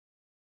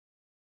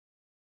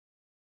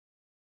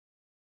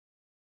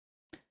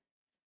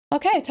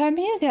Okay,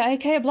 Thymesia,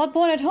 aka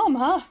Bloodborne at home,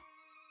 huh?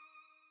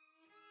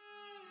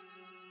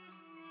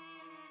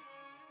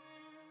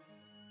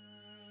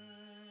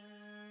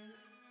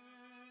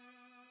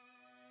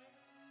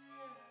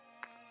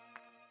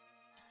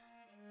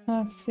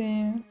 Let's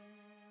see.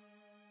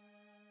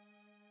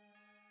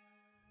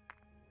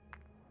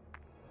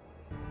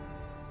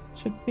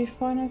 Should be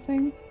fine, I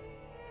think.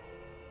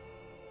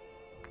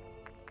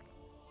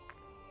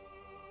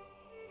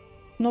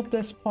 Not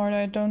this part,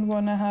 I don't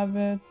want to have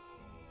it.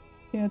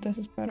 Yeah, this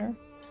is better.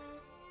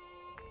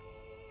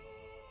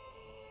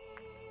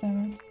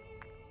 Damn it.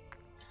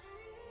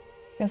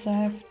 Guess I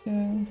have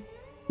to...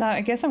 No,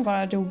 I guess I'm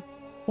gonna do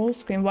full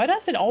screen. Why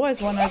does it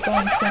always want to go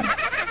in print?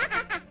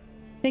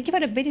 Thank you for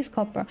the biddies,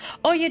 Copper.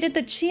 Oh, you did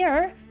the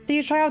cheer? Did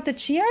you try out the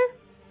cheer?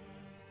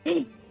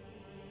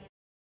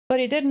 But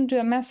you didn't do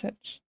a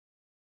message.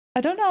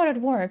 I don't know how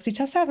that works. You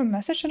just have a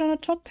message on the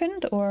top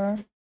pinned, or...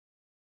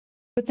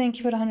 But thank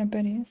you for the 100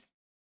 biddies.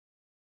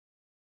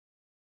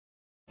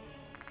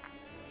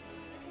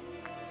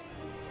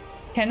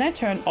 Can I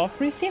turn off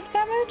receive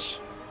damage?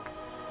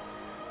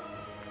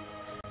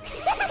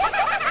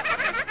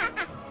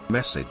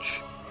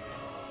 Message.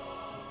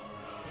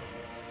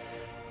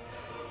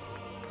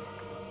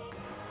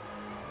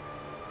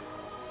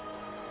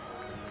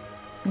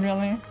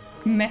 Really?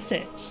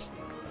 Message.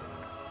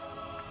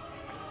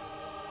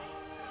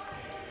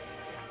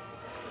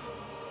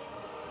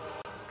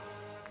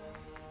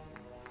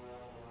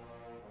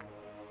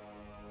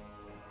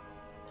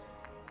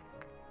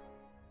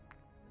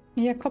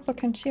 Yeah, Copper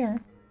can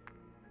cheer.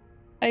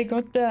 I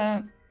got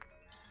the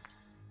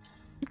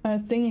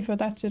thingy for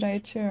that today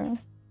too.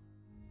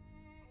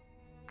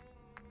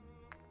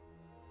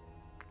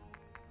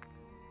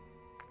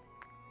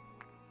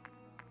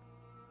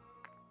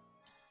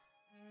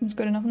 It's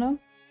good enough now.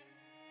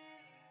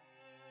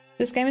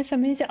 This game is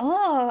amazing.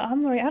 Oh,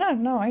 Amory, I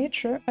don't know. Are you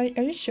sure? Are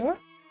you sure?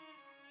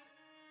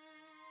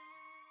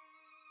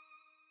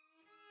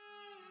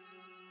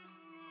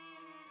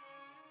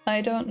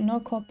 I don't know,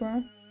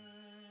 Copper.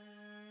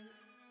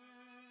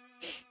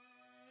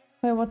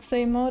 Wait, what's the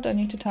emote? I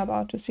need to tab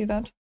out to see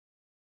that.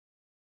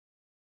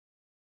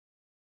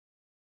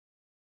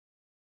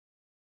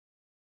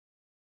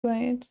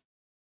 Wait.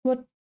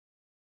 What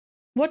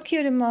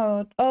cute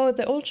emote? Oh,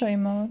 the ultra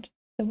emote.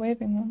 The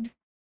waving one.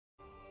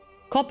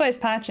 Copper is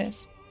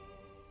patches.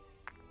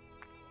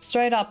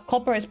 Straight up,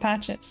 Copper is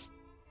patches.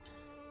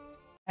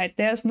 Right,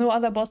 there's no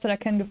other boss that I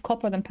can give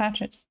Copper than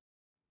patches.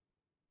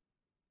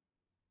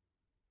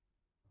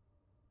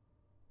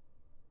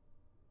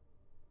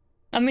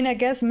 I mean, I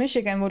guess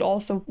Michigan would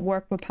also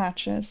work with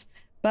patches,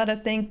 but I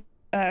think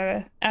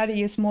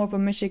Addy is more of a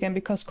Michigan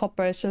because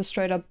Copper is just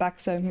straight up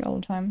backstabbing all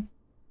the time.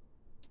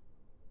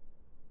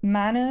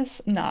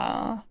 Manus?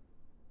 Nah.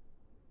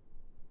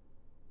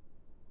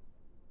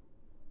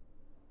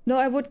 No,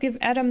 I would give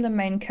Adam the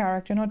main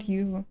character, not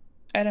you.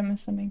 Adam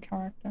is the main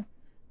character.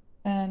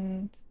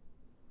 And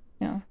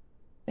yeah, I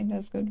think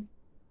that's good.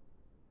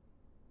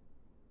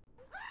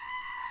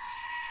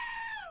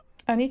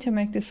 I need to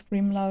make this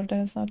scream loud, that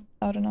is not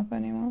loud enough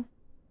anymore.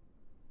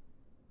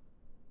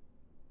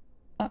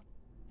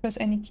 Press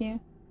any key.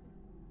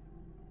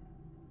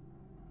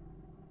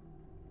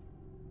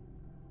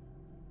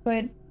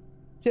 Wait,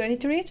 do I need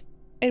to read?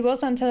 It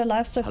wasn't until the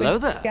livestock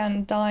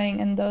began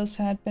dying and those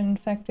who had been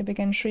infected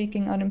began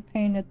shrieking out in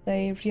pain that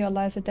they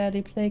realized a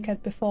deadly plague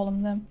had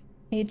befallen them.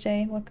 Hey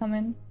Jay, welcome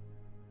in.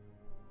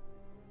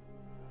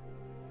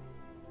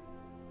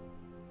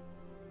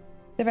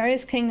 The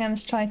various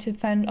kingdoms tried to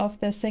fend off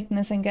their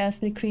sickness and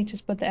ghastly creatures,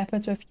 but the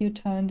efforts were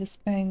futile and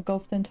despair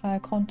engulfed the entire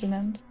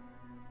continent.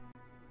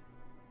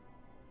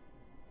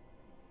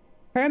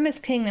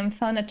 Hermes' kingdom,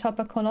 found atop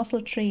a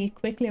colossal tree,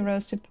 quickly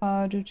rose to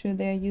power due to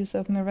their use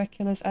of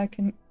miraculous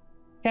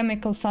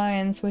chemical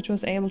science, which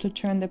was able to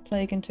turn the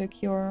plague into a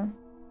cure.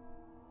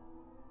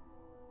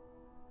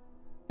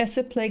 As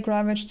the plague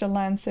ravaged the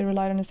lands, they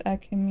relied on his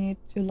alchemy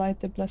to light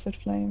the blessed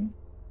flame.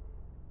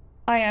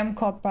 I am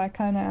Copper, I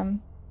kinda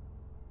am.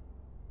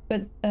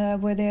 But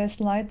where there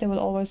is light, there will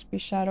always be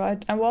shadow.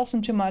 I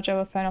wasn't too much of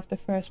a fan of the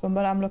first one,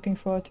 but I'm looking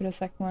forward to the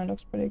second one. It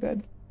looks pretty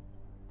good.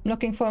 I'm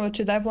looking forward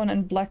to that one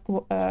and Black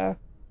Myth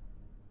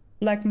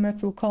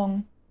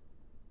Wukong.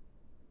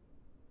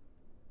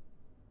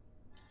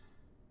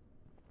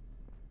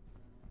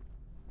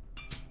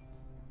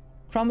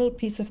 Crumbled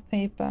piece of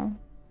paper.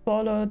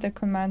 Follow the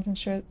commands and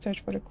search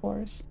for the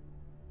cores.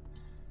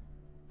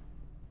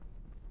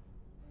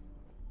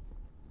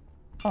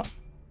 Oh.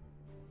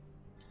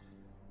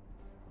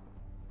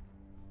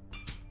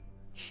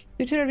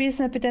 Due to the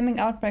recent epidemic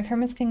outbreak,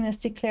 Hermes Kingdom is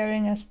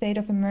declaring a state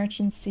of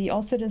emergency.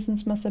 All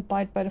citizens must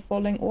abide by the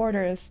following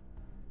orders.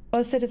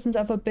 All citizens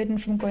are forbidden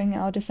from going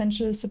out.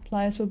 Essential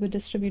supplies will be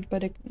distributed by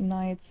the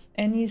knights.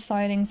 Any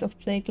sightings of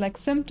plague-like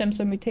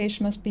symptoms or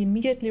mutation must be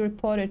immediately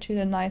reported to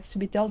the knights to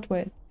be dealt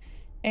with.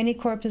 Any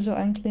corpses or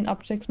unclean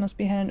objects must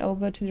be handed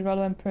over to the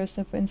relevant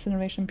person for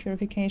incineration and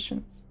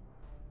purifications.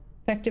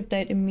 Effective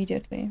date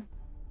immediately.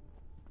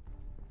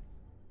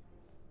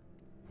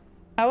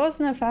 I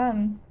wasn't a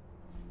fan.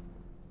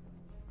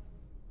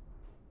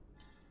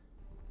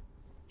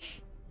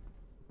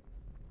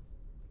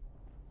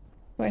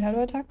 Wait, how do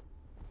I attack?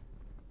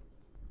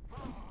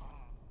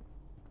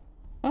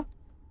 Huh?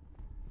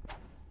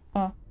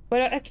 Oh.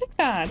 Wait, I clicked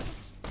that!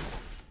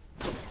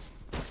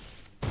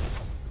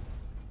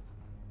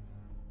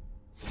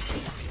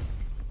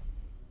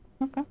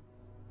 Okay.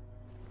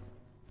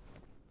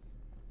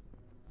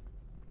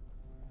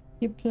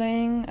 You're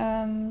playing,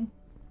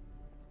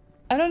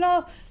 I don't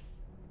know.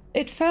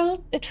 It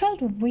felt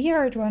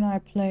weird when I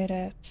played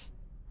it.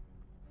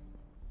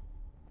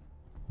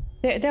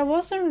 There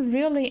wasn't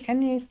really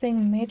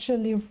anything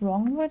majorly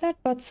wrong with it,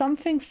 but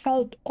something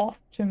felt off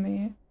to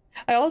me.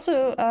 I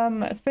also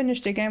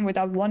finished the game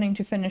without wanting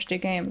to finish the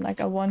game.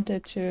 Like I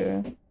wanted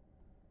to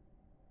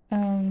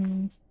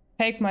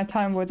take my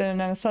time with it,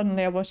 and then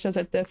suddenly I was just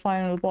at the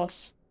final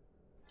boss.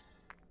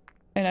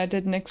 And I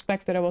didn't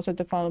expect that I was at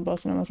the final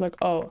boss, and I was like,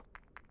 oh,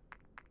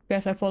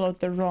 guess I followed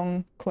the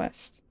wrong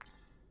quest.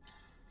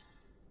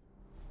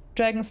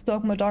 Dragon's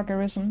Dogma Dark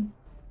Arisen.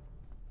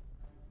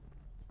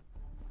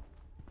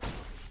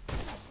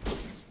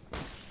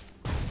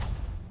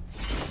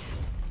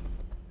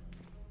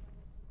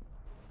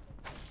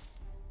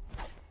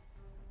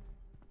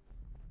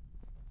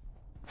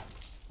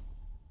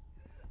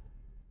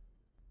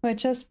 Wait,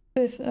 just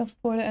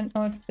before the end.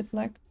 Oh, it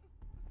lagged.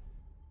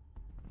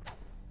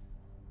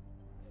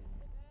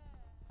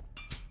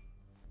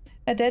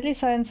 A deadly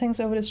silence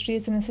hangs over the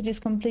streets and the city is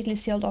completely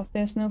sealed off.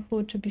 There's no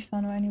food to be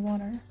found or any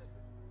water.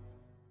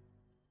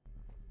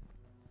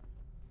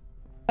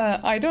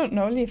 I don't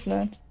know,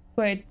 Leaflet.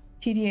 Wait,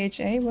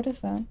 TDHA? What is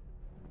that?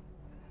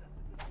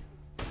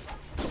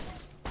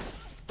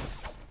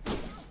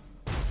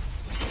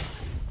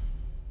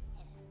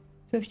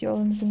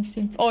 $50 in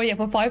Steam. Oh yeah,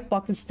 for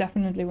 $5 it's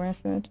definitely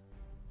worth it.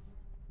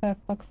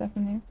 $5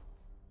 definitely.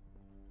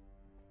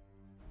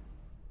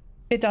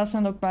 It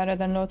doesn't look better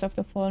than Lords of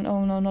the Fallen.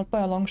 Oh no, not by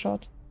a long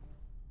shot.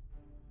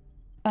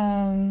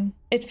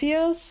 It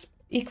feels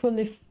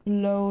equally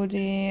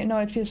floaty. No,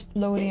 it feels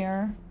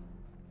floatier.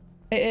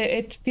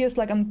 It feels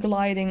like I'm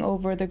gliding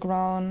over the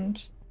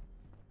ground.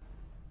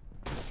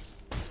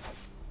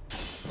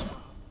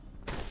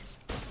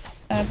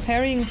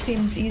 Parrying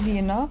seems easy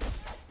enough.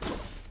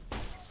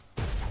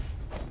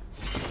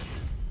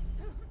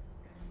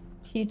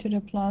 Key to the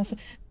plaza.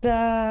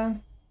 The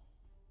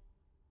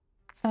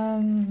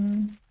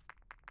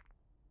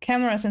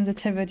camera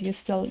sensitivity is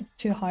still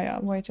too high,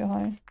 way too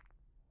high.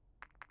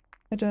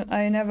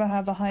 I never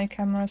have a high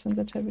camera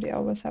sensitivity, I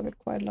always have it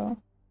quite low.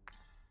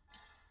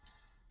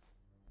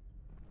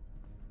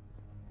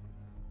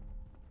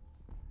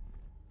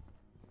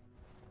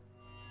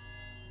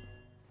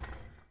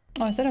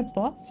 Oh, is that a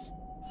boss?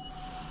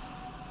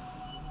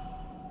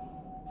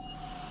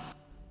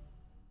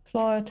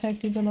 Claw attack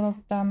deals a lot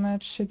of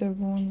damage to the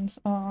wounds.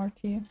 Oh,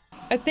 RT.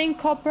 I think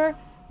copper,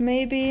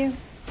 maybe.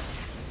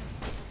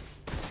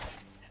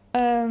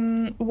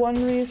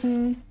 One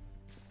reason...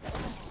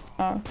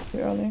 Oh, too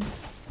early.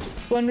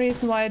 One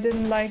reason why I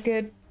didn't like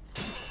it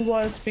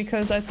was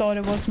because I thought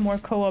it was more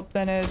co-op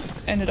than it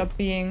ended up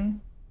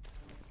being.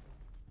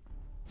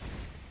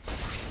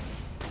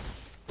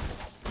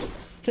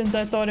 Since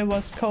I thought it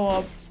was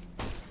co-op,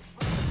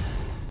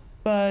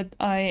 but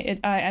I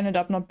ended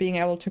up not being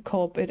able to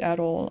co-op it at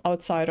all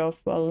outside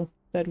of, well,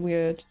 that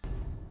weird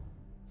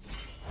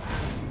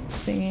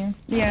thingy.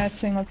 Yeah, it's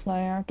single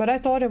player, but I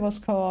thought it was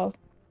co-op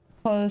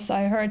because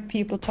I heard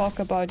people talk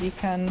about you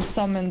can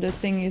summon the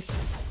thingies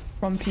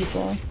from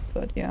people,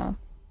 but yeah.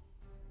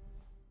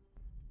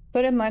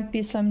 But it might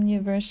be some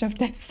new version of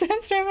Dance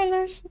Dance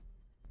Revolution.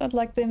 But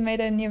like they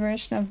made a new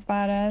version of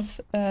Badass,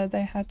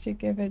 they had to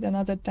give it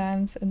another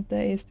dance, and the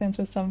A stands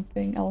for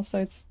something else, so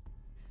it's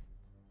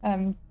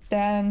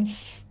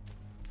dance,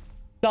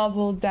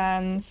 double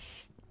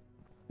dance,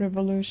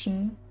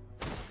 revolution,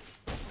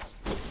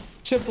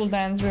 triple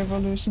dance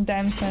revolution,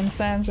 dance and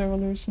sans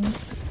revolution.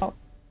 Oh.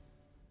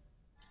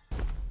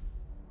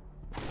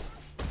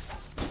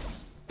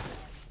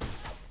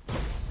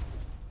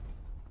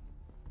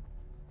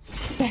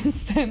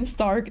 Dance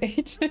Dark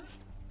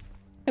Ages.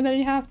 And then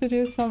you have to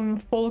do some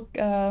folk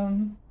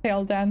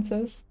pale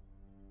dances.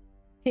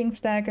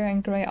 King's Dagger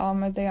and Grey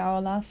Armor, they are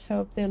our last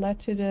hope. They led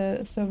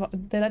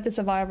the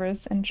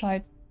survivors and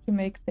tried to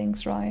make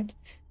things right.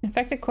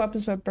 Infected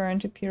corpses were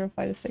burned to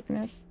purify the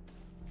sickness.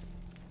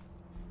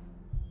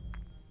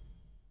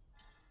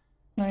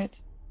 Right.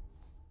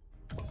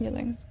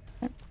 Healing.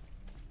 Okay.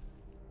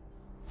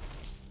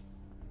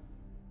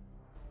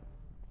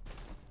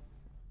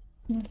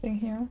 Nothing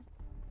here.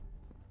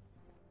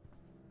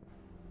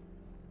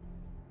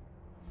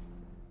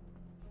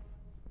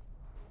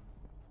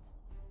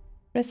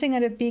 Resting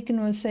at a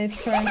beacon will save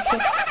current.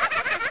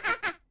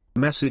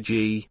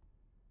 Messagey.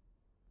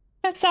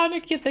 That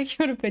sounded cute, the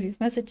Cutipitties.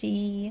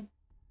 Messagey.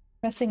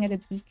 Resting at a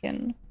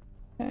beacon.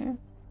 Okay.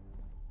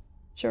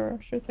 Sure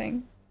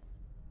thing.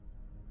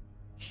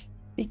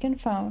 Beacon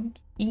found.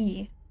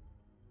 E.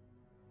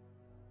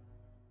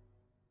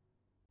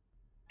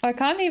 I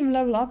can't even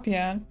level up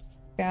yet.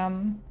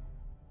 Scam.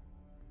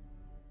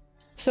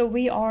 So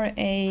we are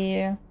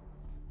a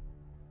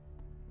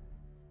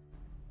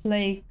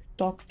plague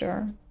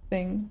doctor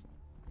thing.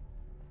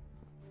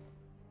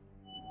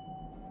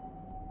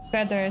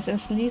 feathers,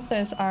 as lethal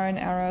as iron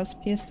arrows,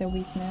 pierce their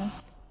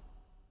weakness.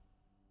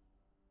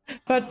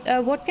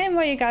 But what game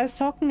were you guys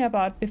talking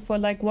about before?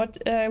 Like what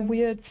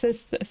weird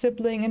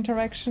sibling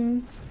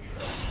interaction?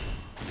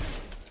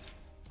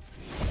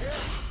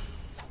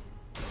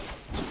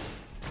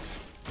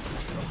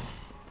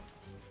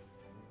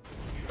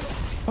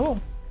 Oh.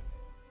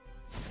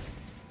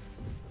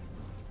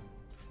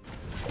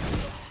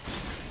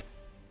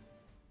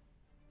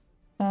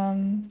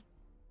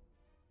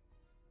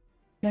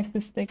 Like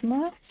the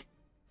stigmas?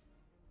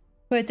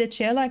 Wait, did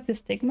she like the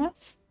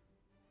stigmas?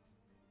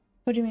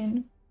 What do you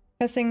mean?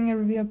 Casting a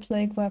revealed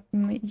plague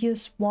weapon.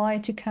 Use Y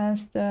to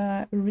cast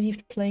a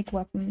reeved plague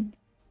weapon.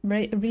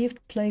 Reeved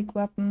plague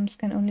weapons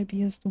can only be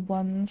used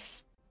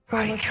once.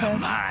 I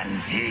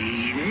command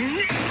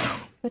thee.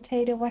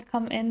 Potato,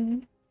 welcome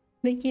in.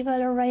 Thank you for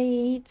the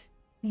raid.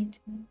 Me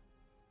too.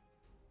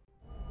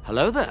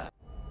 Hello there.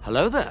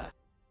 Hello there.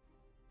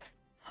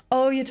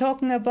 Oh, you're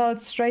talking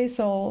about Stray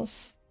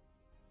Souls.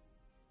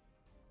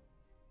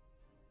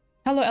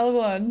 Hello,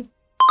 Elwood.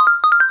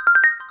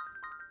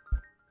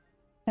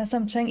 Yeah,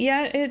 some janky.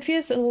 Yeah, it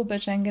feels a little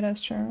bit janky,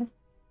 that's true.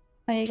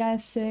 How you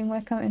guys doing?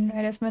 Welcome in,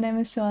 Raiders. My name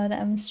is Suada.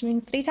 I'm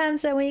streaming 3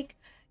 times a week.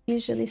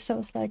 Usually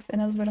Souslikes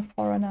and a little bit of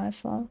horror now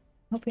as well.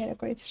 Hope you had a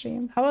great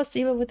stream. How was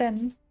Evil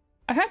Within?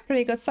 I heard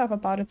pretty good stuff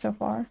about it so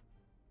far.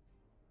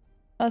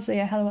 Also,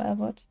 yeah, hello,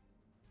 Elwood.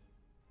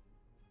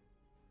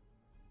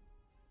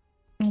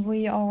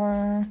 We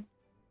are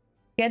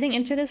getting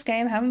into this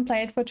game. Haven't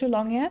played it for too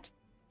long yet.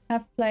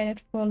 Have played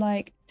it for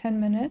like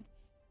 10 minutes.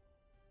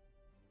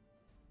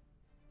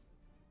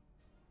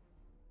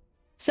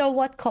 So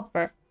what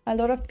copper? A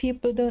lot of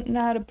people don't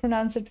know how to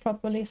pronounce it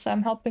properly, so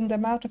I'm helping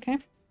them out, okay?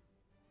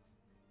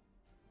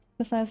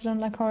 Besides, I don't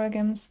like horror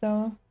games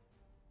though.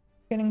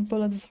 Getting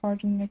bullets is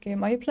hard in the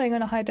game. Are you playing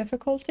on a high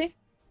difficulty?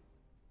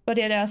 But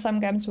yeah, there are some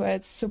games where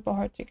it's super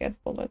hard to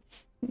get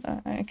bullets.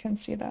 I can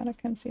see that, I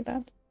can see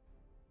that.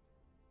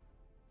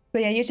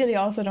 But yeah, usually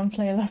I also don't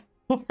play a lot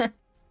more.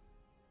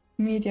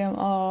 Medium,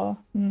 oh.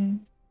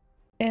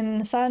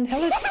 In Silent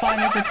Hill it's fine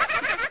if it's...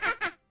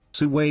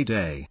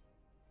 Suada.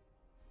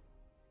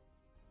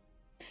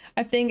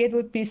 I think it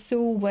would be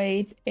Sue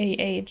Wade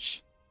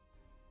AH.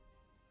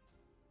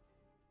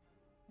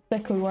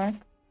 That could work.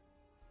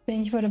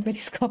 Thank you for the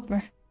British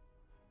copper.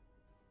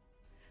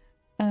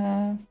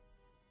 How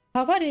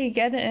far do you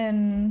get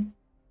in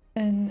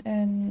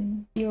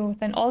youth?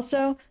 And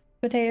also,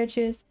 potato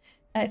juice,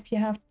 if you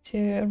have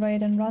to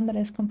raid and run, that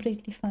is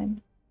completely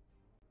fine.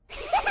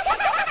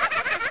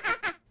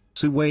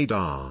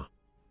 Suada.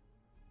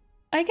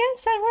 I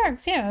guess that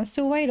works, yeah.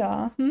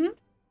 Suada.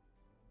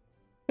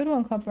 Good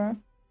one, copper.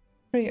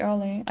 Pretty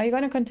early. Are you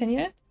gonna continue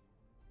it?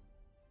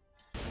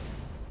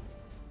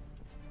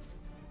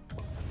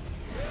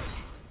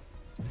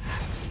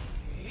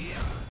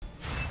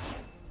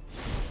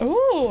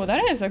 Ooh,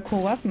 that is a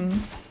cool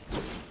weapon.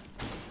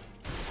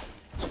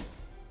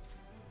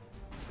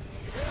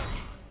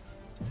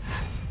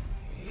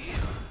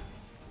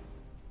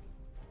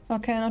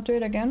 Okay, not do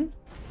it again.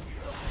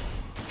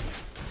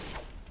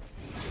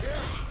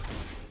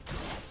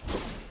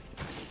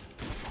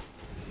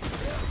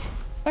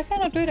 Why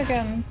can't I do it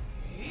again?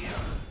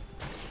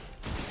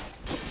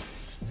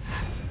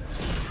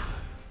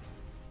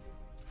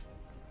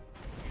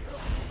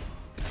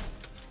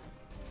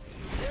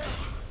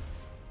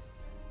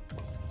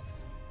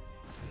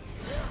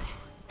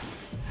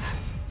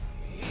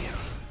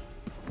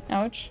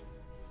 Ouch.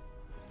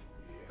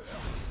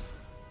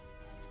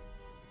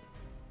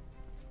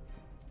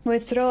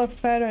 Wait, throw a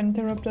feather and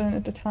interrupt an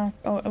attack.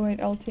 Oh,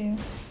 wait, LT.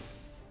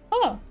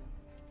 Oh!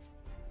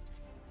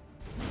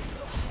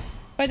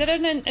 Wait, I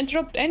didn't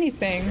interrupt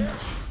anything.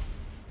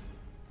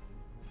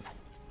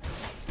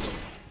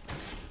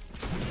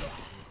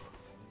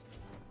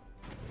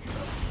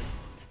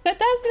 That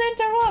doesn't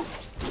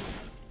interrupt!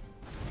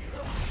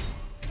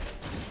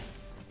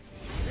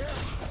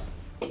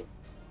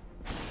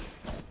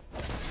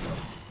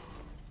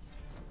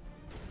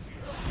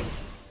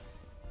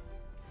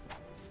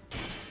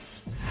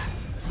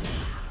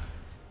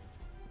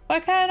 Why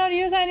can't I not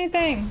use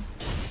anything?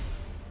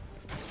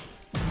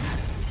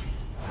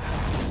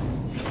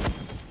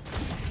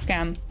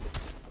 Scam.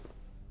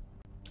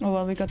 Oh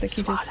well, we got the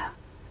cutest. Suada.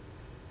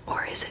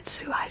 Or is it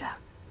Suada?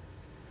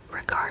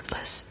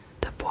 Regardless,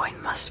 the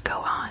boing must go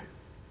on.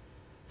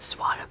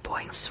 Swada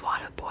boing,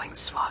 swada boing,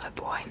 swada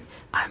boing.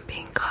 I'm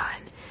being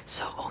kind,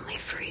 so only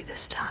 3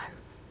 this time.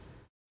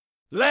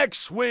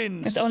 Lex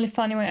wins. It's only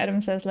funny when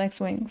Adam says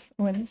Lex wins.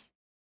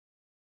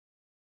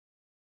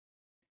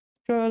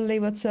 Probably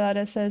what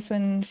Suada says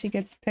when she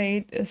gets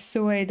paid is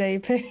Sue Day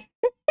pay.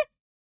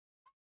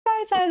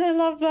 Guys, I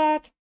love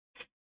that.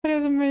 That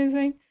is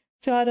amazing.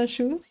 Suada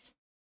shoes?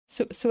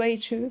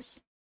 Suede shoes?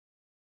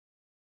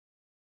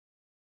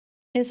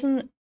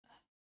 Isn't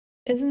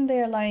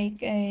there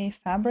like a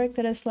fabric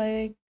that is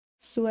like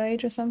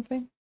suede or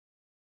something?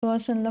 I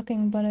wasn't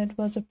looking, but it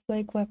was a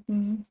plague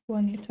weapon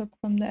one you took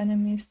from the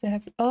enemies. They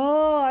have...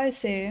 Oh, I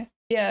see.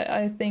 Yeah,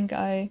 I think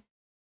I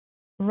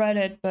read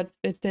it, but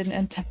it didn't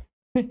enter.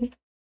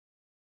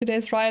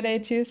 Today's Friday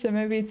too, so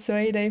maybe it's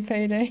Suada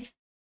payday.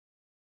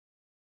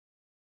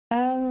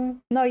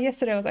 No,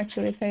 yesterday was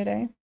actually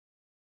payday.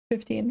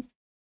 15.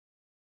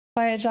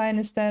 Fire Giant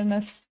is dead and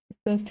that's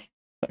 30.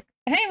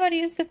 Hey,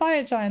 buddy, the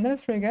Fire Giant,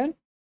 that's pretty good.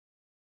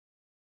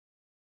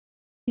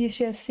 Yeah,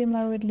 she has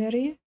similar with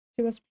Liri.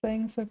 She was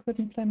playing, so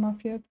couldn't play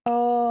Mafia.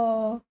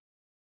 Oh.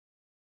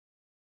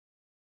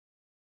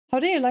 How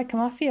do you like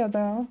Mafia,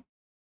 though?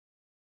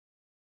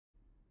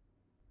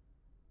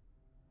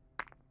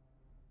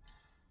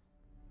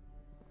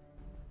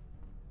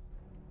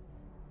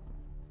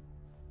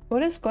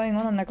 What is going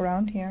on the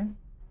ground here?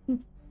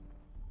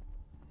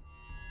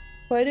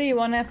 Why do you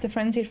want to have the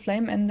Frenzied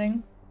Flame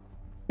ending?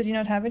 Did you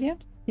not have it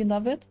yet? You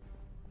love it?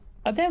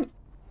 Are there...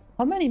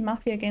 How many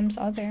Mafia games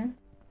are there?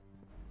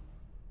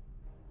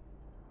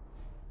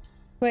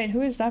 Wait,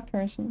 who is that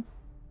person?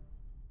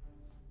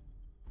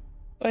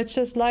 Oh, it's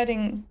just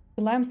lighting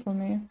the lamp for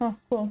me. Oh,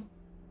 cool.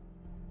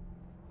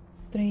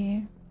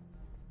 3.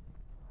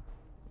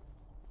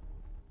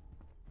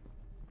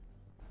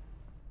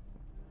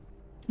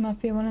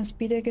 Mafia 1 and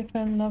Speed Egg,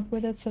 fell in love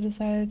with it, so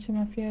decided to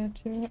Mafia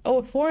 2.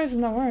 Oh, 4 is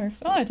in the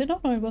works. Oh, I did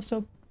not know it was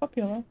so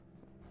popular.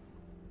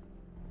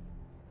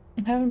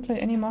 I haven't played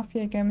any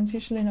Mafia game, it's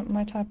usually not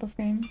my type of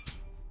game.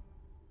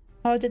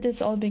 How did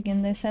this all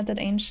begin? They said that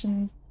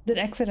accident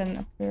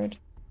occurred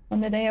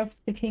on the day of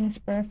the king's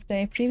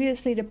birthday.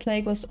 Previously the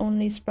plague was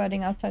only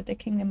spreading outside the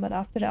kingdom, but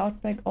after the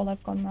outbreak all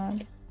have gone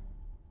mad.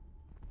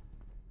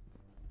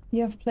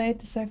 You have played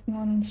the second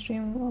one on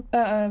stream?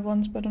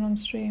 Once, but not on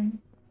stream.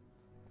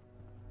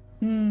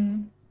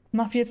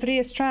 Mafia 3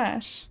 is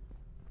trash.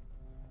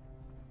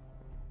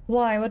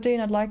 Why? What do you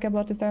not like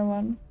about the third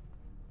one?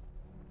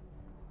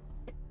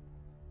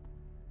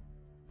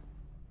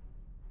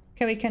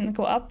 Okay, we can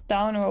go up,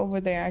 down, or over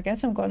there. I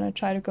guess I'm gonna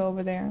try to go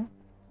over there.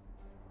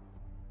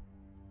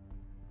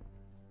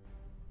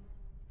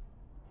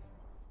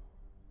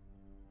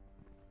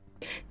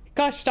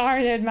 Gosh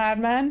darn it,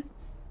 madman.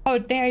 How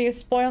dare you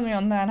spoil me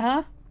on that,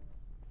 huh?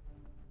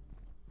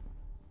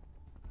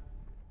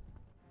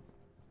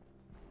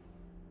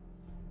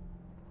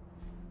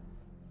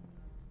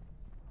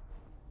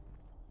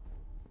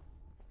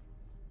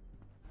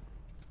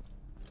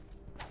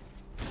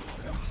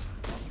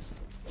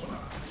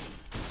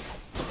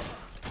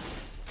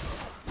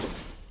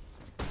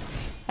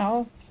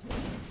 Ow.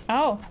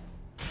 Ow.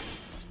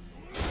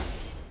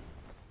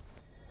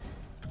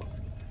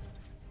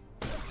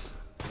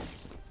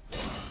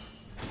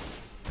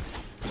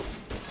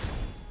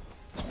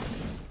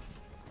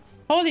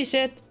 Holy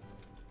shit.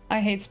 I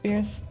hate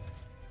spears.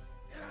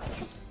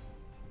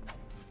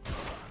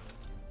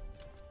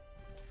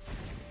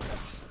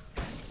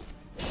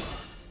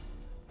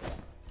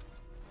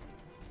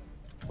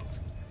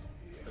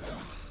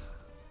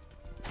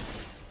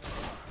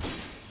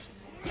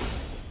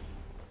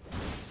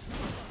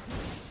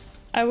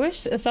 I wish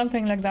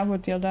something like that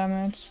would deal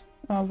damage.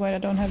 Oh wait, I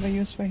don't have a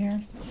use for here.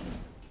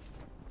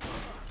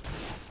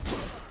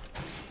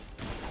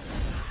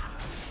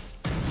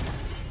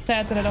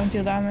 Sad that I don't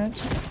deal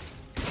damage.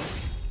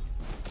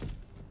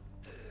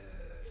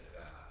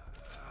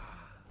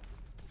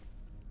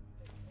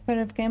 But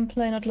if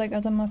gameplay, not like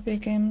other Mafia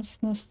games,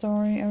 no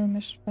story, every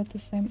mission but the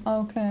same.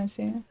 Oh, okay, I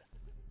see.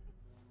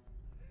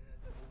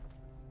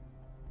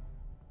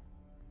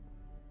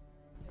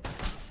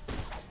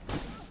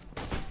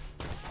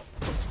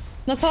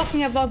 Not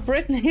talking about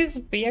Britney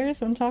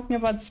Spears, I'm talking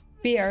about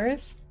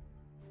spears.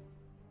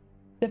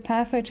 The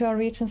pathway to our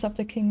regions of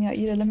the king are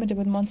either limited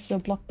with monsters or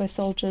blocked by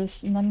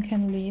soldiers. None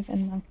can leave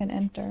and none can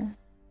enter.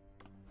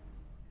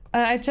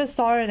 I just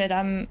started it.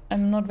 I'm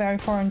not very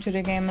far into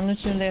the game. I'm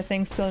literally, I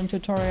think, still in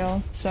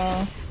tutorial,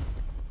 so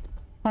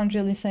can't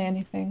really say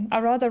anything.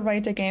 I'd rather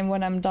rate a game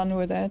when I'm done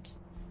with it,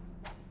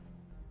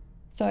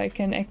 so I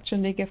can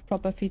actually give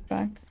proper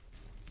feedback.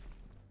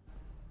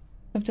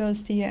 If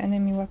there's the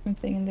enemy weapon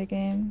thing in the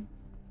game.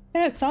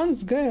 Yeah, it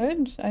sounds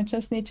good. I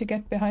just need to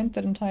get behind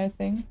that entire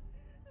thing.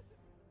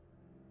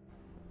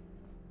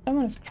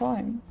 Someone is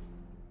crying.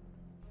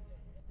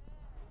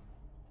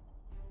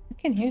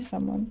 I can hear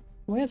someone.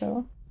 Where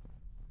though?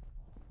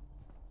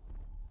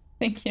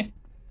 Thank you.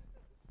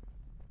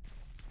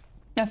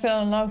 I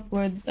fell in love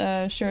with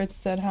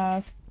shirts that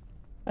have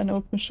an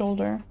open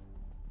shoulder.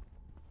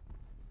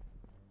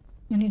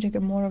 I need to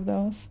get more of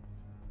those.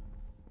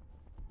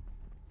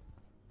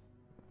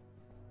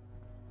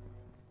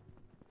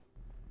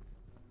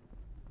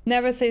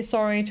 Never say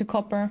sorry to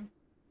Copper.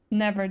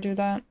 Never do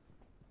that.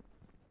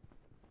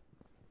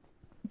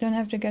 You don't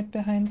have to get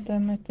behind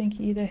them. I think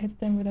you either hit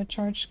them with a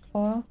charged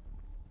claw.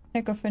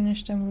 Heck, or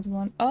finish them with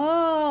one.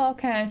 Oh,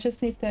 okay. I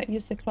just need to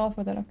use the claw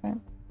for that. Okay.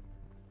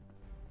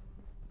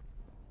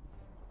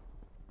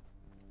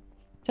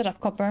 Shut up,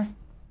 Copper.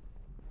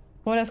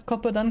 What has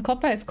Copper done?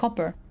 Copper is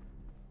Copper.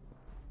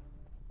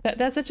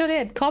 That's actually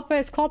it. Copper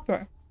is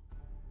Copper.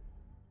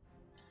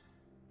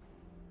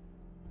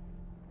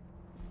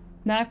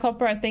 Nah,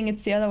 Copper, I think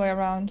it's the other way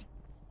around.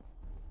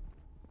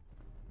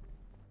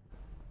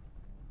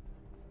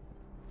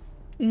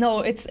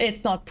 No, it's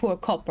not poor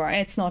Copper.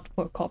 It's not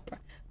poor Copper.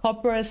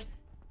 Copper is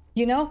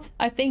You know,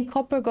 I think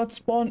Copper got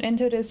spawned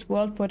into this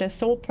world for the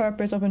sole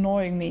purpose of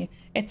annoying me.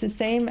 It's the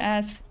same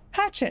as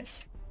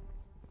Patches.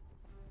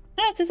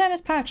 Yeah, it's the same as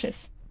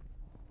Patches.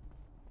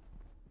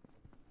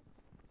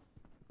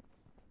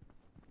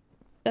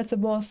 That's a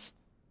boss.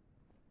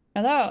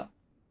 Hello.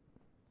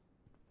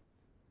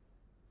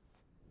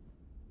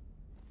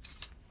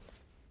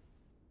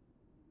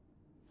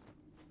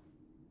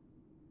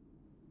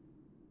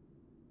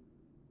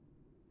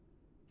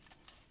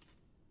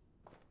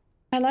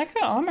 I like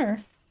her armor.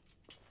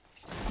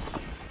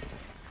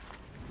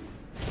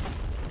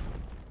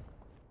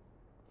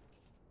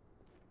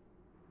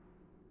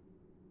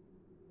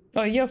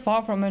 Oh, you're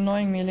far from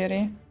annoying me,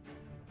 lady.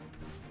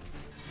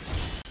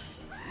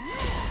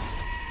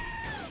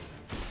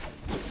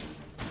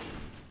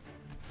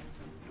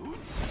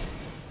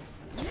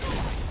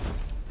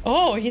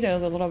 Oh, he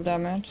does a lot of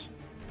damage.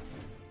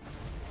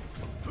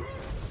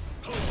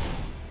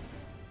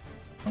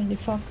 Holy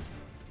fuck.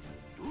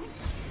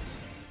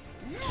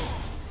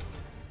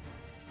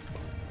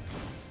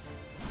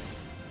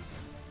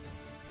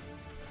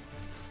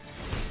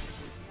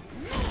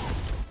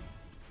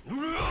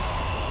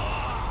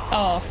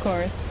 Oh, of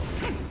course.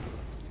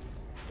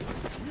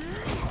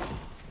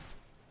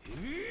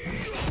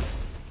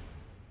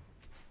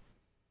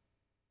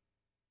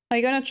 Are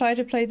you gonna try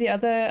to play the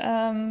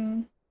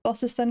other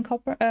bosses then,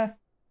 Copper?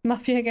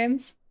 Mafia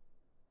games?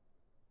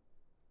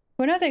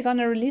 When are they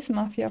gonna release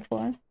Mafia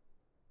for?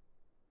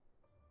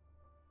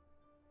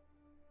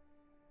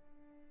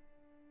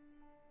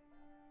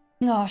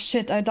 Oh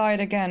shit, I died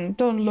again.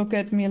 Don't look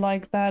at me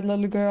like that,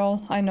 little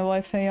girl. I know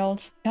I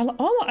failed.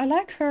 Oh, I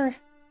like her.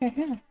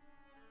 Yeah.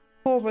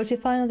 Corvus, you're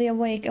finally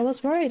awake. I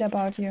was worried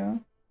about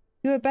you.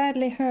 You were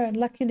badly hurt.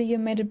 Luckily you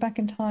made it back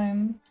in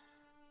time.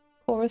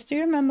 Corvus, do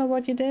you remember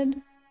what you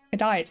did? I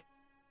died.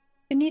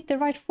 You need the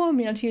right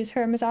formula to use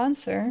Hermes'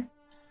 answer.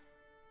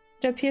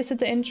 It appears that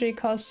the injury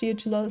caused you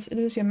to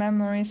lose your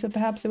memory, so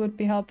perhaps it would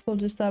be helpful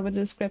to start with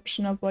a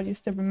description of what you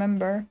still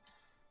remember.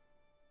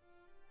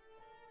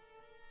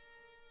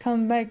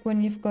 Come back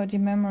when you've got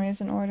your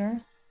memories in order.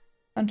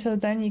 Until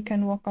then, you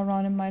can walk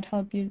around and might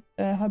help you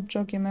help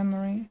jog your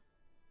memory.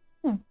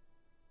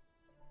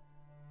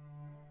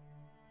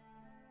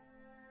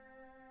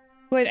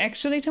 Wait,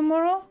 actually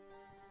tomorrow?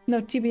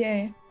 No,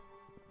 TBA.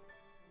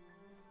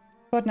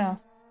 What now?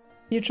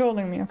 You're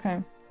trolling me,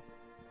 okay.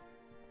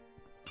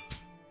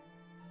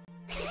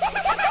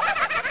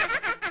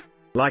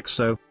 Like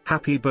so,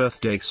 happy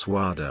birthday,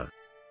 Suada.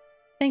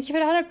 Thank you for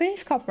the 100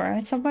 biddies, Copper.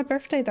 It's not my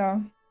birthday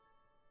though.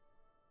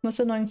 Most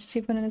annoying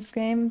achievement in this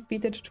game,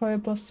 beat the tutorial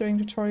boss during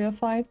tutorial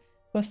fight,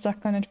 was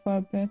stuck on it for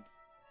a bit.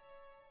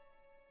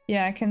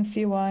 Yeah, I can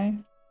see why.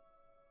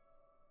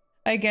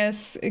 I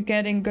guess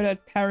getting good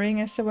at parrying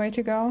is the way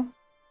to go.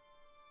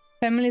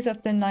 Families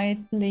of the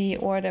Knightly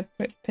Order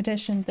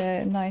petitioned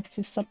the knight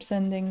to stop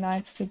sending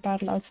knights to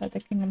battle outside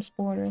the kingdom's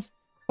borders.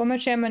 Former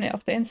chairman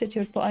of the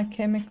Institute for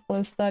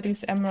Alchemical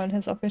Studies, Emerald,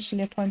 has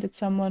officially appointed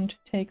someone to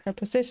take her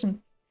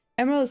position.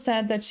 Emerald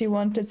said that she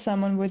wanted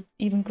someone with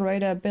even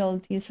greater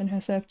abilities than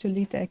herself to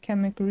lead the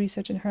alchemic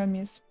research in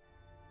Hermes.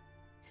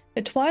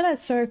 The Twilight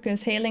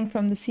Circus, hailing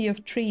from the Sea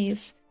of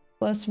Trees,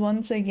 was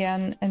once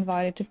again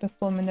invited to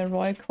perform in the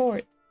royal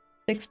court.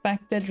 The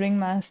expected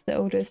ringmaster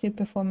Odur's new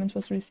performance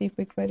was received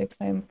with great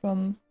acclaim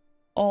from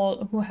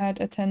all who had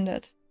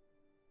attended.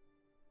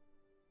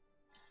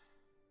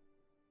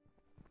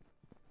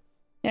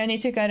 Yeah, I need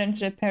to get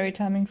into the parry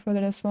timing for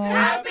that as well.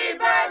 Happy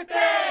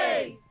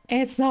birthday!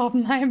 It's not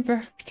my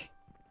birthday.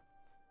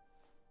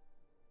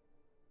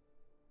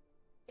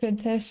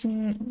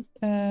 Petition,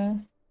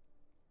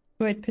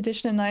 wait,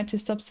 petition a knight to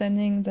stop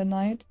sending the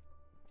knight.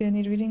 Do you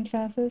need reading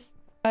classes?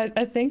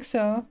 I think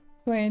so.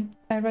 Wait,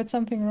 I read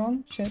something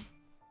wrong? Shit.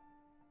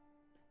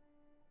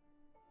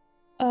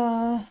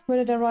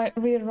 Where did I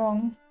read it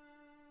wrong?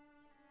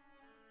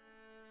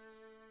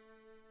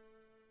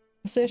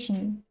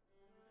 Position.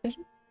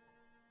 Position?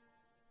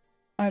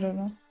 I don't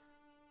know.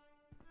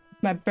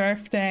 My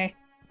birthday.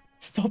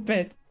 Stop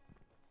it.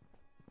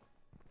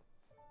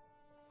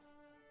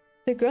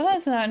 The girl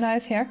has a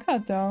nice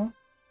haircut though.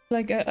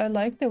 Like, I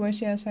like the way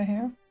she has her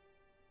hair.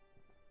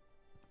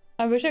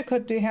 I wish I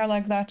could do hair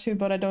like that too,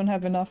 but I don't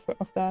have enough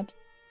of that.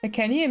 Like,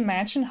 can you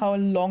imagine how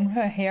long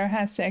her hair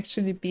has to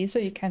actually be so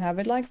you can have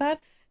it like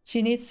that?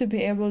 She needs to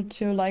be able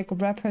to, like,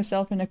 wrap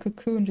herself in a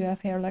cocoon to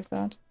have hair like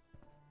that.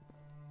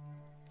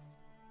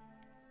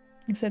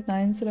 I said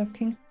 9 instead of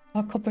king.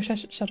 Oh, Copper,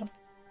 shut up.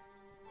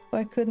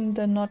 Why couldn't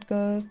they not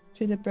go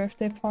to the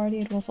birthday party?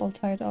 It was all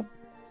tied up.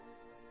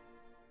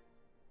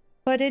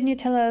 Why didn't you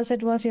tell us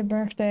it was your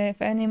birthday?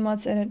 If any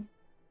mods edit...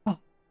 Oh.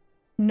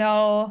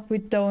 No, we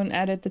don't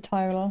edit the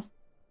title.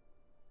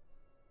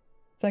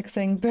 It's like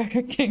saying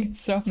Burger King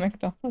instead of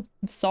McDonald's.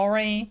 I'm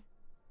sorry.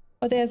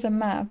 Oh, there's a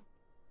map.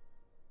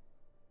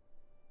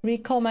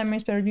 Recall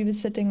memories by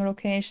revisiting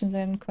locations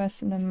and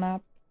quests in the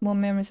map. More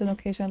memories and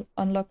locations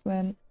unlocked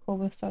when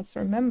Corvus starts to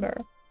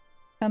remember.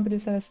 Can't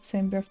believe that it's the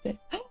same birthday.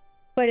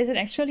 Wait, is it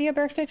actually your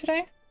birthday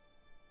today?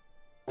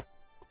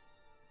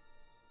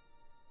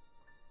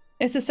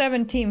 It's the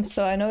 17th,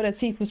 so I know that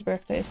Sifu's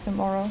birthday is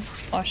tomorrow.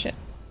 Oh shit.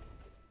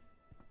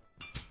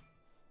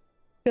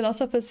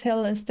 Philosopher's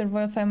Hill is the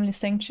royal family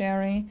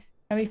sanctuary.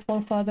 Every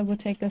forefather would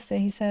take us there.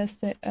 He says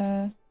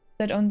that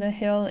on the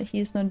hill he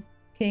is not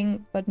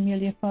king, but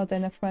merely a father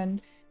and a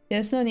friend. There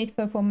is no need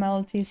for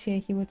formalities here,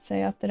 he would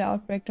say. After the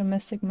outbreak,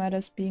 domestic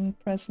matters became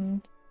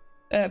pressing,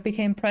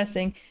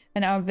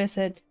 and our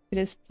visit to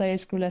this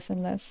place grew less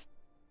and less.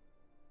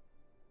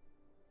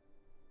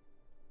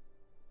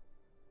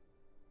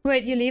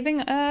 Wait, you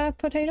leaving,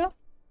 Potato?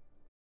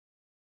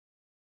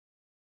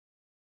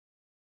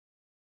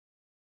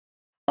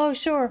 Oh,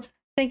 sure.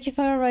 Thank you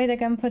for the ride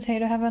again,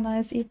 Potato. Have a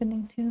nice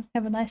evening, too.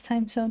 Have a nice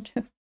time zone,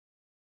 too.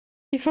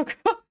 You forgot.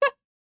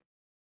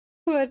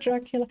 Poor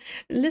Dracula.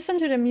 Listen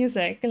to the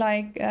music.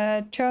 Like,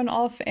 turn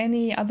off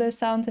any other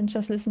sound and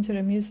just listen to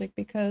the music,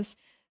 because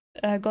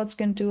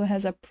Godskin Do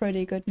has a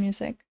pretty good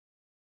music.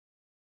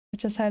 I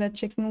just had a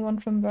chicken one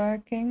from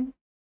Burger King.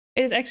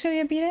 It is actually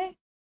a B-Day?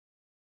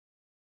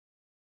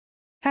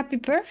 Happy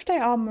birthday,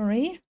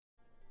 Armory!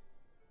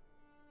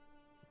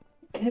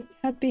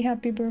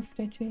 Happy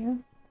birthday to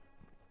you.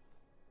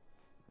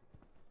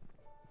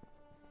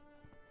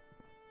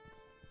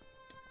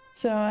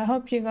 So I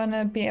hope you're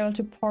gonna be able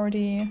to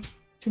party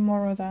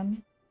tomorrow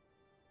then.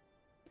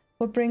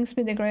 What brings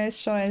me the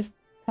greatest joy is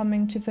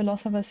coming to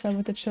Philosopher's Hill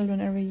with the children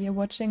every year.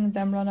 Watching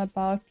them run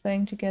about,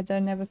 playing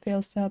together never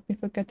fails to help me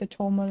forget the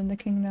turmoil in the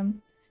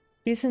kingdom.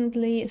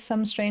 Recently,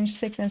 some strange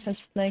sickness has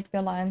plagued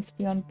the lands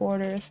beyond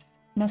borders.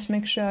 Must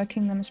make sure our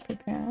kingdom is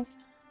prepared.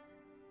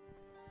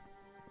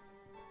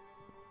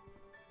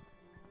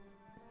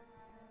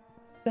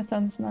 That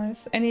sounds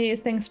nice.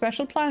 Anything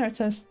special planned, or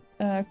just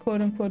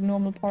quote-unquote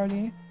normal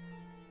party?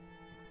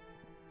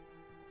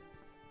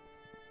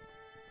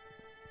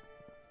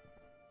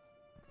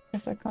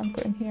 Guess I can't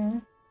go in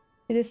here.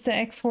 It is the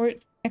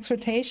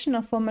exhortation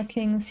of former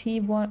kings. He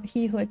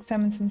who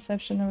examines himself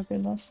shall never be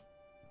lost.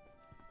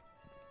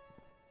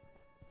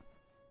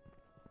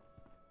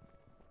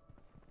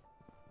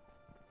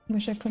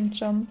 Wish I couldn't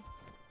jump.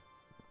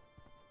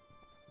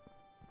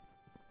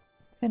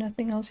 Okay,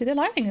 nothing else. The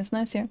lighting is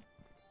nice here.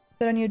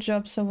 Got a new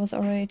job, so was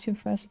already too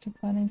frazzled to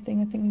plan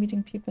anything. I think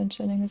meeting people and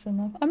chilling is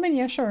enough. I mean,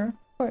 yeah, sure,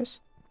 of course.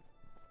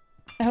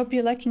 I hope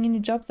you're liking your new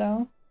job,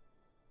 though.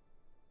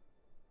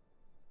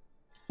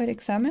 Wait,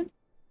 examine?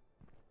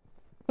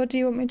 What do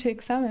you want me to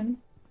examine?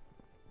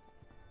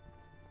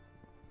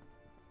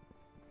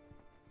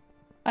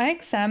 I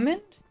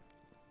examined?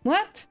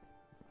 What?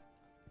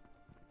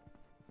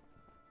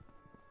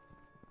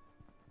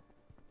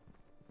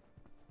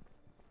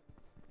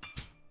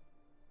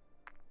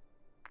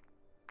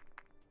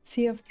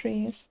 Sea of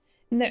Trees.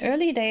 In the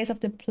early days of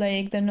the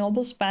plague, the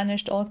nobles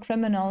banished all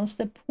criminals,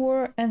 the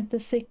poor and the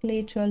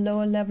sickly, to a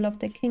lower level of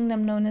the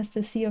kingdom known as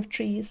the Sea of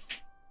Trees.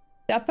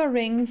 The upper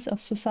rings of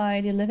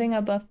society living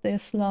above the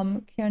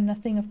slum care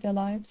nothing of their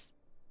lives.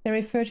 They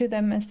refer to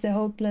them as the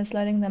hopeless,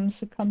 letting them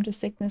succumb to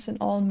sickness and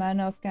all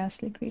manner of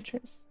ghastly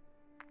creatures.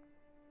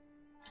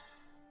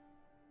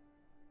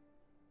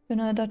 You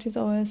know, Dutch is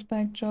always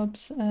bag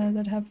jobs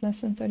that have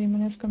less than 30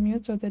 minutes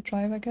commute, so they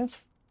drive, I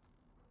guess.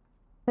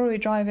 Probably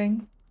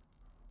driving.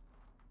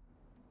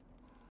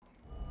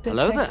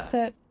 Hello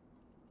there.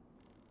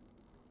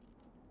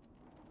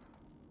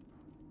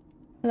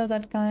 Hello,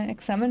 that guy.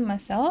 Examine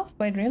myself?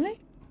 Wait, really?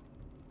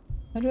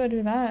 How do I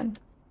do that?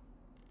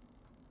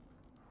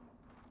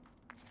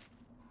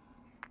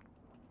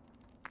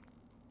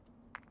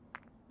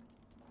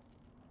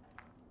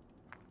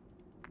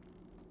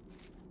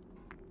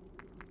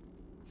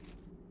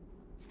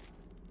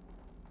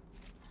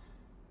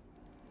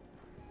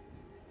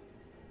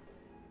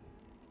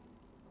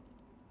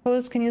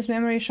 Foes can use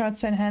memory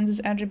shards to enhance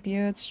its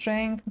attributes.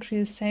 Strength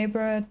increases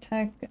saber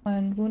attack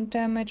and wound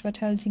damage.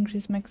 Vitality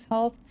increases max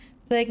health.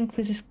 Plague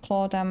increases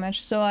claw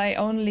damage. So I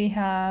only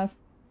have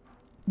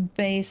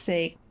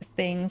basic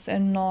things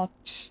and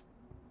not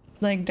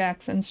like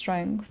dex and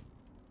strength.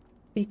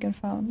 Beacon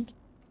found.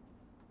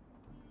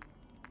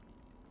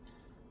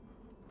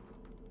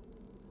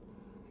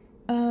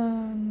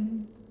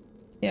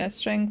 Yeah,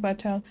 strength,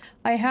 vital.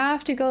 I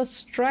have to go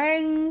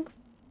strength.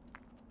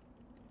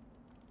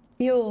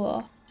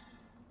 Yo.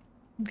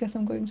 I guess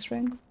I'm going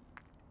strength.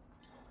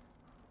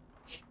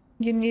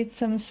 You need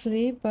some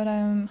sleep, but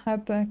I'm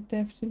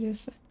hyperactive to do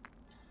so.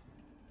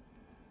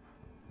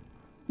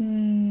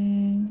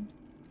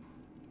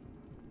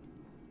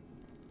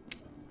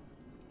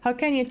 How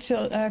can you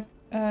chill,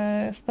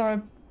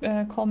 start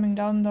calming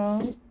down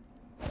though?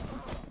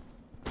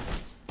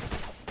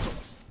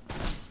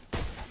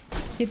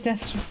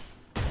 That's...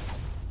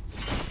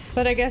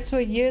 But I guess for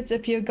you, it's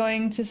if you're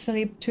going to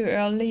sleep too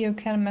early, you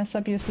can mess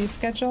up your sleep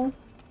schedule.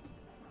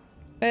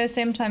 But at the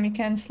same time, you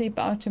can sleep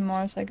out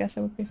tomorrow, so I guess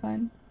it would be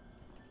fine.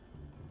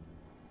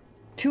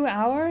 2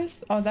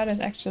 hours? Oh, that is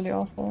actually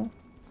awful.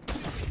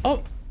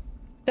 Oh!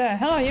 The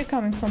hell are you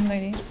coming from,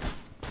 lady?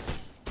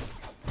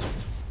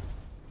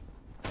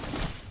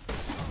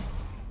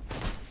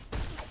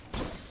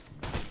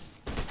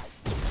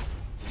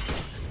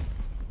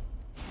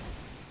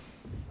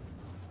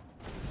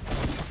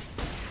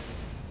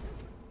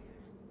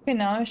 Okay,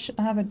 now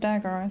I have a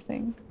dagger, I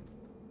think.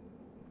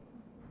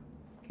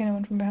 Okay, no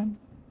one from behind.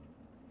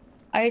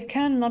 I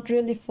cannot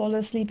really fall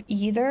asleep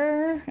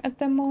either at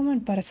the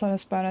moment, but it's not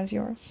as bad as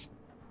yours.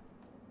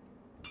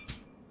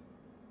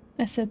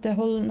 I sat the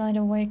whole night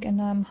awake and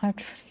now I'm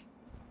hyped.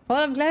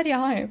 Well, I'm glad you're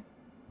hyped.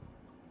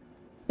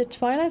 The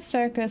Twilight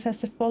Circus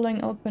has the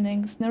following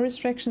openings. No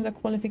restrictions or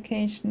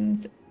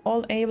qualifications.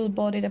 All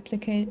able-bodied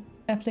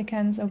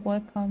applicants are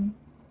welcome.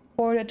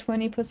 Porter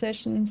 20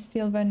 positions,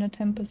 Steel Vendor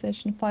 10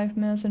 positions, 5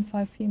 males and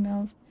 5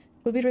 females.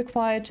 Will be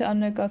required to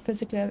undergo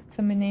physical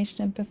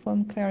examination and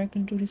perform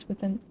clerical duties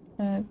within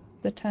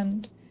the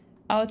tent.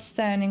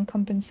 Outstanding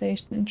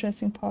compensation.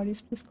 Interesting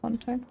parties, please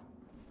contact.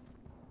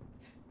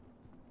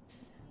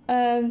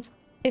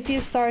 If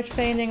you start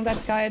feigning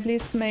that guy, at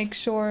least make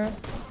sure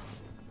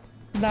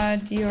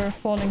that you're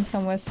falling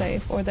somewhere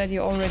safe or that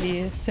you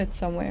already sit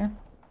somewhere.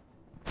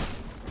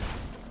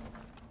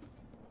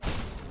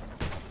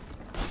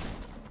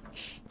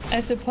 I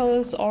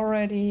suppose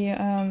already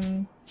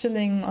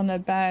chilling on a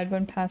bed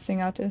when passing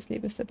out to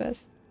sleep is the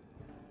best.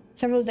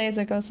 Several days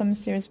ago, some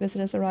mysterious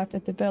visitors arrived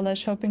at the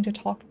village hoping to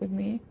talk with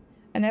me.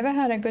 I never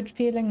had a good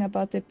feeling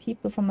about the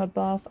people from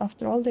above.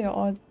 After all, they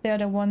are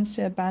the ones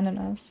who abandoned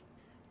us.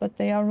 But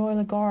they are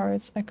royal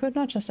guards. I could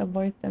not just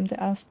avoid them. They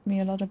asked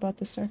me a lot about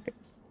the circus.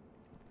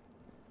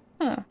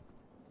 Huh.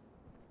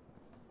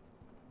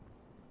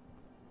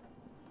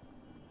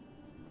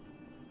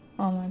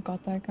 Oh my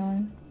god, that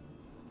guy.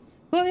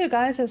 Who of you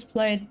guys has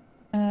played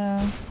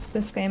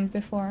this game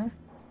before?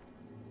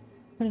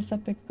 What is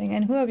that big thing?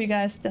 And who of you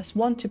guys just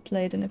want to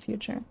play it in the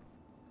future?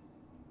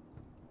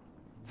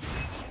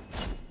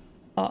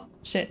 Oh,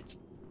 shit.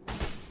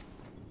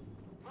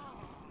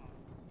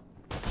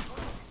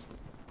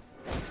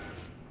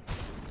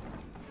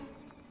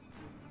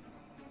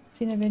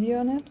 Seen a video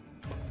on it?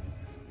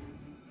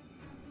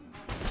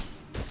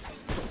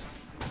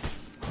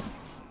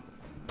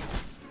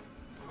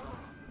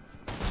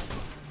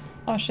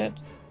 Oh shit.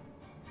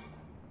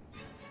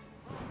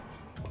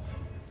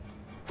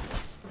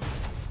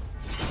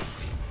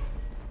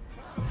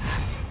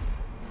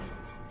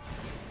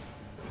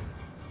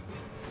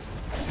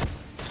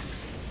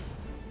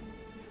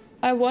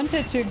 I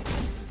wanted to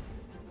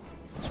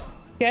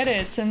get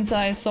it since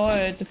I saw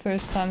it the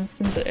first time,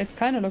 since it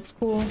kind of looks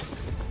cool,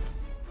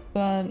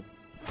 but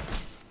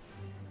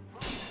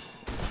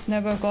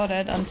never got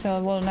it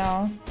until, well,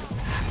 now.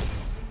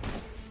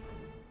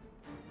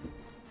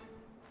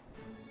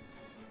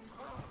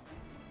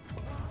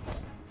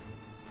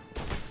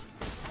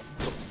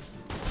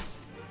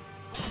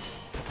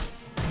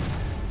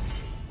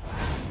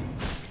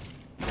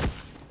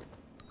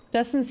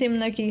 Doesn't seem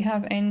like you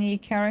have any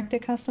character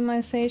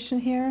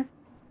customization here.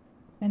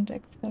 And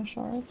Exco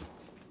shard.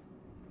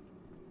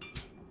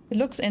 It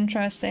looks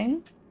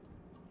interesting.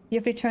 You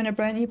have returned a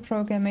brand new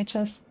program made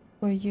just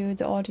for you,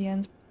 the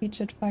audience.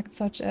 Featured facts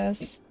such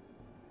as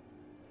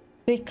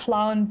Big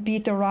Clown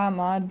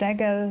Beatorama,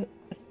 Dagger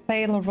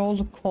Fatal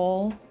Roll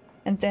Call,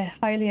 and the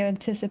highly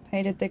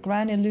anticipated The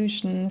Grand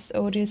Illusions,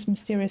 Odur's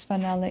mysterious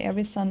finale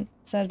every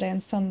Saturday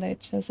and Sunday,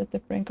 just at the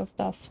brink of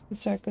dusk. The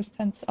circus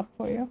tents up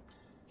for you.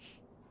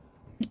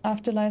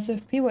 Afterlife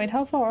of P. Wait,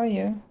 how far are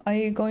you? Are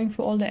you going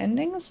for all the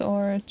endings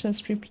or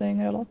just replaying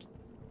it a lot?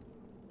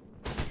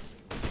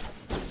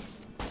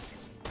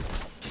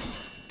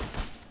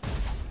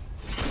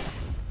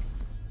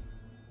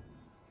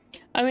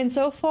 I mean,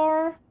 so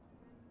far,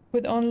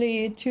 with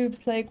only 2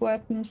 plague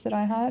weapons that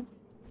I had,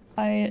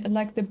 I didn't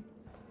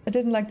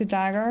like the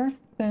dagger,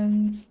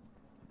 since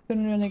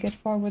couldn't really get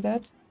far with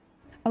it.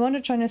 I want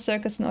to join a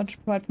circus in order to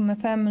provide for my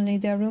family.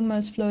 There are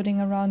rumors floating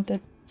around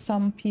that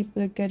some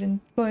people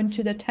go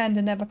into the tent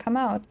and never come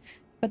out,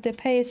 but the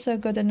pay is so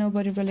good that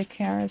nobody really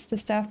cares. The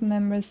staff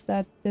members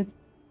that did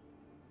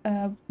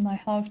my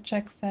health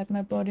check said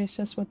my body is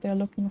just what they're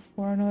looking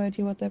for. No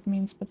idea what that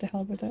means, but the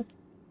hell with it.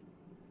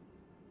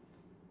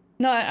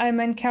 No, I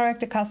meant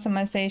character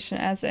customization,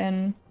 as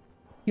in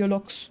your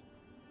looks.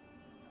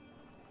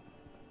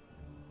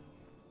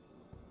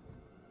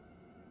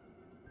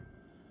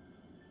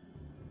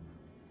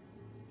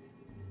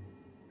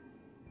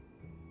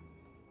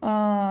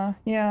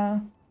 Yeah.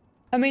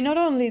 I mean, not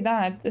only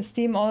that, the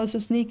Steam also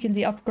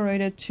sneakily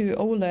upgraded to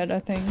OLED, I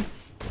think.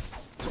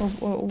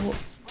 Or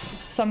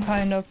some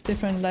kind of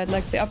different LED,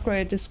 like they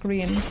upgraded the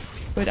screen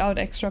without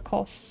extra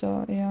cost,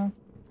 so yeah.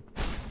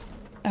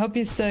 I hope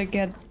you still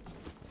get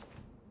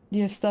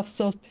your stuff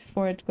sold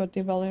before it got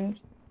devalued.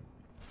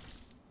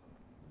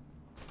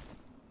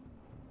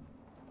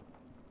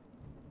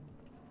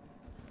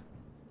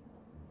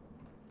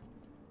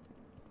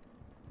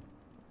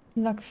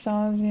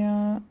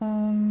 Luxasia,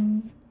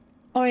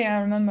 oh yeah,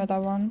 I remember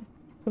that one.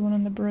 The one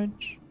on the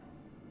bridge.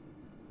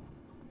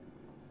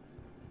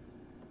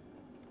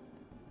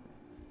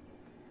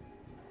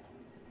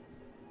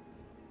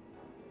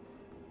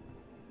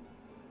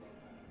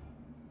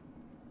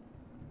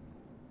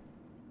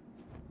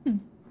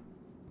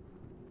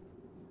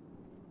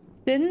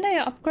 Didn't they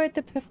upgrade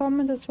the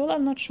performance as well?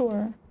 I'm not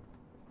sure.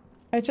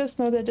 I just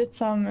know they did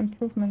some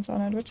improvements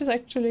on it, which is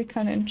actually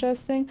kind of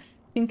interesting.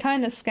 been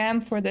kind of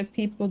scam for the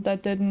people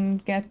that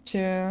didn't get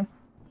to...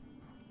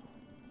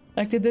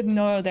 Like, they didn't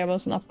know there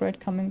was an upgrade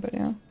coming, but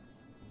yeah.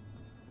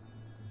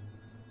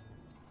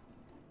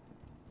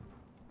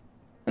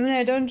 I mean,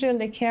 I don't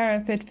really care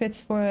if it fits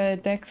for a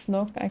Dex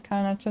look. I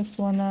kind of just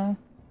wanna...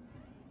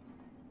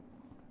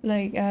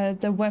 Like,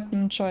 the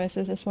weapon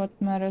choices is what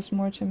matters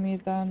more to me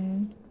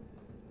than...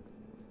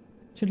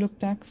 to look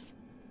Dex.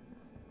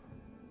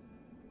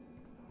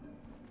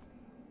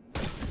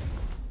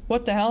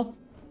 What the hell?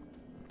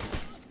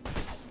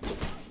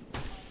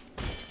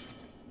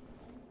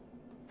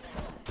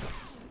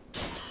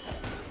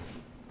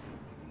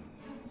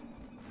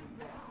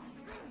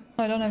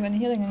 I don't have any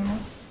healing anymore.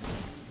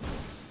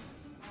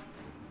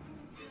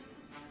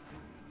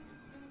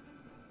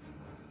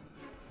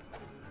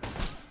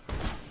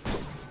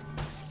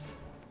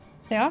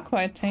 They are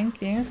quite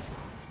tanky.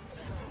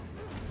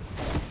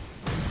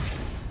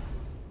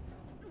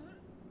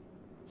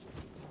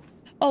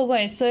 Oh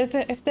wait, so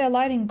if they're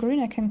lighting green,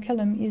 I can kill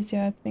them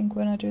easier, I think,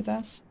 when I do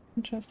this.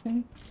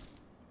 Interesting.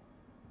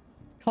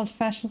 Called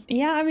fashions.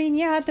 Yeah, I mean,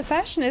 yeah, the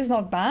fashion is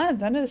not bad.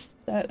 That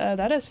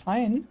is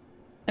fine.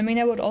 I mean,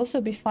 I would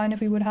also be fine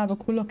if we would have a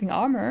cool looking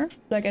armor.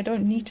 Like, I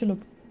don't need to look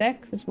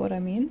dex, is what I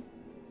mean.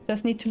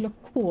 Just need to look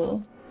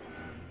cool.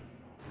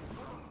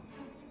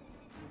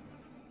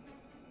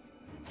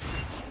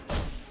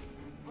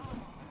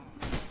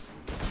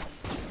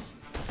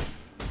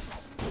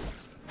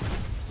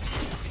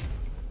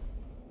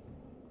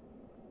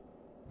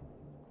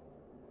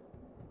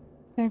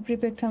 Like,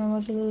 pretty big time I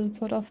was a little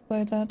put off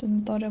by that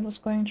and thought it was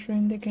going to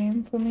ruin the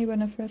game for me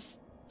when I first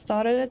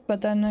started it,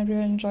 but then I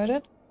really enjoyed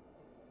it.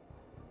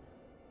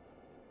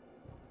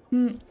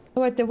 Oh,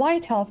 wait, the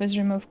white health is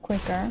removed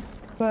quicker,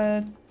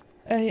 but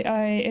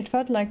it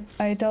felt like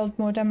I dealt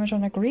more damage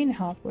on a green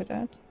health with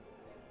it.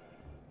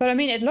 But I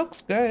mean, it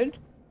looks good.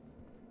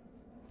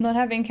 Not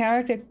having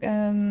character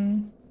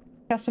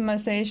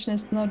customization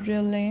is not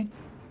really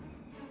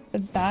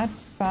that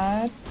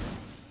bad.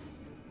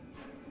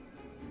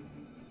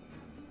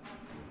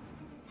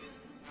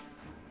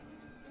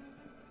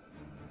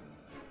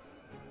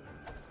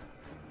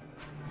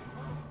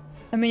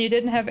 I mean, you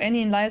didn't have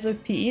any in Lies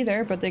of P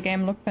either, but the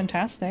game looked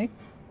fantastic.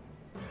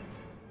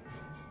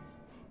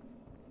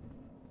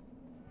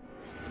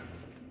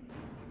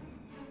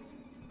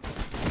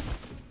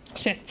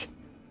 Shit.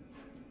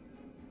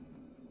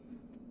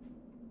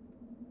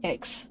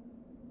 Yikes.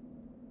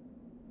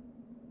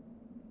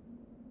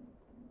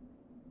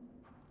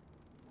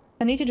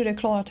 I need to do the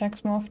claw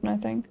attacks more often, I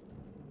think.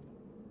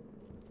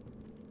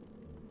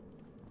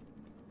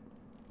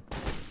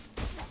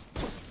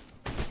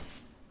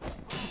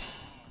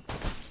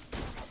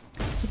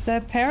 The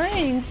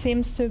parrying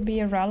seems to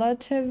be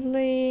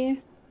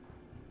relatively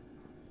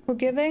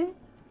forgiving.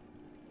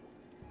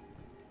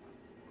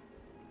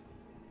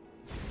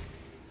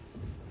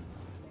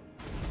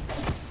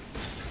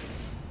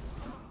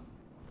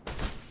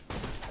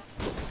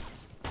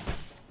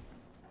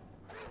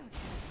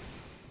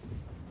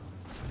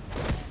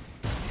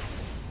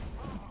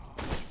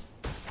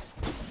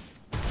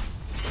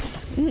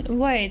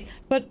 Wait,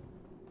 but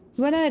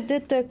when I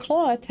did the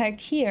claw attack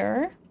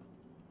here,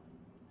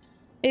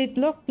 it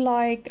looked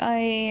like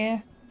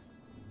I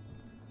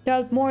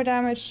dealt more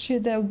damage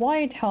to the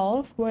white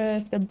health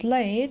with the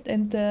blade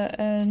and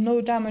the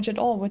no damage at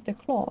all with the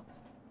claw.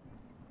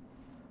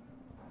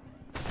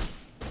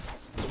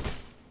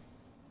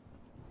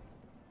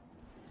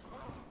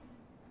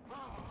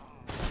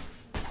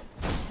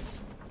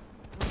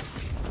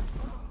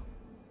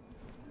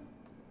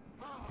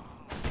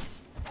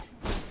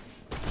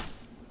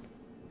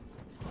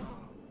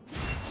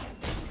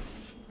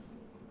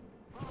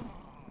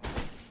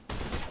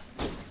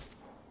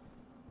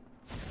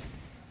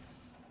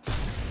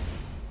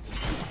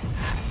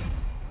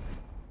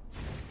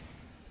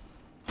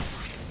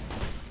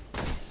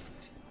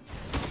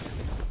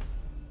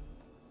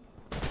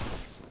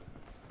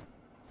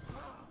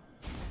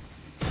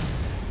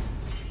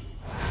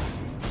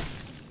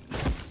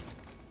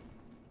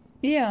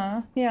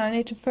 Yeah, I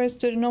need to first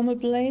do the normal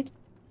blade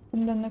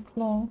and then the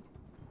claw.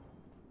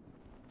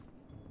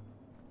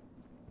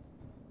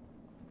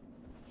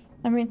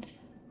 I mean,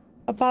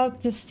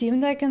 about the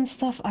Steam Deck and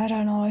stuff, I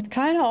don't know, it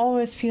kind of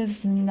always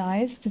feels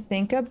nice to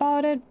think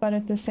about it, but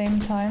at the same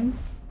time,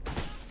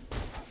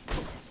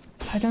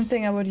 I don't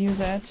think I would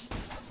use it.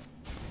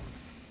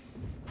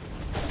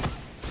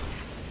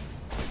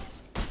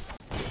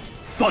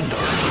 Thunder!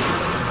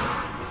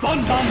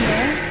 Thunder!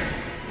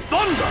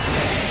 Thunder!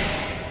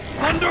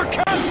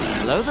 Thundercats!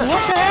 Hello there.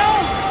 What the hell?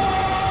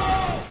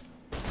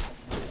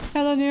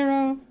 Hello,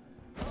 Nero.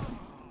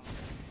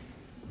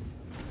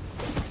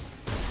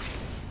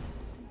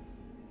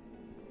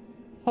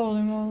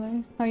 Holy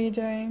moly. How you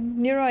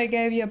doing? Nero, I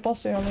gave you a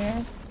boss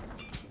earlier.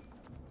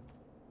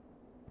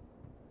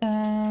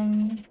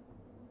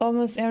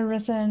 Almost every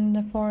resident in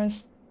the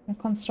forest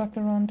construct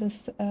around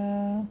this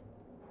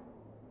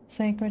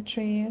sacred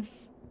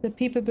trees. The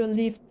people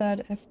believe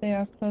that if they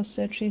are close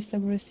to the trees, they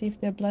will receive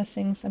their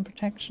blessings and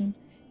protection.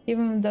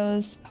 Even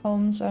those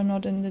homes are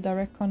not in the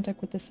direct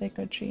contact with the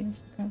sacred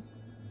trees. Okay.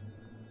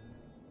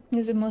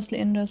 Is it mostly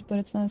indoors, but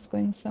it's nice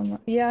going somewhere?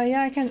 Yeah,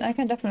 I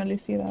can definitely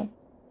see that.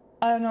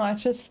 I don't know, I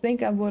just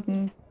think I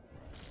wouldn't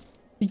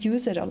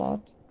use it a lot.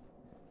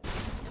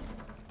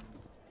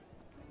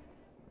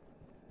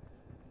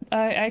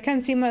 I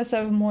can see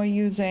myself more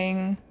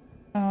using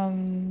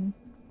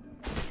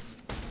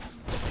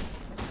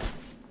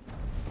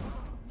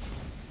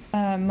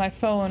my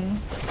phone.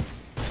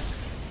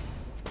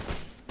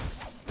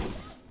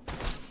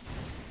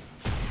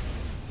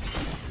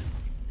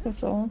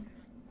 That's all.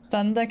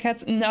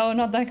 Thundercats? No,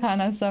 not that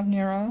kind of stuff,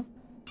 Nero.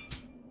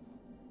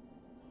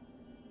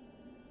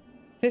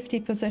 50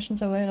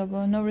 positions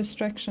available, no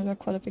restrictions or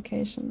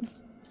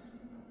qualifications.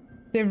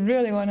 They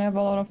really want to have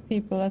a lot of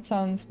people. That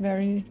sounds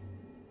very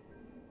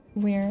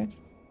weird.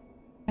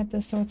 At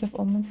the Swords of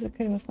Omens,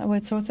 okay, it was not.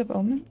 Wait, Swords of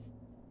Omens?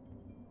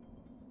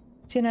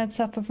 Tina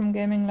suffer from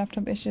gaming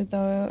laptop issue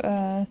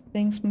though.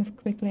 Things move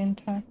quickly in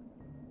tech.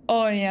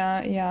 Oh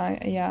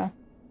yeah.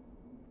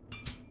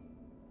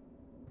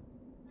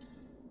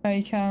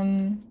 I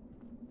can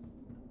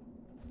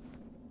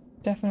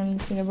definitely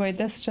see that. Wait,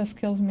 this just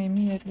kills me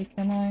immediately,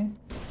 can I?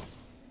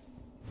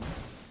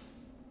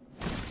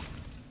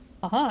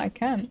 Aha, I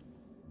can.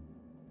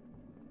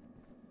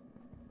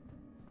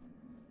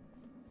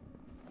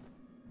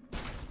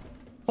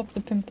 Pop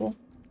the pimple.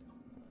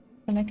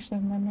 Connection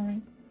of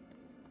memory.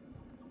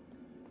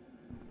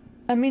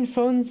 I mean,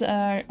 phones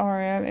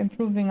are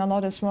improving a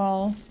lot as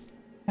well.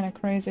 Kinda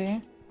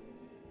crazy.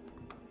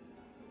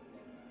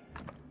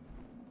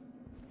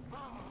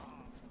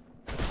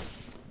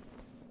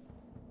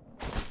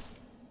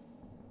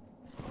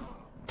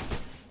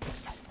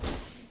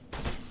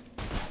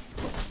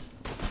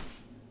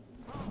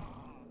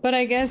 But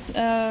I guess,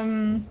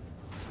 at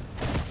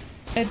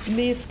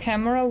least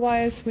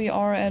camera-wise, we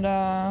are at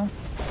a...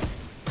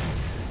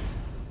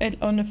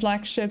 on the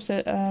flagships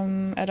at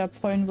a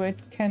point where it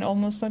can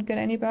almost not get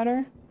any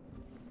better.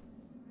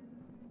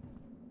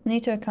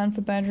 Need to account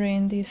for battery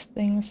in these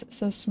things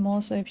so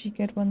small, so if you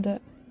get one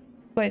that...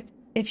 Wait,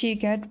 if you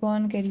get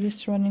one, get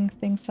used to running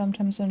things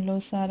sometimes on low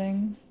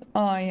settings.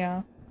 Oh,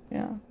 yeah.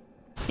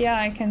 Yeah,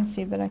 I can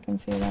see that, I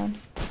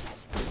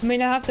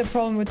mean, I have the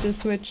problem with the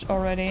Switch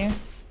already.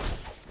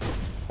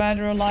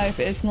 Battery life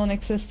is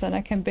non-existent.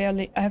 I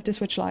have the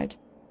Switch Lite.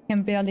 I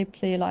can barely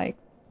play like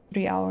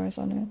 3 hours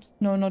on it.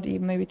 No, not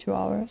even, maybe 2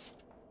 hours.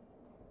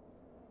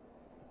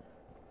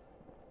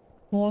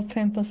 Wall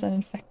pimples and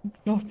infected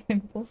floor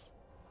pimples.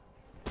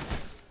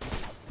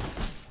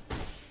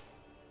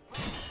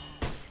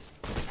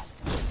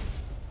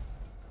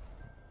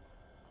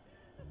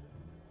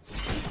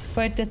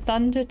 Wait, the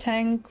thunder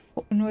tank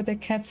with the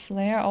cat's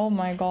lair? Oh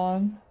my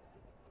god.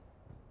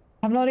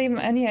 I have not even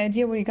any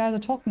idea what you guys are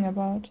talking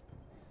about.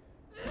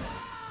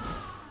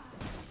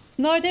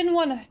 No, I didn't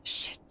want to.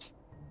 Shit.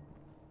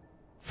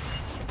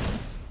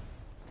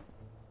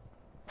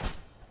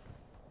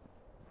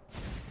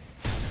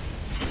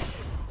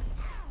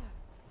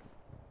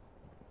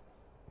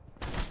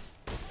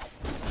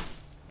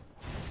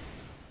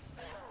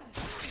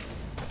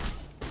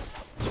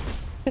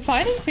 The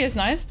fighting feels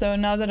nice though,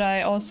 now that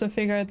I also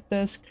figured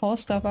this claw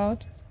stuff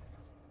out.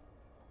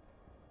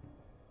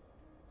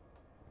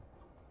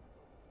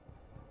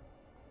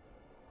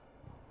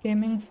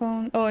 Gaming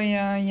phone? Oh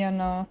yeah,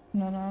 no.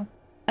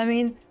 I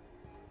mean,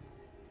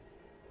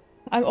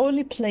 I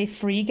only play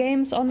free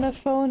games on the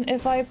phone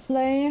if I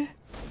play,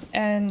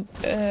 and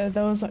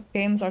those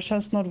games are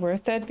just not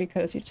worth it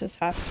because you just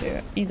have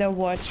to either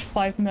watch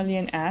 5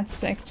 million ads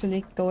to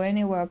actually go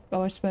anywhere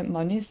or spend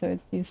money, so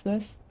it's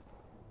useless.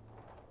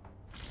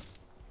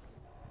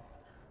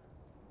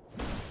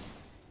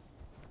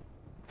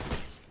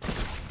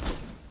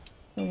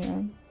 So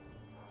yeah.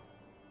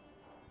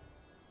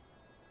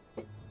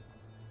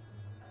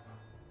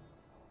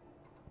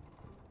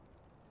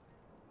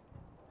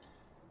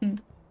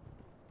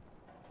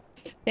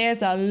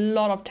 There's a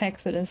lot of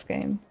text in this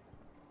game.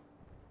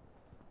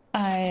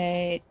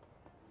 I'm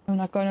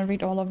not gonna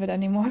read all of it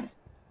anymore.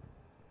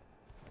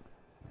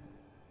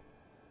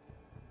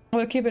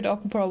 I'll keep it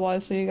open for a while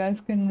so you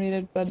guys can read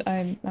it, but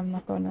I'm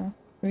not gonna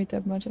read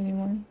that much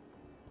anymore.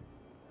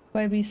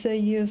 Why we say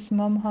use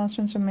mom house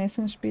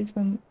transformation speeds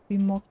when we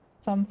mock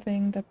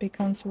something that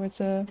becomes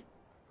words a...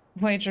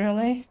 Wait,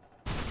 really?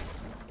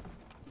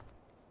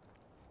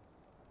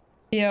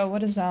 Yeah,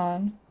 what is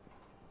that?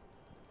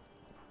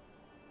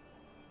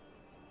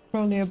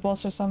 Probably a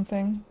boss or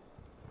something.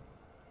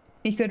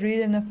 You could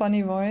read in a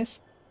funny voice.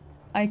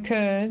 I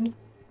could.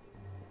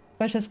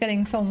 But just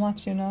getting so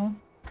much, you know?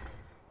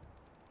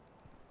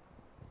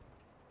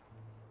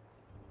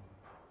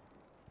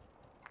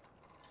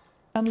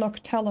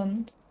 Unlock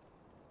talent.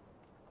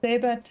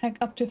 Saber attack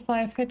up to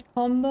 5 hit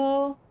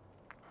combo.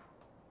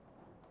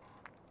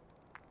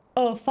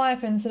 Oh,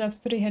 5 instead of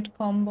 3 hit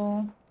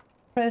combo.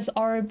 Press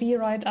RB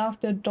right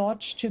after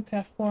dodge to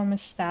perform a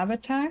stab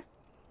attack.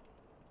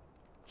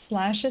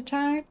 Slash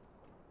attack.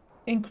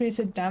 Increase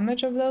the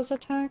damage of those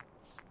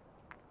attacks.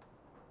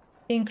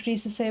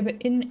 Increase the saber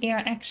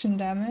in-air action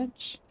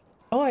damage.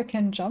 Oh, I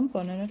can jump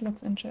on it. It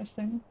looks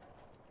interesting.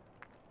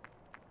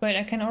 Wait,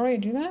 I can already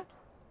do that?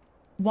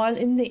 While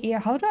in the air.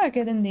 How do I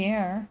get in the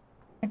air?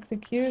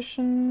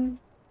 Execution.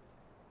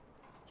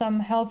 Some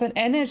health and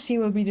energy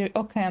will be the...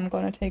 Okay, I'm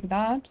gonna take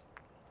that.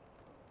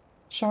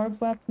 Sharp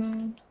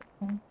weapons.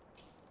 Okay.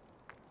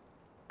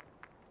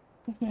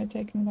 Definitely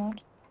taking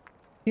that.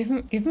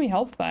 Give me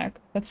health back.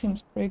 That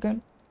seems pretty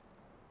good.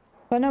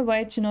 Find a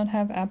way to not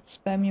have apps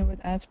spam you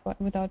with ads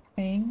without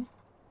paying.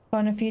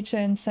 Find a feature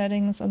in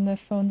settings on the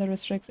phone that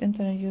restricts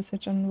internet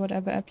usage on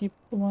whatever app you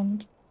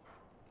want.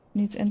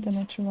 Needs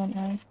internet to run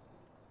out.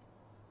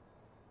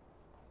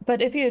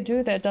 But if you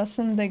do that,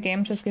 doesn't the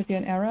game just give you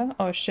an error?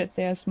 Oh shit,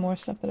 there's more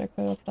stuff that I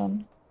could have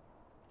done.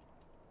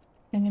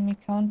 Enemy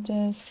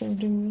counters,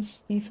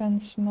 reduce,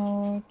 defense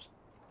mode.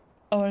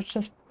 Oh, it's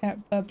just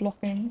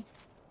blocking.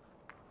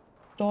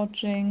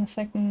 Dodging,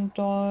 second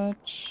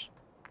dodge.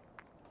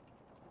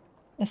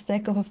 A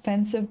stack of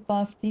offensive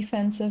buff,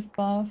 defensive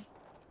buff.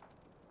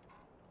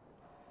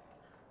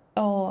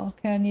 Oh,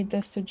 okay, I need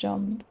this to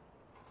jump.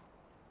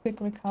 Quick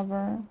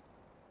recover.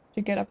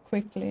 To get up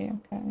quickly,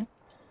 okay.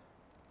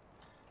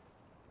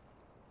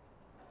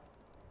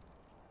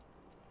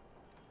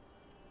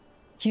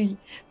 You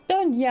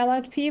don't yell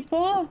at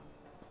people!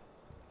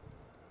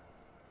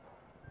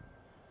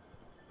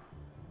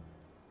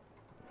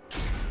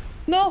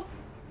 No!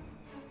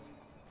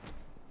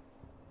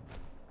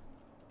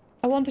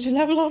 I wanted to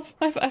level up.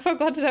 I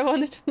forgot that I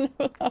wanted to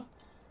level up.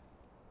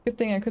 Good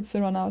thing I could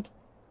still run out.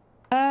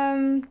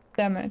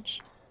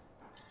 Damage.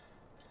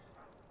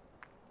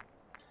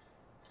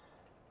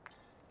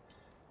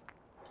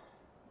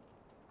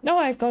 No,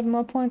 I got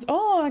more points.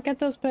 Oh, I get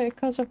those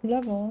because of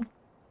level.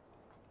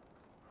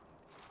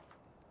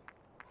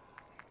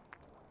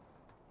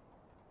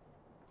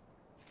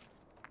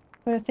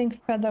 But I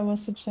think feather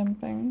was the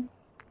jumping.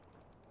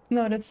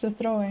 No, that's the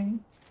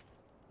throwing.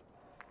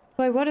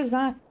 Wait, what is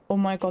that? Oh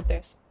my god,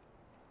 this.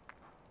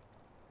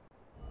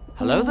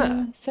 Hello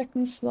there.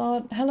 Second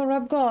slot. Hello,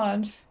 Rap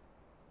God.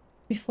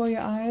 Before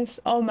your eyes.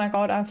 Oh my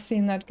god, I've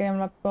seen that game,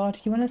 Rap God.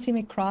 You wanna see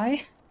me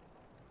cry?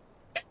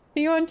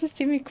 Do you want to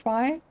see me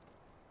cry?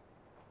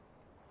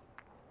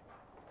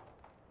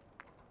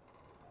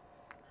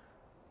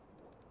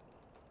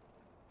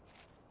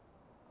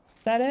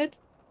 Is that it?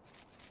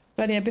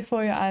 But yeah,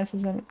 Before Your Eyes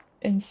is an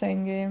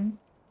insane game.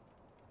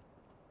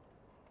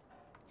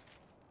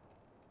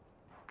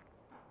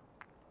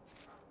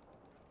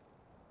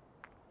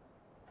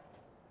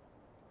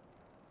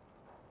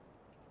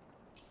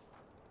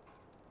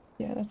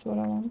 Yeah, that's what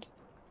I want.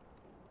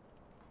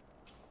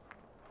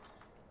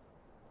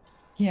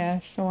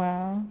 Yes,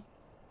 wow.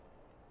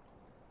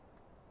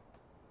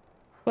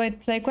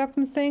 Wait, plague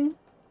weapon thing?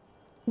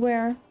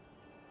 Where?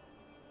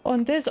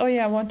 On this? Oh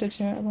yeah, I wanted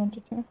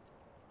to.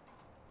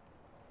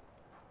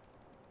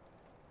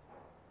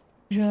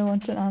 You really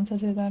want an answer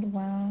to that?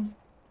 Wow.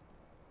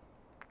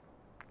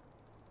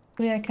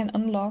 Oh yeah, I can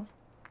unlock.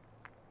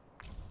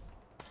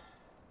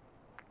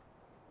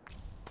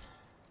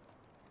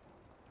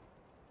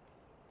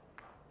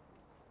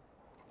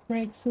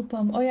 Break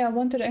super. Oh yeah, I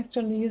wanted to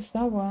actually use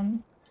that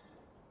one.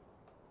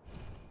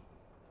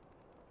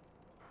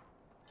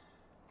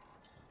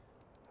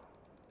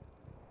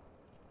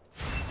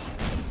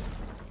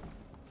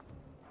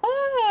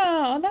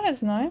 Oh, that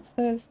is nice.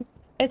 That is.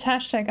 It's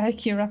hashtag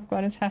IQ Rap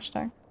God. It's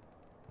hashtag.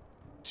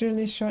 It's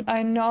really short.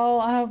 I know.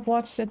 I have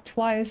watched it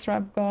twice.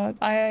 Rap God.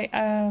 I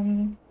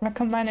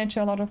recommend it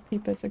to a lot of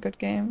people. It's a good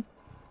game.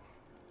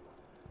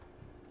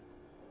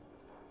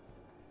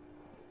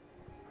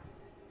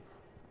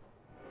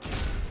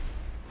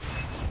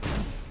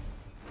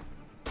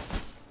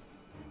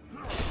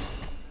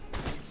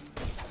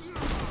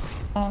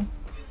 Oh,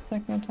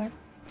 second attack.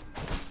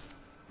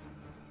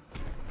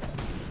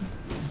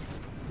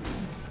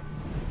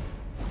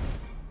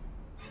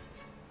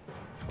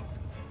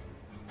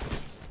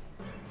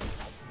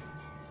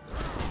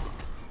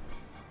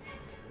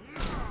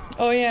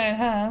 Oh yeah, it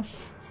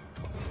has.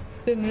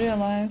 Didn't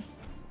realize.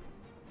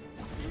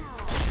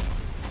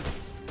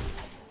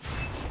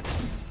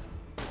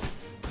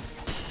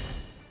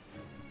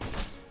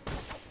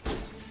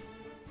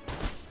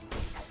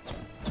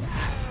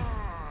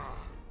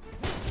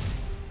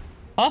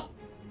 Huh?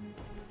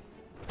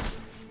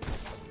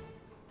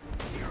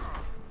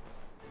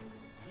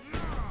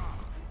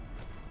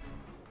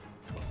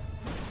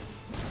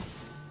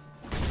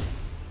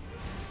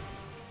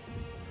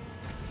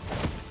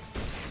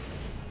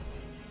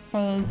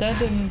 Well, that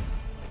didn't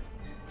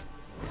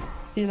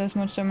deal as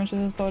much damage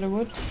as I thought it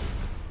would.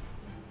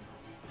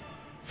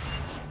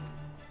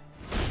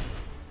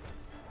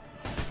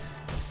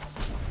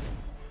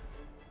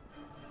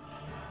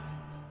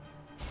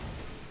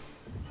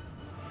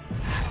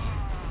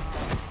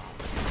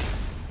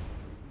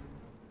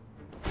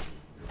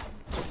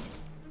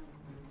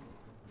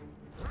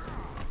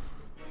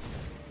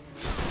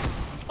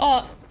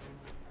 Oh!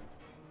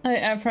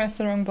 I pressed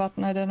the wrong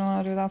button. I didn't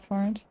want to do that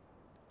for it.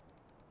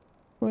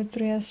 With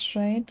 3S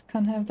straight.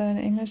 Can't have that in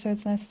English, so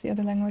it's nice to see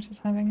other languages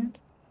having it.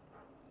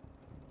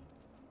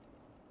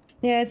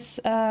 Yeah, it's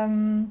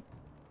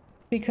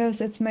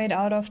Because it's made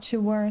out of 2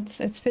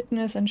 words. It's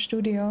fitness and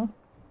studio.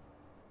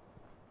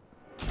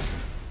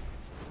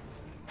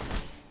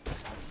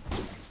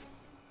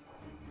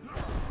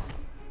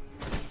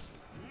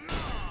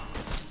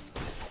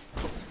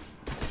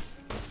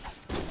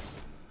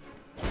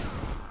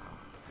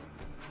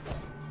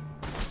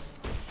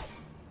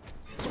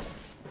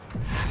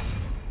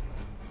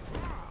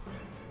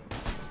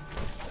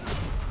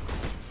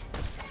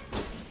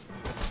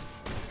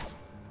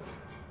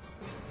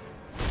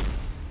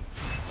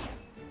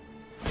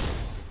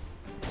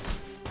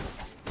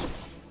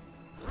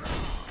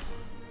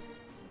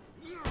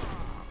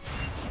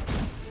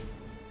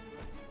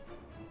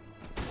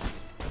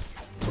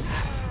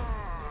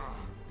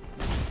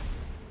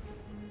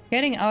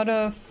 Getting out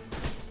of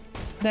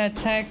the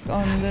attack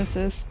on this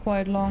is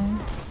quite long.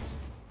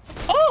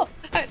 Oh!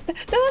 That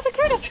was a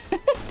credit!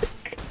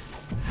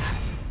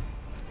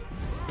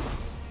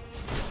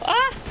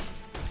 Ah!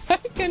 I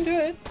can do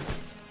it.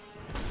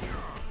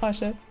 Oh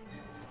shit.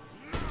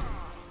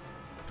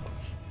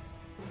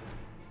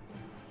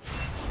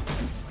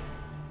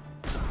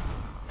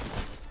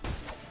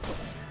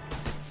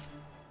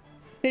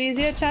 Did you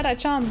see it, chat? I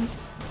jumped.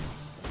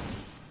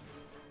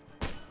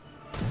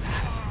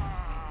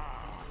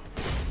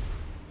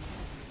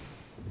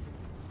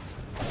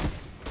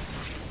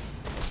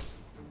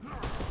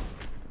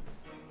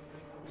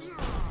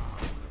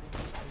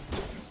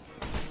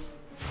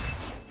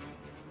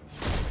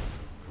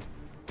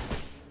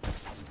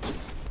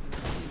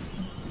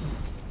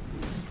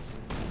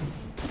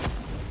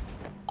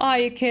 Are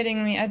you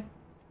kidding me?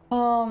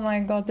 Oh my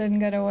god, didn't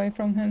get away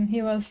from him.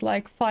 He was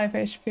like 5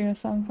 HP or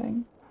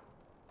something.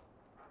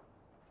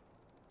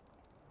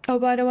 Oh,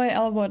 by the way,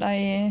 Elwood,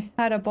 I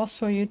had a boss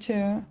for you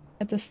too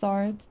at the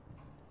start.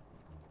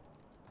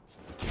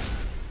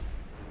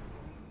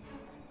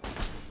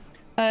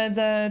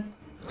 The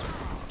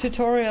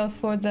tutorial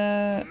for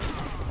the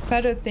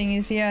feather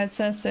thingies, yeah, it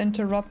says to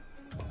interrupt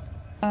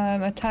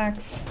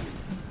attacks.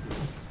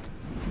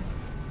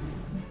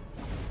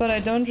 But I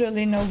don't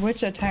really know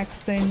which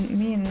attacks they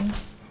mean.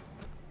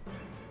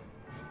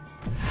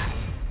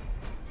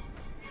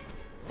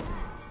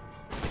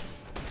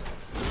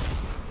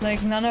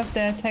 Like, none of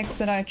the attacks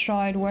that I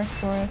tried worked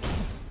for it.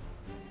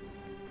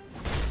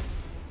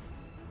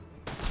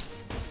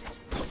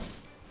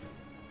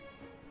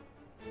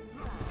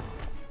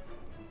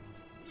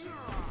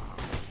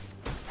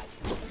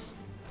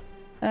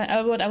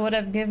 I would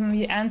have given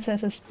you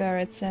Ancestor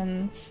Spirit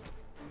since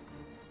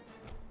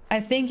I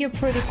think you're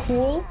pretty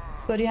cool,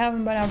 but you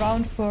haven't been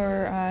around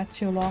for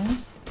too long.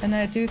 And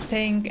I do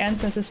think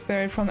Ancestor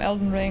Spirit from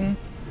Elden Ring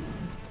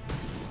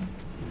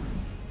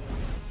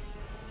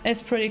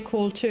is pretty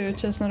cool too,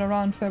 just not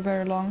around for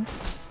very long.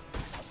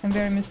 And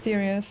very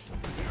mysterious.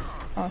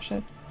 Oh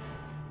shit.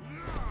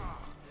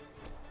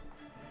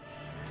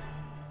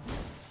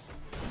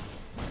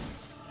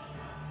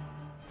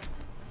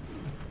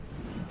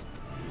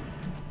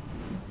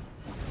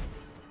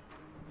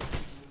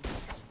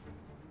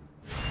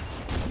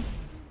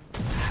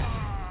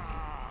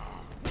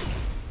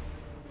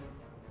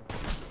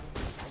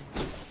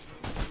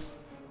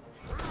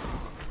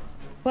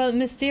 Well,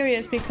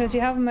 mysterious because you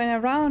haven't been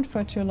around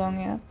for too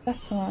long yet.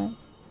 That's why.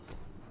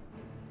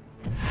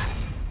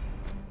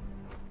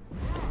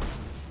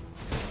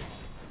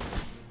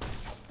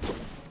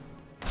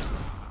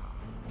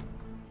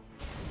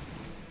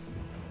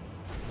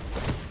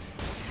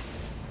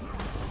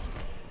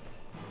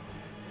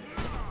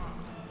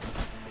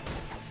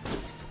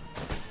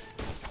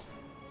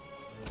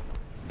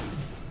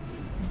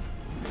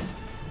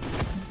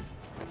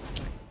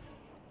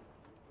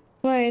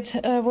 Wait,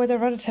 where the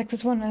red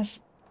Texas one is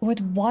with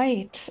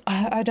white.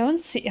 I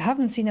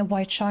haven't seen a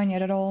white shine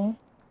yet at all.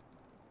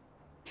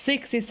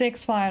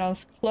 66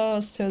 finals,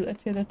 close to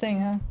the thing,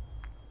 huh?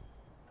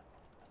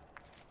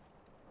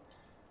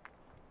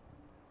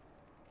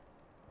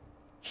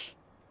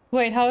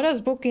 Wait, how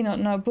does Bookie not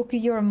know? Bookie,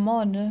 you're a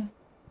mod.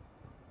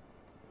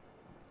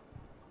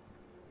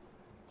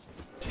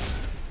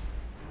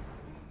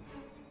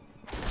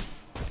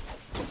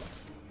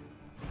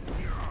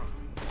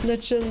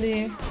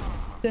 Literally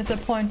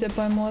disappointed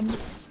by mod.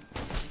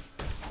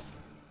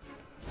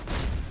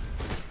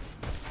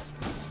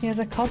 He has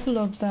a couple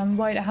of them.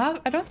 Wait,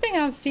 I don't think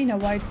I've seen a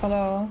white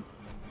color.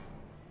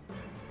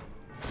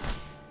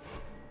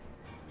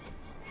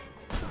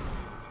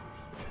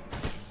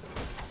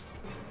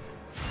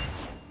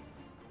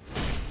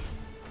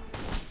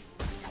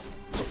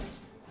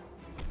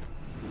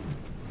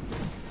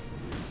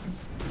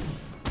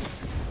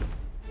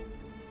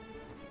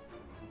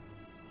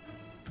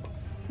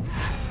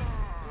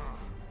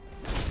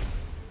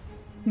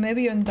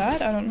 Maybe on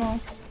that? I don't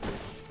know.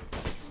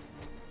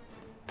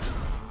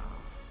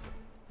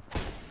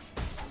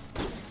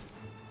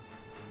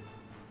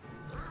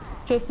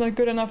 Just not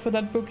good enough for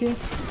that Bookie.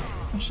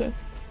 Oh shit.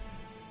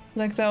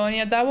 Like that one.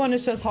 Yeah, that one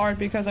is just hard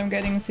because I'm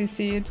getting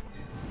CC'd.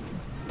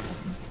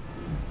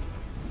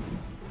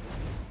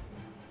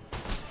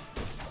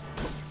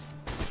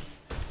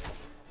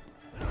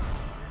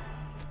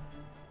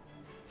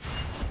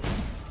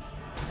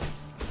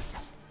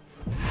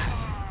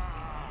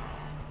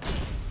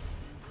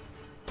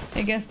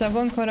 I guess that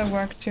one could have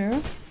worked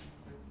too.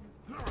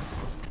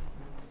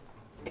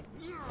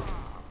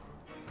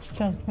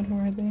 Still not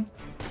worthy.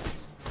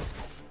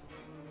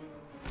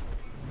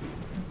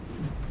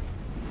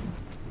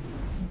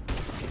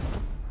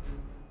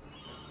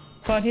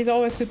 But he's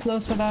always too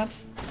close for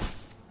that.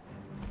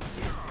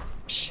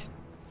 Shit.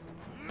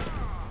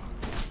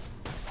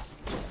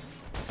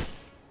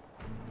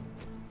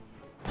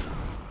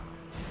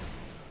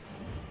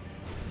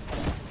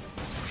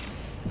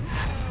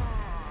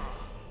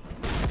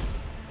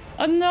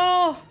 Oh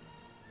no!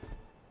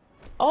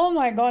 Oh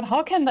my god,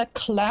 how can that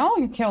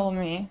clown kill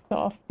me so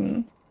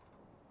often?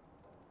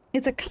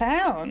 It's a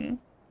clown!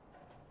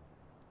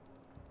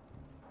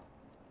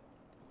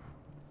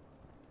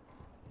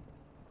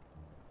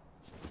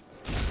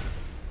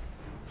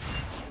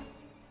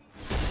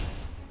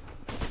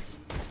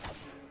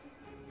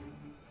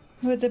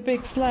 With the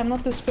big slam,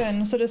 not the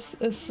spin. So this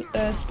is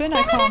spin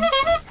I can't.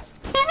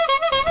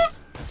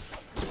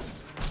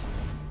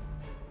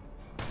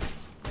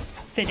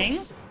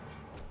 Fitting.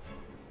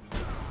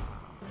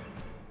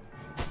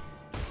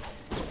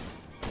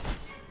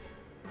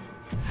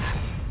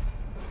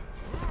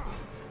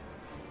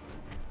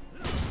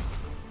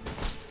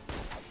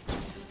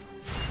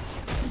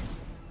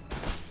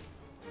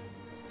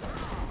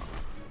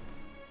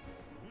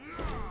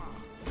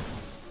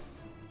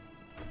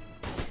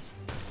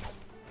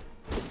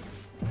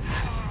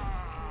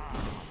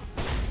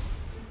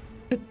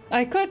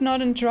 I could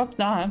not interrupt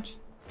that.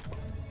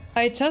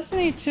 I just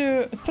need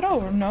to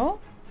throw, no?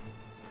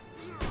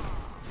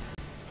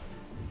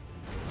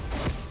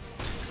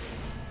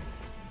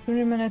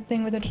 30-minute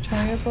thing with the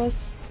tutorial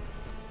boss.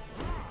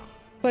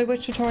 Wait,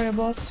 which tutorial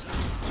boss?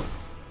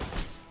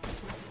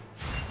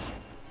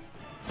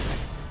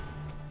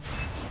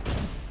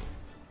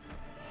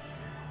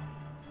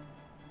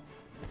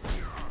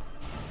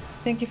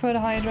 Thank you for the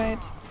hydrate.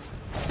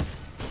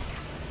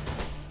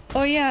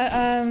 Oh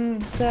yeah,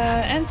 the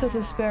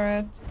ancestor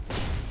spirit.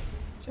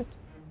 Shit.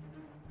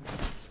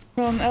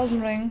 From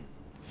Elden Ring.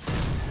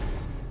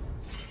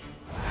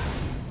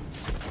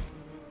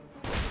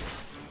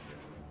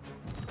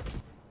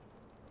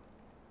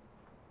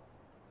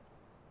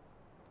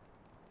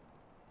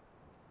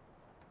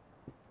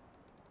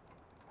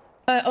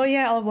 Oh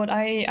yeah, Elwood,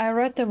 I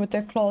read that with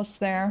the claws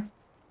there.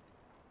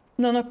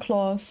 No, not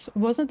claws.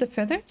 Wasn't it the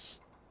feathers?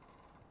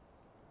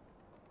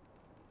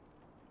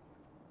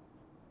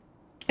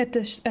 At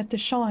the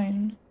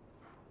shrine.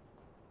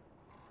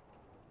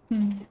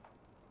 Hmm.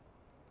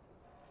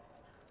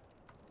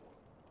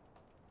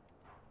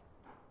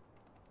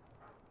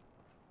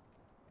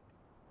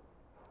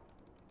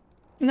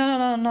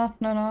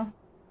 No.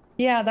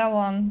 Yeah, that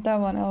one,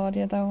 oh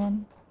yeah, that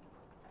one.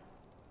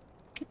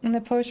 And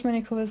the potion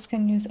manipulers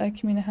can use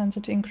alchemy enhancer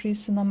to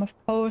increase the number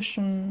of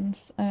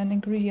potions and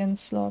ingredient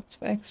slots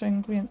for extra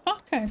ingredients.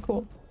 Okay,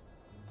 cool.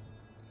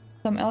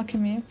 Some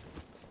alchemy.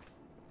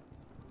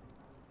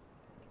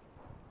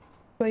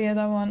 But yeah,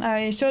 that one.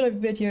 I showed a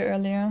video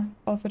earlier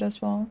of it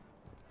as well.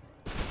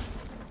 It's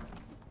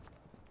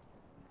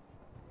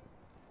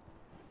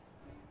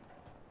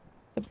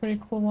a pretty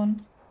cool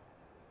one.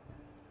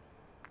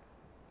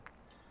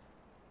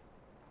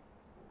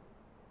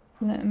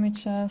 Let me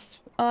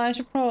just... Oh, I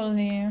should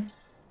probably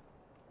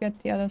get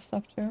the other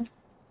stuff too.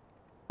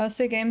 How's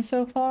the game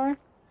so far?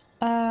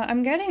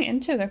 I'm getting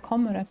into the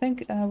combat. I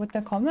think with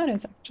the combat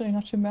it's actually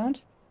not too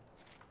bad.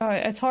 Oh,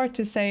 it's hard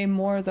to say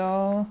more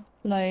though.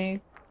 Like,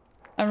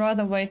 I'd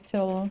rather wait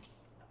till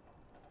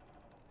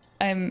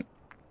I'm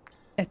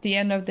at the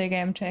end of the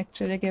game to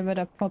actually give it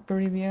a proper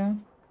review.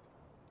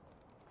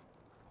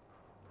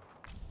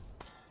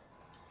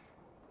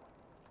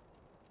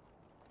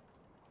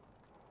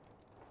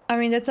 I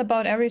mean, that's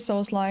about every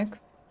Souls-like.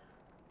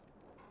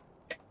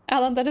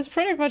 Alan, that is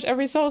pretty much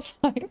every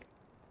Souls-like.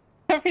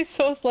 Every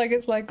Souls-like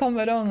is like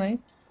combat only.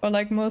 Or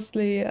like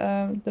mostly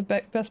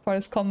the best part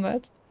is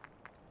combat.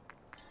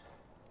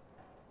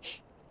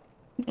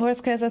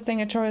 Worst case, I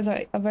think tutorials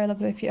are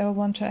available if you ever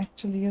want to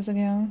actually use it,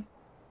 yeah.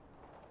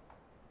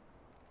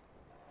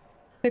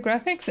 The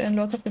graphics in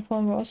Lords of the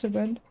Fallen were also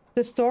good.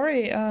 The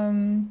story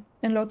in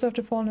Lords of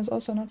the Fallen is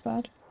also not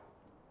bad.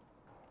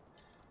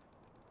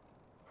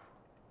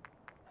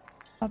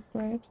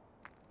 Upgrade.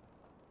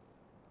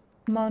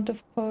 Amount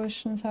of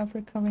potions, have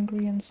recover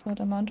ingredients slot.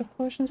 Amount of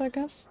potions, I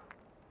guess?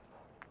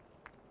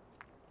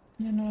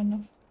 Yeah, not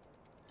enough.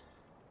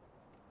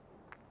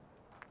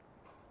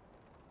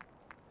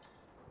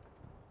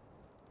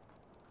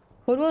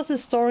 What was the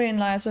story in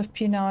Lies of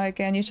P now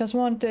again? You just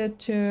wanted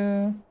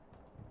to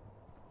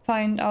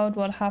find out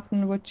what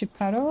happened with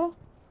Geppetto,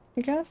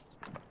 I guess?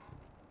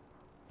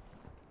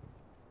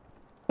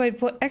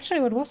 Wait, what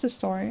was the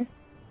story?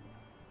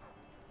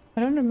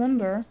 I don't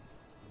remember.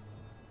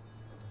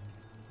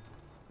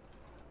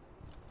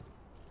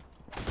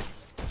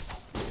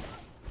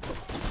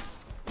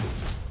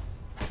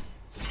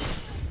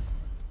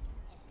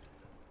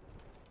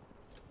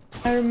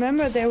 I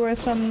remember there were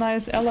some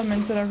nice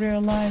elements that I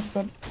really liked,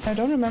 but I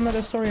don't remember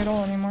the story at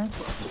all anymore.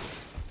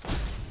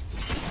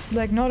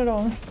 Like, not at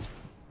all.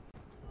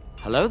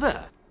 Hello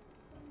there.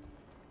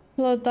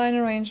 Little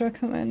Dino Ranger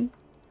come in.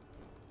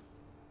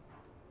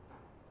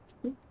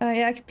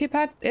 Yeah,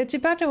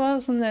 Chipata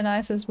wasn't the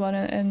nicest one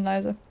in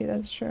Lies of P,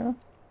 that's true.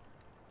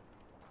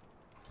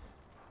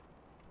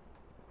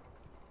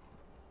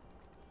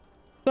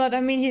 But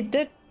I mean, he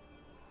did...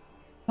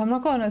 I'm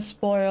not gonna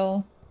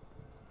spoil.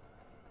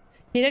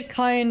 He did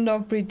kind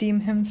of redeem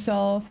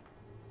himself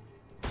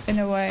in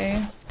a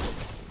way.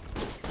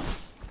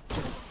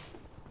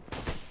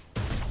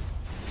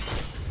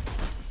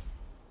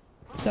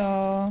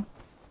 So...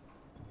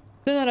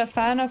 Still not a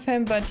fan of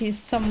him, but he's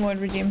somewhat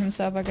redeemed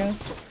himself, I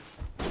guess.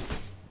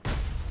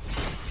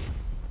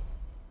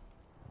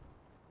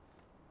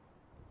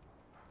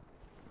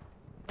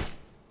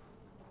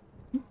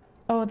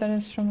 Oh, that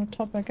is from the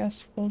top, I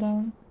guess. Fall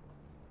down.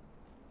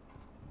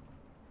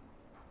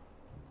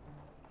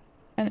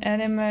 An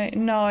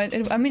anime... No,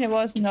 I mean, it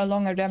wasn't a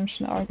long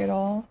redemption arc at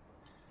all.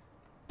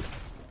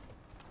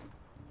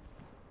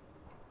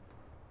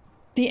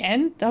 The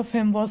end of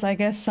him was, I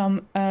guess,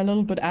 a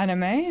little bit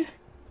anime,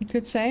 you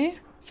could say,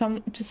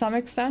 to some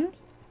extent.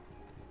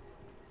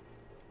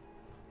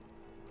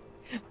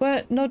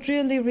 Well, not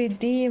really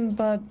redeem,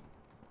 but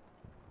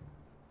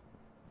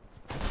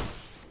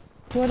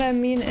what I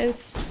mean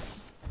is,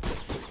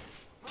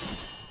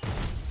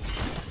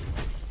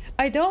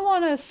 I don't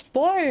want to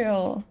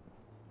spoil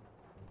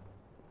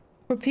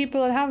for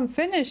people that haven't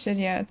finished it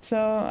yet,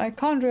 so I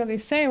can't really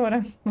say what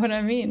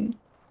I mean.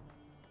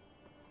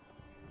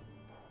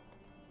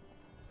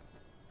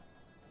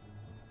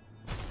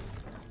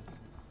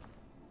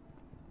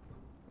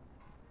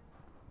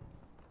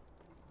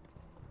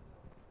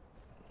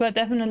 But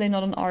definitely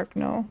not an arc,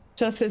 no.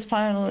 Just his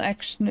final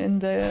action in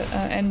the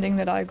ending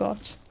that I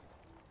got.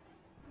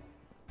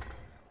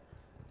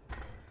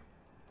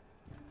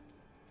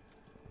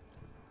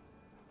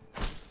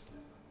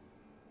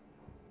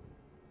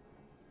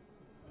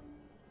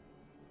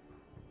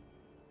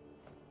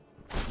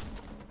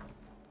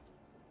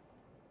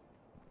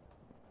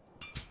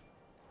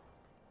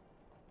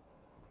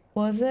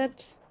 Was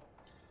it?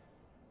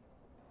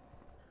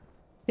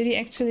 Did he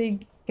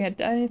actually get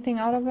anything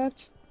out of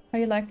it? Are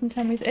you liking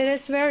Thymesia?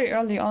 It's very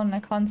early on, I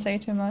can't say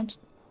too much.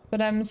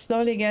 But I'm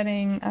slowly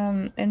getting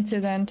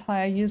into the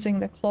entire using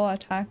the claw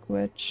attack,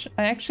 which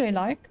I actually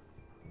like.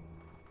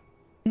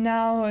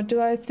 Now,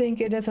 do I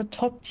think it is a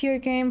top tier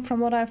game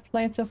from what I've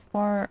played so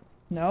far?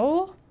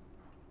 No.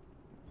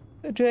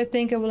 Do I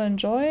think I will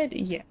enjoy it?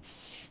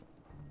 Yes.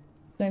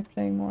 Like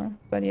playing more.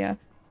 But yeah.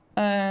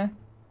 I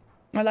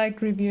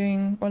like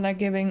reviewing or like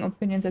giving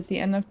opinions at the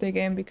end of the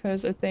game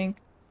because I think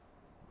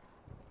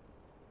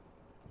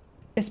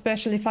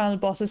especially final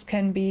bosses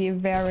can be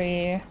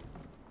very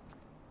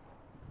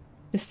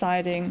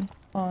deciding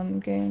on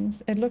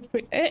games. It looks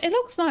pretty, it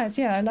looks nice,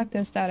 yeah, I like the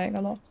aesthetic a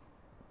lot.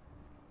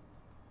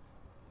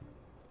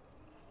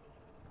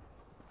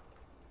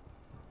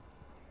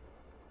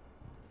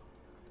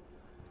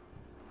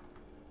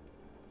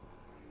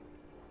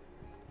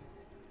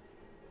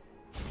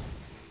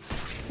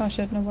 Oh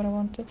shit, not what I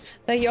wanted.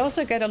 Like, you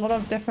also get a lot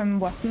of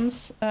different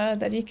weapons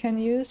that you can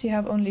use. You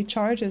have only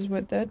charges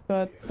with it,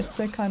 but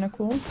it's kind of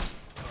cool.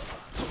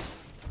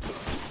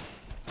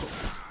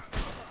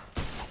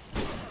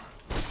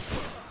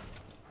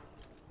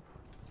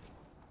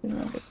 Didn't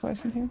want to get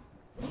poison here.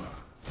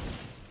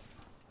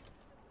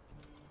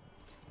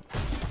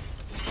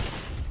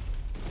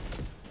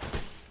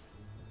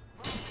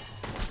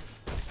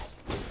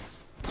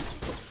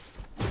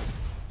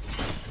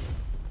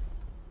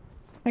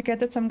 I get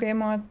that some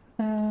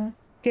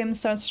games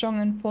start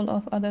strong and full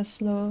of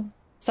others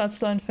start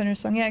slow and finish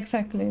strong. Yeah,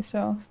 exactly.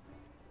 So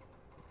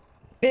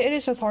it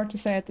is just hard to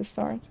say at the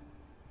start.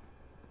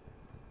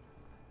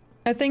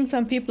 I think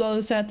some people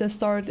also said the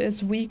start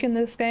is weak in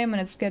this game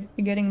and it's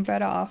getting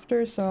better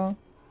after, so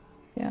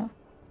yeah.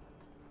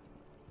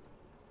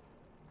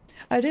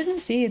 I didn't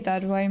see it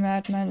that way,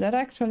 Madman. That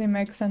actually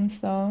makes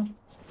sense though.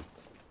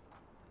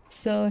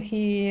 So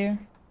he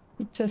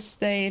just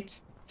stayed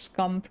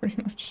scum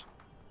pretty much.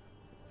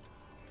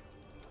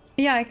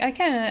 Yeah, I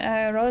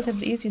can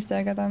relatively easy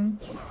stagger them.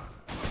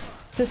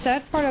 The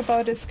sad part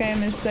about this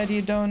game is that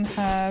you don't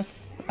have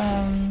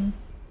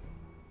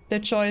the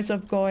choice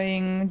of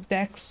going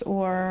dex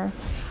or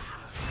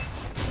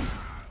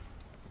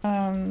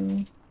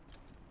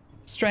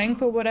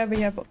strength or whatever.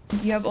 You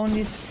have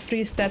only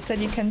 3 stats that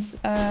you can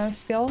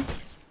skill.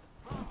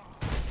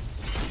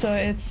 So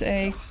it's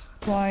a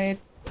quite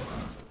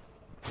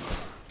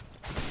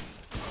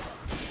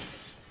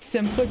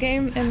simple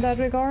game in that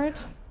regard.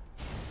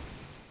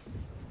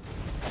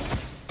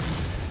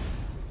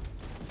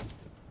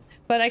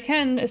 But I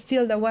can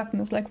steal the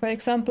weapons. Like, for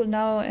example,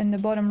 now in the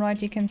bottom right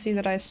you can see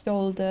that I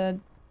stole the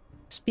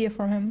spear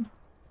from him.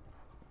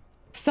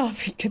 So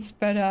it gets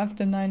better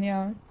after 90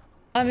 hours.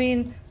 I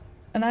mean,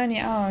 90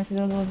 hours is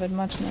a little bit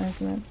much now,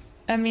 isn't it?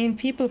 I mean,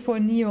 people for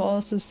Neo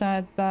also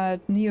said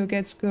that Neo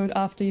gets good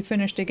after you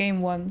finish the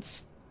game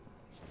once.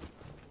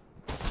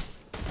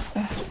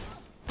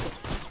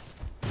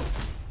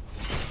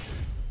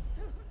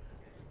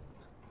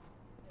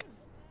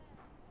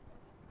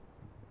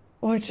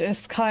 Which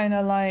is kind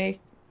of like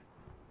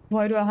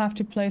Why do I have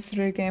to play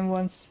through a game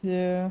once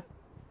to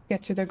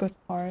get to the good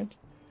part?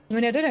 I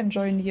mean, I did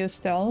enjoy Neo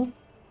still,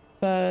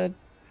 but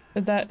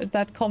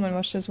that comment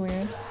was just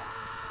weird.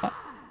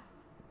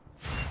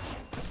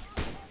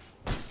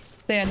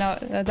 There, now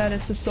that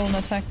is the stolen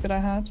attack that I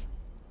had.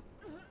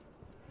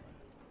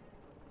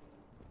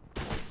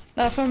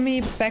 For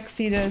me,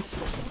 backseaters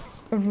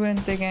ruined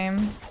the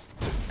game.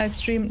 I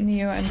streamed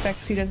Neo and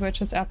backseaters were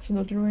just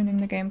absolutely ruining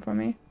the game for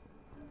me.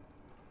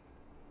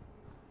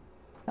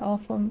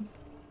 Awful.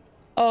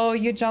 Oh,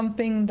 you're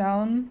jumping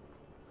down?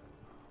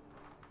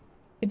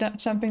 You're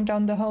jumping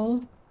down the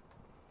hole?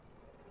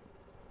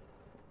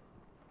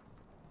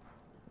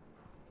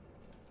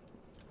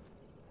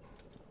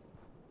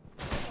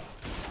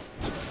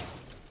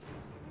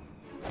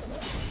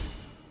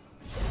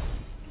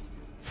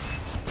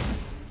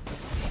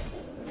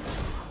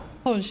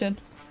 Holy shit.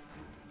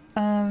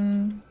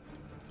 But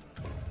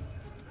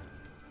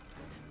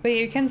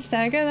you can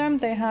stagger them.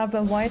 They have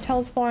a white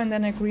health bar and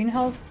then a green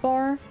health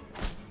bar.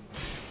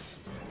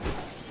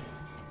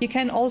 You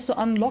can also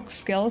unlock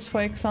skills.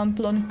 For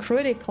example, on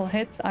critical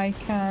hits, I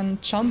can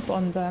jump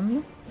on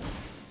them.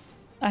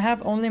 I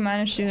have only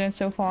managed to do that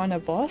so far on a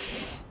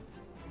boss.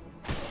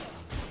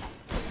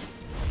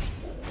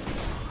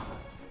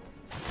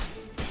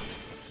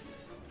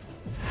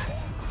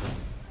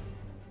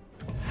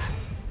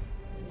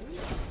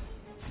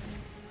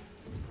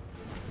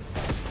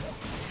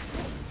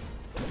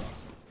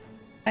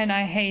 And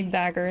I hate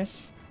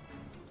daggers.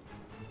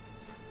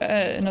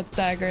 Not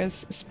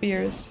daggers,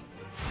 spears.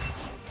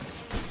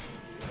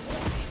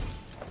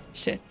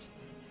 Shit.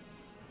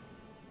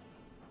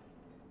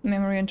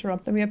 Memory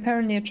interrupted. We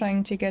apparently are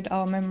trying to get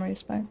our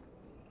memories back.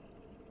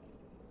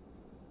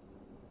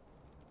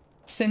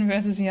 Sin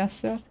versus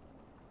Yasuo.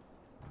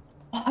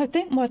 Oh, I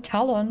think more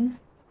Talon.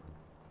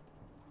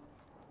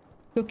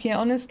 Look, yeah,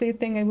 honestly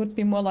think it would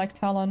be more like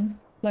Talon.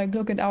 Like,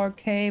 look at our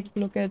cape,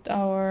 look at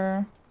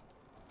our...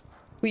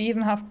 We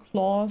even have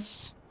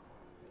claws.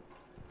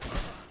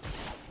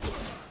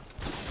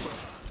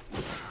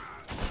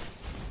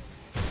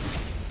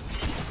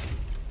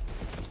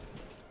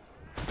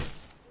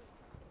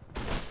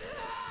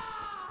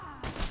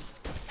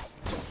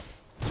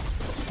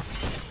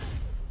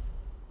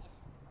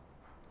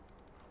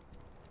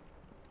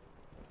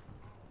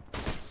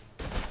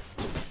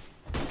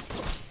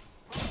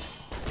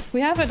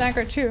 We have a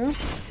dagger too.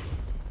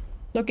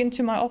 Look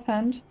into my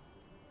offhand.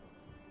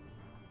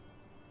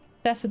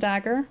 That's a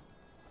dagger.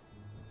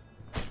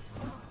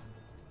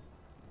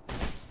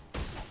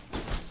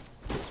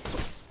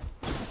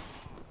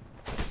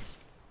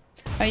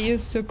 I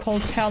used to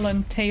call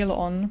Talon tail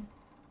on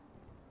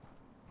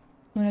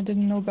when I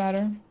didn't know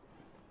better.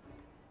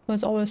 It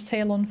was always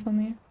tail on for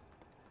me.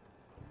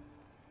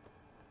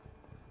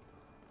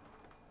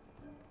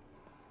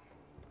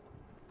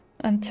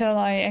 Until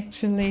I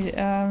actually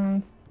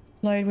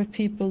played with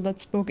people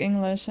that spoke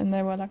English and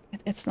they were like,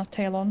 it's not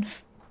tail on.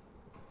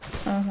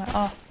 I was like,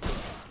 ah.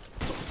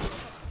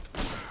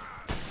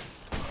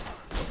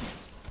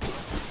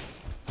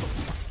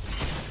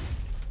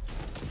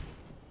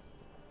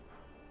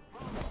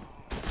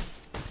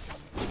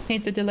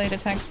 Hate the delayed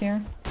attacks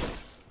here.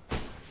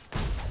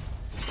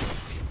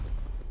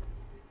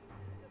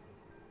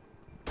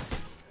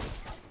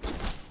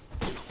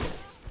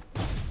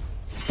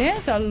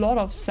 There's a lot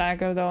of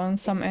stagger though on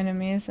some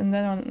enemies, and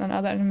then on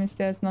other enemies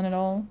there's none at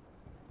all.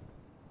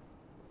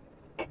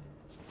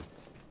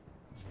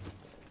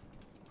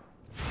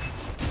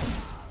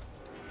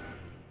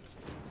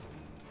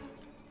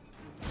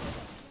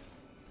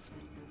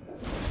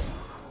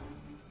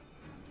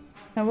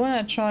 I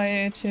wanna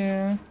try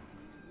to...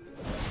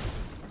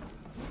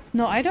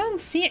 No, I don't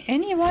see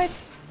any white...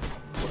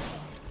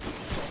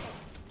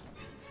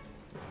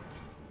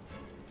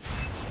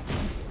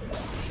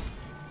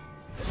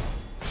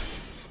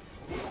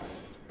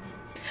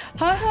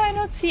 How do I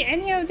not see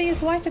any of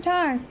these white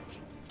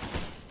attacks?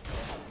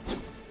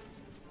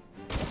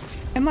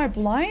 Am I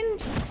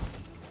blind?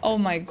 Oh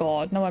my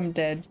god, now I'm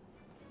dead.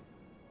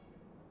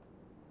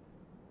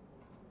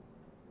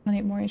 I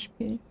need more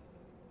HP.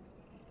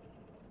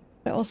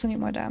 But I also need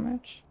more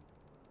damage.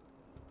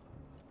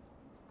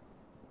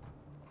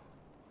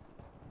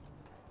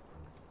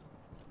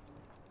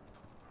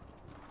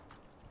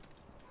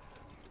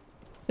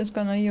 Just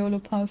gonna YOLO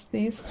past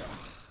these.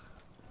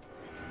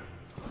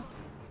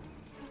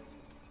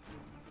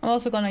 I'm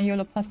also gonna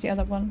YOLO past the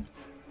other one.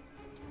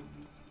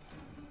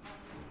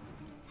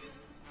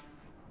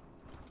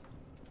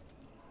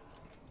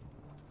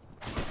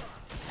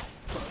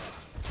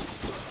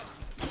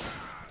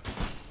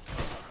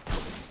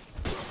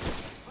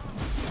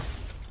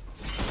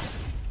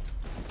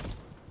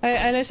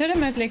 I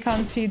legitimately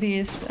can't see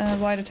these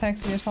white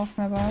attacks that you're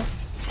talking about.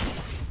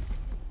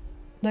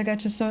 Like, I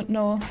just don't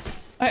know.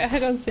 I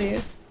don't see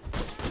it.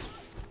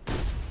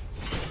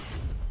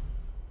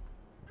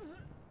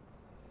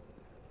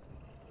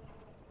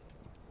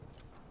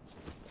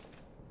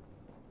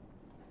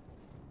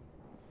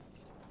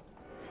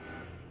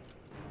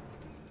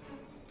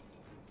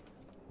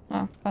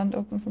 Ah, can't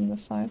open from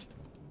this side.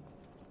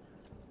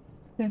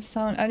 The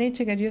sound. I need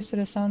to get used to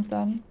the sound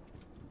then.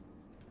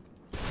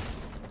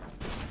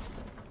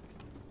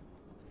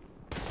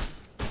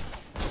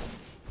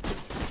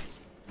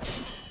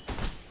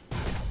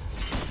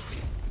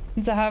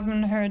 Since I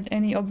haven't heard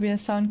any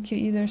obvious sound cue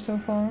either so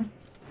far.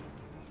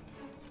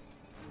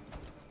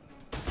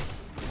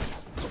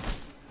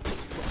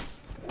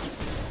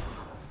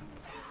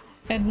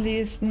 At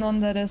least none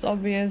that is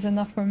obvious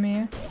enough for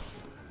me.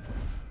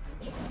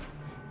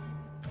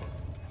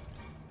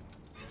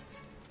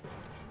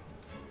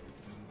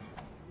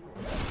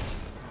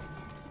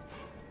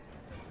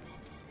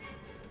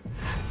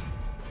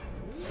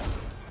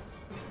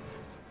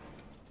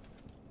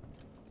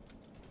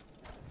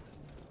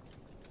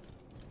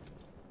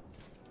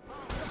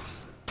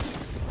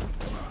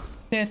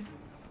 Shit.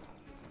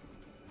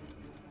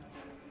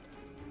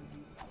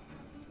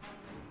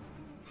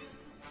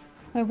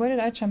 Wait, where did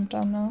I jump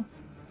down now?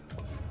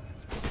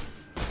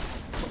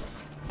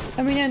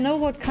 I mean, I know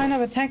what kind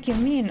of attack you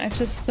mean. I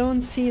just don't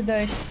see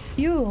the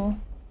cue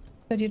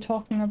that you're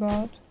talking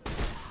about.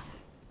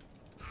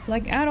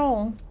 Like, at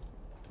all.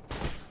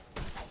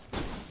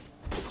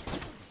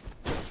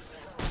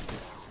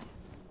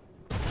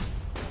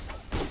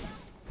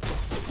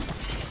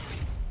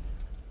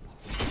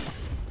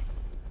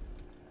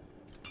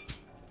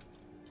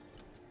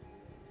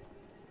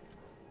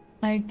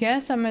 I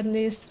guess I'm at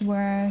least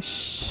where I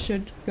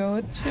should go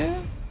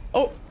to.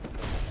 Oh!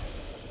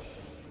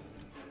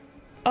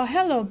 Oh,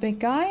 hello, big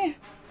guy.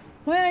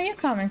 Where are you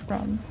coming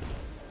from?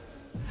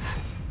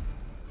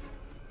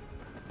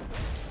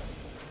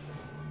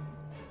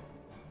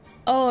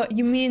 Oh,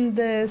 you mean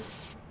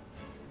this...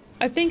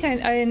 I think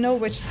I know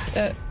which...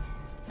 I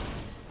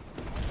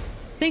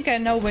think I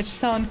know which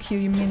sound cue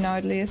you mean now,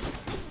 at least.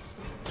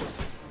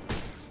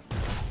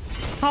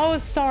 How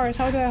is stars?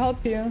 How do I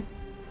help you?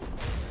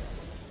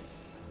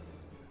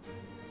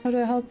 How do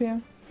I help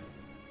you?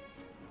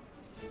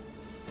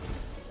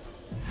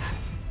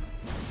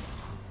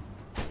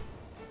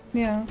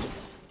 Yeah.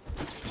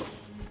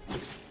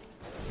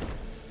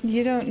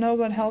 You don't know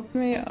what helped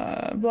me?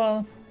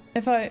 Well,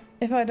 if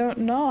I don't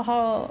know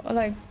how,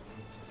 like,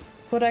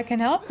 what I can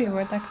help you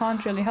with, I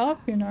can't really help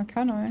you now,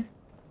 can I?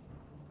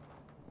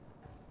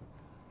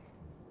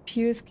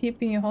 Pew is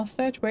keeping you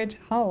hostage? Wait,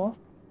 how?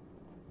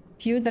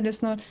 Pew, that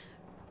is not...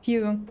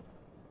 Pew.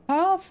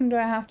 How often do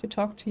I have to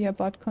talk to you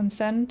about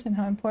consent and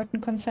how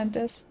important consent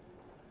is?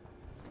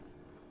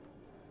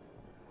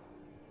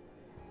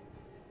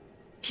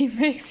 He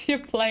makes you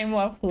play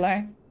more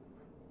Flex.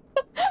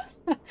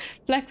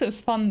 Flex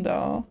is fun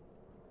though.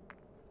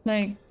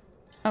 Like,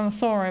 I'm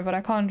sorry, but I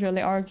can't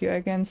really argue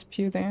against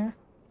Pew there.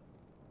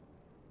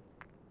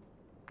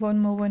 One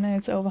more winner,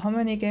 it's over. How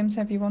many games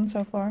have you won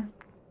so far?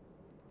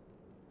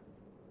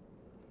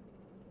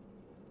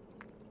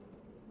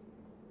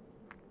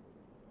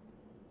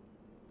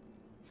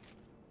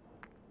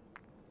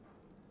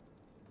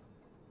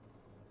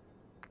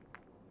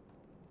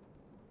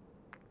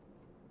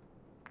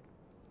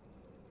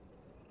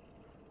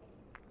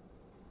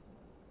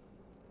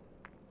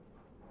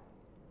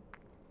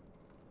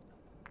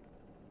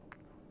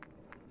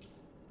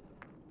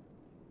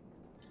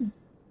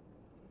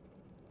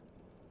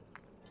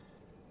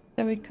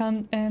 That we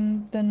can't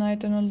end the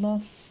night on a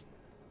loss.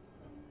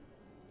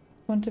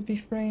 Want to be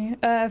free.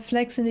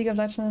 Flex in League of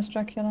Legends is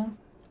Dracula.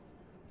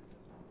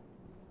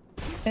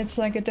 It's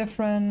like a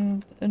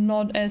different,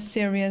 not as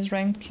serious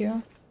ranked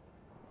queue.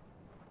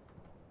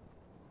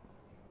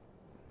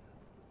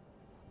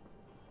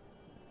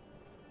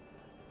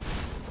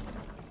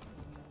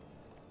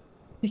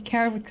 You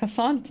carried with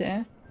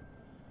Cassante?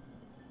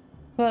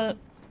 Well,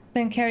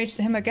 then carry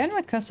him again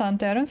with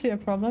Cassante. I don't see a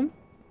problem.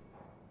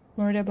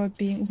 Worried about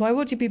being... Why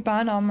would you be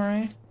banned,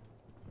 Armory?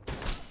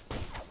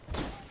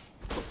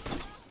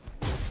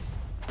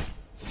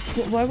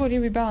 Why would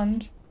you be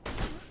banned?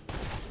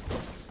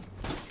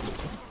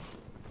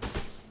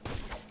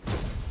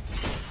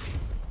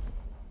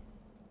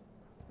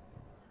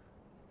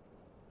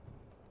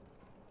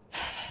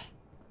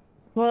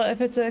 Well,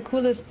 if it's a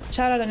coolest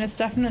chatter, then it's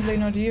definitely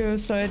not you,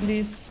 so at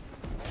least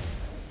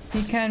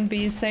you can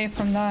be safe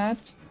from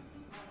that.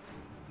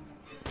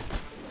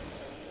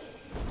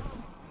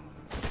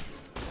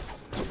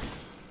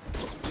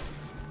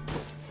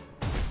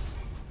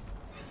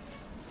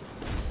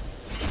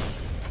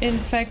 In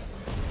fact,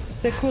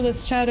 the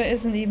coolest chatter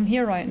isn't even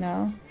here right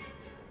now.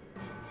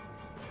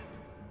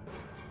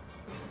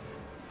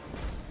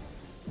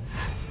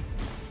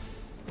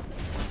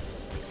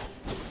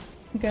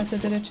 I guess I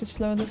did it too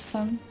slow this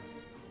time.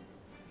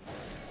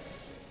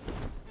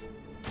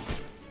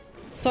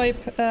 Sorry,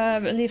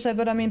 Leaflet,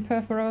 but I mean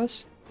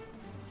Perforos.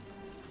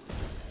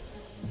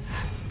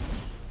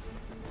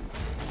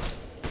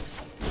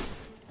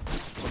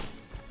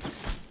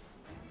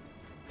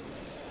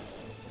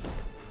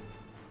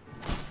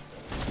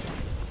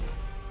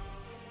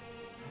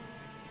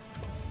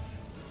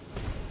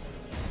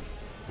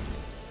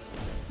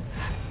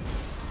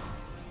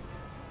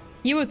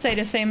 You would say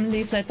the same,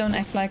 Leaflet, don't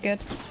act like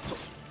it.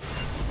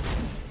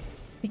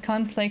 He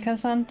can't play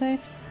Cassante.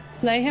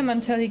 Play him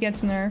until he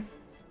gets nerfed.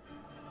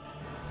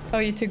 Oh,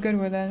 you're too good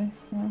with it.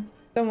 Yeah.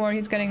 Don't worry,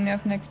 he's getting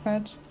nerfed next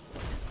patch.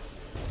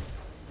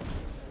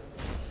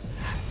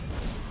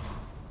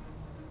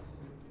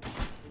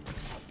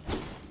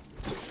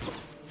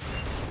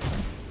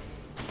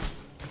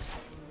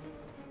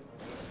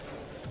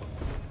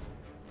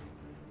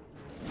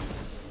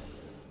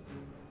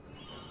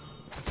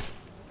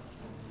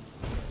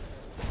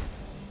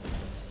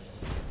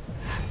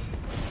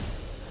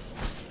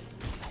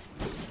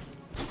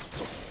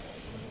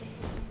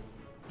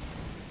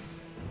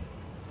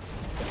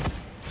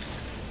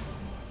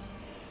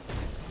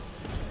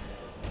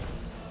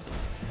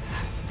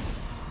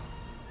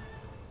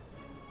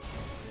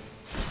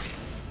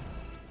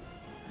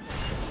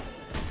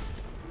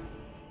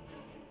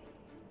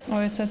 Oh,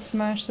 it's that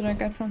smash that I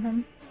got from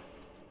him.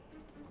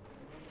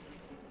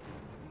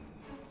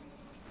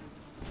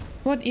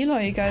 What elo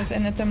are you guys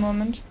in at the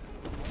moment?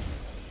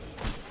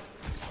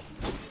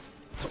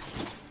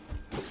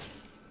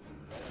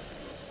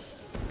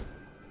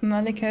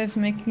 Malika is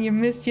making you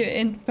miss your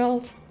int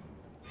belt.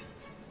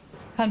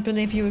 Can't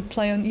believe you would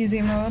play on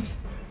easy mode.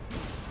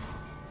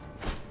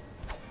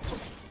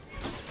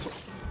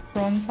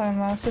 Bronze High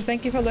Master,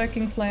 thank you for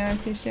lurking, Flame, I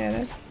appreciate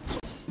it.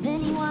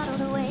 Then he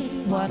waddled away.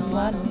 Waddle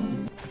waddle.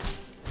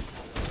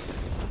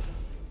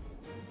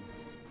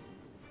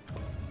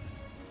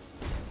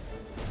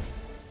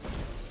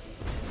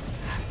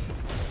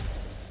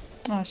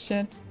 Oh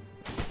shit.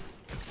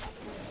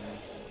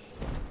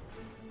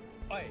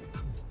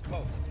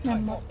 No,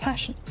 more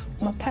passion,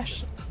 more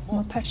passion,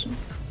 more passion,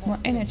 more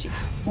energy,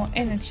 more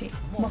energy,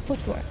 more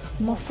footwork,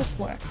 more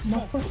footwork,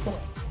 more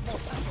footwork.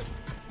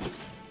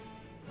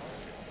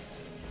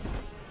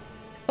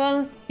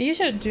 Well, you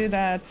should do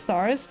that,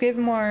 Stars. Give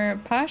more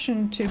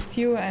passion to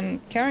Pew and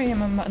carry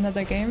him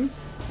another game.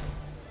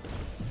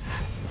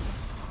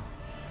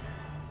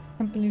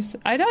 Can't believe so.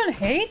 I don't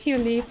hate you,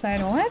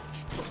 Leaflet.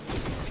 What?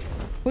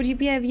 Would you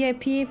be a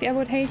VIP if I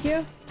would hate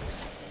you?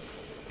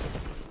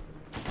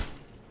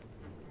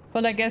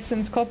 Well, I guess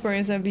since Copper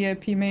is a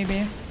VIP,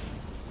 maybe.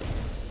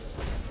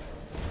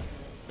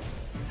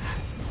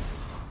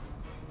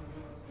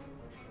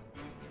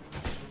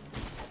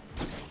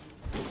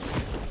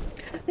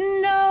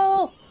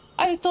 No!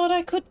 I thought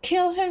I could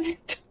kill him in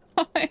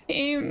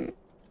time.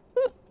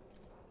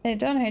 I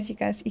don't hate you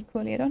guys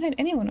equally. I don't hate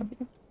any one of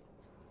you.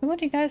 What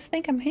do you guys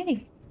think I'm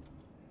hating?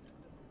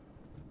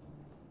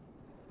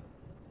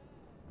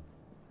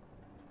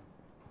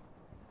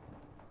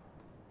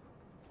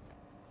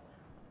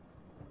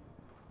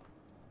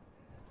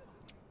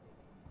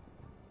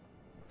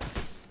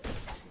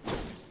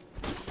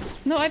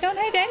 No, I don't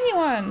hate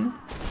anyone.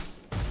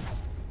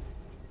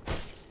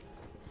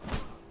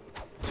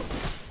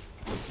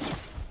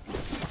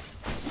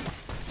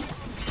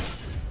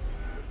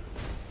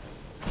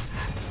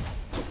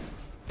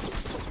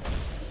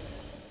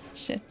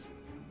 Shit.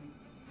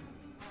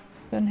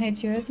 Don't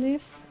hate you at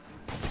least.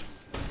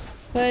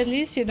 But at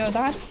least you know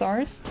that,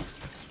 Stars.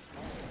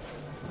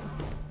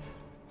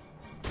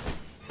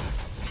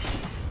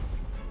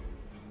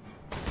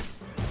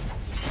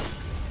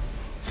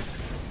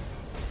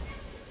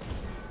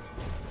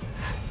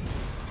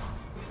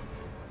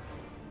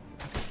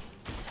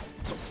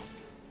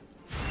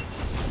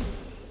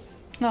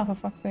 Oh, for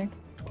fuck's sake.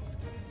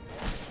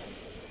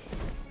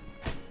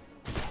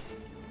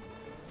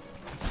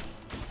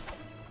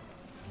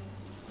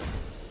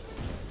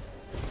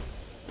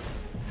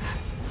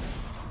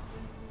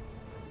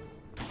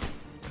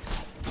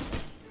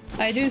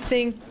 I do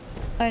think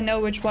I know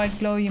which white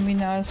glow you mean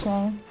now as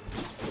well.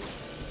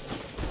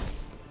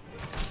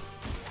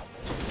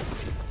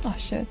 Oh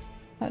shit.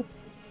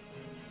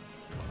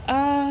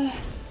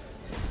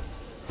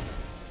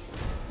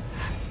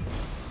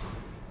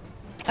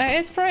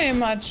 It's pretty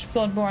much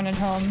Bloodborne at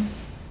home.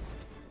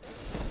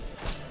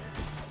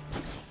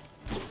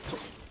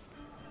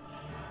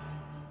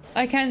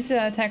 I can see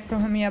an attack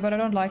from him, yeah, but I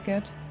don't like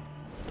it.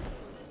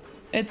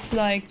 It's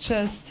like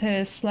just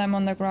his slam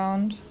on the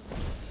ground.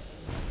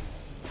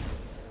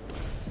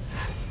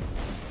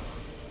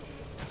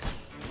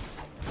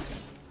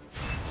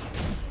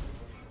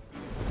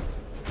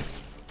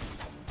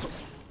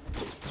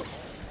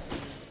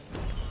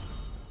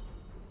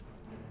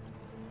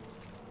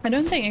 I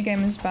don't think a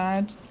game is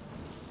bad.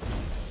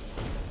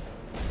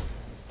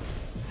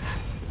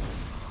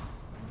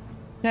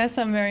 It has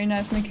some very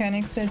nice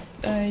mechanics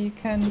that you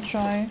can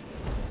try,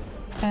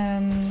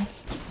 and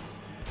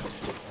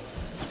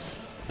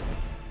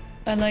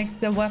I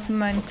like the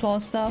weapon and claw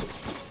stuff.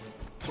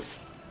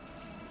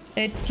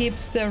 It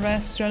keeps the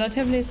rest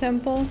relatively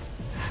simple,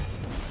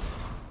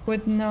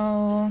 with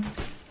no,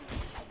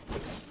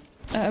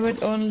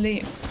 with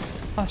only,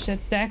 oh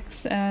shit,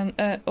 dex and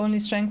only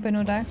strength but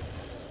no dex.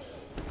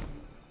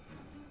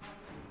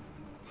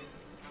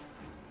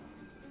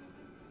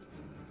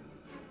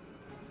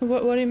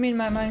 What do you mean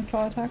my mind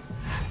claw attack?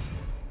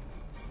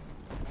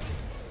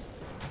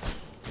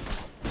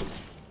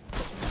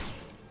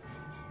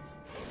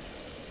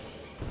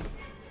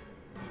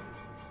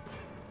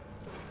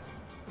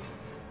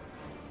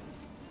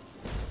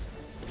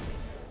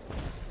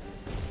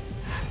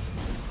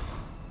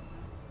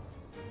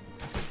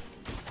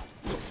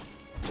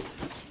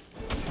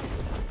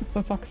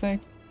 For fuck's sake.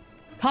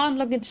 Can't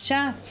look at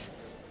chat.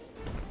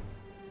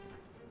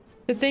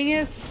 The thing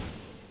is,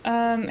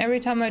 every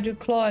time I do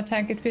claw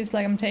attack, it feels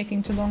like I'm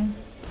taking too long.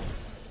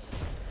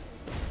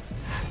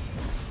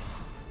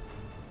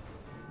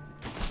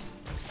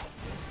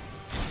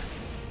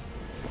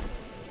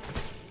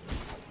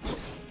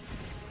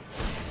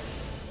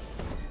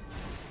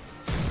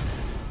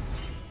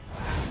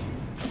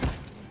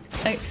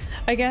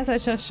 I guess I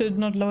just should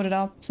not load it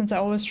up, since I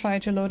always try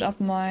to load up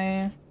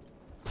my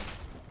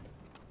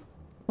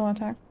claw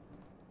attack.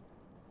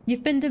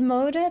 You've been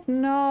demoted?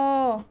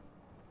 No!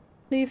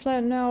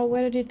 Leaflet, no.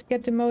 Where did you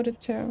get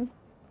demoted to?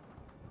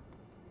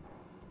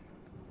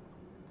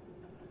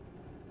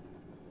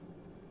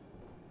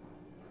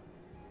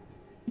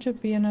 Should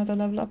be another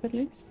level up at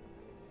least.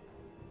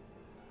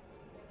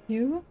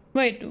 You?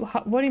 Wait,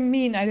 what do you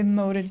mean I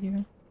demoted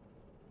you?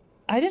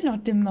 I did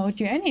not demote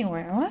you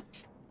anywhere,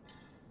 what?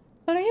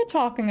 What are you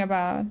talking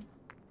about?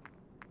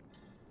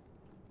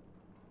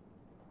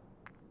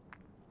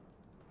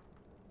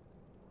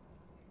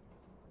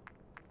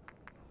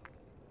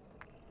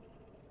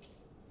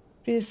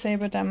 Please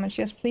saber damage,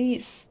 yes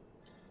please.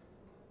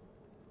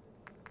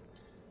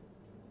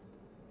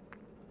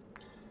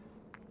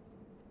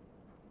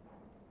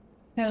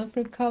 Health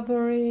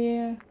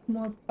recovery,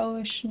 more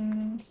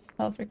potions,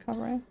 health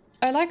recovery.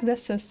 I like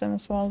this system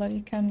as well, that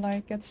you can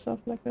like get stuff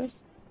like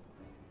this.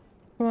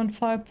 We want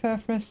 5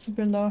 perforos to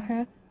below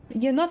here.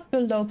 You're not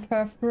below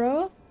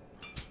perforo.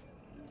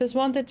 Just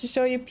wanted to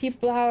show you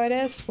people how it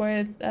is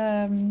with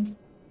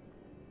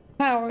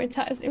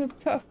prioritizing with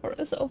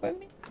perforos over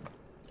me.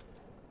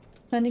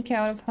 20k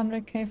out of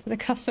 100k for the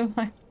custom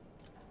high.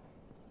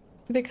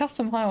 The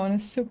custom high one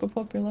is super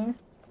popular.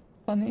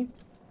 Funny.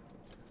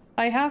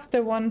 I have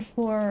the one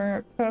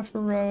for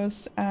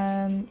perforos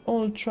and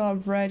ultra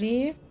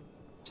ready.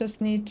 Just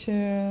need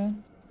to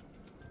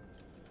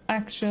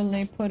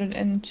actually put it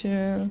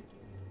into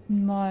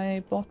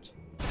my bot.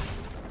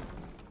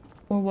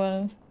 Or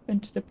well,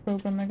 into the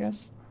program, I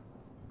guess.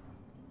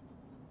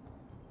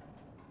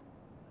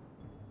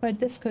 But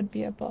this could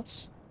be a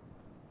boss.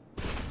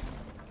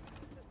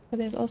 But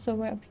there's also a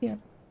way up here.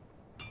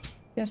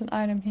 There's an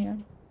item here.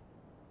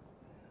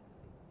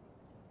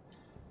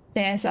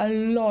 There's a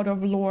lot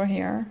of lore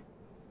here.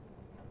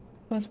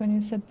 Was when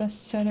you said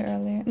best chatter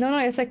earlier. No,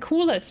 it's like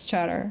coolest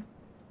chatter.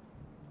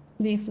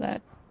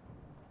 Leaflet.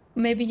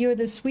 Maybe you're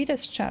the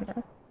sweetest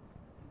chatter.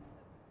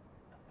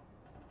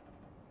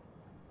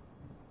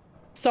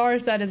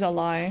 Stars, that is a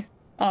lie.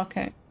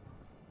 Okay.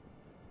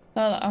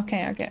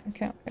 Okay.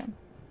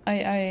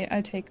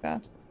 I take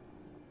that.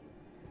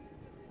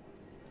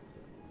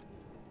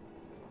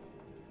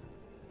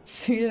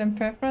 Sweeter than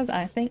preference?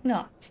 I think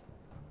not.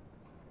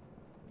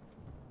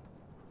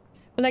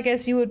 Well, I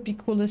guess you would be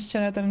coolest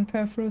chatter than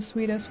perfro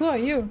sweetest. Who are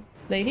you?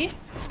 Lady?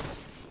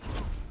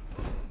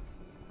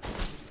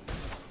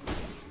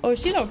 Oh,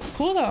 she looks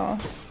cool though.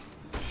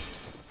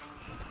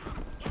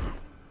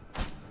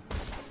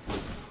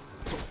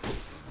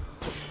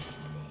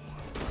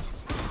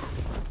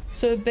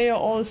 So they are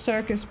all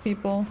circus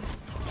people.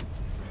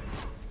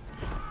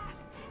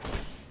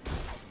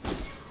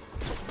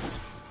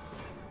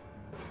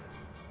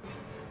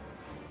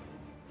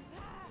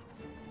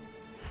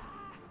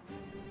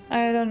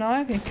 I don't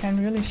know if you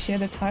can really share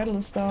the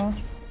titles though.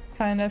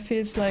 Kinda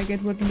feels like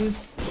it would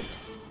lose...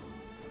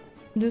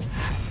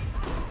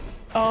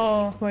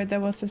 Oh, wait, there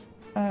was this,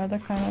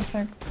 that kind of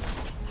attack.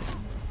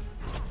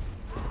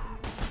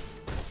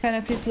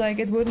 Kinda feels like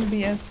it wouldn't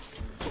be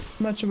as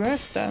much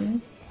worth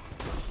then.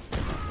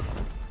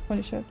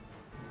 Holy shit.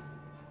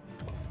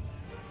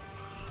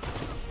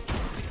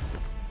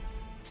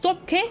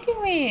 Stop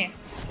kicking me!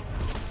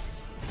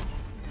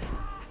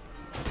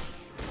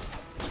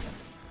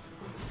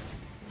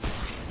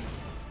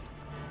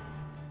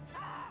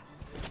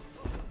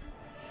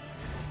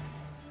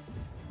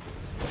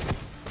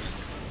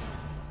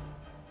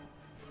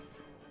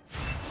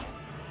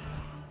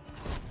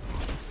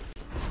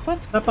 What?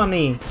 Up on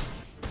me.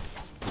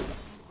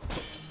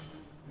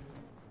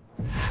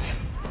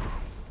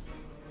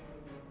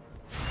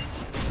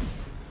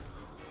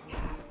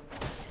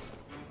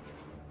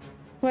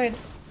 Wait.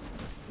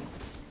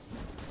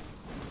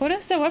 What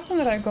is the weapon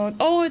that I got?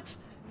 Oh,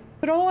 it's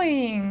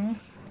throwing.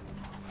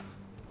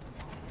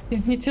 You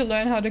need to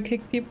learn how to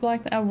kick people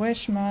like that. I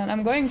wish, man.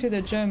 I'm going to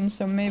the gym,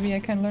 so maybe I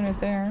can learn it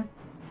there.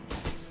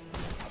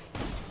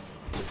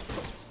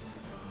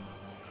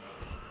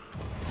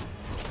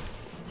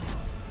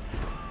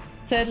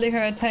 Sadly,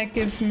 her attack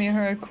gives me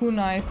her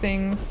kunai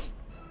things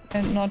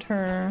and not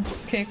her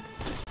kick.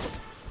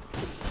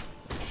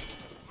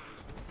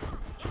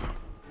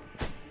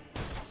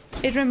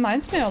 It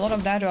reminds me a lot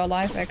of Dead or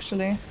Alive,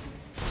 actually.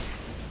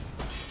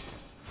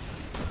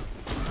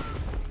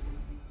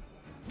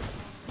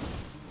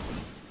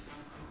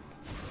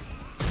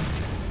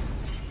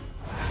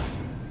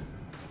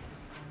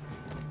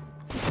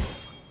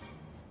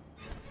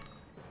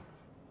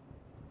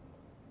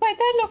 Wait,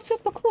 that looked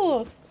super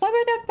cool! Why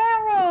were there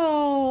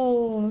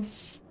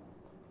barrels?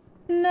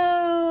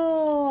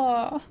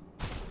 No!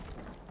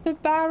 The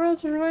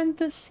barrels ruined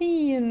the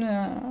scene.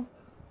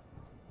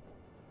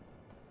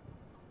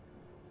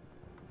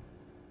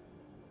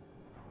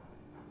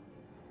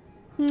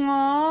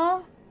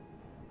 Aww.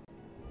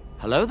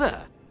 Hello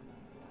there.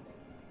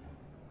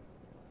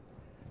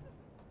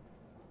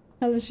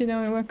 How does she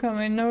know we were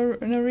coming? No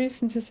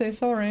reason to say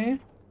sorry.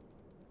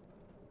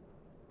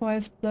 Why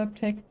is Blurb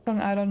taking song?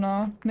 I don't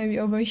know. Maybe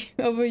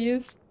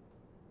overused.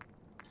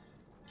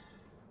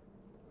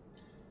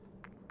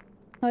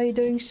 How are you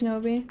doing,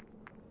 Shinobi?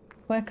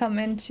 Welcome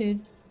into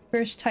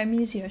first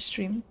Thymesia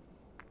stream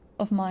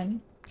of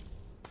mine.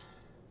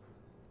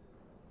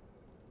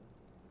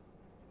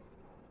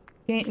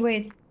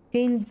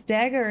 Gain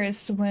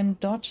daggers when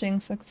dodging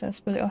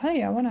successfully. Oh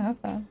hey, I wanna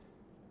have that.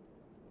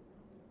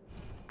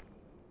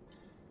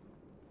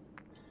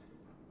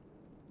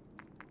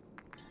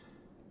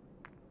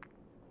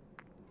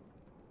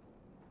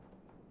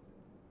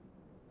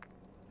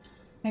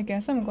 I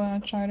guess I'm gonna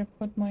try to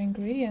put my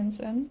ingredients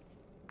in.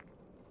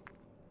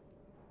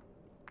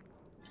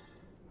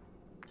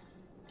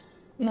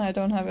 No, I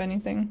don't have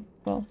anything.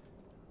 Well,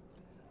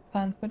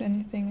 can't put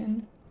anything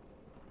in.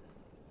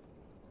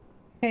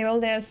 Okay,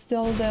 well there's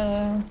still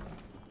the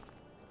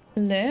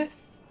lift.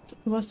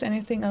 Was there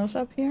anything else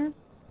up here?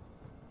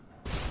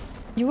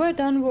 You were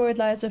done with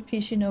Lies of P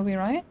Shinobi,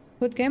 right?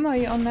 What game are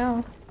you on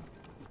now?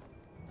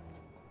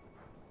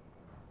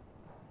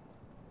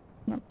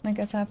 No, I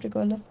guess I have to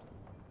go lift.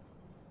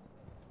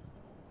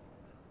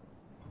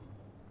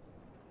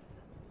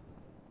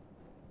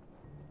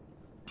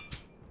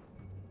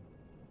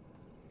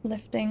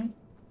 Lifting.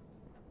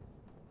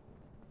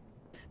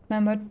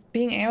 Man, but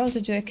being able to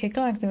do a kick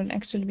like that would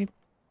actually be...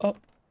 Oh.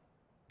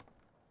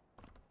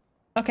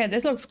 Okay,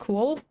 this looks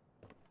cool.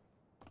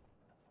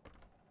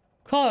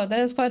 Cool, that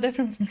is quite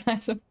different from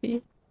Lies of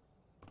P.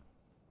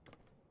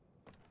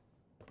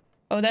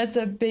 Oh, that's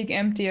a big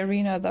empty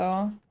arena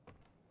though.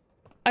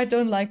 I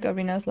don't like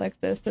arenas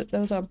like this.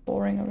 Those are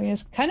boring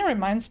arenas. Kind of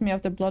reminds me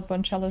of the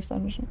Bloodborne Chalice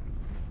dungeon.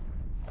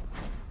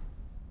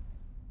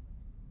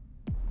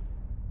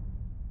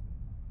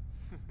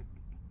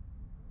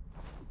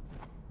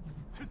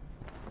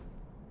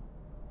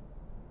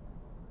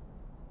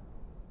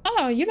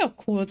 Oh, you look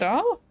cool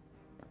though.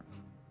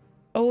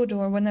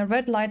 Odur, when a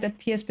red light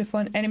appears before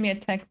an enemy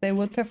attack, they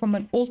will perform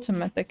an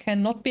ultimate that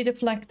cannot be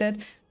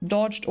deflected,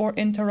 dodged, or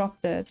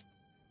interrupted.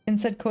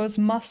 Instead, Course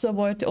must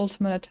avoid the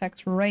ultimate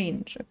attack's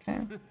range.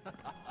 Okay.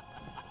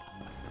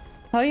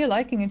 How are you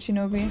liking it,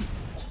 Shinobi?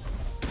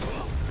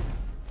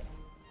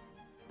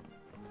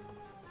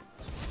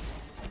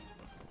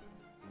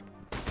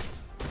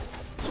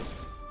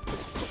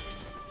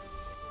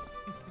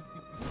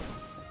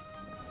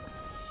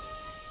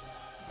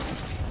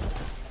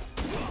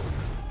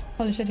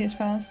 Holy shit, he's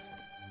fast.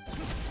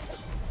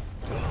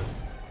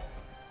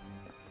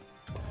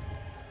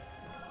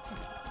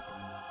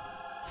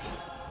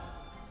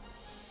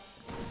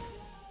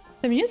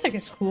 The music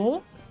is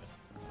cool.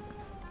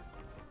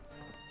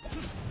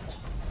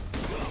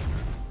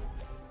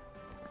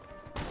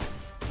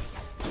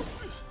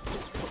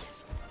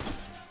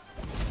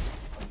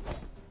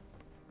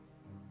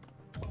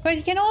 But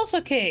he can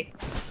also kick.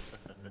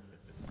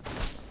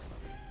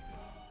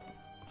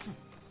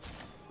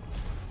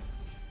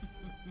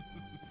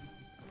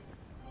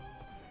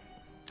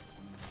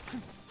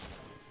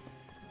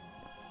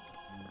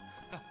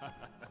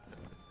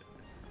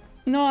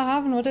 No, I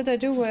haven't. What did I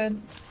do with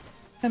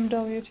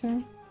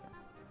MW2?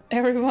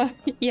 Everyone...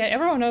 Yeah,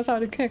 everyone knows how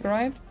to kick,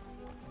 right?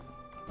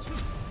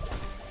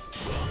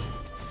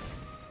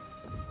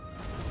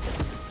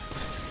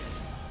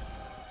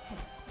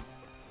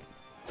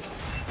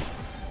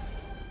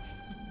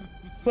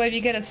 Wait, if you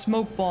get a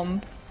smoke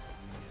bomb.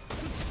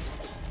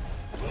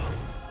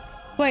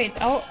 Wait,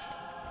 our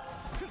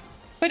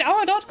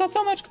dodge got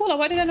so much cooler.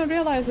 Why did I not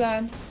realize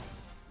that?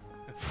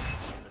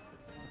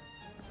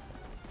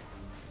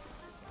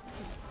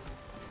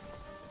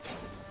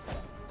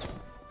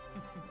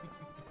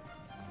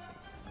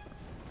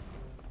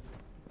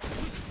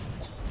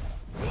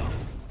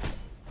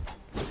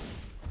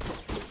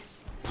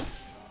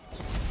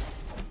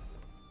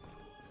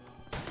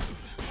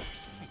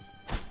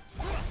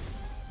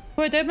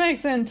 Wait, that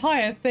makes the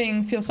entire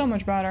thing feel so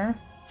much better.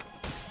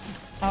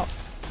 Ow.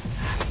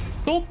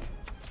 Gulp!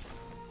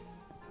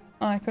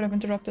 Oh, I could have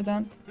interrupted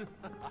that.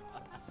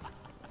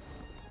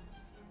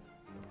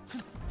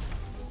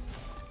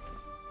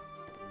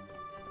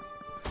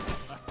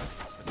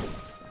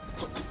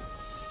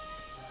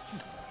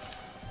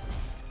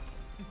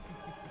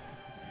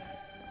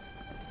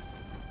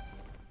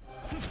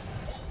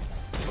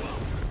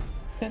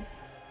 Shit.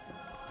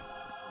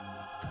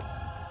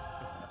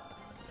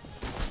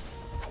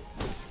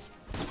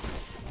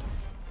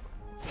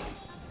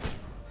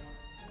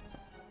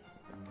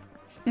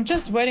 I'm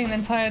just waiting the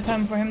entire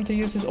time for him to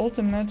use his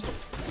ultimate.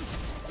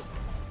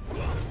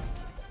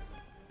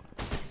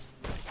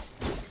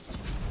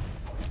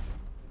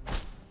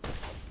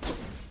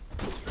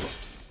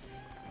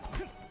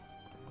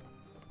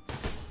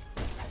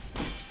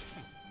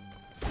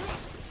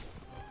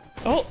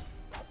 Oh!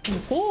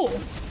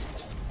 Oh!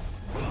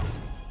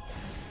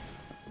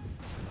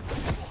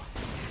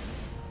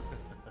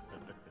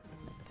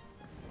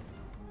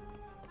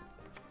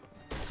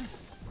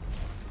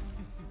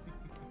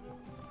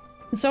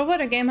 So far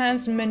the game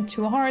hasn't been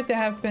too hard. There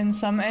have been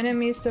some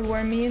enemies that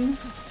were mean.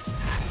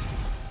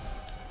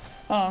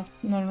 Oh,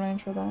 not in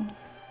range for that.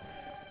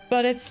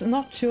 But it's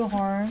not too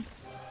hard.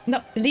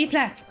 No, leave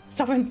that!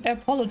 Stop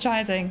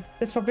apologizing.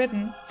 It's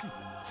forbidden.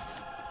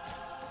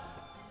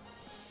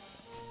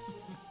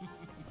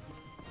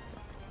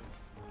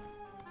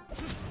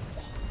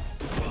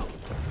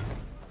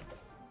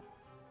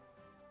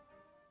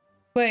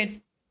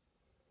 Wait.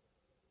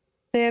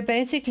 They are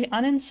basically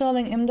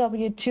uninstalling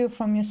MW2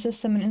 from your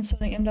system and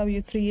installing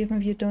MW3 even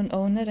if you don't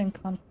own it and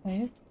can't play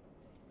it?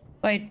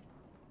 Wait.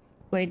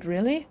 Wait,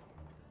 really?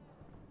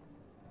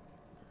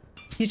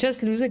 You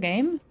just lose a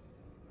game?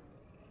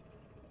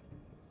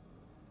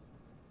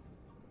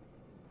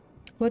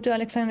 What do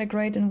Alexander the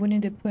Great and Winnie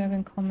the Pooh have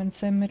in common?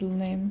 Same middle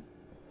name.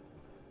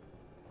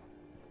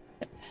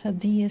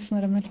 The is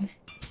not a middle name.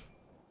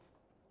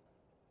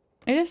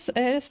 It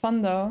is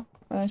fun though.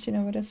 You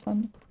know what is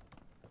fun?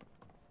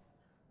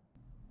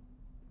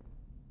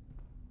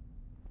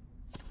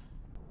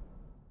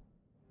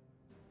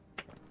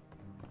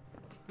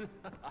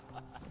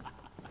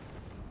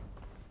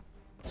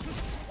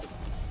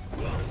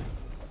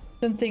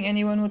 Don't think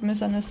anyone would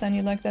misunderstand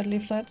you like that,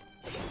 Leaflet.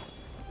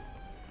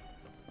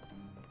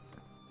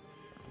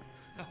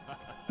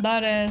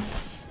 That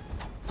is...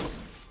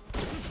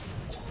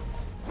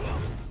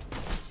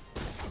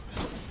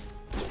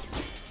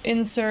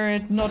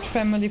 Insert not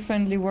family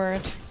friendly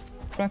word,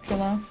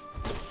 Dracula.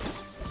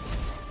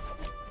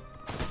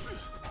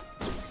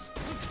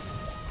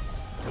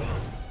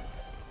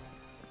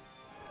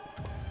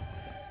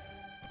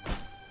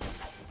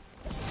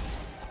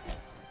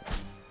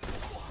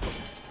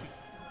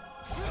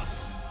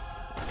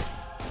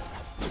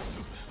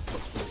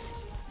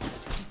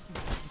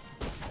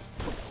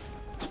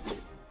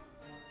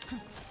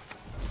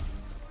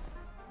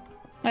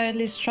 I at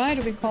least try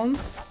to become.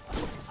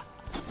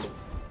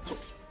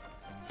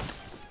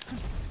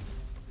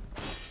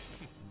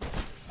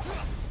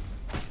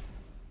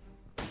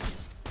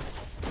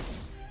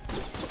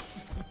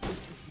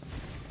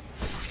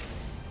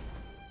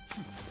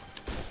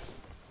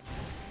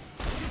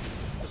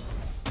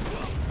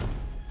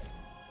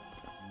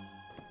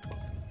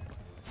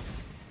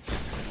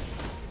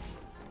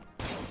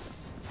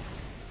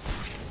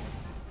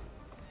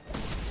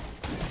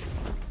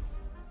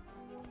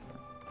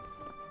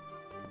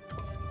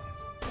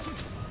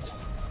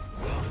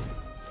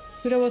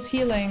 Dude, I was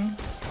healing.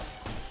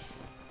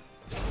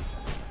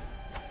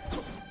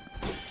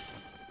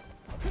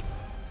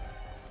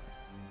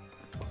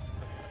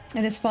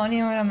 It is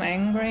funnier when I'm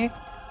angry.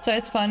 So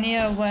it's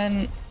funnier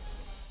when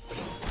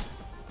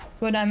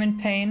I'm in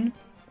pain.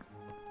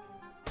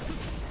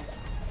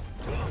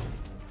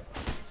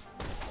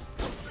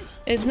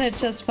 Isn't it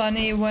just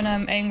funny when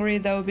I'm angry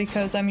though,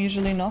 because I'm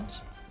usually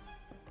not?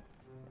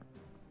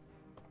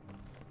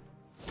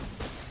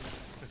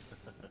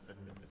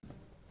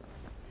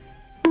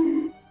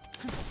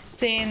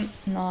 Zehn,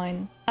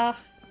 9, 8,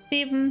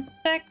 7,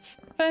 6,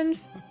 5,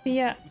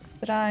 4,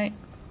 3,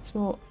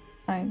 2,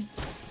 1.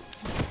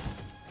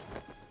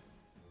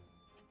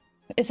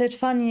 Is it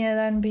funnier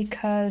then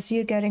because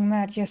you're getting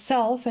mad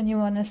yourself and you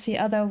want to see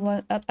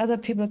other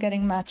people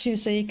getting mad too,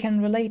 so you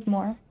can relate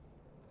more?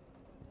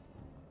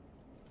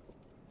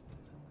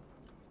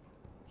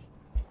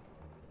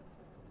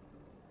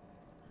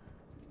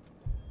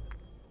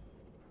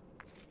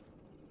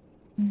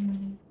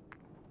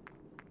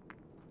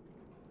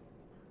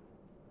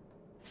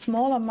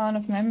 Small amount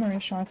of memory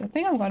shards. I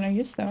think I'm gonna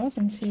use those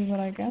and see what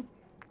I get.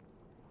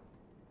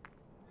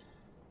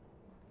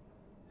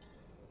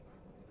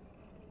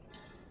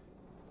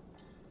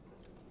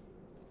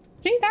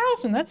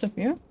 $3,000, that's a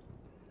few.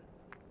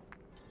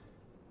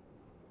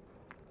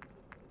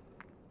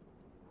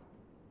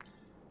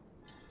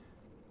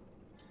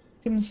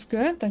 Seems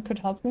good, that could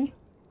help me.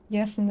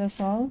 Yes, and this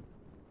all.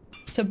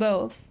 To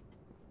both.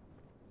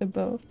 To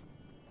both.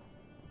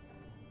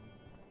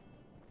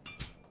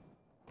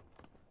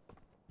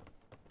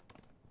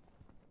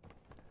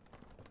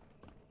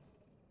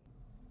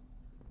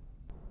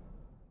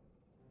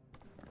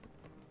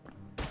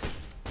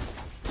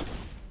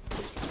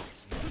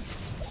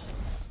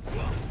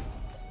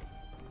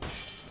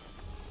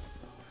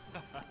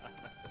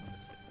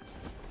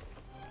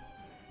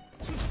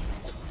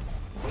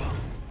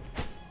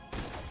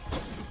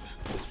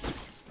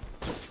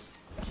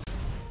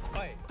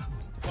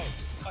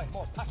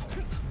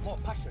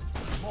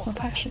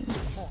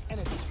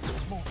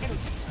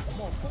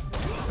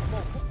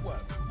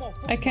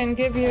 I can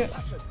give you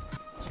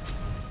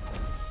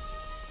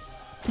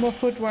more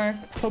footwork,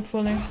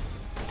 hopefully.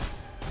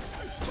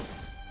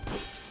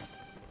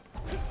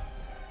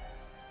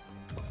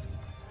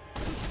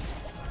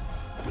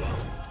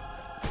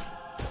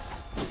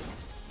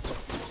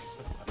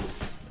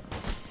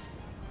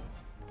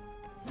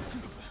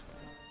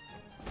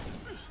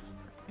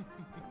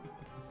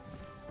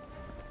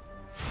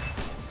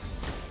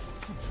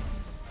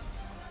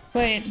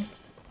 Wait.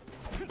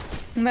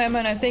 Man,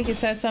 I think he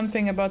said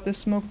something about the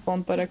smoke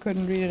bomb, but I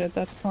couldn't read it at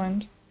that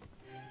point.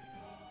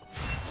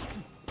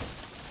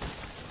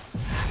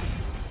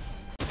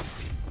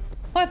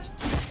 What?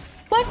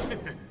 What?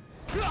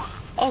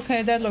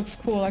 Okay, that looks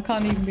cool. I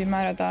can't even be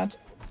mad at that.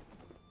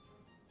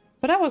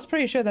 But I was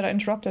pretty sure that I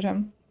interrupted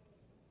him.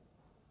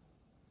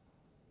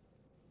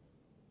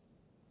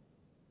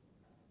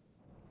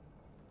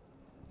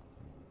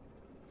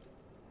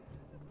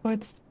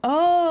 What's...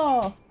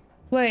 Oh!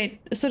 Wait,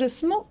 so the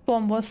smoke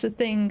bomb was the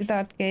thing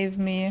that gave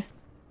me...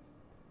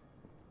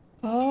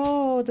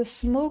 Oh, the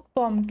smoke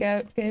bomb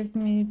gave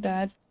me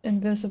that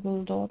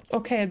invisible dot.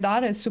 Okay,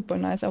 that is super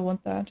nice. I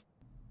want that.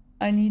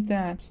 I need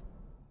that.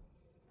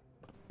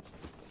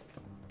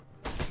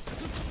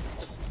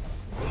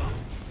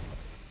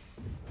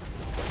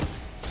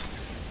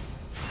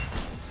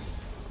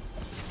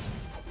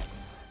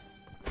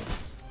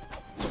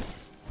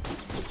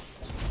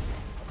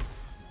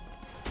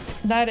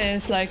 That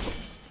is like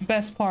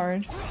best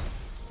part.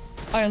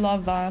 I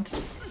love that.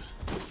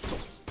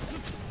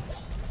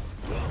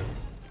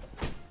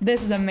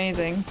 This is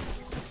amazing.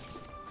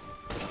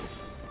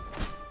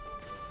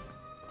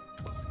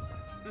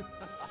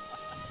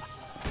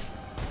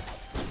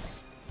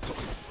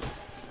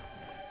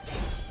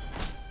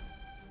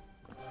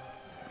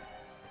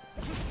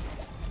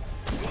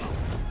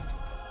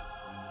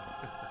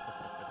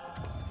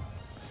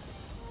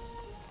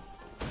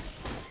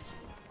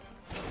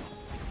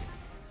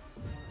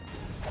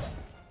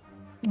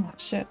 Oh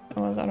shit, I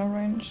was out of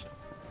range.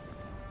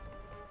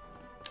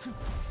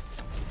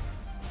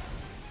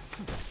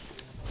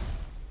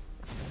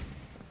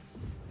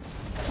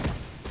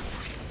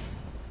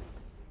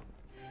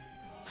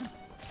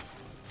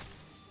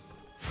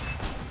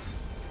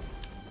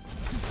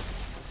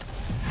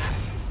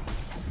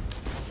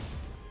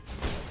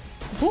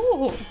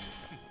 Ooh.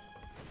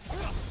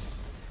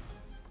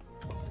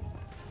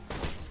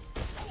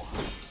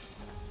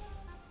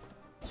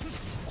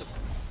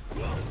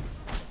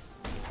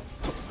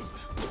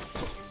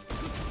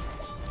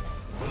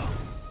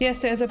 Yes,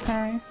 there's a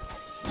parry.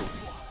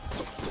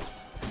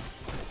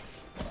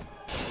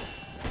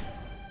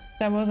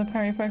 That was a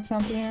parry, for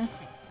example, here.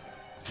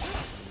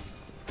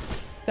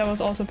 That was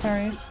also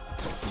parried.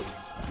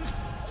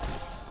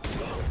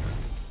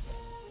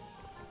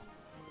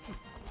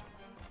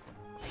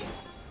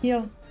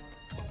 Heal.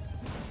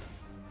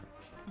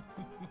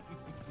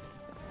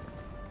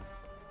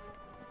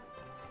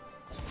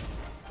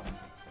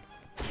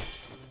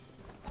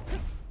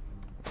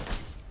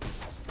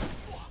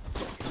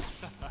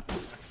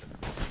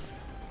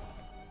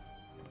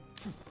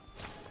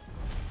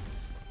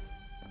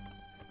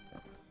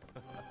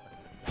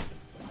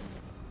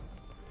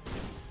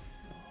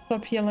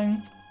 Stop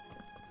healing.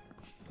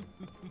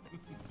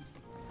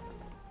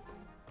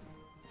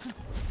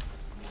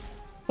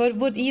 What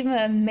would even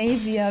a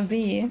Thymesia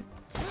be?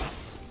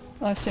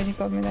 Oh shit, he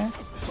got me there.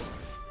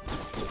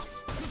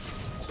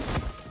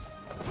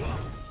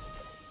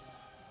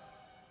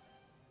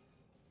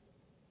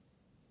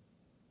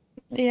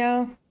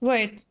 Yeah,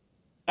 wait.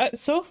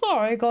 So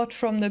far I got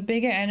from the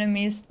bigger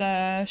enemies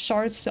the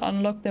shards to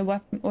unlock the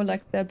weapon or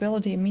like the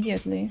ability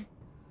immediately.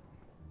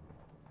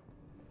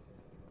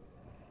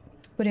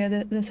 But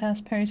yeah, this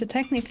has parry, so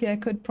technically I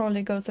could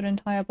probably go through the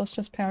entire boss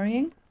just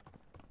parrying.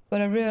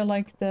 But I really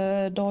like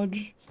the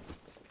dodge.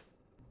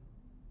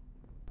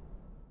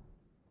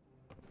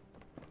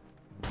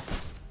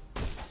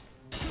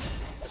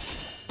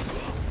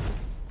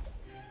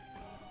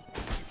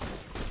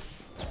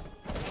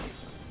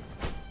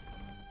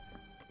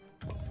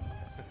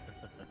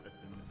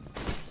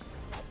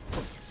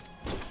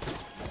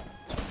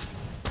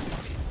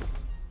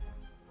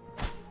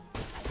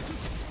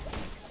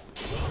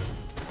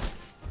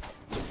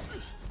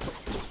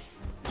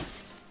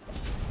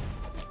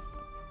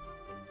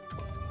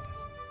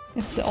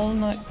 It's all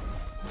not...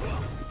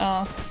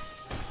 I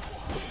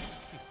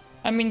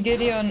mean,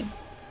 Gideon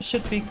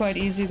should be quite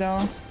easy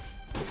though.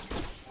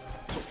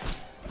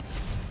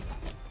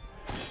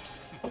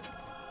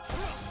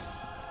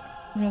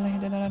 Really, he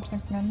did not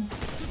attack again.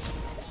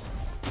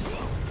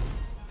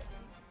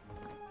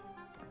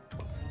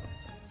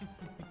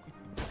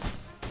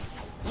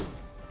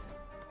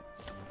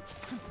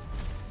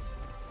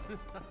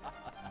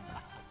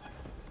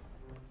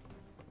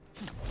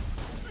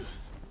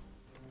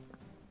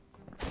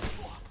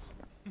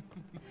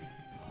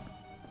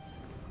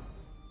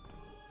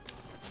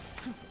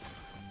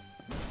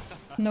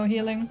 No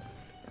healing.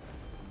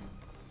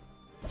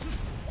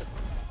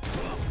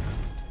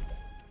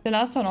 The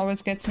last one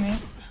always gets me.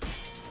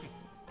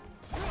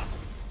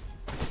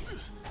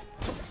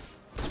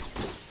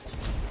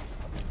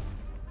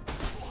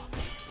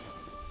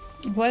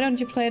 Why don't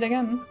you play it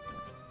again?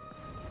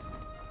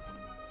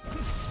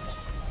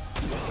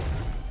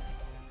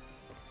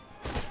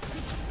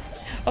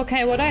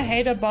 Okay, what I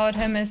hate about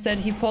him is that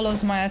he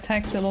follows my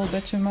attacks a little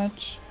bit too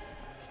much.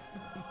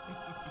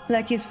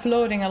 Like he's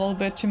floating a little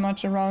bit too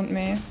much around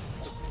me.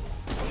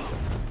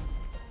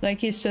 Like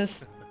he's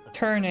just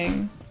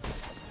turning.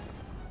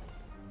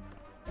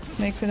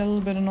 Makes it a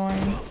little bit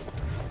annoying.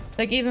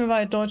 Like even if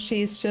I dodge,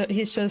 he's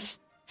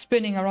just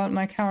spinning around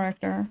my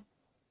character.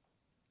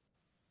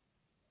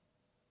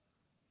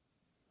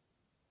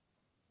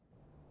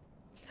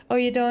 Oh,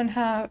 you don't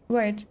have...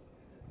 Wait.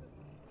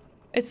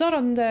 It's not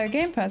on the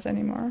Game Pass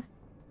anymore.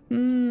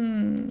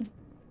 Hmm.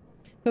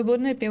 But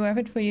wouldn't it be worth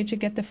it for you to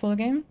get the full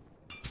game?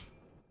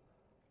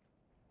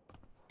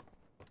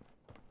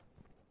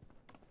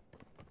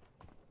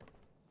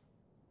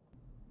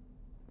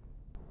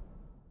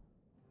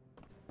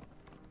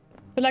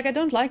 But like, I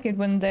don't like it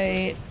when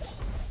they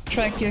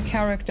track your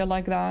character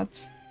like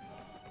that.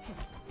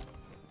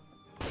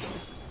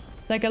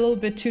 Like a little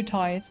bit too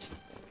tight.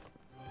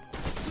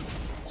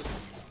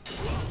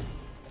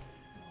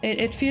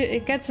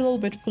 It gets a little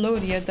bit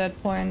floaty at that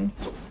point.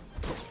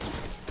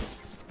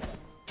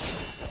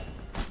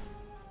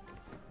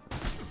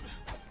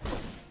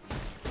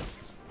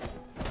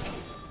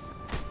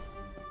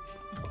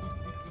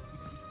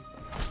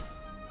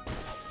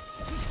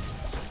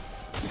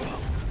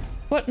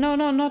 What? No,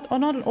 not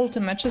an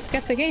ultimate. Just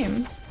get the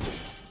game.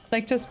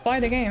 Like, just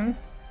buy the game.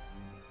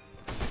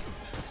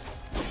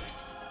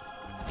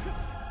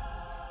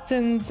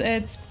 Since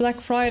it's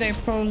Black Friday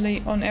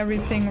probably on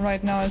everything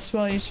right now as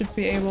well, you should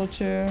be able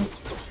to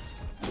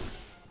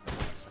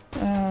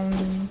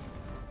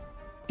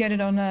get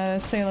it on a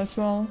sale as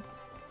well.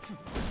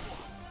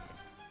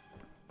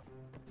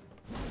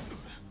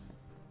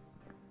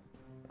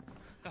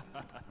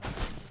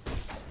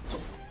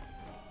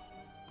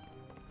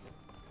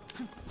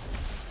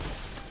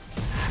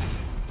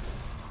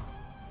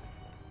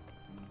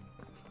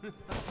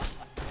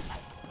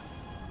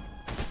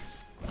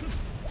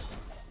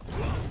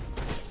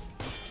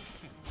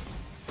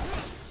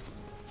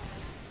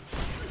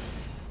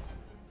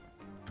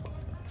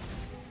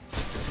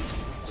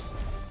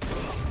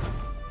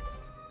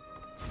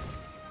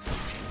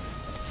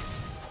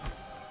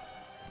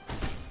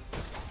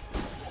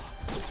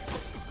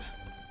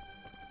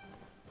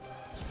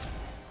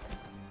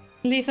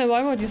 Letha,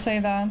 why would you say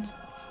that?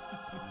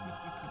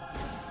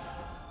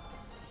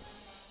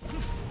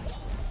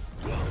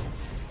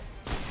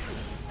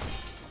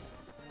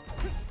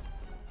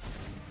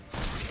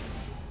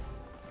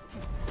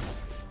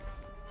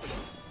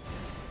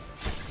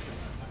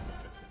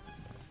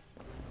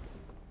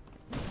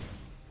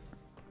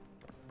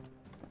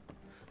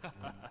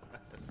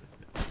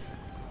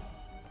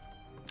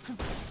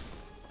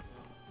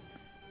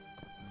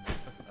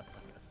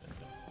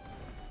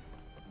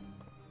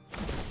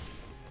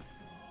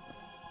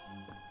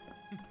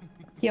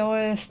 He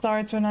always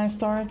starts when I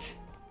start.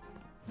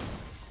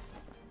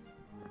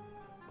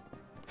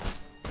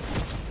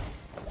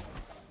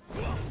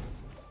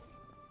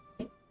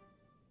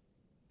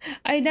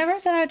 I never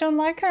said I don't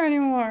like her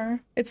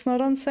anymore. It's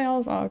not on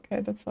sales. Oh,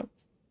 okay, that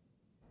sucks.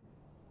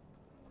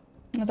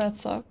 That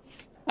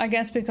sucks. I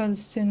guess because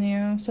it's too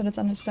new, so that's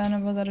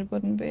understandable that it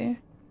wouldn't be.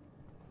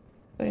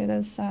 But it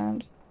is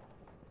sad.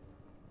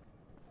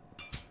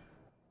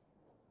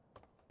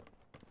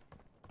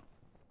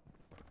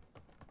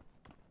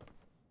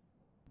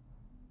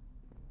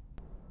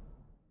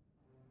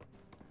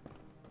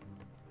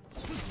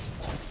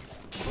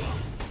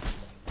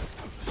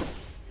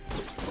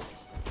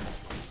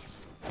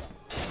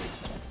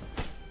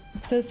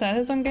 Does it say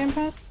it's on Game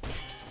Pass?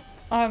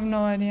 I have no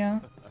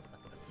idea.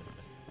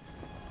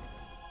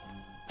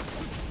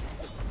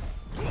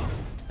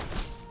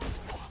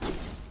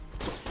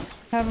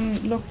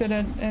 Haven't looked at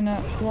it in a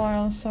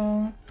while,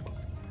 so...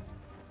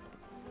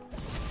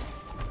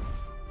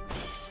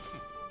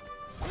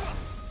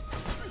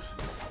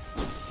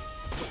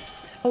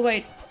 Oh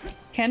wait,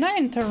 can I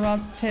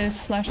interrupt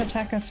his slash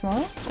attack as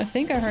well? I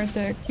think I heard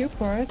the cue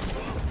for it.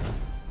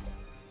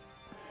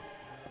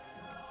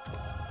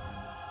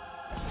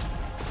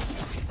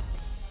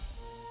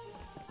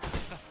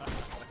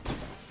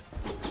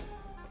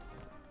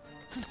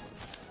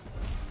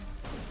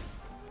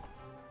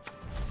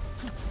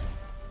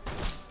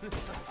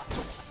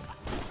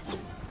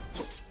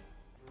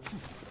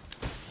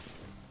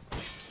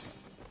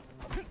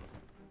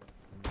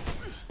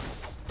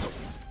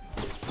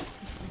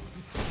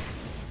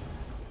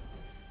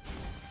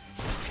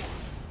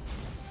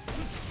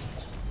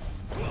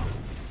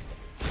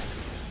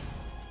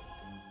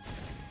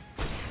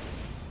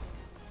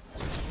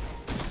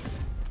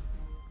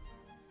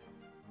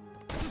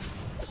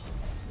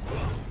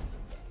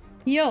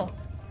 Yo.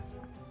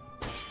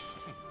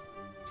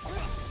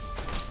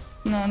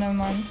 No, never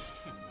mind.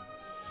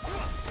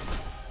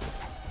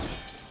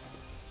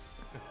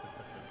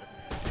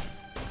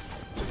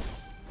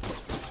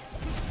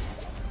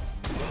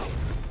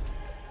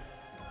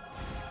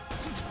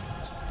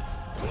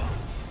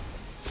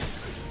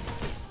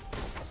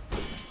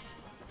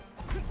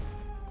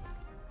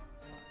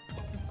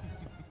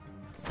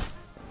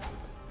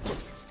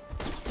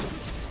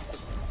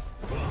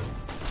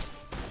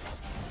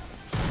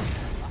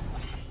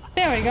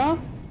 There we go.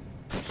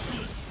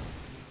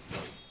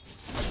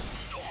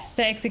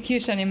 The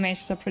execution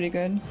animations are pretty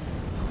good.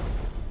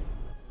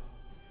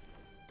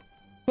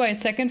 Wait,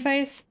 second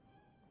phase?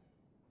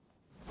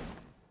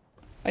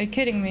 Are you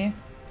kidding me?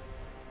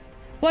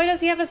 Why does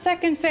he have a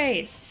second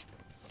phase?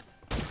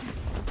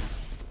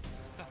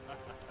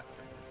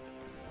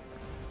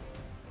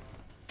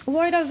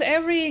 Why does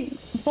every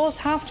boss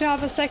have to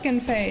have a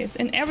second phase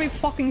in every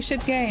fucking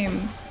shit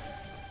game?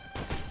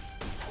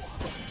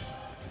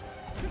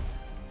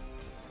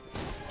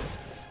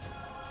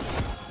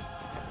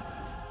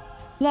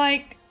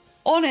 Like,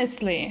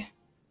 honestly.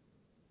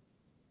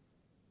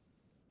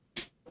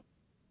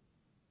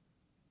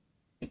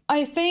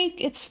 I think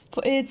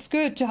it's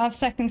good to have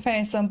second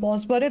phase on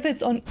boss, but if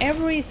it's on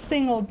every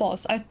single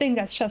boss, I think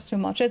that's just too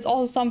much. It's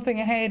all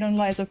something I hate on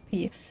Lies of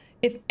P.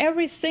 If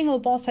every single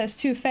boss has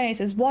 2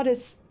 phases,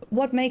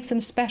 what makes them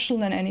special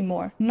then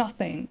anymore?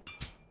 Nothing.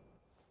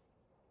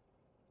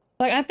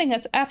 Like, I think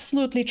that's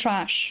absolutely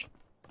trash.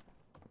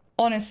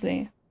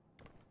 Honestly.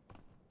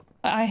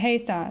 I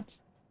hate that.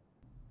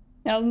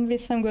 Yeah,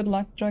 with some good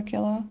luck,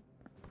 Dracula.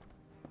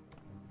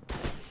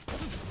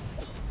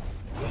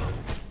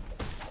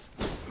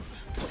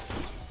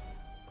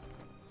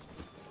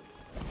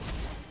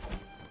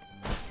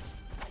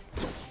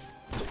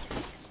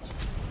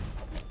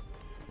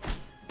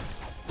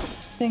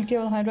 Thank you,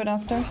 I'll hydrate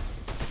after.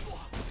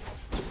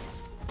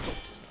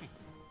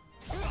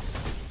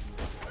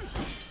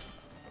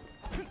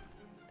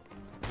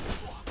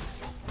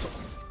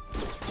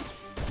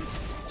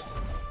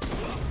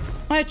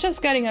 It's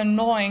just getting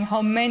annoying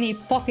how many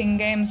fucking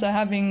games are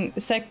having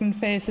second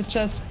phase. It's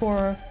just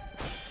for,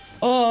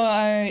 oh,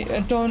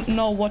 I don't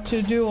know what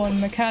to do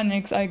on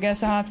mechanics. I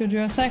guess I have to do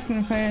a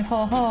second phase,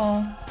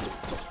 haha.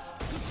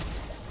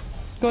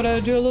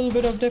 Gotta do a little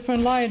bit of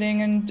different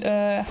lighting and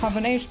have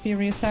an HP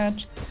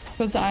reset,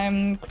 because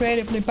I'm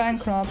creatively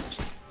bankrupt.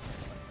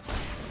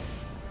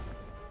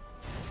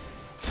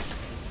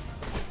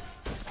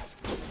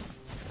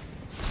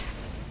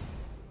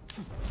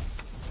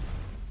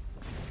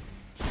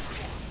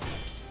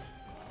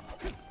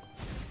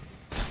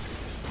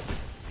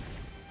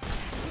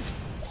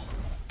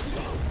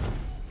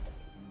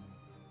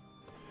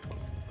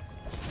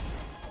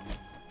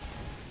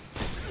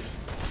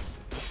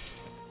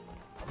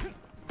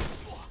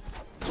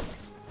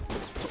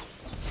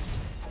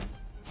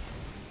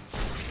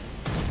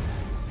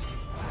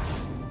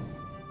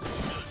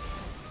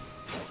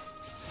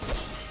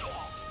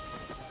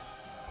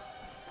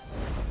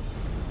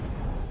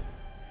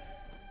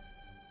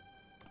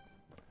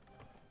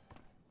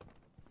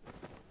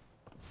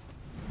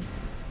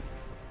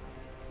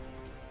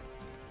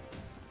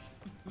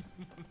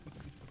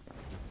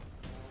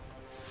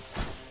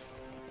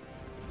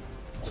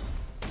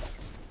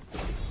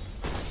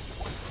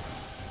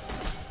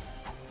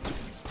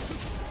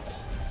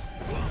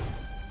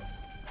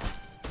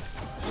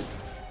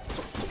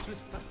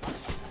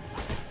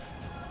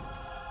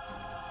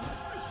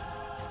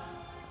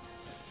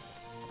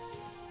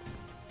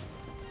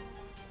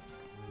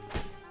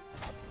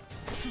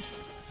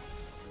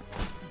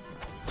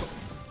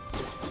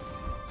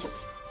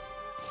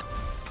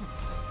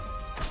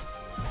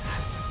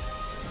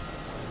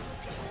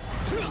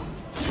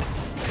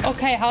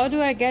 Okay, how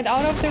do I get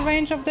out of the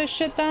range of this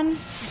shit then?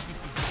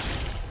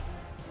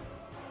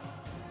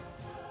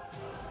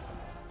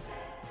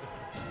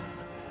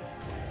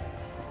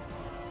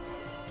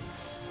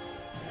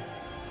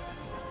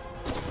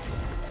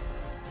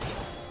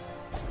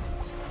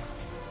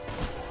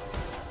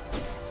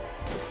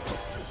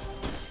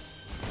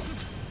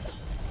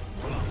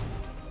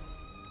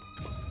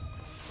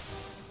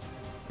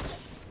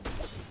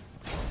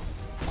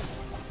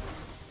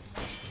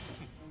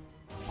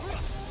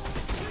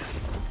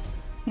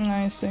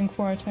 Nice, doing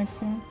 4 attacks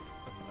here.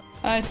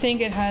 I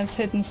think it has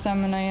hidden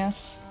stamina,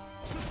 yes.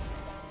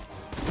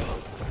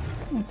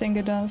 I think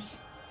it does.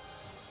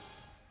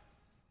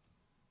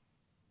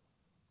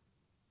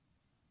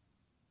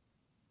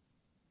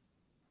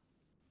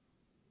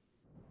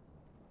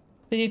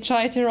 Did you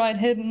try to ride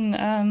hidden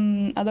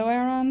other way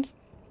around?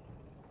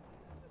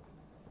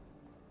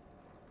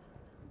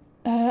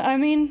 I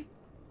mean,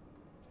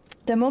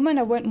 the moment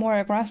I went more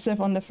aggressive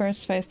on the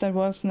first phase, that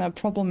wasn't a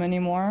problem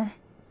anymore.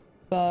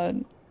 But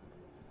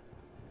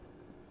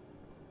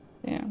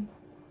yeah.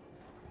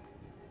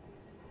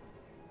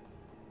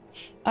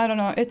 I don't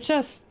know, it's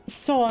just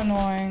so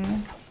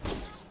annoying.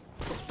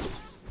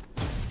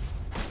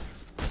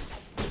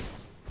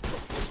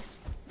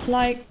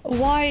 Like,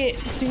 why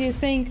do you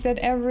think that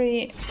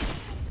every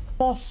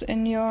boss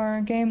in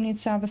your game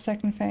needs to have a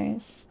second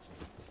phase?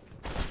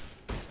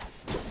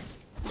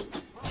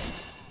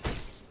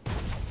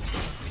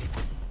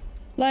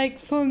 Like,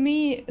 for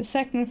me,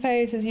 second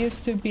phase is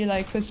used to be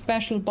like for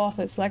special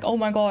bosses. Like, oh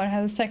my god, it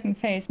has a second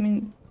phase. I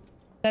mean,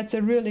 that's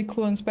a really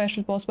cool and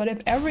special boss. But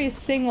if every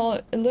single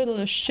little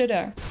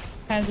shitter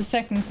has a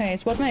second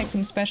phase, what makes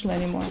them special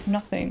anymore?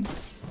 Nothing.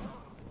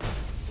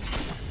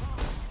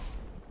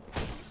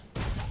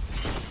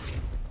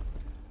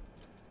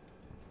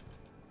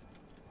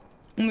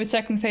 And with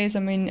second phase,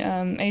 I mean,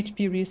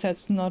 HP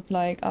resets, not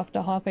like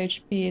after half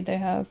HP, they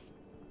have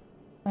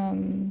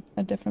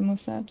a different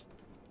moveset.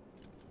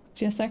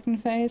 It's your second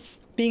phase?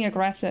 Being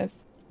aggressive.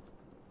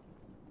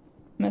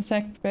 My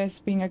second phase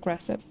being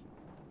aggressive.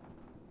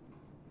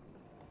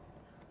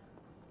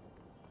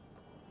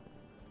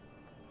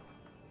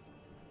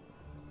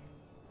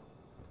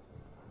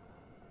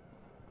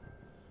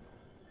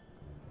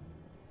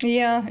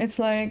 Yeah, it's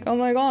like, oh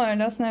my god, it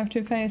doesn't have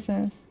two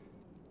faces.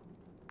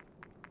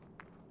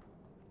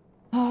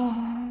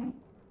 Oh.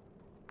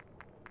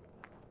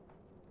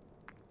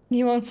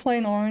 You won't play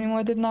Nor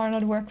anymore? Did Nor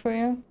not work for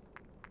you?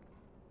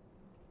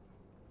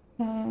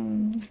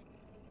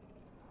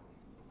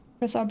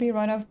 Press RB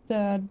right after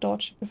the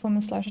dodge before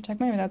a slash attack.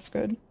 Maybe that's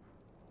good.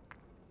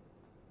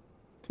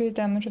 Increase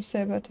damage of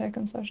saber attack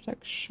and slash attack.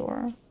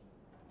 Sure.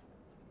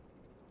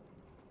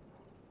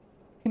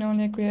 Can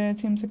only agree that it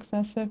seems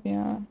excessive.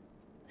 Yeah.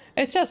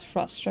 It's just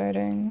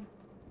frustrating.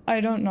 I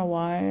don't know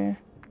why.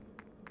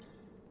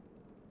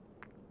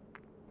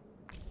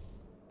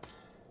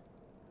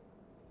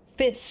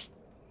 Fist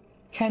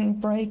can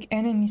break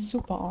enemy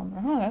super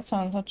armor. Oh, that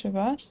sounds not too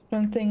bad.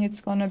 Don't think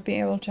it's gonna be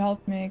able to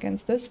help me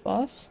against this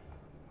boss.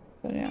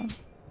 But yeah.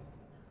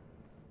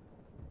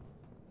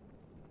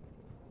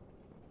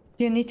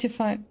 You need to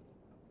find...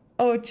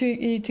 Oh,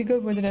 to go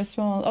with it as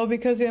well. Oh,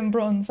 because you're in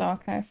bronze.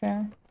 Okay,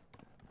 fair.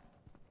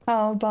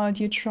 How about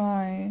you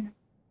try...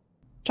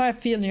 Try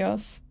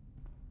Philios.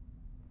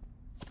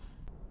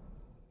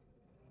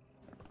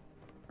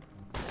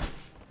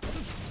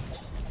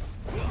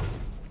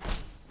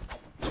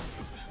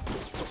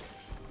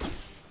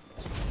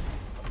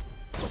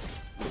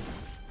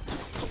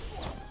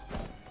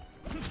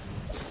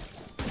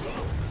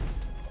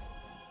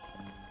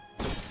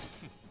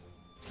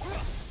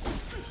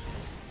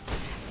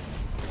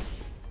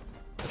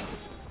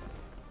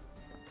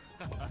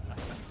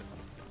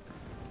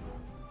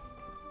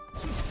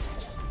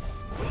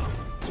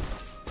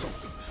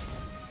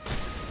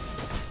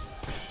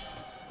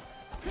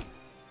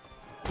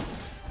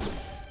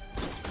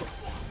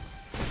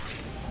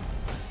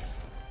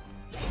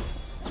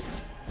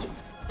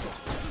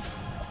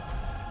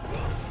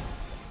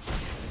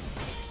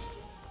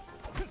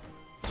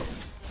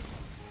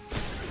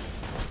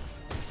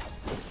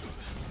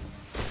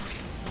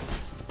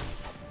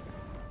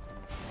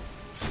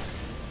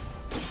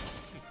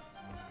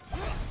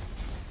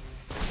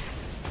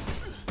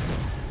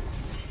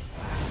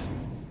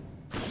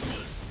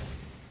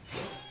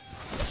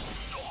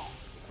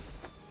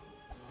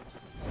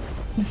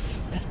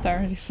 This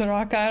lethality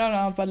Soraka, I don't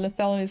know, but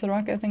lethality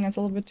Soraka, I think that's a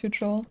little bit too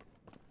troll.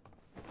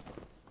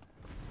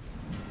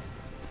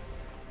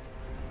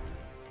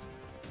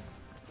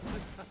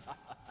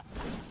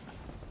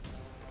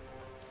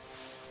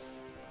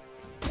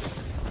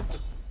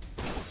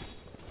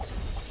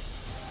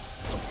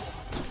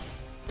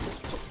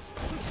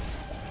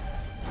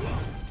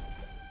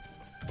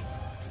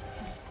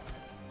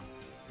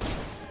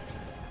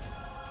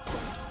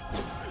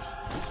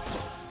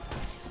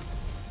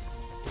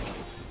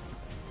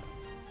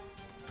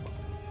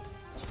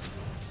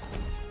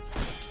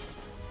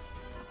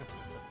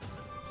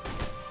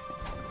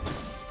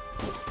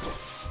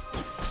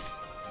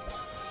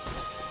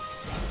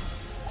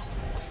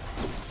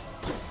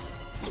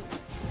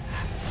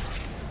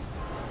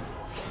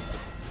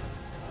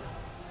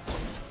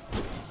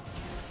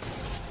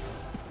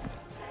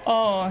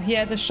 Oh, he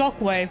has a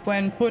shockwave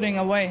when putting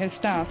away his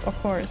staff, of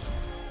course.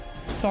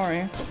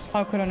 Sorry,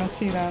 how could I not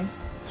see that?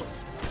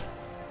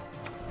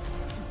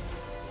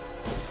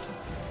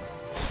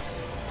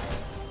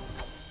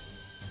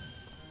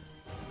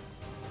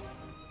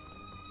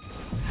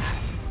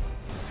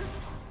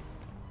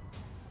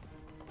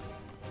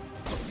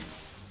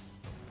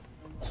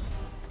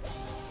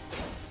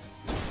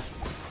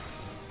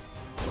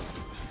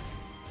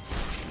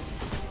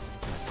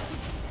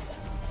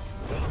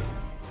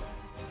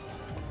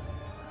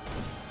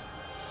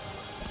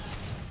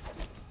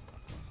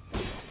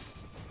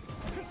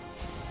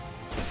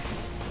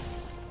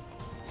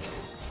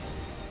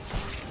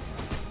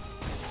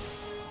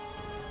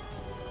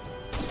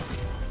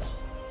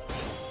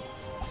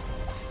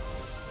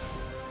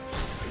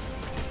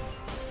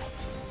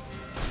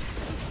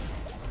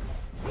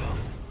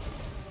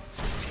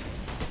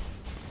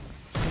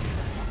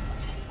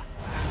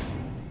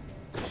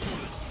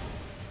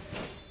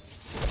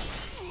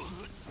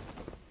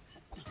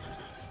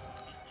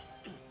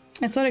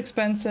 It's not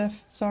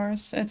expensive,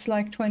 SARS. It's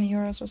like 20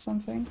 euros or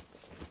something.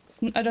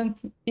 I don't...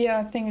 Yeah,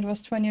 I think it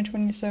was 20 or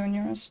 27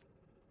 euros.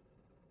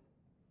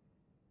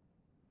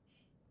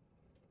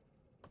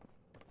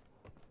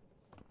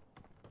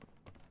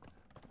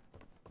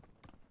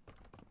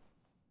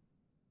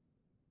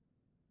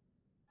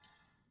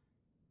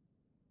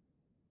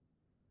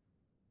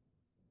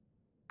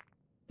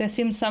 There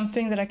seems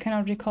something that I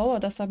cannot recall.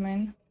 What does that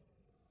mean?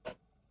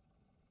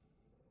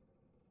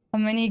 How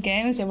many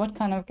games? Yeah, what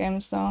kind of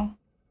games though?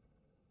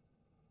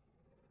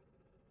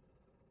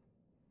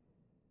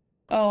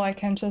 Oh, I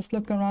can just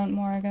look around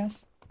more, I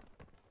guess.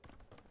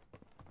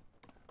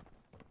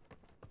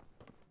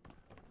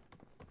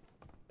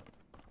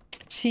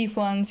 Cheap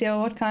ones. Yeah,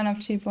 what kind of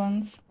cheap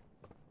ones?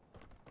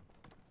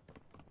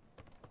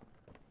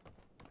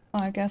 Oh,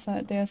 I guess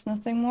there's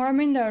nothing more. I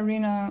mean, the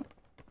arena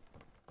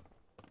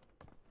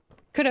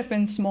could have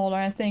been smaller.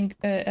 I think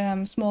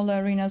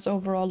smaller arenas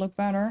overall look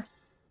better.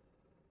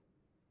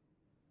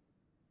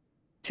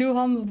 2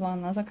 humble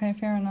ones. Okay,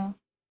 fair enough.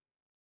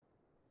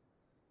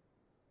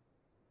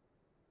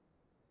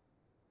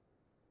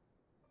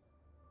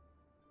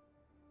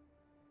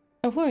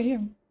 Oh, who are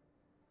you?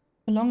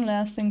 A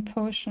long-lasting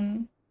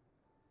potion.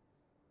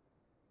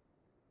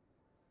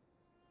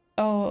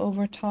 Oh,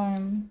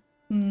 overtime.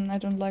 I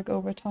don't like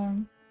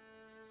overtime.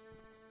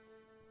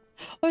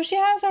 Oh, she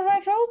has a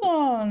red robe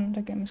on!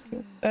 That game is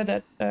cute.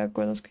 That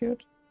girl is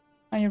cute.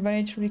 Are you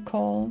ready to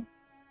recall?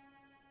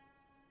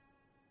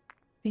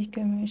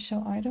 Beacon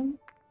show item.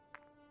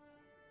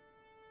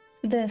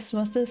 This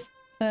was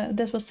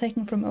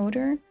taken from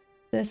Odur.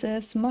 This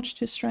is much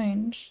too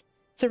strange.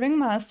 As the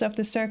ringmaster of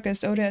the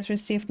circus, Odur has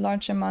received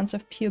large amounts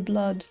of pure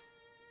blood.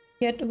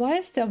 Yet why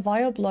is there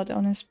vile blood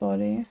on his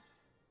body?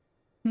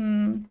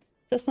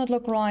 Does not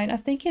look right. I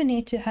think you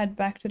need to head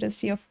back to the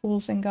Sea of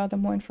Fools and gather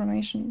more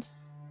information.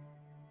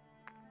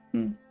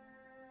 You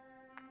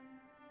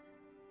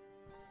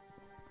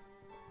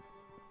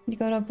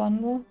got a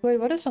bundle? Wait,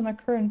 what is on the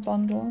current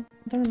bundle?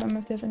 I don't remember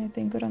if there's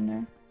anything good on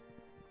there.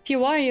 Phew,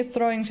 why are you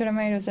throwing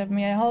tomatoes at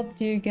me? I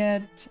helped you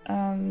get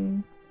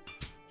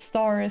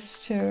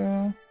stars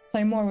to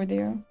play more with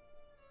you.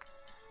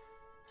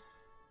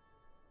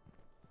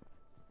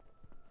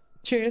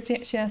 True,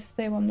 she has to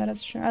say one, that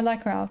is true. I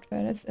like her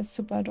outfit, it's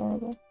super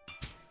adorable.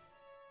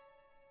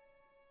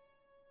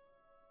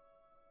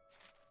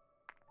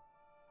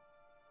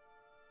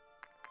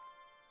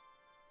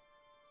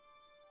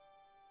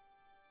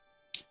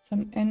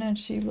 Some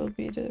energy will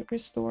be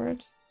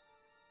restored.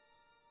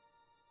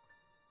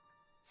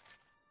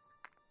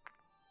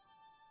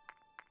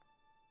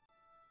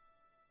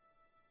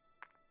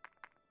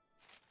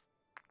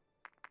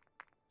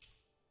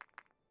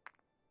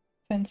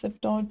 Offensive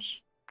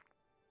dodge.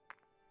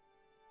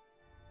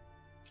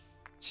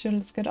 Sure,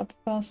 let's get up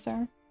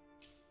faster.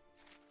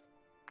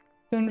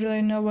 Don't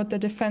really know what the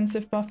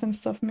defensive buff and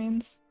stuff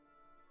means.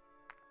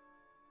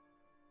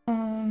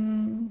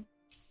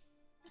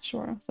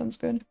 Sure, sounds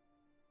good.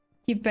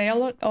 He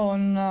bailed? Oh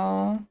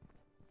no.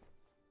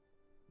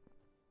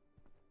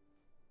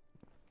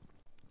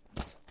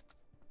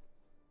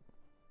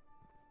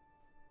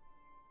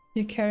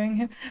 You're carrying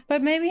him?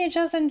 But maybe he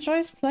just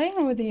enjoys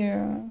playing with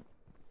you.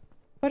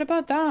 What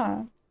about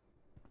that?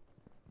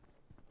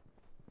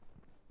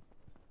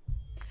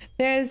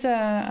 There's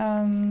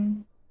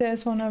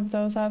one of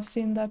those, I've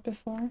seen that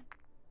before.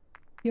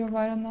 You're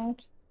right on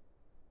that.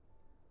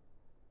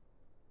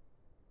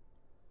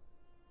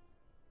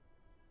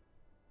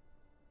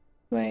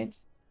 Wait.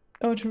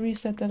 Oh, to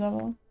reset the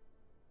level.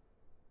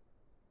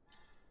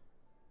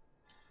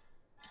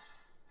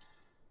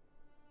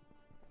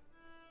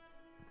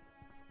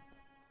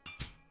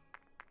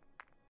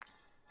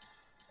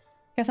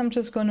 Guess I'm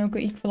just gonna go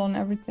equal on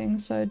everything,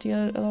 so I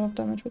deal a lot of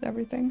damage with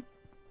everything.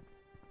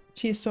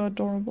 She's so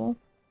adorable.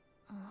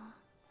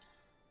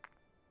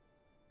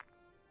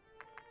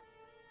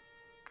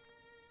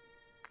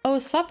 Oh,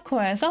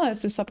 subquest. Oh,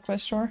 let's do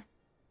subquest, sure.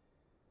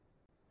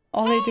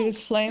 All they do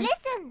is flame.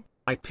 Listen!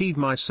 I peed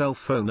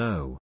myself, oh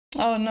no.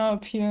 Oh no,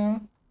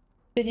 Pew.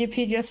 Did you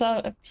pee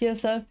yourself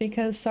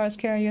because stars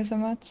carry you so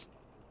much?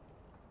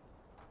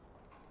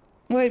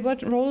 Wait,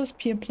 what role is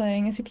Pew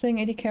playing? Is he playing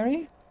AD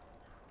carry?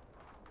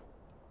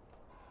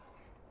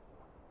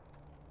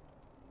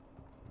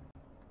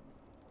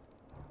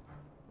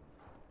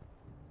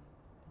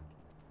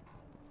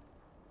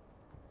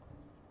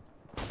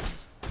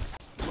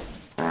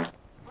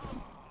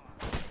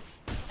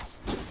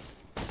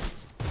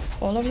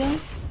 All of them?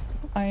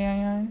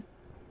 Aye.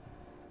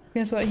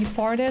 Guess what? He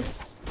farted?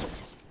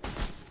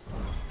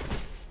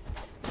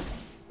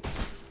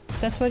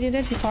 That's what you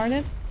did? He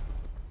farted?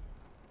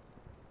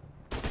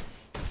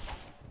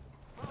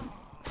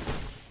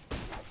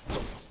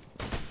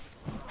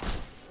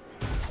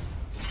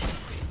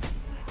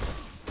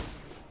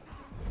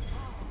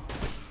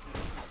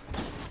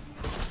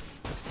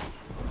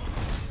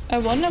 I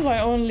wonder why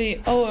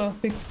only... Oh,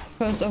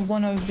 because of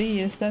one of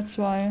these, that's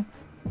why.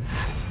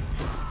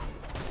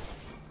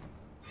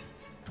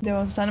 There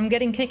was a sign. I'm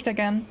getting kicked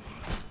again.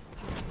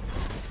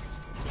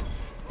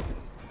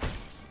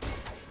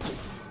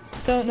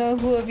 Don't know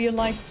who of you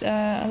liked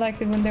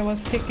it when there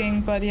was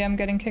kicking, but yeah, I'm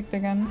getting kicked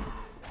again.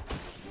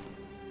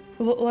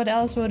 What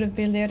else would it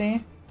be,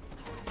 Liri?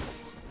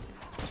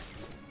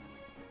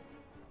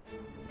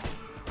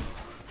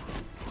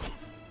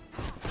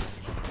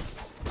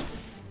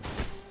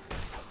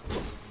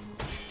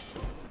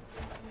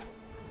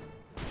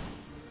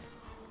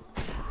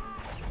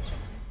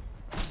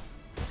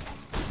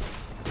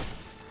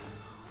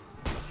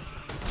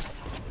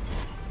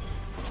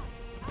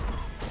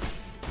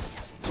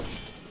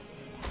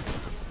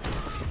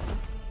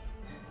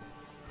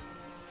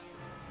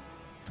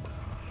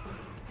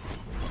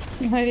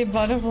 Lady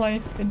Butterfly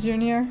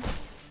Jr.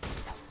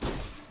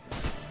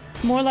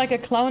 More like a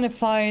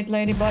clownified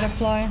Lady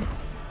Butterfly.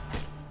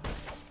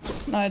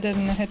 I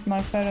didn't hit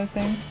my photo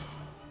thing.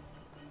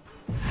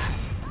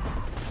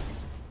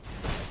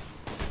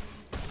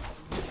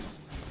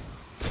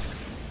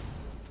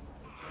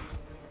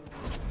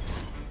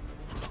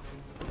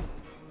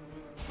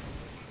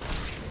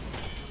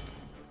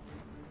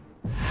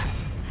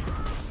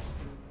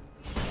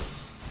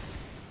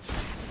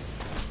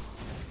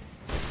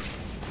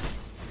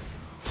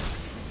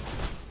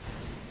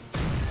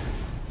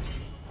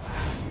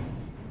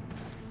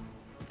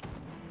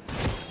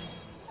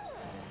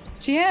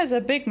 She has a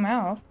big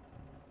mouth.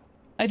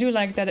 I do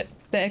like that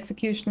the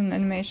execution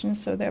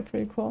animations, so they're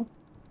pretty cool.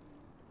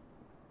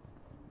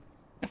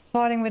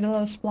 Farting with a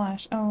little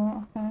splash.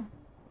 Oh, okay.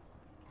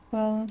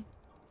 Well,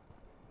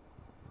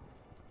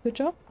 good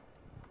job.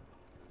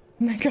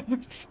 Oh my god.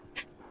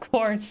 Of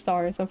course,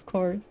 stars, of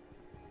course.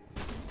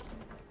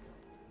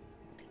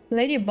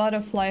 Lady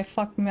Butterfly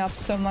fucked me up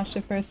so much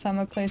the first time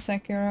I played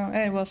Sekiro.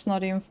 It was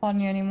not even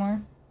funny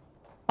anymore.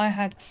 I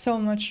had so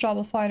much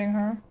trouble fighting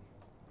her.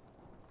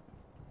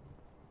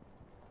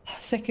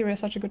 Sekiro is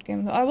such a good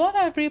game though. I want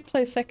to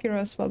replay Sekiro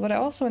as well, but I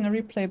also want to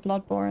replay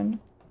Bloodborne.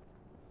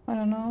 I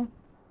don't know.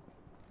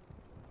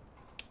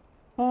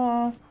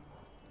 Oh.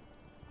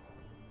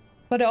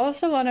 But I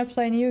also want to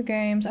play new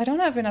games. I don't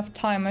have enough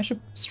time. I should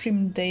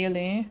stream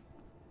daily.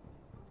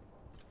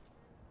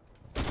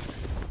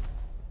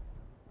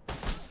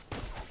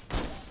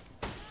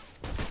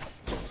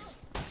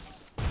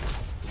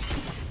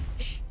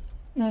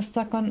 I'm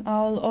stuck on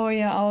Owl. Oh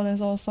yeah, Owl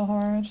is also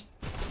hard.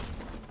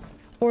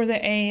 Or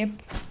the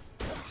ape.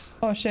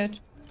 Oh shit.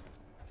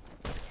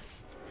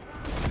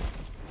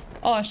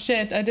 Oh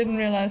shit, I didn't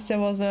realize there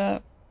was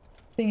a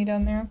thingy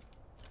down there.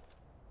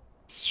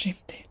 Stream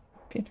daily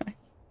would be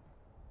nice.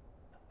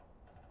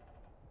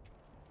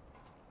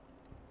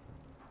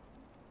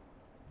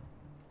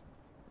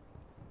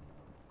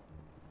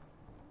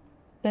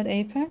 That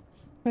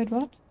Apex? Wait,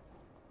 what?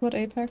 What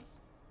Apex?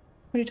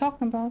 What are you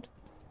talking about?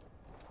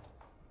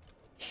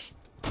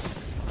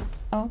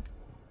 Oh.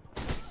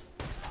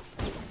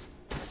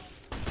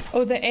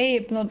 Oh, the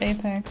ape, not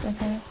Apex,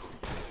 okay.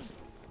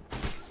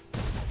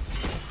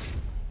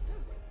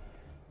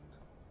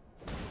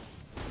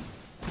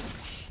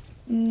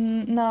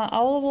 Nah,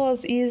 Owl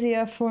was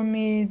easier for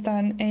me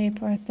than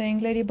Ape, I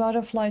think. Lady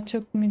Butterfly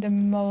took me the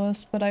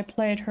most, but I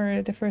played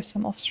her the first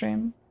time off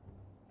stream.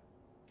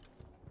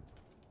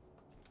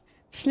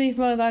 Sleep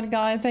well, that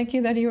guy. Thank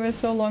you that you were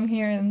so long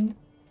here and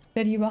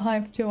that you were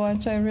hyped to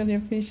watch. I really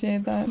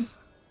appreciate that.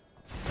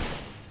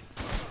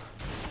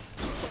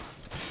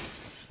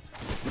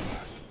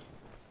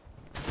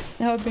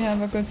 I hope you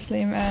have a good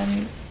sleep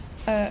and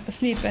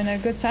a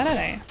good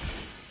Saturday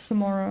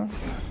tomorrow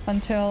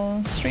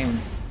until stream.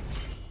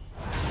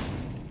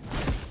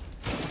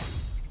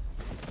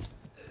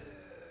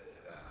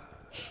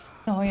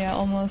 Oh yeah,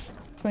 almost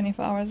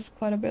 24 hours is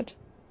quite a bit.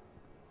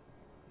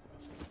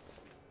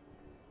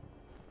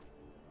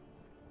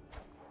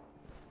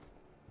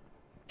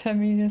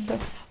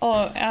 Thymesia.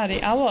 Oh,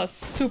 Addy, I was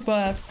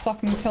super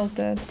fucking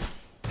tilted.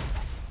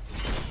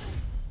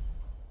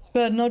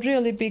 But not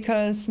really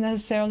because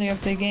necessarily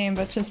of the game,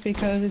 but just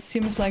because it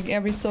seems like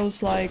every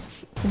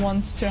Souslikes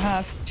wants to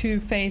have two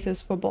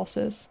phases for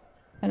bosses.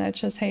 And I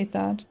just hate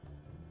that.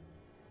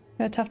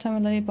 I had a tough time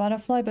with Lady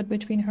Butterfly, but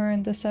between her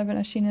and the 7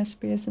 Ashina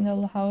spears in the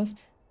little house,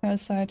 I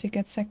decided to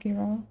get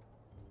Sekiro.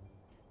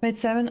 Wait,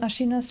 7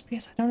 Ashina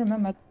spears? I don't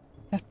remember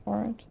that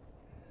part.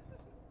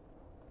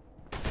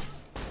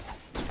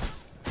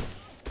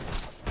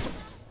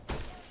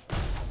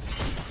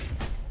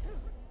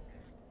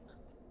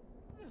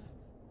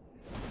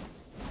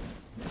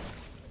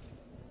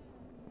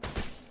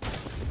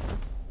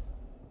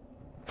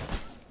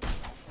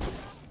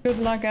 Good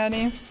luck,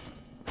 Addy.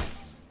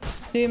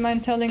 Do you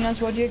mind telling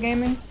us what you're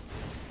gaming?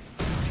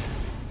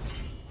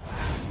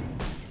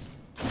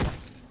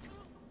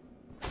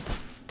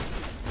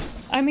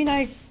 I mean,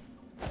 I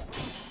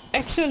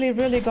actually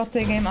really got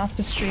the game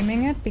after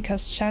streaming it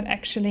because chat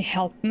actually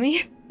helped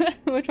me,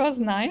 which was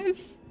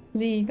nice.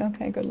 League,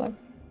 okay, good luck.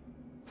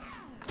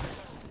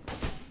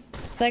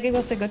 Like it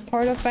was a good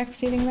part of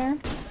backseating there.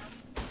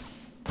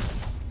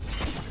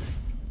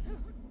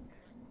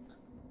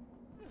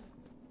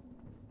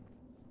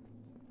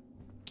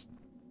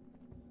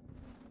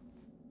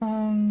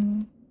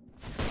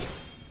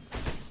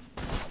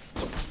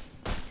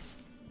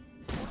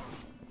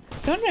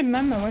 Don't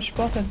remember which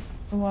boss it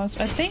was.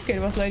 I think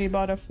it was Lady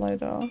Butterfly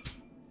though.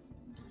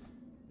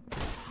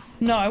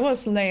 No, it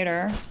was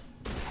later.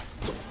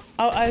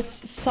 Oh, I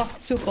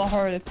sucked super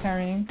hard at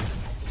parrying.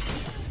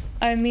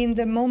 I mean,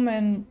 the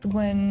moment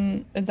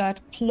when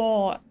that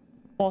claw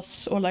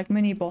boss or like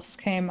mini boss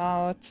came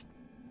out,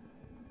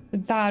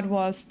 that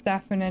was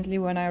definitely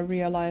when I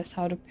realized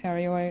how to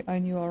parry. I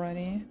knew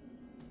already.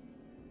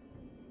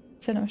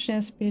 It's an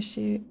ocean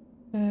species.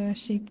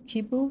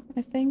 Shikibu,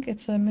 I think.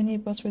 It's a mini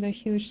boss with a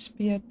huge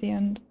spear at the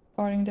end,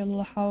 guarding the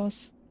little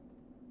house.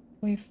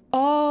 With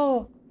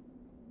oh,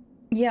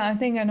 yeah, I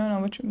think I don't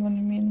know which one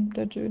you mean.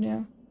 The dude,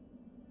 yeah.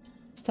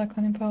 Stuck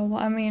on impossible.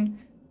 I mean,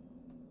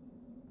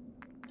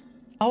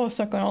 I was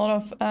stuck on a lot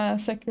of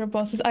Sekiro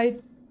bosses. I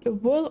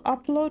will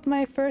upload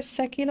my first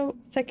Sekiro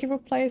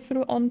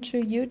playthrough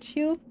onto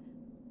YouTube,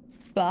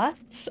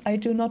 but I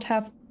do not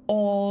have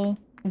all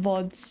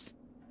VODs.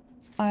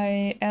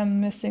 I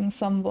am missing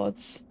some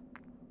VODs.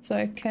 So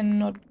I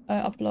cannot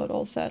upload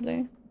all,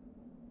 sadly.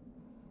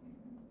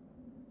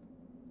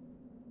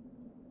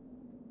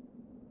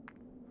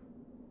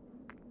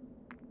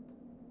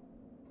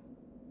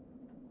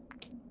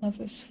 Love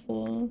is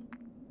full.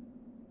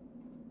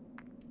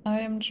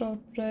 Item drop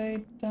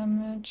rate,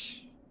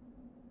 damage.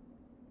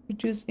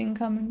 Reduce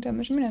incoming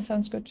damage. I mean, that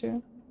sounds good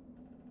too.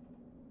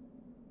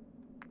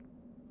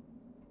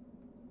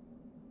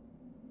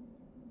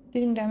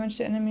 Dealing damage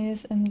to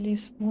enemies and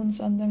leaves wounds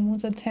on them.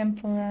 Wounds are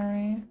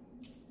temporary.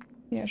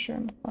 Yeah, sure,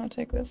 I'm gonna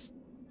take this.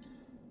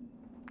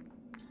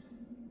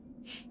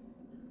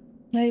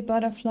 Lady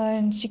Butterfly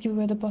and Shiki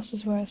were the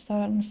bosses where I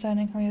started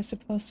understanding how you're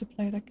supposed to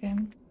play the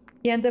game.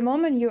 Yeah, and the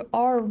moment you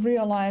are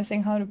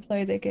realizing how to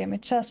play the game,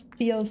 it just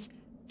feels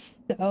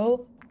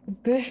so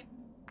good.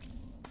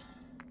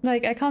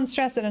 Like, I can't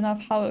stress it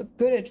enough how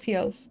good it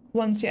feels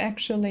once you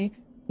actually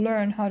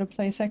learn how to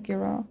play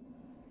Sekiro.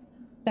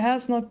 There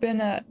has not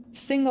been a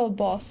single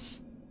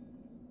boss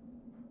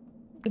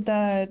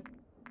that...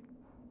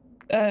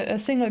 a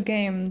single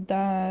game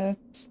that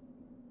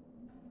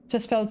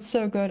just felt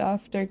so good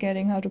after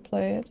getting how to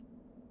play it.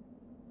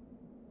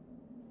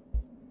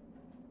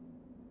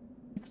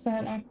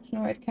 Exile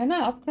action. Wait, can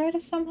I upgrade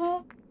it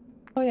somehow?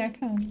 Oh yeah, I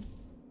can.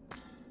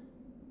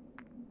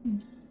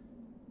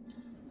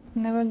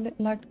 Never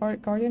liked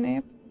Guardian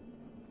Ape.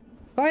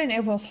 Guardian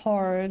Ape was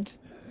hard.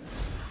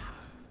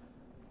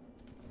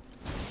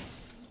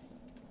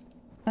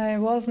 I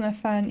wasn't a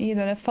fan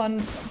either. The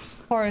fun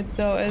part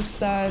though is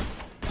that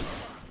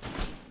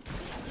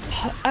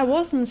I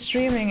wasn't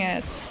streaming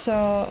it,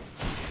 so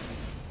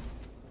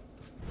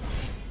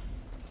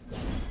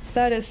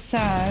that is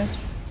sad.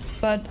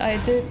 But I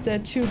did the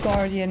 2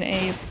 Guardian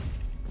Apes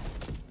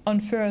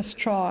on first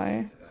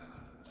try.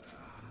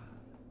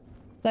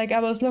 Like,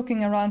 I was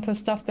looking around for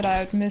stuff that I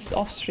had missed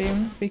off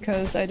stream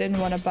because I didn't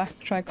want to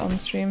backtrack on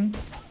stream.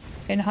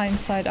 In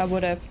hindsight, I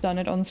would have done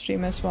it on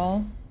stream as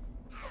well.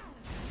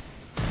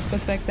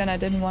 But back then I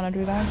didn't want to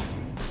do that.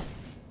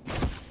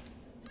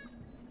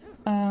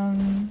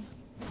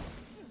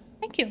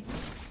 Thank you.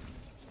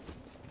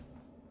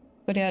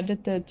 But yeah, I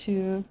did the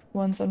 2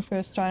 ones on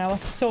first try and I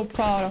was so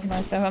proud of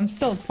myself. I'm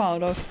still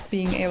proud of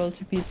being able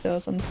to beat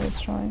those on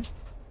first try.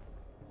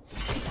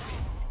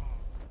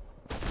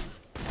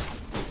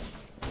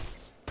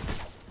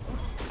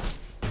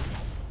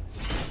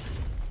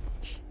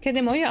 Okay,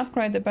 the more you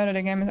upgrade, the better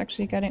the game is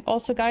actually getting.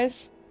 Also,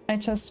 guys, I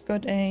just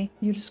got a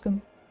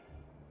Yuruskum.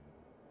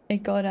 I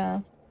got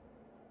a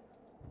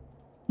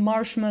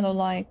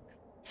marshmallow-like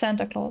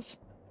Santa Claus.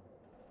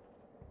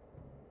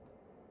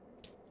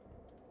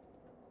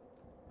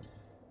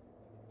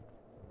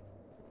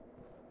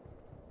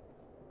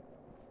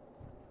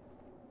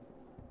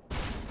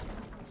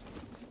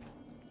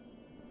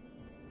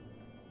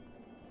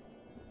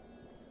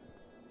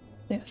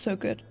 Yeah, so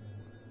good.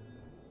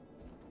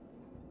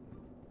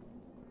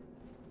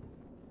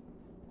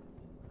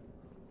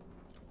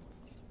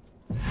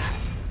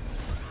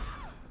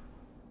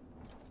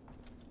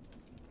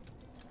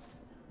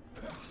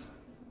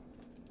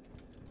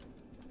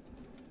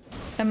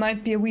 I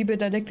might be a wee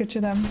bit addicted to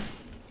them.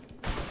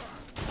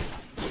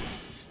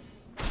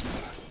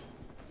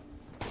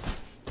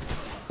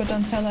 But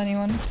don't tell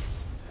anyone.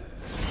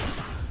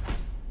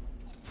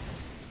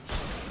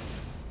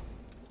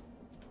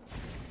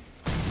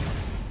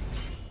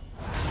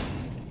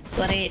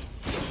 Got it.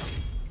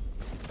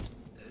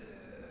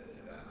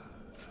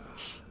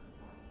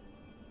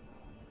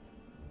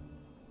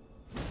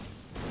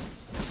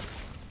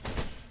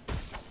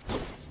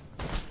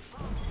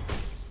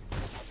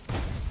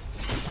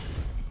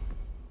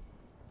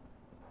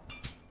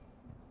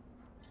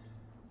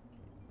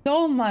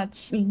 So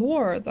much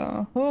lore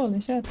though, holy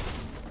shit.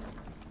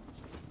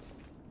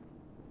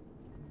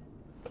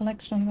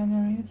 Collection of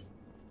memories.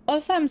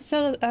 Also,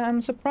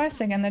 I'm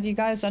surprised again that you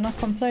guys are not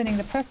complaining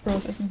the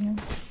peripherals isn't here.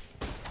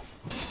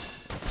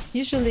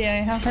 Usually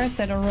I have heard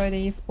that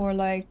already for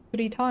like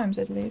 3 times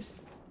at least.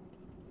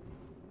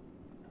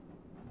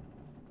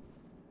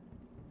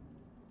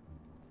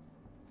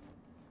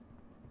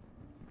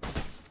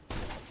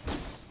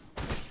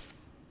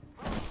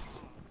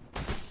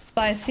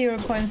 By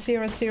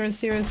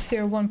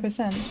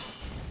 0.00001%.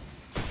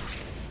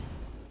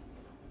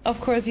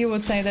 Of course you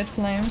would say that,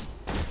 Flame.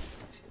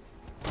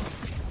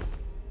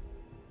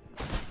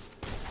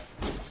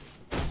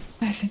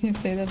 Why did you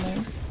say that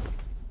name?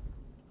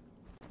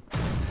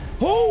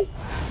 Oh!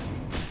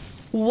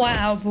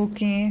 Wow,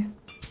 Buki.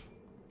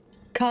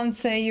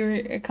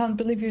 Can't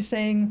believe you're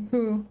saying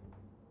who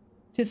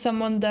to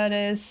someone that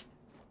is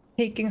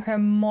taking her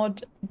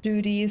mod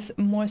duties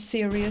more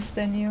serious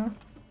than you.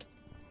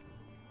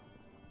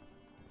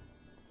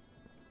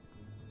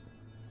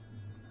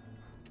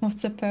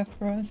 What's a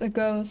Perforos? A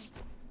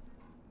ghost.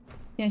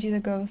 Yeah, she's a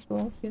ghost,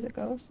 Wolf. She's a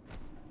ghost.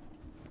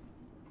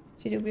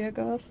 She do be a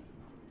ghost.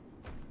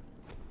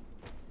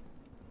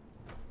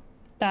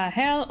 The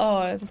hell?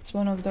 Oh, it's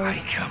one of those. I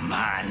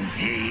command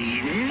thee.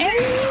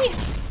 Ellie!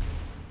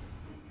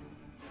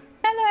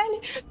 Hello,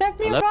 Ellie! Let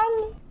me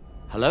run!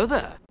 Hello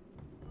there.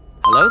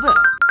 Hello there.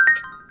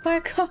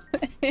 Welcome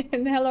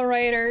in, hello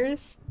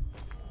Raiders.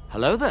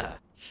 Hello there.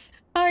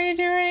 How are you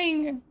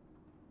doing?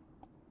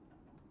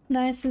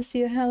 Nice to see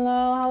you.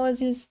 Hello, how was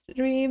your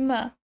stream?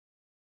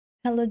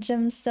 Hello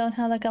Gemstone,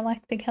 hello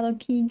Galactic, hello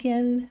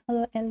Keegan,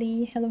 hello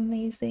Ellie, hello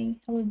Amazing,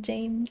 hello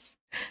James,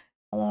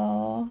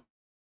 hello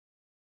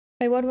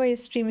Wait, what were you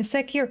streaming?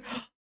 Sekiro.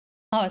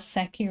 Oh,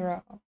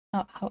 Sekiro.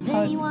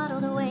 Then he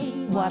waddled away.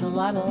 Waddle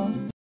waddle.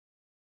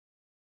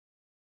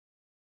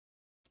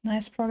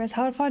 Nice progress.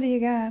 How far do you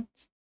get?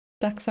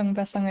 Duck song,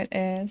 best song it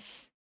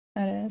is.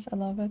 It is. I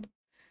love it.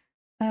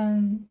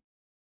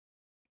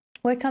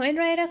 Welcome in,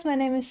 Raiders. My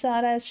name is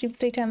Suada. I stream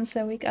 3 times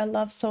a week. I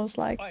love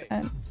Souslikes,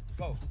 and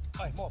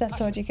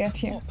that's what you get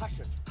here.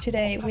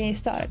 Today we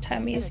started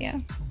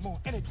Thymesia.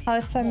 How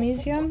is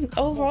Thymesia?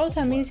 Overall,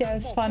 Thymesia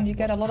is fun. You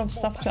get a lot of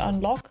stuff to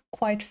unlock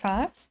quite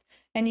fast,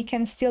 and you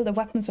can steal the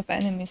weapons of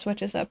enemies,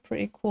 which is a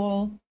pretty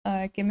cool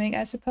gimmick,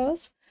 I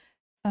suppose.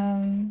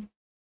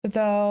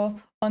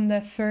 Though on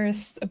the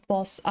first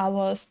boss I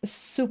was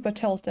super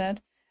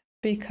tilted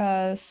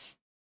because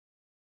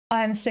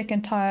I'm sick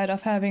and tired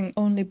of having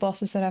only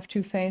bosses that have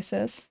 2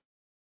 faces.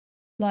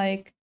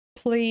 Like,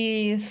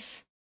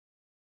 please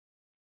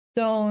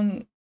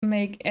don't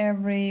make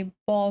every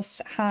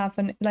boss have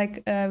an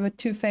with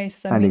 2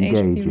 faces. I mean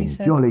HP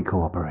reset. Jolly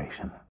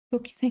cooperation.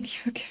 Okay, thank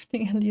you for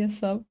gifting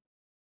Elias up.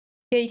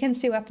 Yeah, you can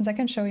see weapons. I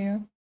can show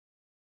you.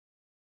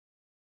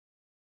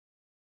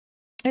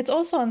 It's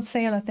also on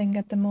sale, I think,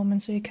 at the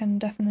moment, so you can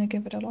definitely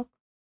give it a look.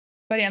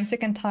 But yeah, I'm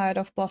sick and tired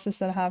of bosses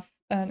that have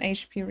an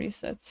HP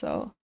reset,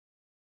 so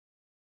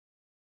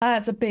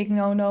that's a big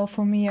no-no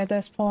for me at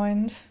this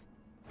point.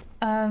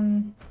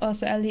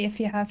 Also, Ellie, if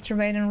you have to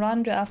raid and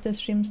run to after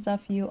stream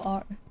stuff, you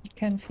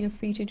can feel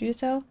free to do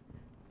so.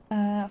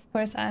 Of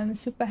course, I'm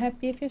super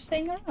happy if you're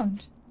staying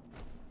around.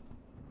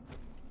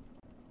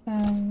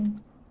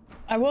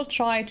 I will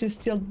try to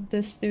steal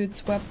this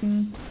dude's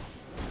weapon.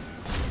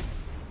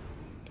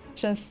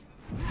 Just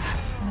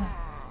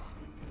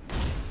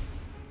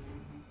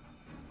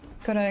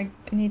I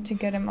need to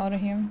get him out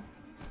of here.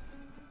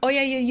 Oh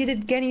yeah, you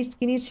did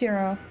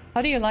Genichiro.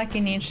 How do you like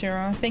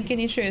Genichiro? I think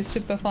Genichiro is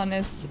super fun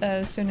as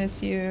soon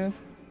as you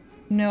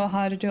know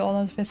how to do all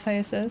of his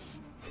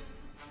faces.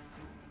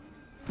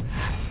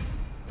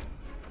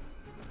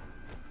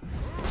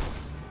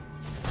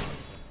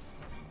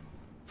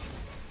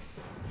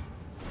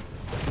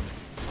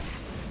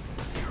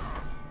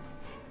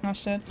 Oh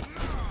shit.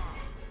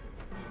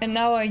 And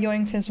now I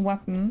yoinked his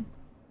weapon.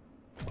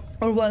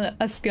 Or well,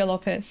 a skill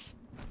of his.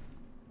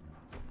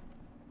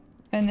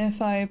 And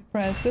if I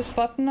press this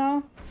button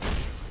now,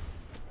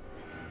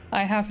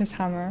 I have his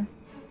hammer.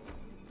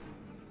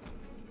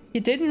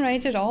 You didn't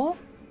rage at all?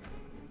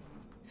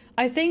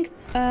 I think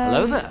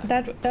Hello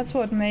there. That's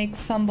what makes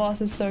some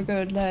bosses so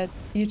good, that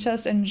you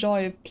just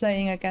enjoy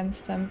playing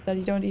against them, that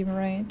you don't even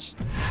rage.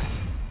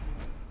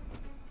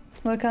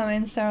 Welcome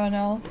in, Sarah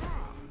Null.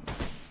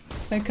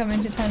 Welcome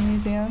into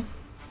Thymesia.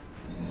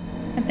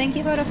 And thank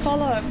you for the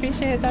follow, I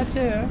appreciate that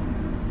too.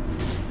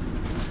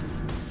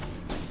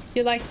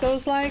 You like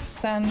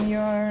Souslikes, then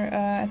you're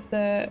at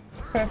the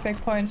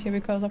perfect point here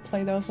because I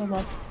play those a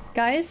lot.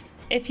 Guys,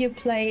 if you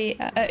play,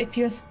 if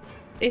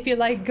you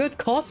like good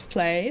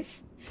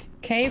cosplays,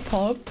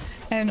 K-pop,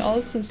 and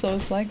also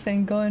Souslikes,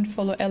 then go and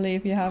follow Ellie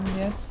if you haven't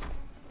yet.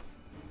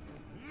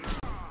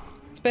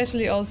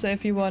 Especially also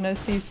if you want to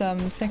see some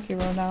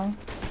Sekiro now.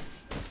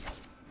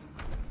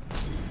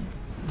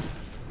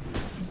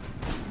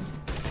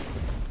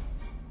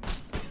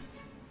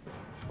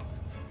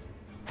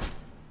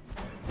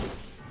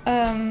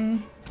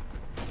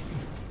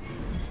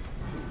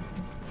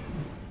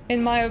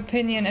 In my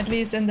opinion, at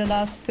least in the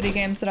last 3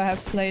 games that I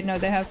have played now,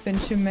 there have been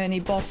too many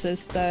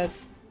bosses that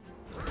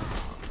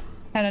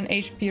had an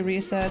HP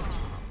reset,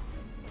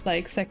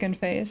 like second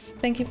phase.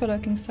 Thank you for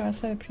looking,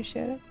 Stars, I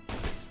appreciate it.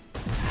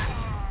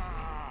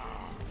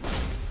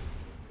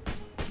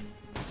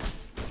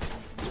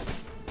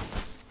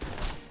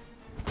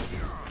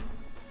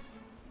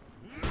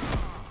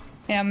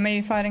 Yeah,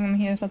 maybe fighting him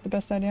here is not the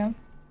best idea.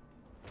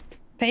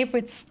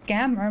 Favorite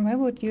scammer? Why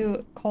would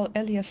you call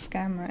Ellie a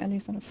scammer?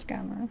 Ellie's not a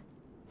scammer.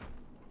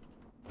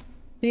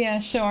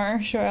 Yeah,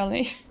 sure,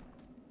 Ellie.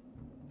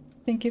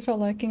 Thank you for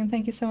liking, and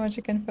thank you so much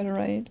again for the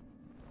raid.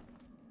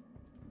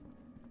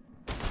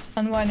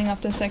 Unwinding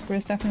up the Sekiro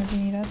is definitely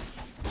needed.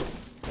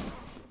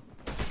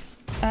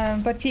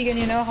 But Keegan,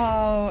 you know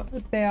how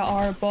there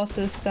are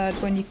bosses that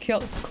when you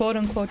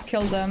quote-unquote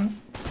kill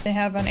them, they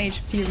have an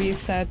HP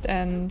reset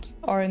and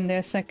are in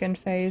their second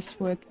phase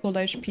with full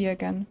HP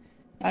again.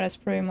 That is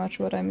pretty much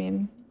what I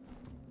mean.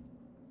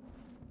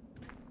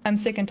 I'm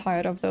sick and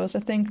tired of those. I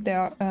think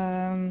they're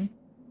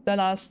the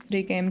last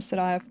 3 games that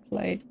I have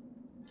played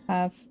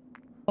have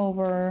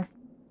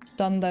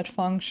overdone that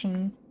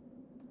function.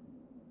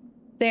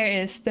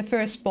 The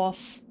first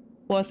boss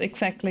was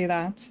exactly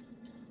that.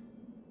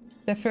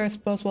 The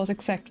first boss was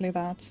exactly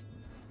that.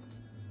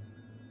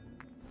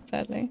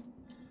 Sadly.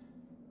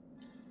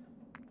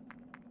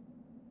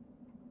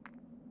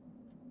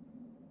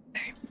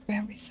 Very,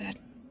 very sad.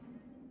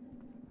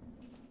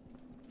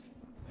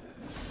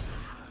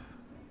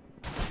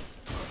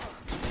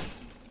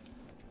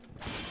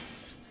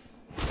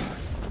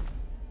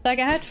 Like,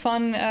 I had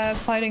fun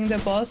fighting the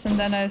boss, and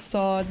then I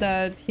saw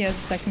that he has a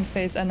second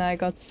phase, and I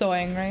got so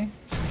angry.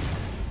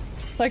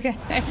 Like, I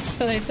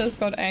actually just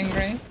got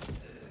angry.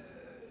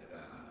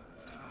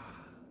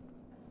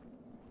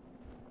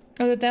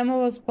 Oh, the demo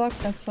was bugged,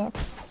 that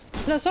sucks.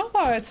 No, so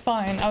far it's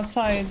fine,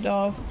 outside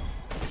of,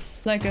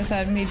 like I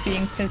said, me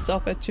being pissed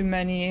off at too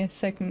many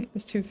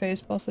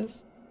two-phase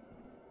bosses.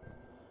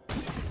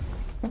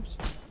 Oops.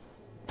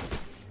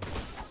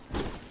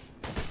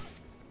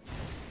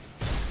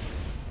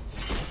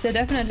 There are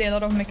definitely a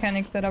lot of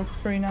mechanics that are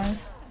pretty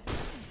nice.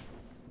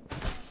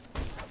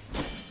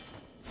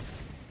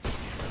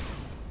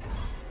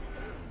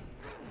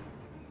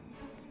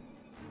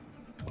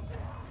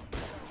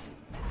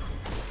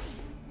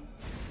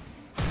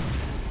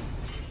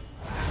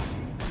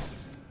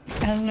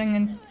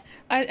 And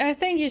I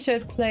think you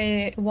should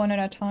play one at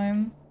a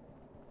time.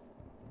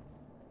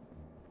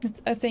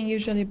 It's, I think,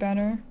 usually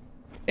better.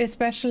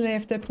 Especially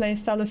if the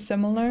playstyle is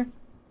similar.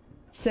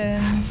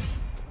 Since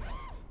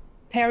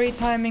parry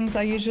timings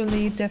are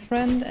usually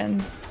different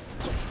and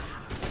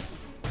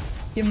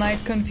you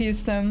might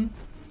confuse them.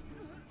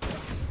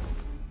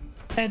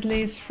 At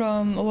least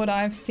from what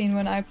I've seen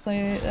when I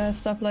play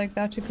stuff like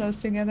that too close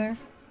together.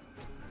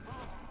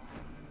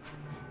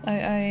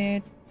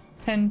 I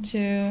tend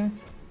to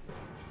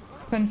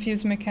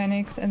confuse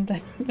mechanics and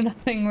then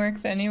nothing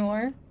works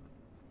anymore.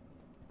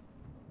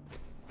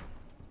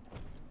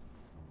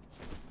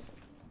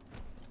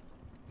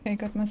 Okay,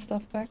 got my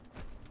stuff back.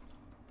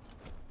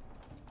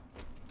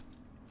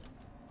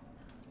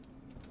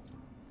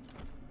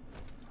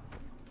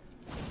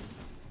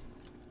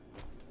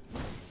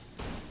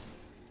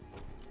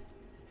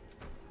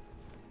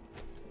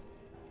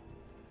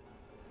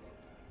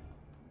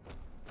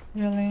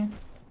 Really?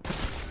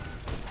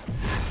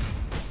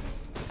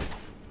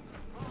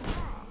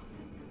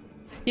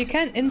 You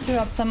can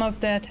interrupt some of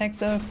the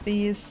attacks of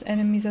these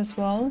enemies as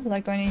well,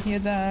 like when you hear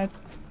that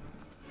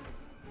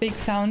big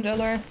sound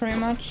alert pretty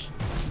much.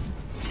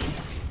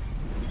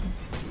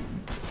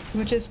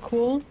 Which is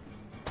cool.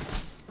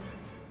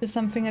 Is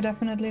something I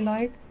definitely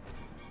like.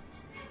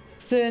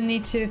 Still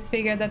need to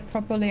figure that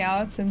properly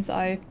out since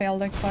I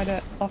failed it quite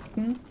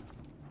often.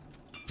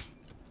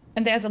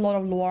 And there's a lot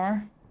of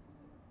lore.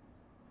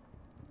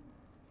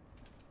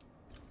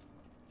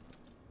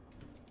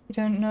 I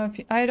don't know if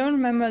I don't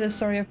remember the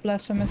story of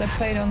Blasphemous. I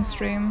played on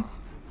stream.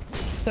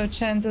 So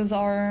chances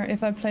are,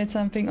 if I played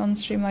something on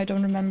stream, I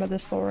don't remember the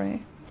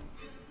story.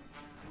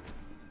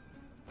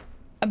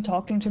 I'm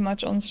talking too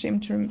much on stream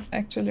to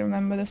actually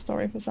remember the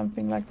story for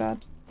something like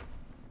that.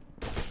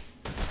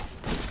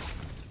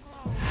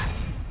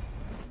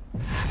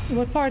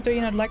 What part do you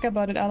not like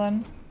about it,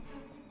 Alan?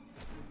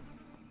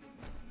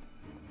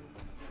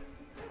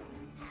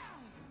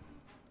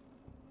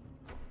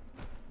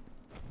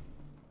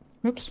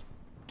 Oops.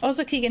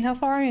 Also, Keegan, how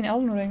far are you in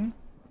Elden Ring?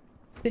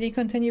 Did you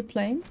continue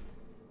playing?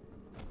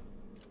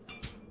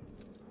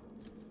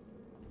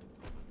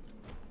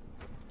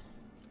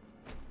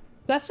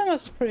 Last one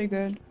was pretty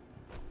good.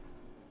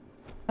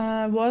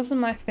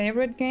 Wasn't my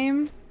favorite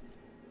game,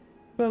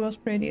 but it was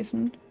pretty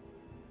decent.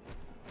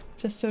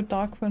 Just so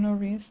dark for no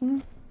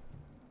reason.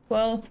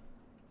 Well,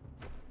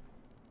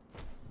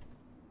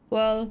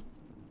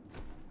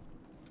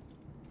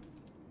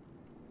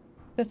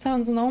 that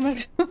sounds normal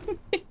to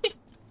me.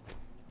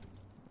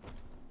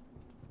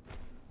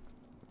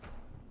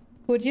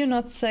 Would you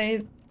not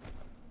say...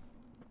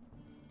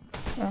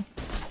 Oh.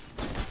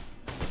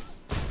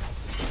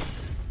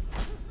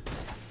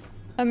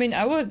 I mean,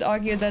 I would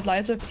argue that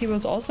Lies of P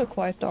was also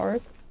quite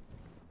dark.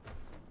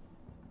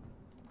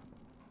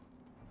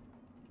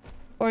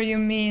 Or you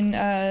mean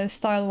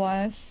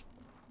style-wise?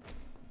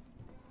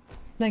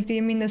 Like, do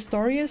you mean the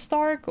story is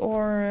dark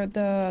or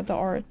the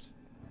art?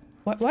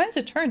 Why is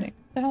it turning?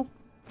 What the hell?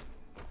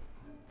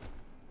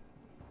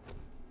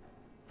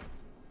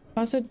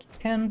 Also, it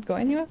can't go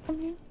anywhere from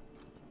you?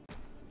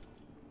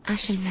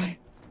 Ashenwood,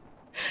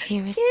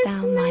 hearest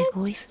thou my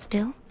voice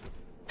still?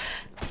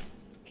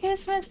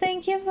 Kismet,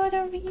 thank you for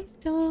the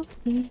restore.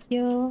 Thank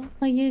you.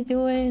 How you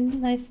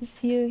doing? Nice to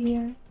see you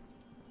here.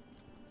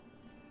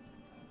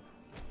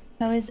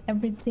 How is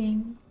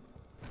everything?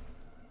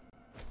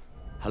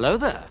 Hello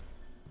there.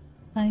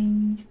 Hi.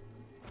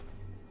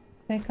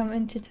 Welcome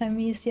into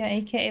Thymesia,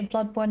 aka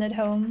Bloodborne at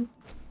home.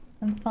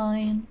 I'm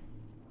fine.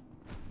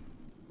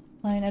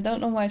 Fine, I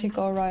don't know where to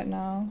go right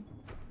now.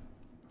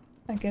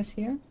 I guess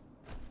here?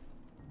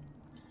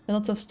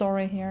 Lots of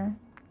story here.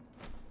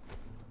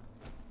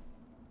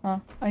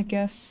 Oh, I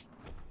guess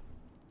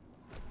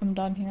I'm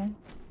done here.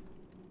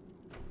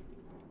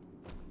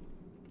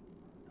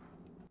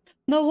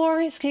 No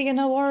worries, Keegan,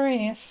 no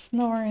worries.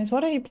 No worries.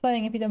 What are you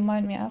playing if you don't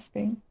mind me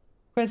asking?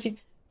 Of course,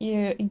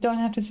 you don't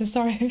have to say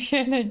sorry if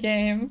you're in a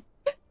game.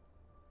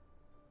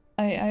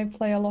 I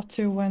play a lot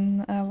too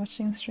when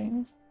watching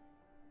streams.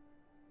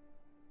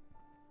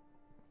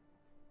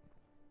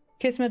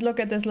 Kismet,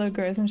 look at this little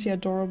girl, isn't she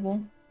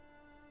adorable?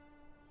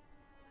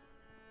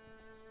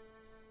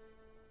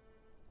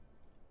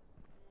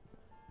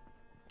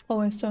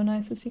 Always so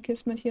nice to see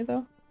Kismet here,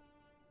 though.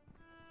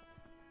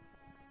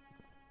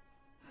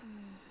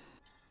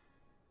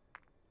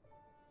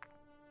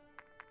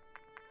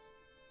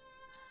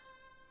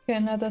 Okay,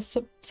 another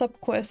sub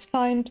quest.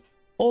 Find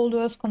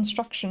Odur's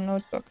construction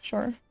notebook.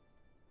 Sure.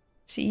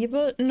 She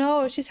evil?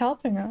 No, she's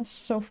helping us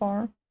so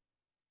far.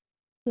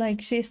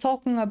 Like, she's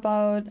talking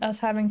about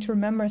us having to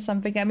remember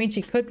something. I mean,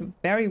 she could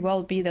very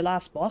well be the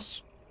last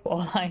boss, for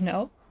all I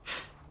know.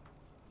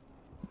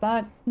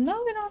 But,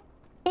 no, you know,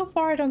 so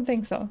far I don't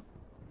think so.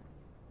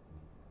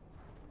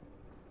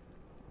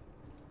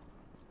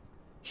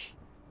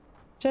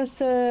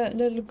 Just a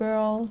little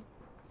girl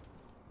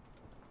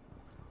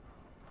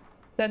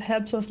that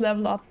helps us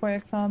level up, for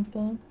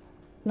example.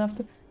 Love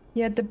to...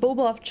 Yeah, the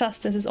Boba of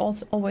Justice is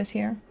also always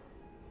here.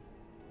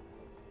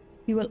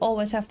 You will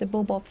always have the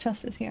Boba of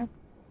Justice here.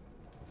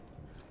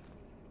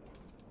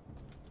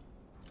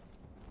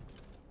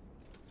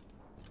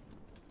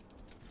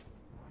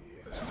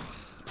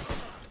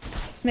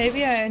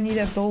 Maybe I need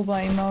a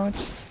Boba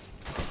emote.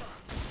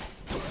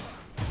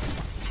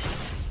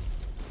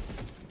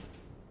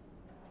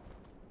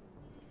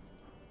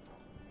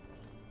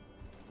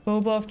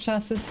 Boba of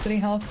Justice, 3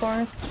 health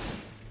bars.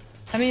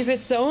 I mean, if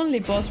it's the only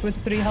boss with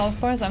 3 health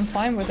bars, I'm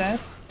fine with that.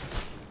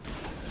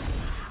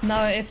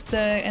 Now, if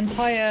the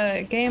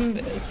entire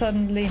game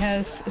suddenly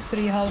has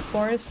 3 health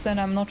bars, then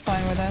I'm not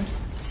fine with that.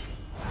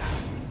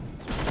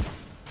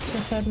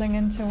 Just settling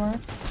into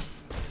work.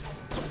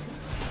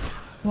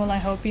 Well, I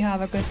hope you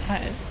have a good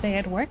day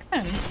at work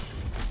then.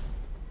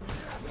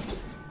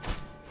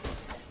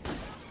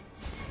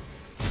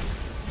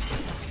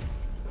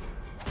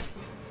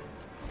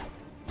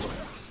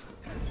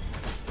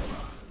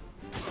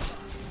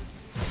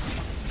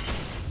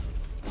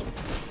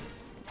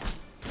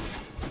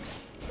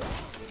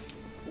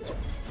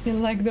 You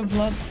like the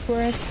blood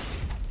squirts?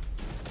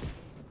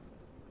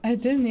 I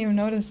didn't even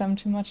notice them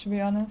too much, to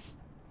be honest.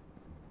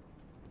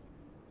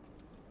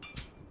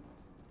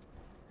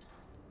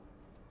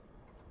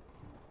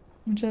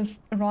 I'm just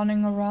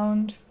running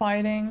around,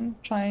 fighting,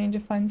 trying to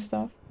find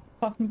stuff,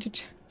 talking to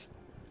chat.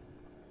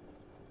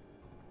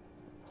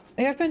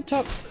 I have been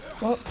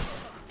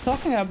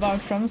talking about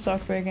From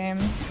Software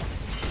games.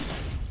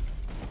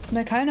 And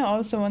I kinda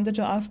also wanted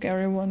to ask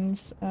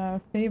everyone's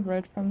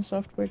favorite From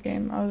Software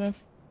game out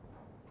of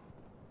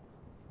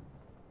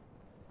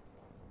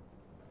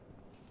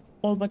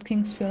all but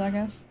Kingsfield, I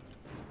guess.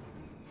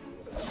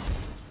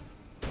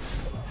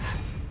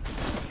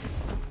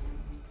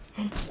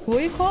 Who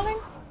are you calling?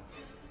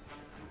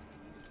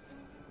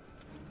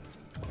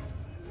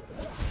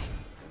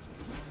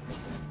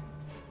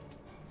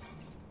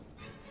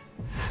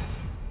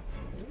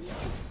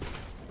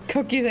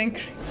 Cookies and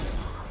cream.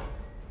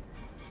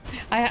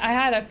 I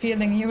had a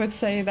feeling you would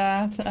say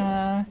that,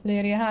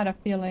 Lady. I had a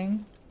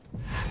feeling.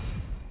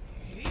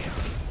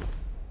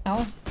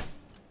 Ow.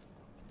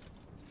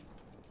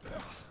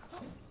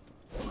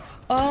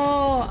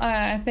 Oh,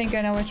 I think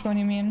I know which one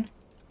you mean.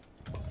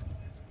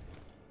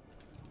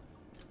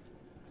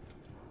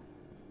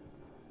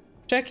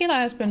 Dracula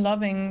has been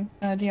loving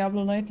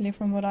Diablo lately,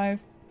 from what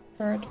I've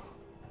heard.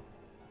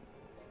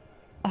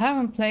 I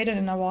haven't played it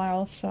in a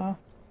while, so...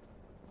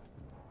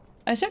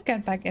 I should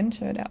get back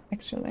into it,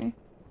 actually.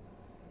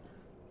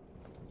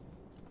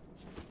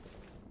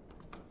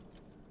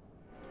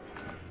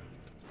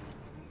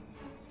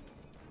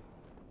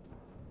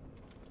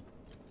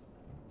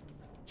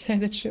 Say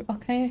the truth.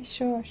 Okay,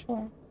 sure.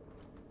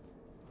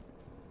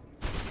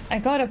 I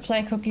gotta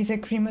play Cookies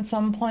and Cream at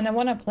some point. I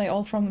wanna play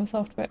all From the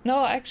Software. No,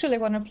 I actually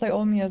wanna play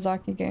all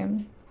Miyazaki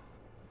games.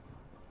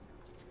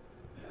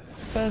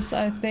 Because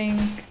I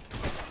think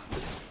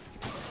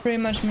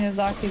pretty much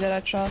Miyazaki that I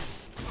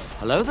trust.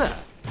 Hello there.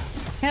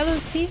 Hello,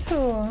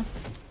 Sifu.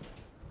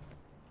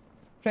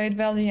 Great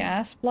value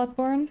as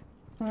Bloodborne.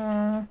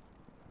 I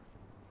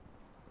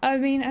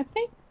mean, I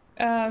think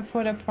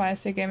for the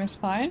price the game is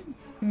fine.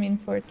 I mean,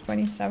 for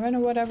 27 or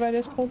whatever it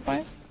is full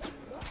price.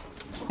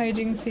 How you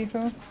doing,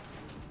 Sifu?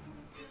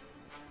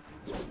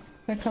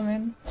 I come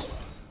in.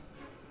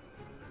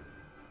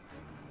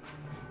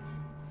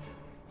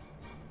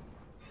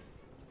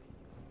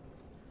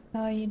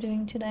 How are you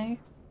doing today?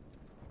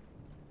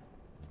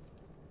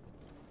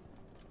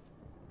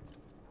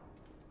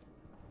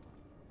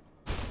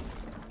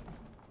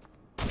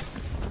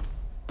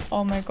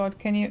 Oh my god,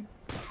 can you...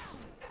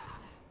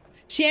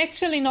 She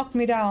actually knocked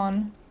me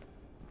down.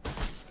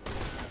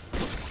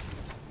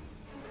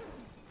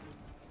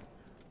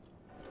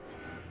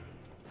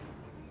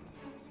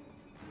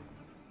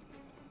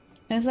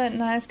 Is that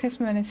nice?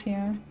 Kismet is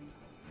here.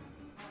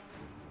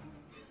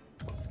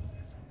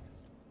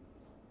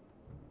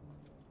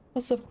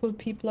 Lots of cool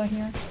people are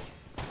here.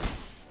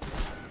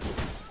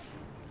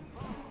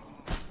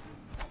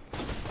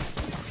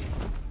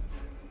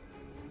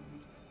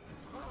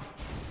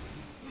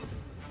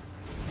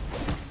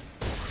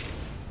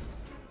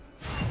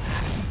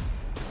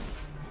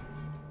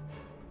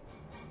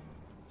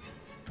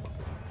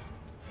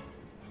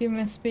 You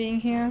miss being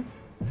here?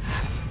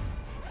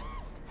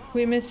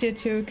 We miss you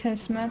too,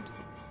 Kismet.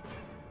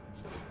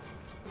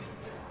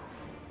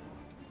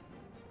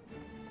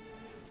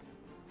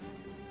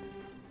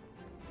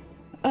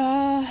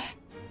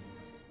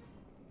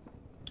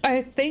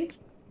 I think...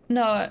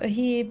 No,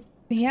 he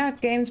had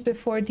games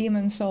before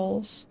Demon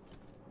Souls.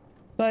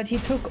 But he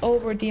took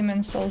over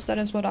Demon Souls, that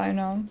is what I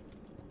know.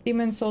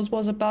 Demon Souls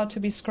was about to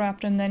be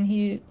scrapped and then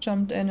he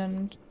jumped in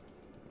and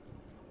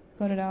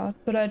got it out.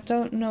 But I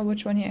don't know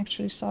which one he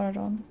actually started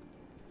on.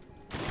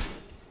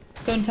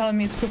 Don't tell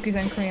me it's cookies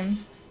and cream.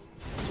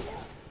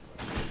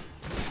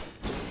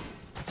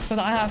 But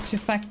I have to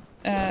fact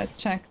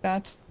check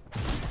that.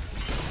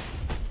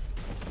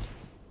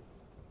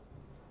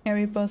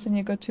 Harry boss and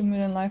you got 2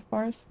 million life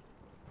bars.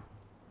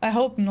 I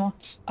hope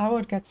not. I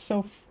would get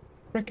so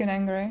freaking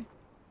angry.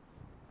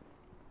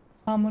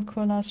 Armored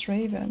Core Last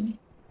Raven.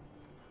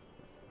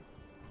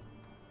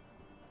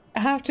 I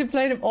have to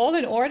play them all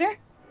in order?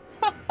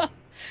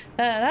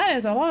 That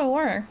is a lot of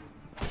work.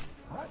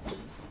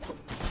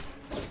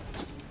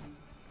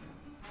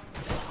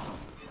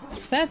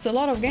 That's a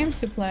lot of games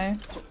to play.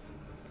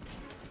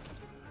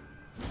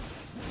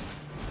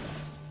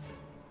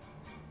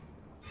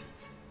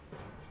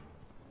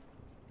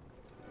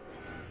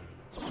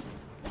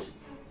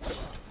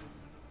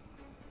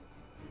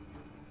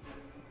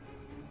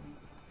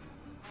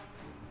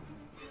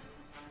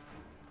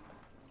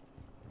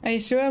 Are you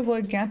sure I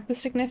will get the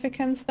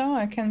significance though?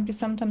 I can be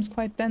sometimes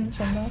quite dense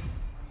on that.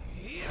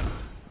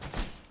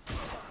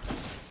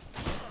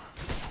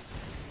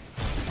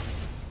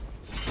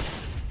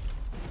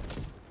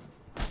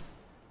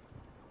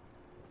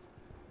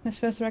 His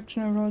first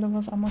directional roller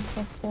was Armored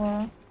Core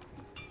 4.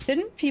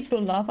 Didn't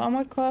people love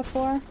Armored Core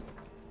 4?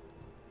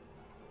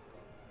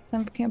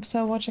 Some camps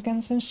I'll watch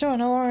again soon. Sure,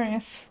 no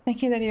worries.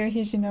 Thank you that you're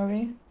here,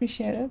 Shinobi.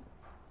 Appreciate it.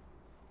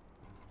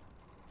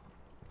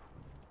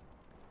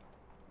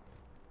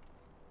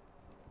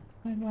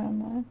 Wait, where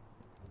am I?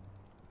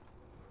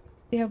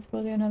 See,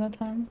 hopefully another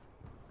time.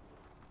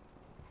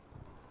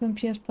 Then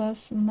PS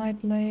Plus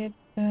might late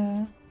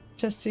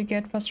just to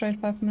get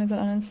frustrated 5 minutes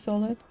and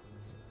uninstall it.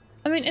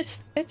 I mean,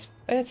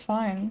 it's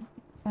fine.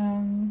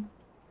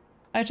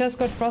 I just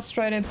got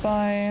frustrated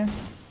by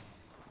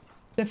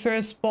the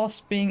first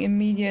boss being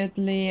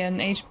immediately an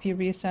HP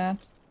reset,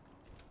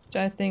 which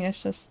I think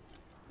is just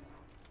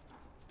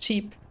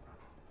cheap.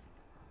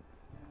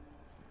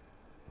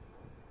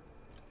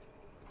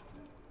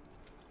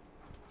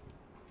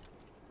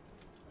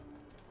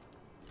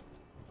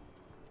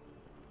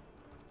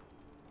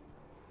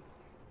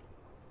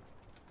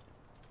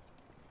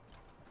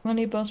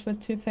 Only boss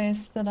with 2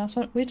 faces, the last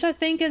one, which I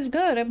think is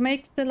good. It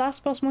makes the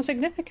last boss more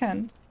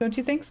significant. Don't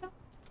you think so?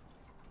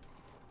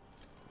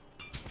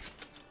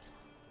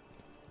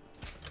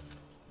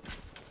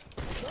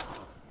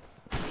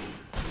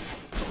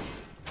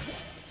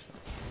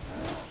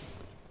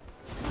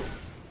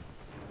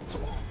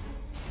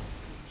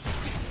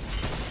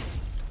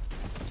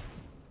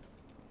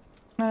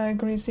 I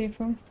agree,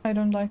 Sifu. I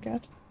don't like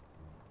it.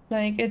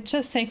 Like, it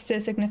just takes the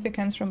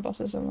significance from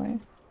bosses away.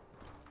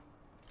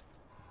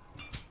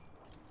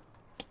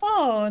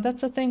 Oh,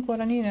 that's I think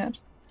what I needed.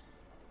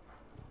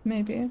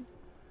 Maybe.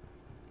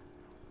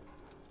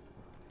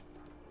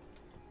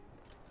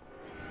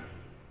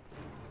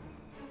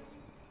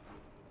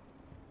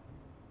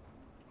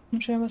 I'm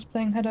sure I was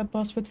playing head-up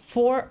boss with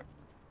four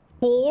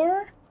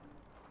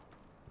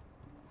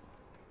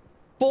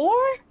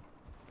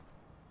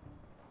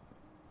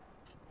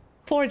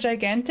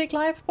gigantic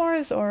life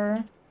bars,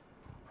 or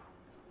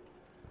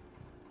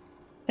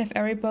if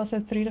every boss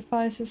had 3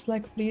 devices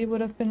like Frida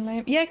would have been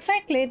lame. Yeah,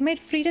 exactly, it made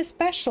Frida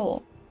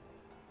special.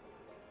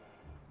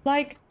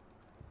 Like,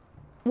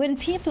 when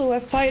people were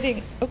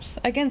fighting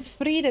against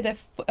Frida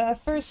the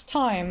first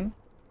time,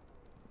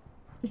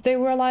 they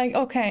were like,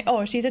 okay,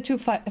 oh, she's a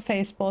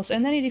 2-face boss,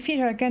 and then you defeat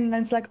her again and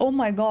it's like, oh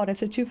my god,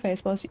 it's a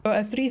 2-face boss, or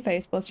a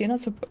 3-face boss, you're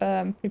not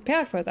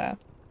prepared for that.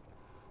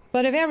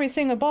 But if every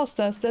single boss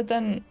does that,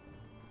 then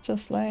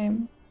just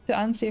lame. To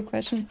answer your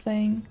question,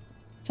 playing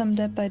some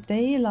Dead by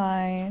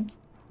Daylight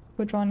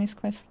with Ronnie's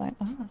questline.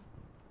 Ah.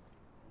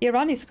 Yeah,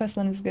 Ronnie's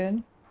questline is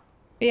good.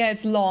 Yeah,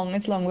 it's long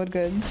but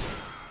good.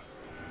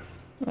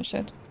 Oh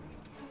shit.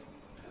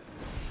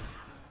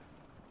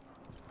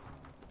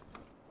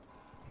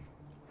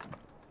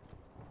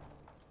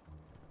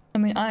 I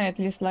mean, I at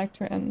least liked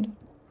her end.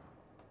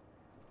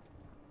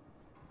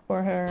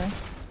 For her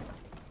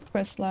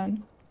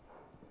questline.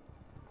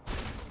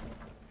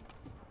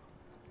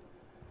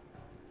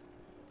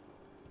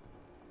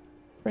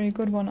 Pretty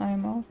good one,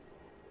 IMO.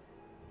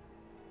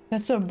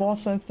 That's a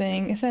boss, I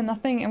think. Is there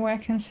nothing where I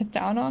can sit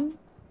down on?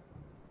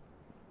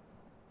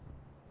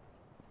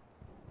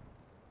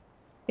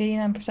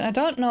 89%. I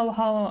don't know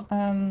how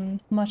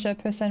much I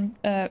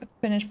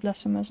finished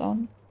Blasphemous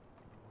on.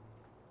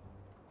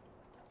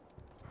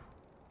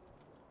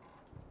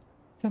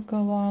 Took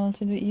a while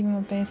to do even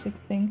a basic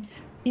thing.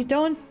 You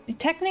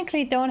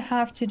technically don't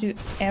have to do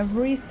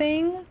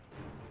everything.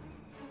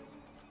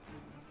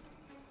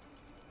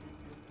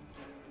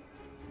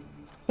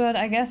 But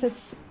I guess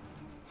it's...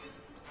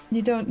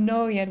 You don't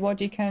know yet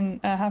what you can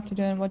have to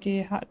do and what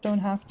you don't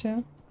have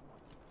to.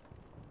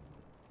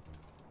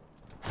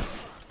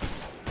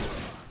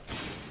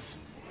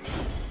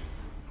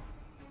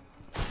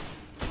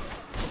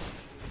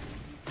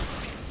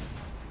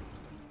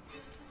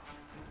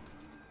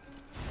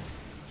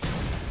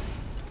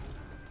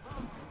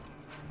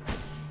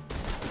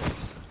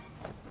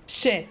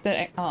 shit!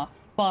 Oh,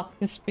 fuck,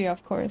 the spear,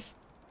 of course.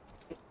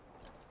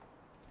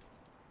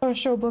 Oh,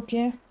 sure, book,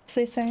 yeah.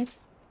 Stay safe.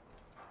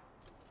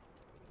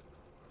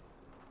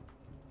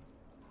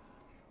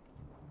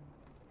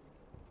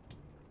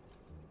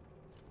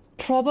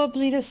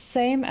 Probably the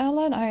same,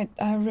 Ellen? I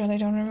really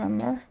don't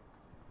remember.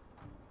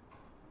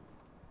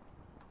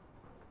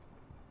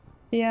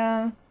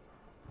 Yeah.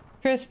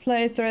 First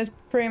playthrough is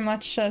pretty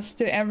much just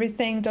do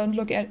everything, don't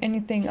look at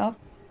anything up.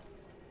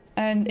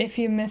 And if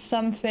you miss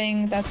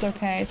something, that's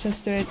okay.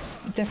 Just do it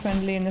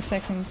differently in the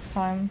second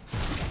time.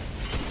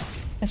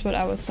 Is what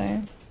I would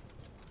say.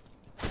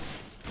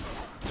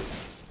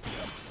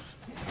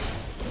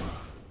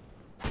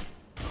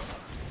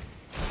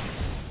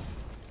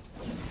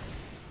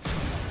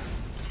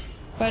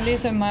 But at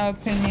least in my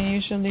opinion,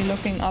 usually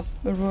looking up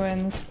a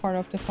ruin is part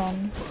of the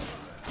fun.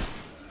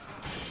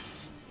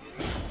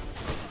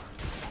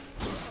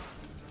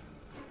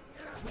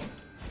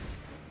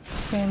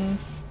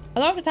 Since a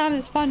lot of the time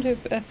it's fun to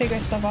figure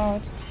stuff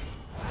out.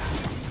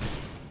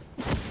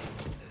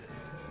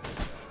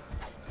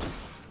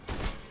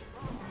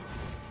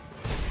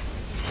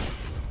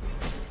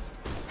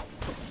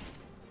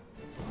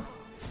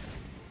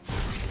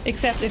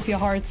 Except if your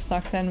heart's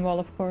stuck, then well,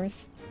 of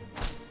course.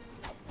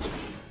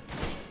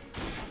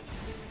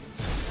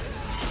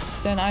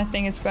 Then I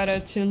think it's better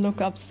to look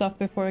up stuff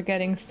before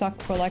getting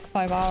stuck for like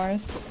 5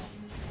 hours.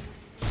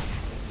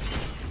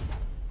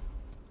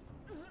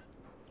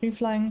 3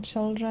 flying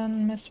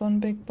children, miss 1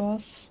 big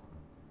boss.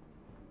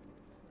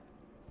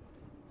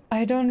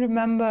 I don't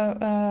remember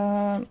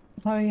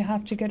how you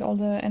have to get all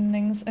the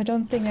endings. I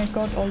don't think I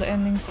got all the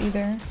endings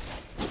either.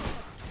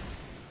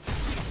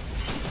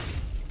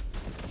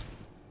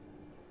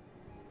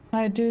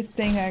 I do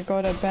think I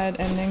got a bad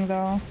ending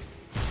though.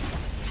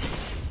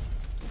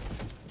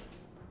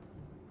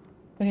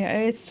 But yeah,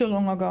 it's too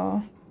long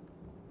ago.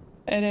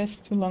 It is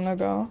too long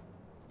ago.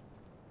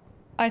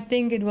 I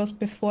think it was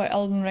before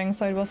Elden Ring,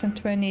 so it was in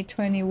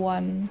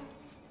 2021.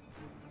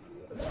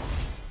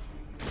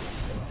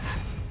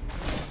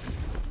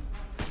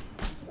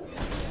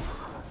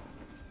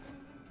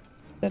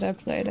 That I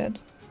played it.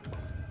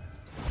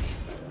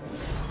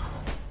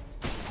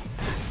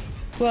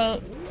 Well,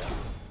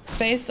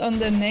 based on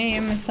the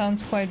name, it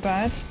sounds quite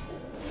bad.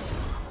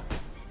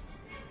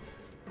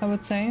 I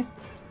would say.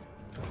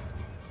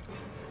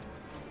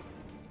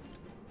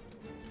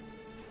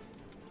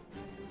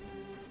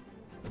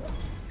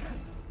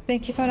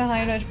 Thank you for the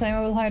hydrate flame,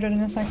 I will hydrate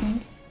in a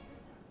second.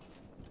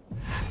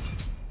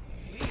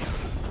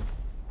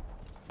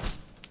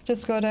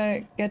 Just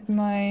gotta get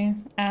my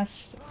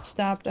ass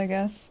stabbed, I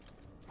guess.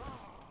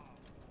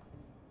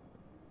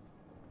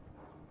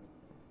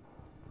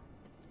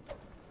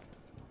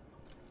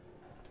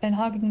 And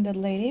hugging that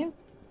lady.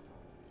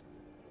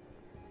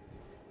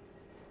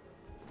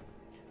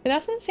 It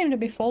doesn't seem to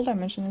be full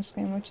damage in this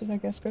game, which is I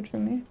guess good for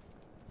me.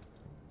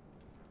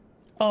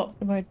 Oh,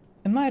 wait,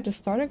 am I at the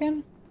start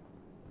again?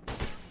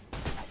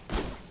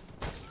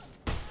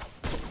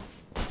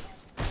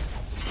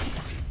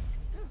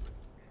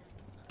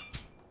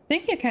 I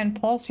think you can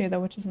pause here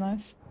though, which is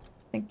nice.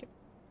 Thank you.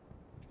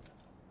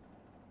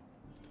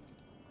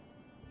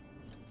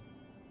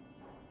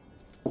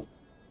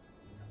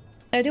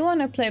 I do want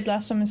to play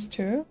Blasphemous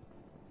 2.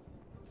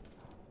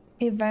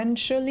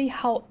 Eventually,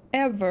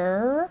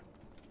 however,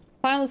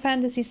 Final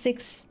Fantasy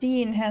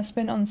 16 has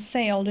been on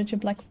sale due to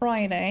Black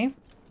Friday.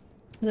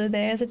 So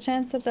there is a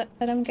chance that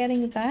I'm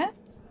getting that.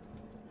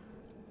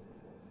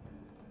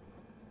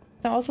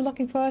 So I'm also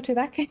looking forward to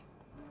that game.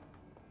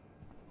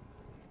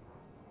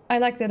 I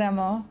like the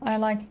demo. I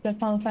like the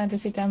Final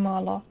Fantasy demo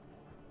a lot.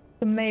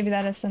 So maybe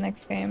that is the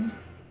next game.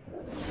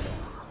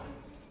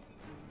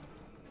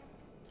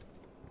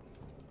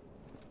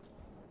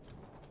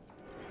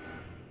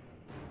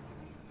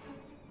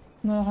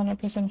 Not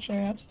 100% sure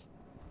yet.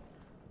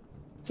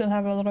 Still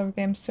have a lot of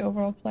games to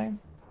overall play.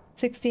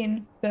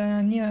 16,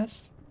 the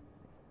newest.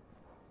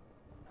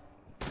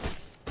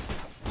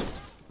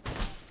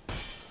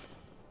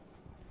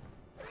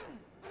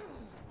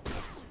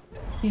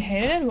 You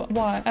hated it?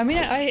 Why? I mean,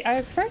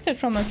 I've heard it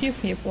from a few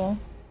people.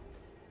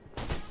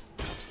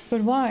 But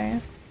why?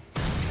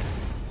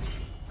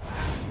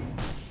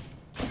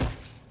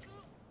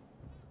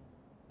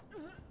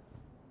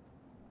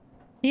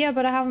 Yeah,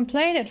 but I haven't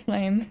played it,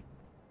 Flame.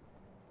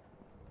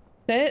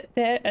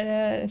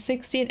 The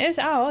 16 is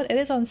out, it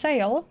is on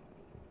sale.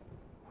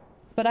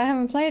 But I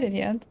haven't played it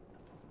yet.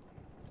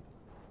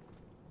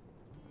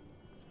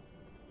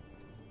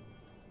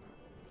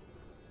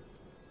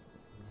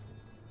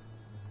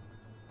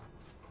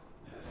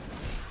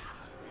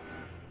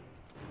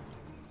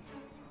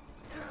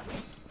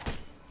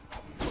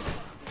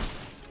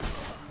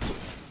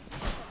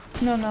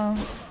 No.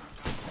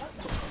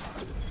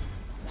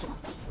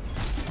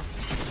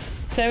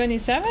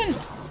 77?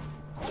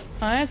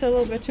 That's a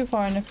little bit too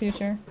far in the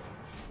future.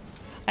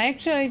 I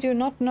actually do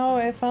not know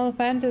if Final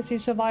Fantasy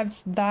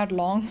survives that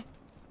long.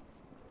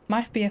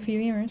 Might be a few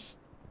years.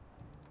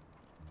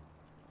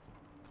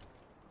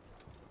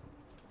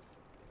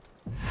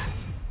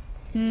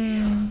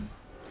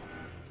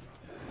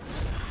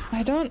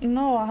 I don't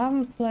know. I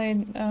haven't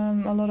played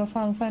a lot of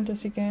Final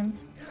Fantasy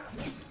games.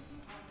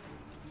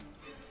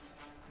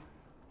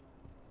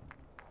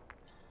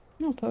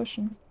 No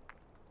potion.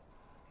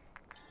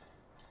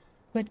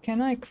 Wait,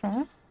 can I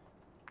craft?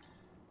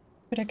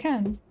 But I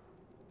can.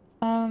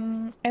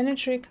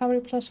 Energy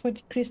recovery plus for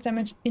decreased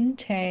damage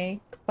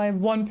intake by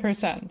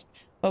 1%.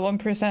 But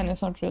 1%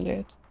 is not really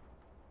it.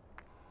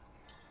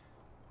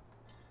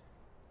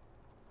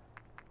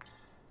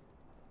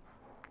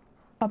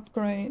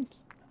 Upgrade.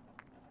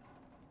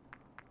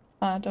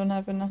 I don't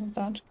have enough of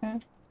that,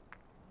 okay.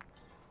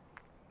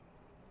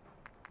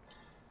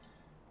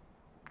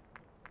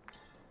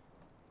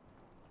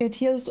 It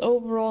heals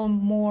overall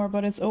more,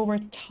 but it's over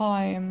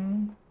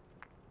time.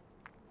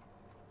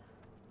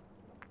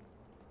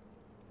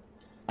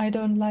 I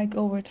don't like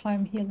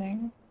overtime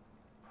healing,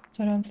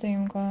 so I don't think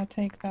I'm gonna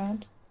take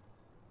that.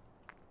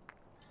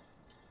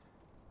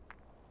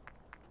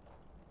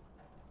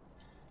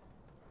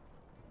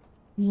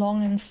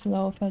 Long and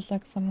slow felt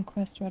like some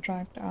quests were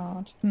dragged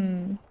out.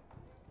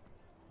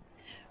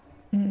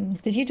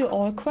 Did you do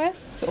all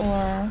quests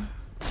or?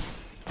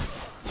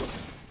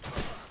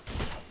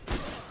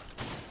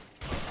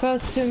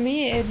 Because to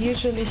me it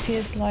usually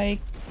feels like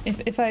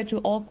if I do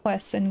all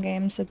quests in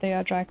games that they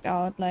are dragged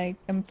out, like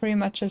I'm pretty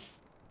much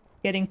just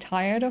getting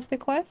tired of the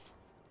quests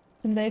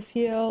and they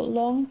feel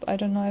long. I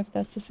don't know if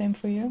that's the same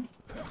for you.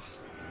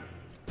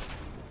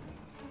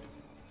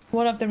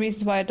 One of the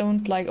reasons why I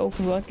don't like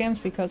open world games,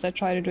 because I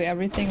try to do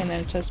everything and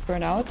then just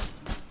burn out.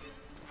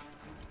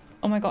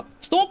 Oh my god,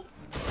 stop!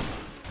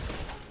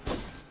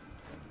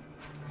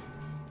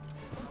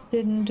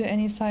 Didn't do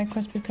any side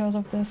quests because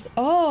of this.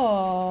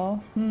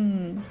 Oh,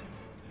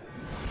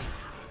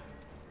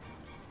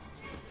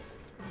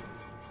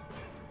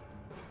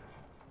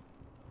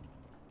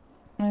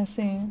 I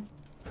see.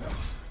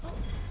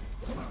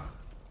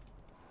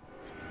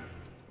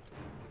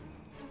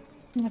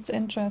 That's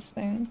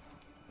interesting.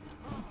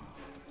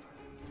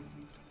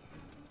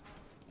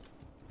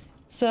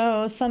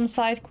 So some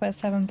side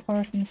quests have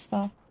important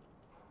stuff.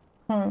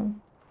 I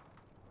don't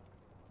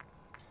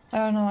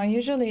know, I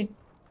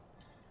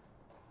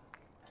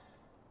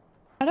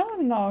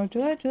don't know,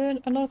 do I do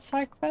a lot of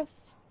side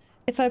quests?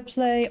 If I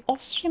play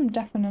off stream,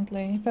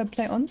 definitely. If I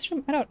play on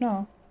stream, I don't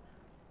know.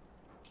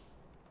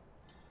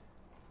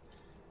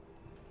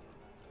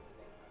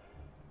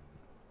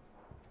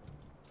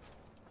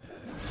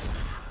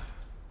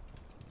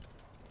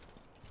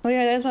 Oh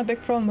yeah, that's my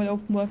big problem with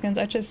open world games.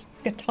 I just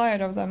get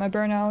tired of them. I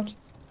burn out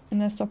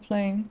and I stop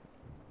playing.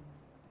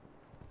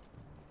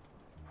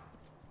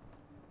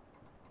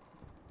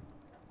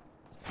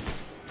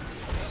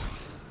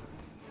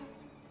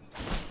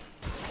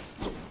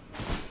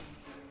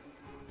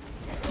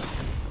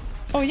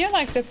 Oh, you're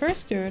like the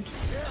first dude.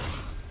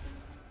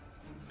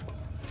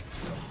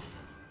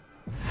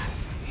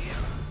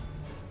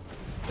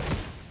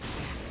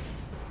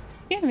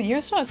 Give me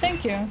your sword,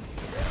 thank you.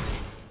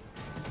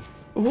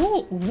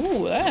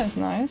 Ooh, that is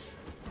nice.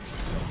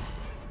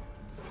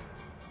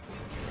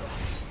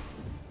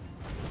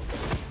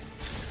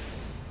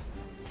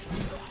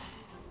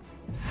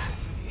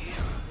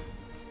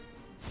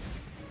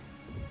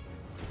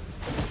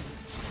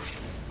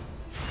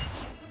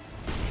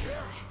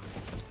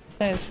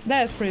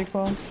 That is pretty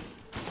cool.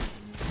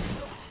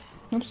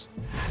 Oops.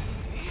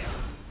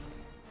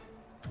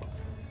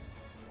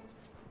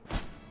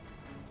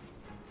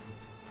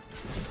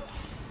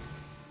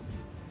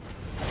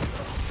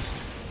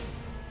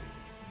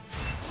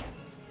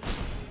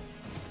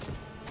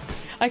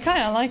 I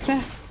kinda like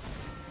that.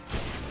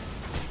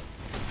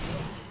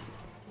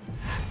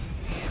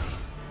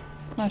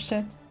 Oh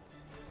shit. I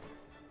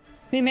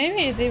mean,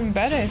 maybe it's even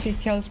better if he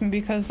kills me,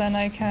 because then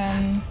I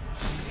can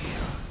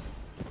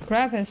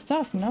grab his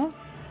stuff, no?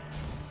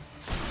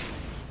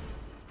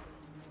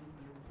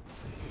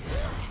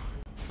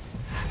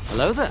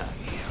 Hello there.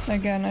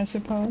 Again, I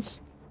suppose.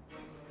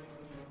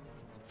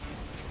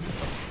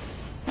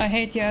 I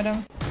hate you,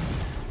 Adam.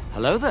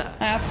 Hello there.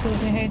 I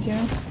absolutely hate you.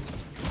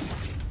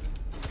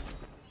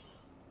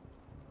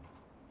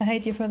 I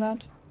hate you for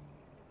that.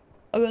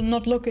 I will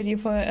not look at you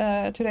for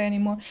today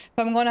anymore. If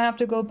I'm gonna have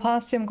to go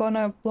past you, I'm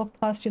gonna walk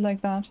past you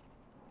like that.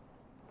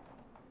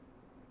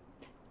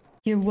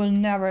 You will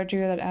never do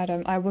that,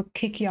 Adam. I will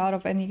kick you out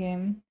of any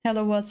game.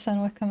 Hello,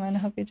 Watson. Welcome, and I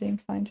hope you're doing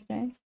fine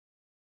today.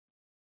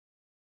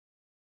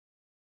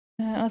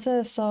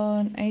 Also, I saw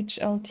an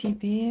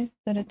HLTB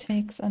that it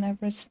takes on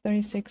average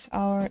 36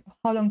 hours.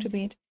 How long to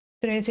beat?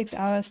 36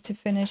 hours to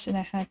finish, and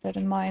I had that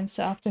in mind.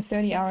 So after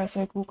 30 hours,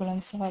 I Googled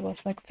and saw I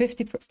was like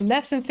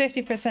less than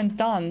 50%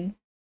 done.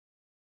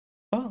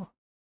 Oh.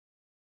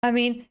 I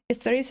mean, is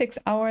 36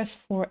 hours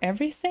for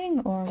everything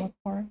or what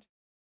part?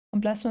 I'm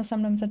blessed when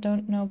sometimes I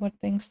don't know what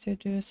things to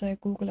do, so I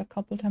Google a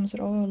couple times.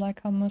 Oh,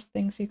 like how most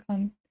things you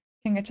can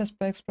get just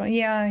by exploring.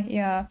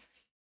 Yeah.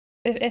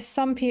 If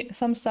some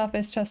stuff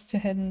is just too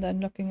hidden, then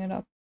looking it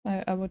up,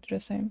 I would do the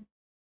same.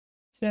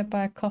 Should I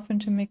buy a coffin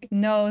to make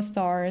no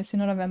stars? You're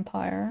not a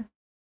vampire.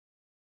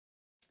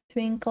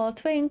 Twinkle,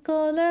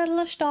 twinkle,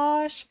 little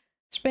stars.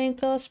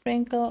 Sprinkle,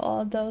 sprinkle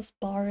all those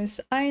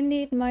bars. I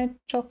need my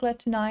chocolate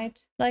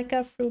tonight. Like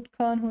a fruit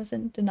cone who's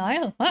in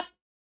denial. Huh?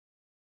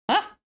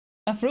 Huh?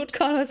 A fruit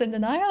cone who's in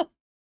denial?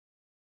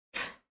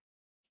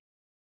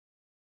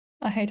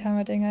 I hate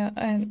Heimerdinger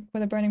and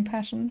with a burning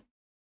passion.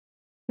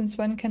 Since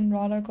when can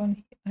Radar go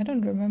on? I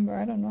don't remember,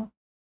 I don't know.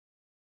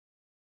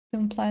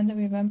 Don't plan to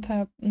be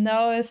vampire.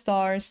 No,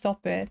 Star,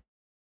 stop it.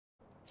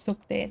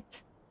 Stop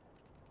it.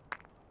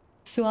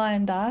 Sua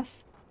and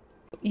Das.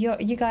 You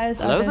guys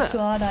Hello are the there.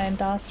 Suada and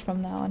Das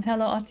from now on.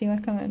 Hello, Otti,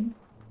 welcome in.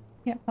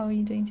 Yeah, how are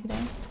you doing today?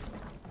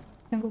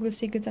 I can Google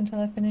secrets until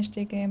I finish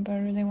the game, but I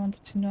really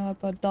wanted to know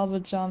about double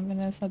jump,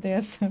 and I saw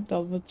there's no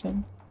double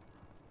jump.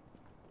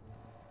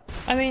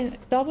 I mean,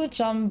 double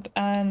jump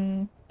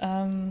and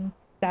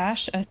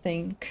dash, I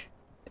think,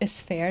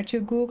 is fair to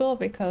Google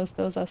because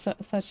those are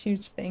such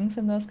huge things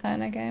in those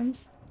kind of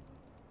games.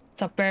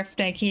 It's a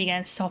birthday,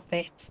 Keegan, stop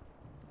it.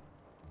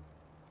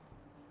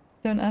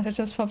 Don't answer,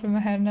 just popped in my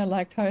head and I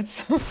liked how it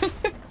sounded.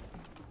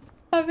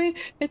 I mean,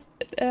 it's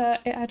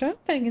I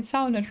don't think it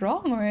sounded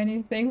wrong or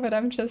anything, but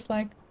I'm just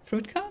like,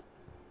 fruit cone?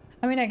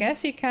 I mean, I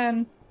guess you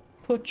can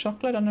put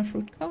chocolate on a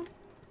fruit cone.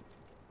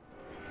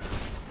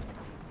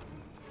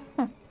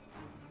 Huh.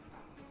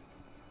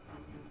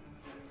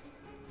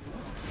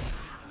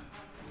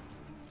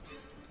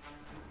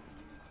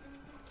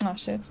 Oh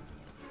shit.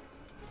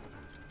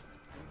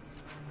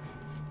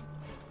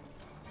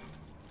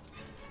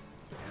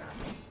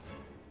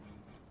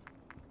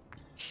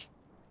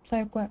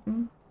 Play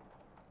weapon.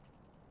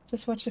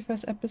 Just watch the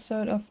first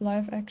episode of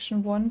live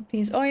action One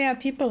Piece. Oh yeah,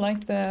 people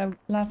like the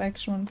live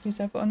action One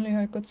Piece. I've only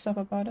heard good stuff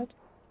about it.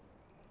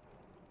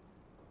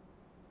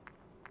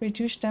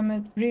 Reduce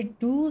damage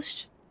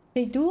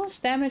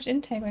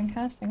intake when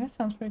casting. That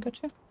sounds pretty good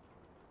too.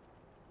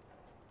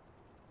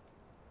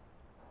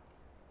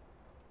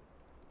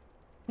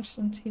 Watch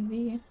on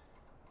TV.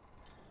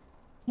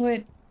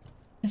 Wait,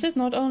 is it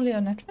not only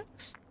on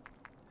Netflix?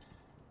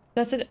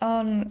 Does it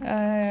on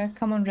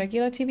come on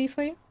regular TV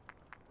for you?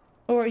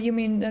 Or you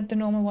mean the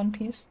normal One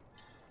Piece?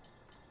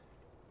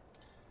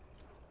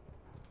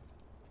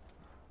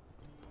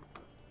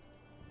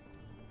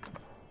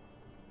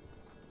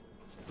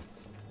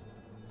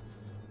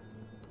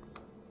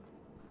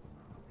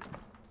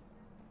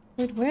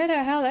 Wait, where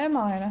the hell am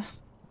I?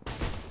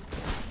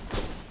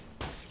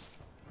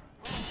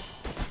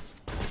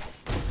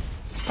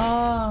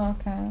 Oh,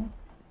 okay.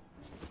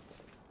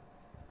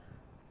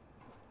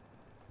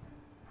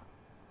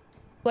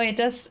 Wait,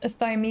 does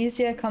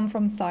Thymesia come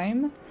from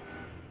Thyme?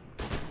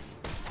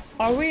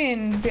 Are we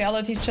in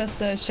reality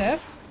just a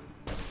chef?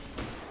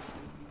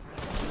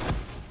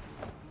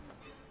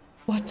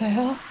 What the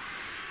hell?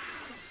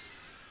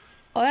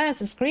 Oh, that's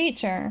a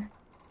screecher.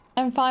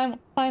 I'm fine,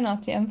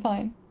 Octi, I'm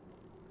fine.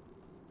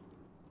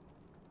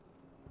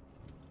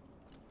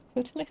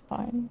 Totally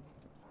fine.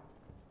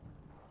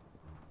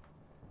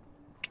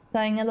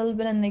 Dying a little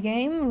bit in the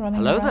game, running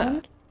Hello around.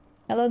 there.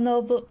 Hello,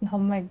 Noble. Oh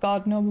my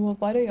god, Noble,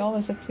 why do you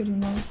always have cutie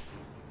notes?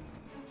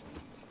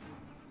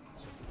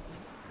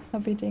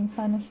 Hope you're doing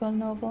fine as well,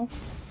 Noble.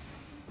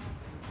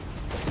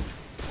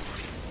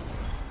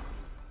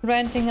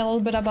 Ranting a little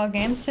bit about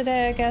games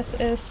today, I guess,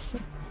 is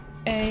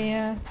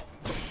a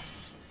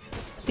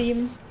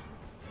theme.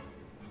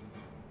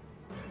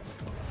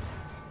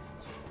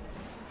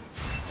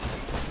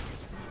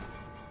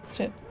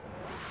 Shit.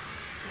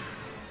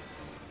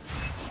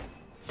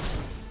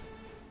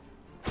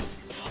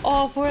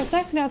 Oh, for a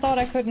second I thought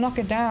I could knock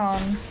it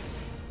down.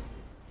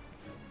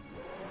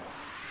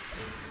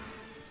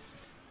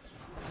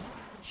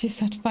 She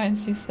said fine,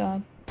 she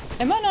said.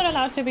 Am I not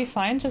allowed to be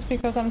fine just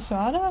because I'm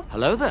Suada?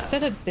 Hello there. Is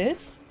it a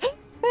diss?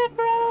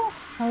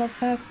 Perforals! Hello,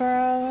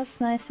 Perforals.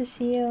 Nice to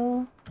see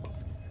you.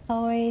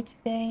 How are you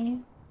today?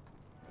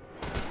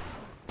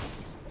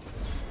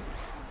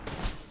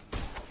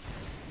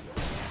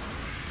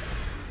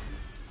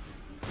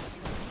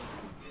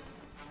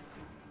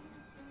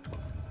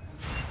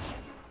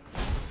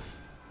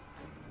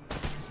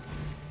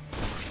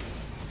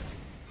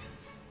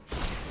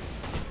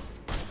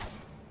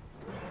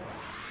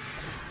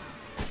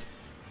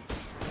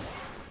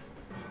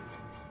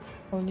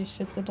 Holy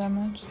shit, the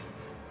damage.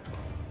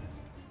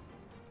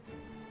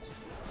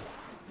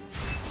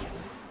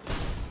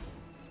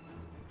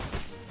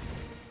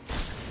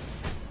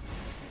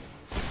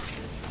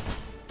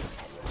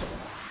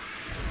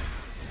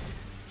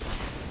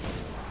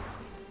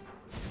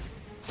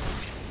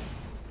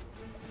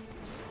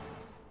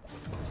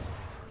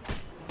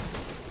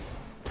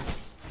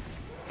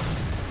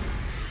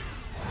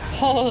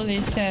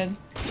 Holy shit.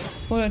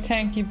 What a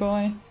tanky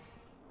boy.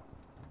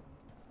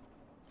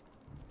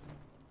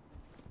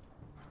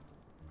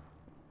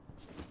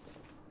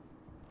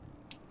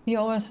 You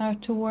always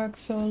have to work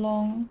so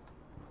long.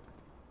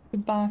 Be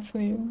bad for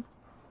you.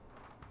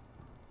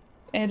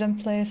 Adam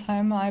plays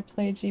Heimer, I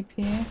play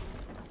GP.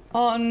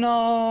 Oh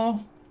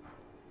no!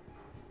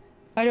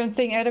 I don't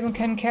think Adam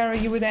can carry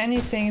you with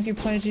anything if you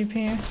play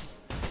GP.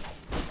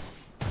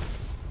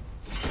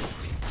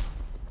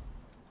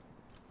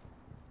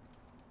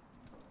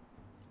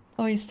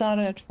 Oh, you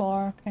started at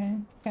 4. Okay,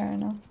 fair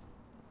enough.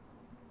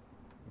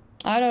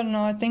 I don't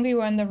know. I think we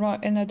were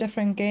in a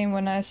different game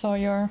when I saw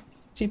your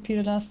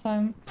GP the last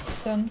time.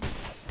 Then.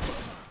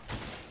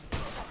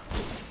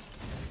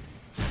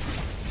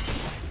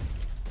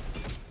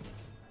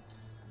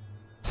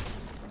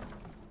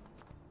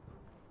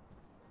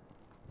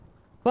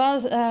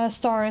 Well,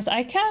 Stars,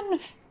 I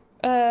can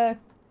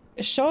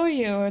show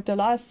you the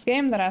last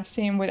game that I've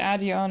seen with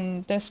Addy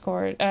on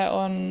Discord,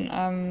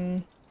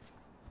 on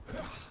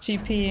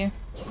GP,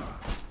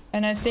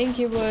 and I think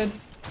you would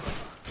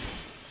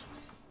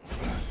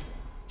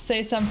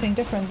say something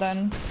different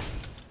then.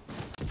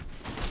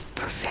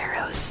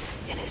 Porphyros,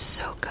 it is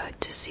so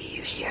good to see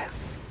you here.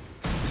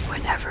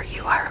 Whenever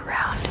you are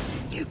around,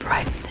 you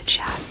brighten the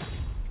chat.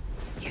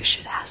 You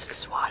should ask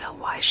Suada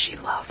why she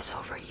loves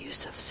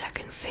overuse of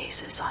second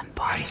phases on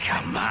boss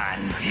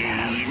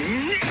fights.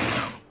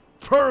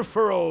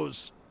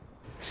 Porphyros!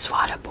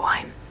 Suada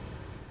Boyne.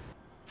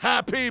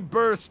 Happy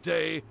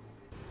birthday!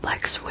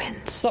 Lex wins.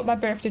 It's not my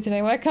birthday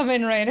today. Welcome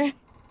in, Raider.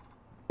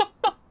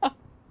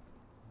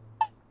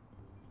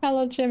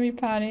 Hello, Jimmy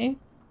Patty.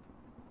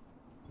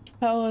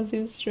 How was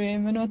your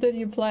stream and what did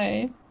you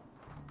play?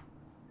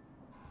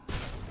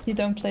 You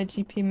don't play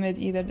GP mid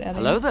either, Ellie.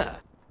 Hello there.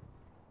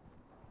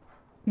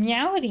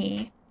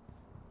 Meowdy.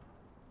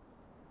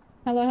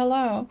 Hello,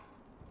 hello.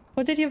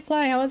 What did you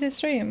play? How was your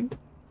stream?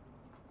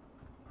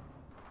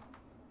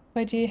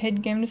 Why do you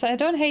hate game design? I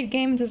don't hate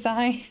game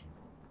design.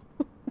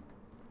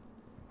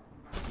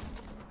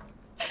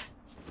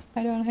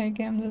 I don't hate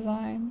game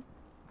design.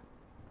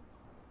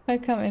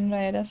 Welcome in,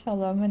 Raiders.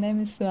 Hello, my name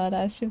is Suada.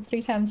 I stream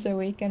 3 times a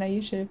week and I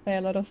usually play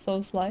a lot of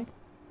Souslikes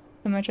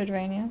and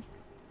Metroidvanias.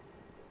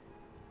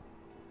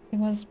 It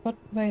was what?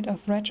 Wait,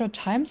 of retro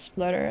time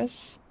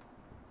splitters?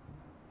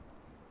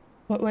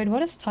 Wait,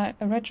 what is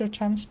retro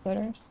time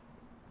splitters?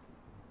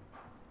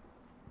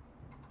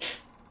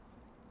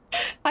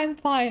 I'm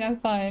fine, I'm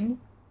fine.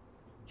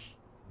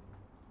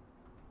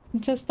 I'm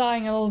just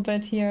dying a little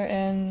bit here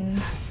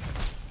in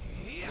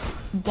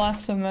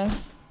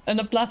Blasphemous.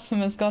 Not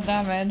Blasphemous,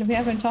 goddammit. We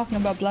have been talking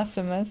about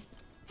Blasphemous.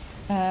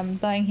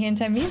 Dying here in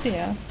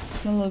Thymesia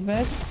a little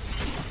bit.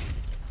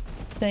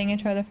 Playing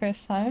it for the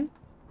first time.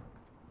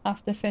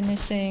 After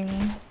finishing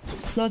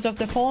Lords of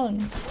the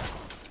Fallen.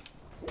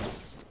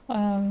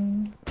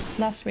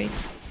 Last week.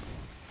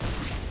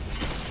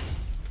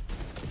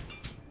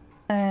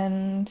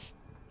 And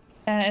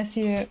as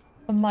you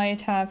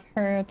might have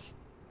heard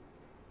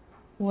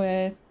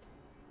with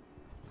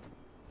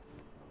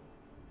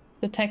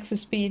the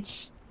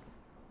text-to-speech,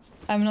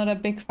 I'm not a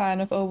big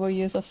fan of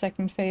overuse of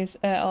second phase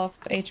of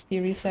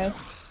HP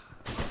resets.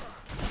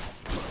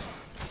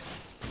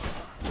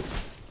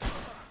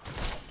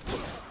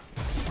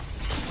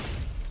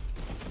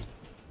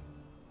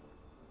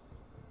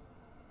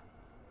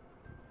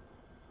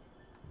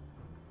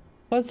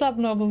 What's up,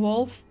 Noble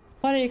Wolf?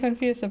 What are you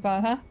confused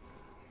about, huh?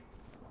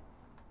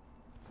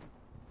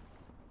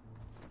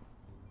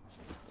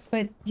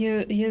 Wait,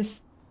 you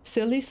used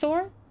Silly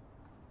Sword?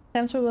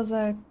 Samsung was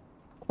a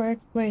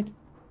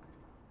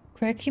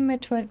quirky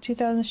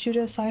mid-2000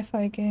 shooter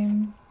sci-fi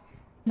game.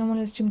 No one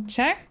is doing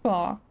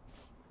Jackbox.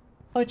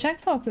 Oh,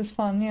 Jackbox is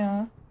fun,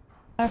 yeah.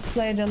 I've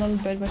played a little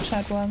bit with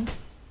chat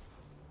once.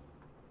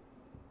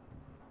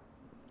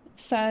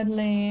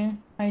 Sadly,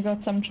 I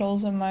got some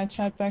trolls in my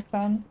chat back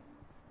then.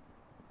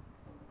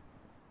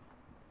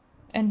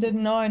 And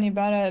didn't know any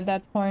better at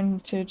that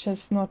point to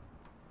just not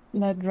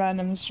let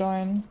randoms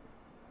join.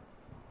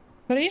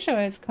 But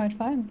usually it's quite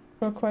fun.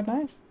 We're quite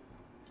nice.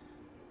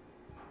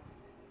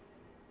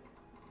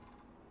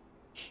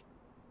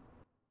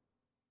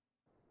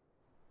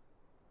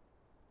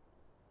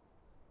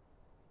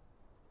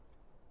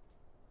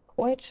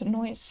 Quite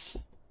nice.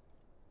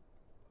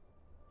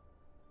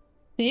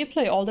 Do you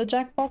play all the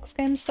Jackbox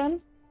games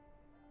then?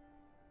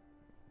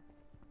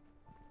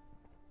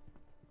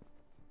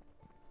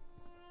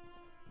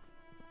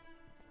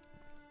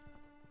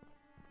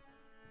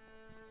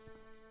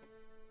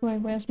 Wait,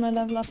 where's my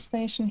level up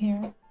station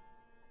here?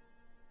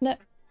 Wait,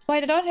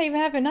 I don't even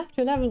have enough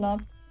to level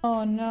up.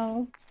 Oh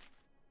no.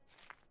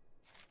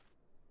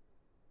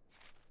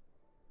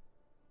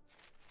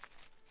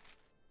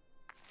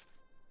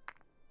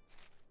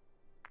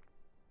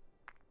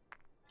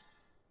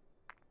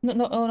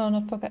 No, oh no,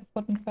 not forget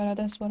button feather,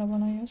 that's what I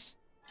wanna use.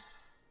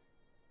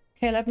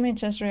 Okay, let me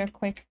just real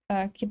quick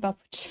keep up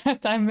with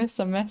chat. I missed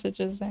some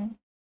messages there.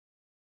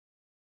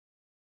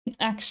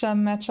 Actual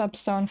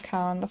matchups don't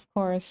count, of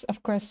course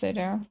they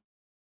do.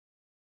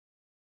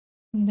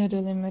 They're the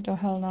limit, oh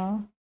hell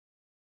no.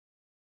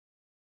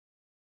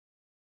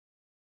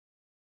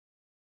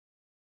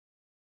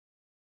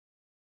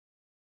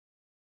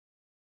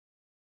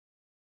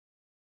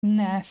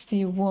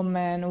 Nasty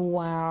woman,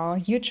 wow.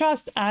 You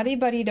trust Addy,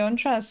 but you don't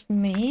trust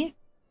me?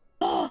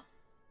 Why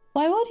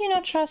would you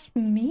not trust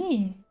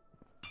me?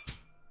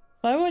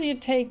 Why would you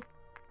take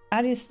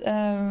Addy's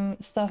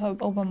stuff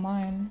up over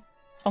mine?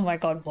 Oh my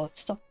god, what?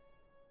 Stop.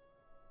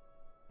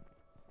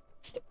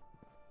 Stop.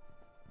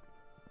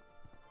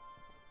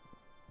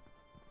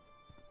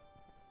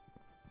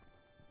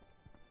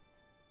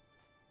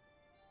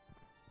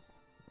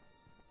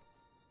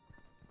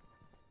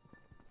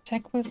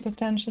 Tech with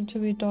potential to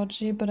be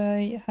dodgy, but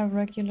I have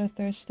regular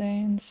Thursday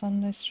and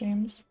Sunday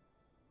streams.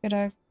 Get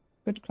a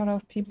good crowd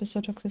of people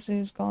so toxicity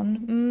is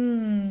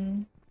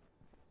gone.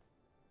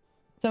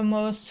 So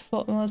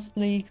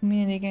mostly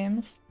community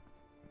games.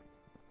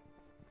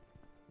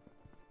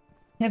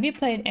 Have you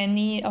played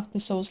any of the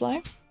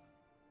Souslikes?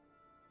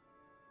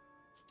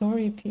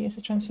 Story piece,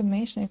 a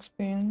transformation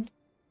experience.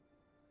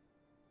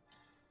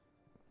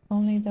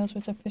 Only those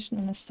with sufficient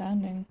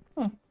understanding.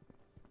 Huh.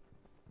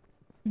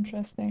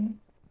 Interesting.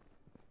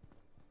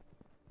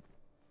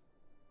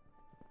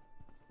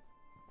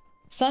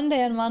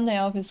 Sunday and Monday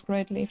off is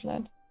great,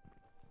 Leaflet.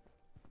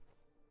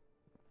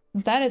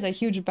 That is a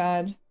huge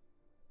bed.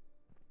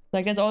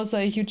 Like, it's also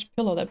a huge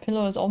pillow. That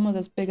pillow is almost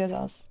as big as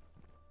us.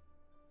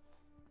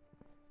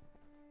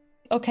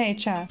 Okay,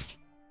 chat.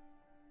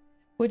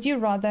 Would you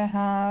rather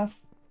have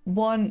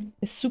one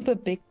super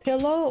big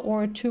pillow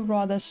or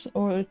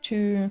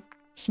two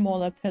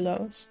smaller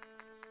pillows?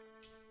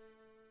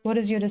 What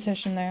is your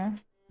decision there?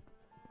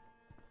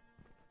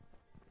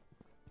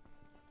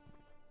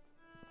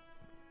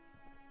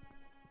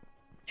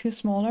 Two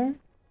smaller?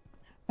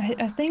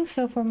 I think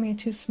so for me.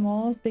 Too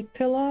small. Big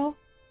pillow.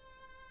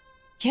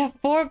 Yeah,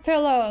 4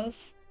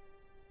 pillows.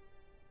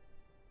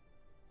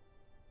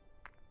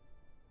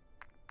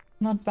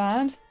 Not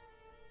bad.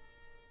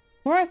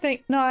 Or I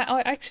think no,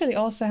 I actually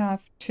also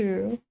have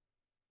 2,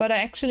 but I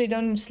actually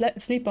don't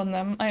sleep on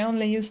them. I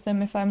only use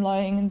them if I'm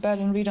lying in bed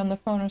and read on the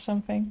phone or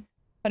something.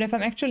 But if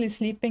I'm actually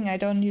sleeping, I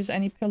don't use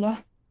any pillow.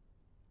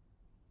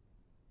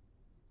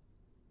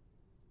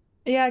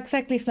 Yeah,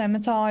 exactly, Flem.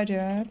 It's how I do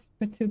it,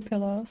 with 2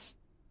 pillows.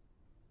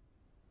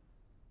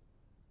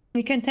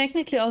 You can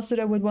technically also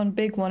do it with one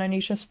big one and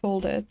you just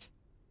fold it.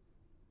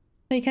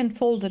 You can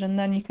fold it and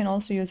then you can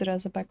also use it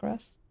as a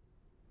backrest.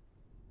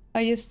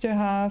 I used to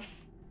have,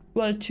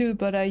 well, 2,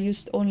 but I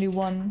used only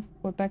 1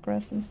 for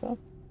backrest and stuff.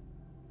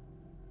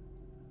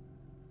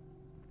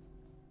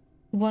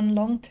 1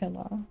 long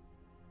pillow.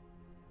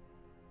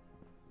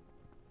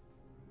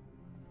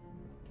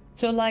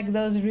 So like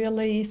those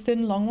really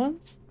thin long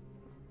ones?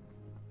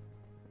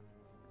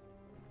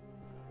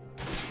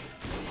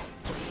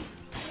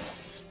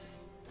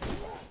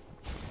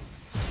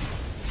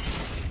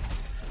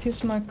 Too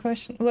small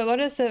cushion. Wait, what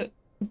is the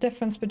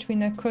difference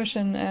between a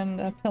cushion and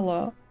a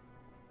pillow?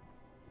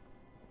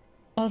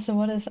 Also,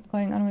 what is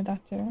going on with that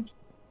dude?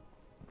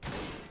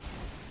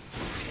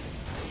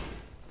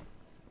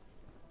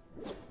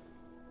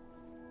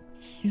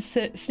 You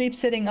sleep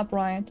sitting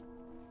upright.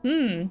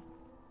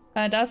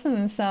 That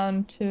doesn't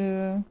sound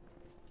too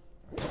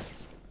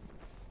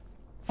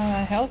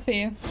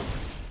healthy.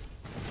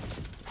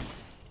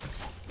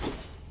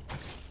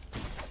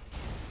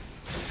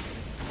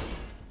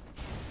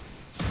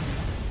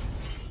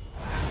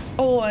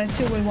 Oh, a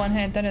 2 with 1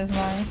 head, that is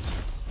nice.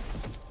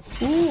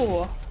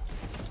 Ooh!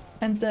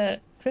 And the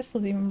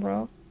crystal's even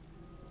broke.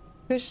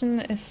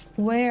 Cushion is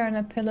square and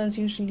a pillow is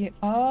usually...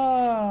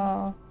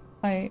 Oh!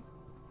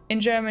 In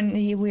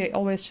Germany, we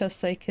always just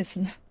say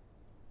Kissen.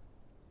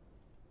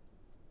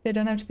 They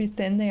don't have to be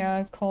thin, they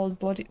are called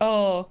body...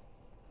 Oh!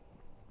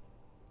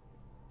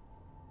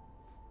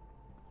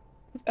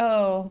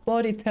 Oh,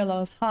 body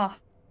pillows, ha!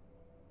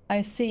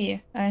 I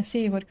see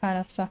what kind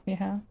of stuff you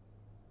have.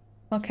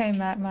 Okay,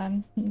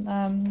 Madman.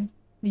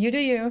 You do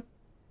you.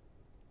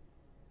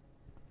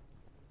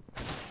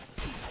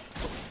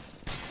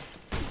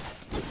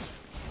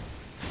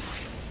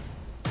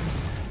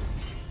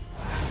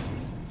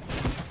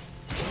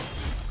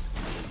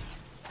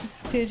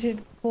 Two to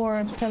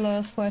 4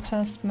 pillows for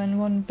adjustment,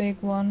 1 big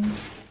one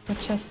would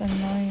just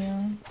annoy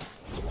you.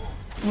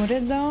 Would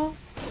it though?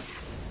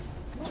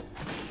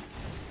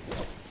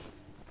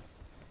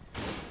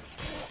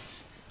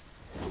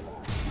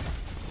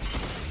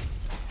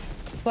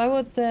 Why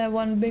would the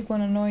 1 big one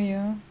annoy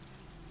you?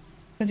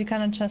 Because you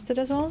can't adjust it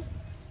as well?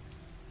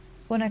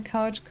 On a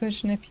couch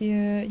cushion if you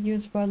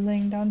use while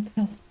laying down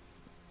pillow.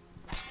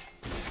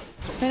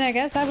 I mean, I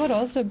guess that would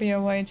also be a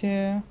way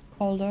to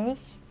call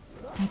those.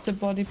 It's a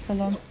body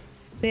pillow.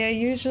 They are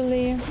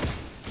usually...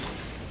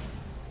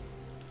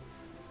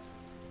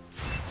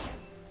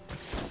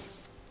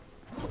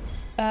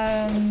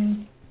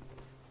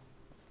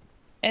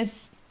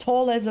 as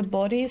tall as a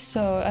body,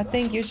 so I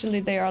think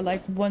usually they are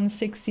like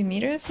 160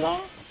 meters long,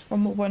 or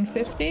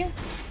 150.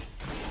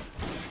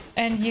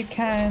 And you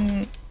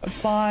can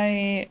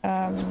buy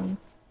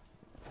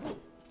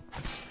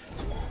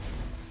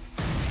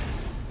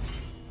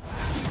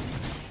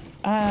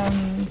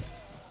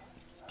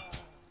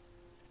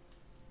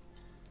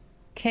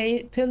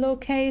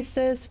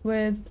pillowcases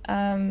with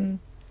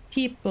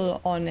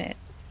people on it.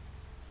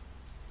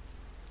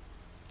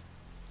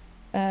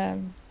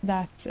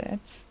 That's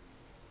it.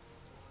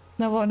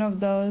 Now one of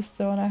those,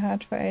 the one I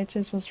had for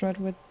ages, was red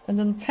with a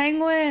little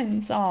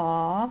penguins.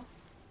 Aww.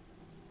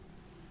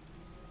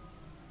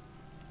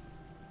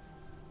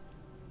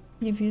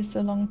 You've used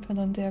a long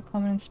pillow and they are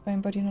common in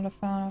Spain, but you're not a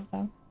fan of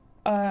them.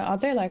 Are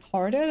they like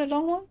harder, the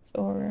long ones,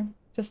 or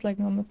just like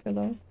normal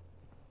pillows?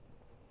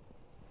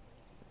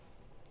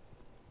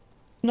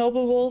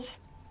 Noble Wolf.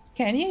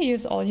 Can you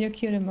use all your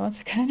cute emotes?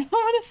 I kind of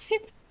want to see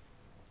them,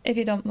 if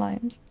you don't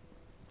mind.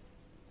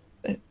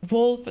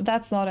 Wolf,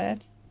 that's not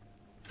it.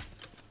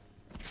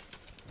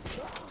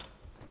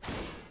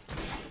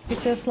 You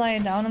just lie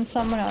down on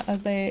someone, are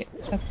they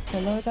a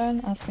pillow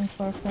then? Asking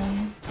for a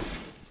friend.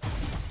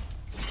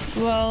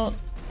 Well,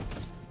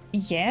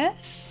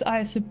 yes,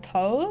 I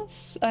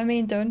suppose. I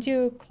mean, don't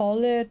you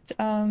call it,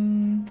 oh,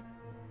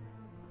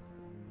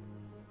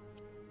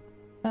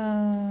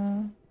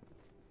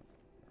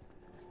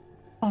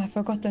 I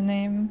forgot the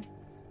name.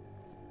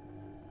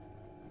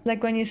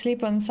 Like when you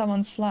sleep on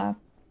someone's lap.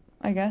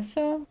 I guess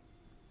so.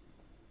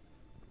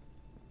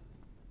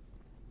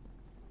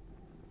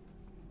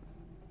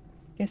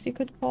 Guess you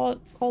could call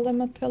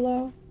them a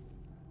pillow.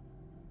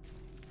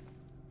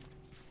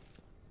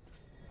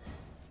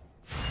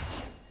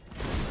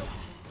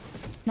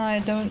 No, I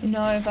don't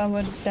know if I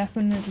would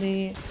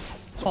definitely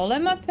call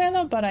them a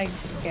pillow, but I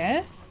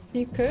guess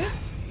you could.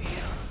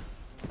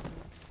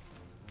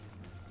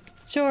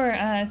 Sure,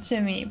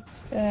 Jimmy.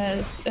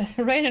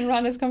 Rain and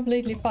run is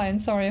completely fine.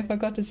 Sorry, I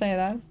forgot to say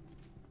that.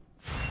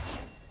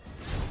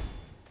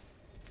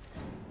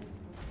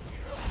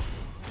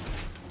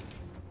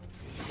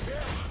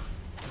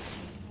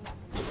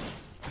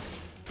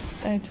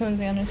 I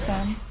totally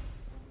understand.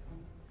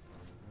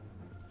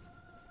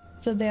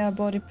 So they are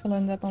body pillow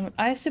in that moment.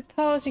 I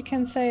suppose you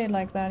can say it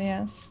like that,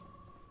 yes.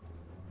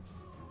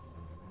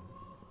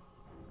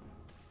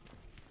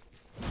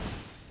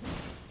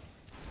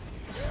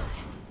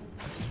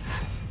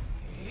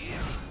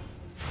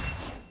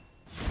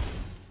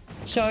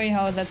 Show you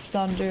how that's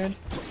done, dude.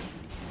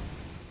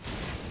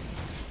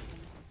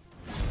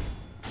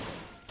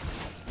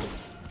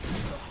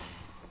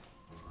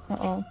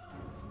 Uh-oh.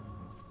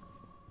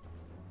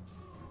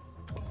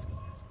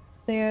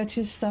 They are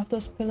to stuff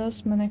those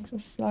pillows. My neck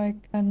is like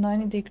at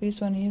 90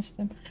 degrees when I use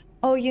them.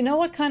 Oh, you know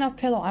what kind of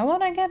pillow I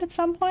want to get at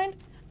some point?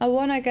 I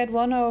want to get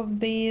one of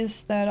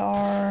these that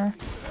are...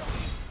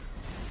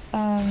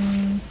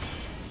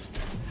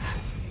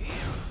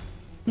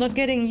 not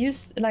getting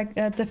used, like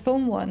the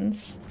foam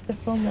ones. The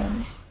foam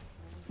ones.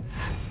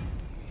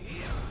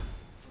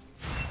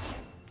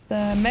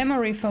 The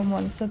memory foam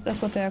ones,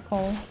 that's what they are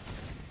called.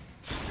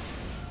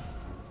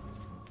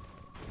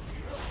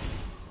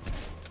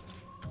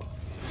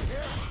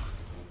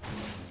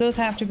 Those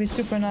have to be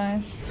super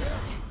nice.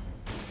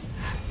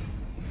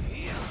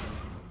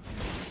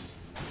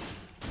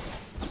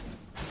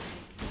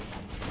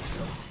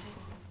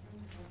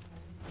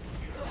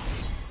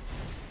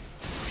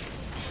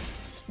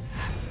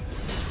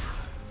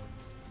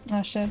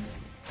 Oh shit.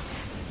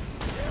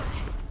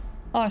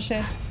 Oh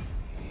shit.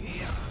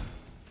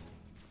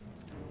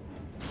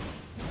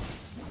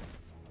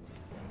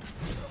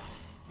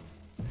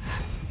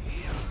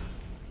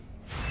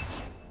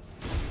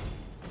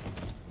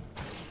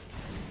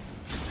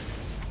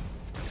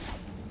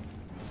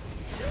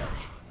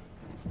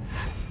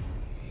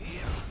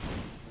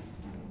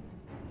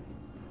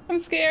 I'm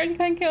scared, you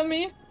can't kill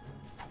me.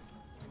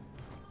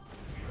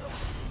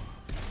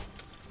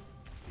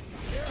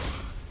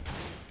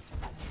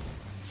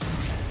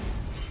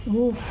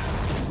 Oof.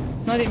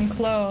 Not even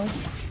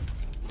close.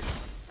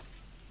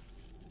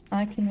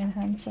 I can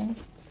enhancer.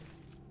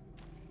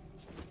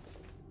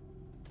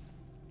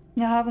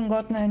 I haven't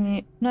gotten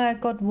any. No, I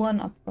got one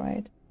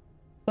upgrade.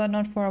 But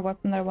not for a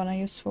weapon that I want to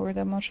use for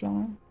that much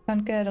longer.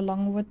 Can't get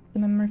along with the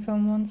memory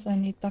foam ones. I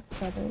need duck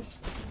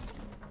feathers.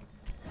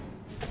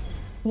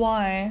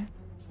 Why?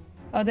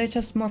 Are they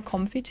just more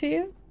comfy to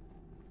you?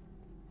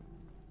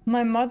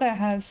 My mother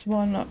has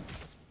one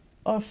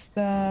of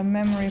the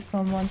memory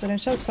foam ones and it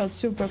just felt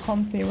super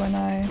comfy when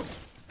I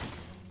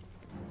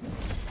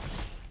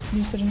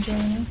used it in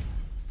Germany.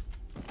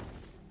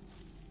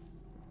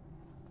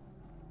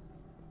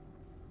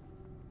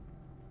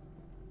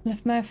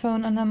 Left my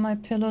phone under my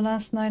pillow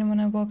last night and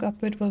when I woke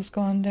up it was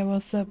gone. There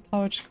was a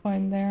pouch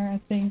coin there. I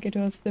think it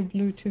was the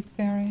Bluetooth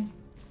fairy.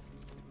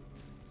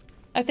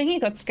 I think you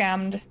got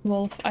scammed,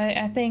 Wolf.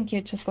 I think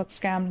you just got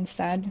scammed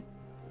instead.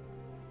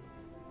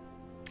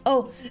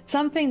 Oh,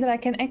 something that I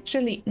can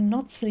actually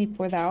not sleep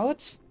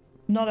without.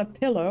 Not a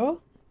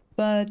pillow,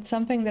 but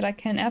something that I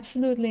can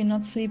absolutely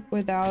not sleep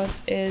without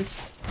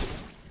is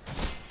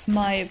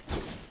my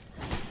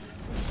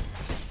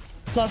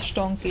plush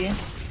donkey.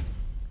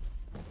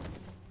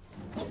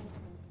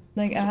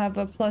 Like, I have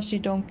a plushy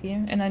donkey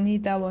and I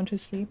need that one to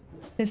sleep.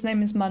 His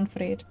name is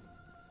Manfred.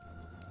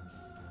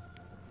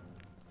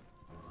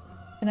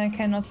 And I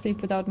cannot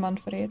sleep without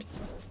Manfred.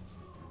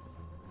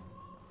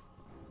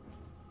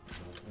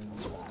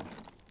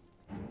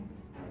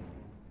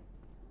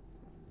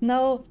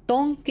 No,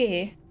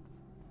 donkey.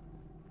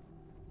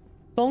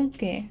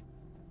 Donkey.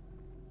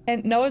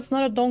 And no, it's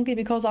not a donkey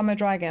because I'm a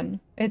dragon.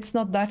 It's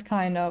not that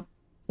kind of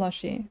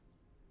plushie.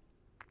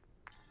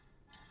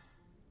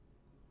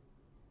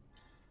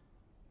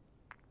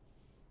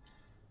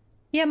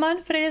 Yeah,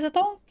 Manfred is a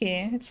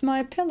donkey. It's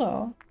my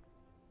pillow.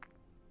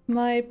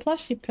 My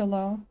plushie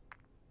pillow.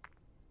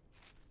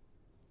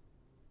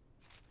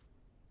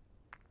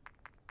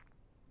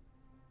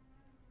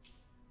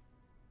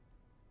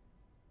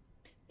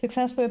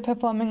 Successfully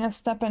performing a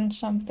step and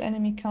jump, the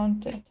enemy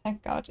count attack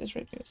out is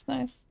reduced.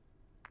 Nice.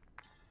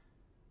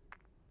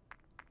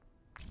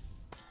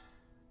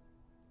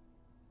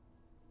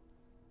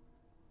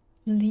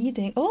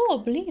 Bleeding.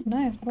 Oh, bleed.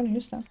 Nice. I'm gonna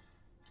use that.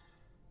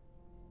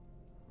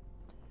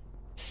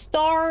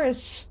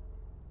 Stars.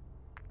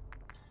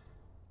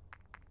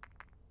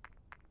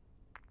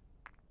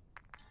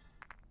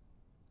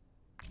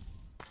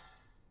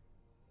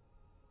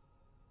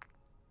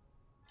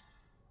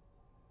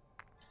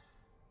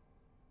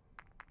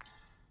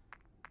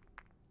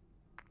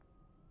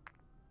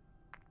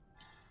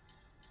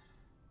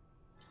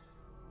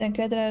 Thank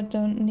God that I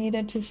don't need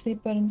it to sleep,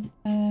 but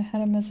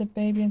had him as a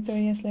baby and 30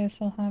 years later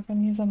still have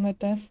him. He's on my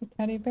desk, the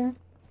teddy bear.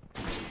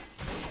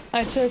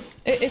 I just...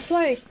 it's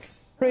like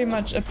pretty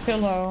much a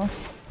pillow,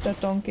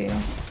 that donkey.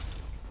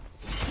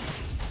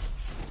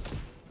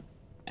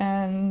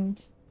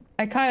 And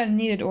I kind of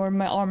need it or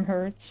my arm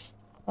hurts.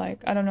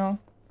 Like, I don't know.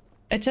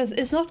 It just...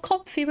 it's not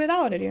comfy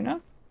without it, you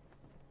know?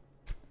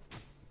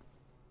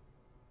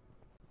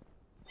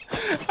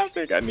 I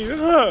think I need a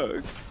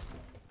hug.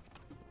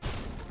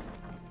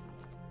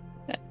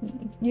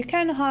 You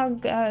can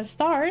hug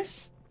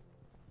stars.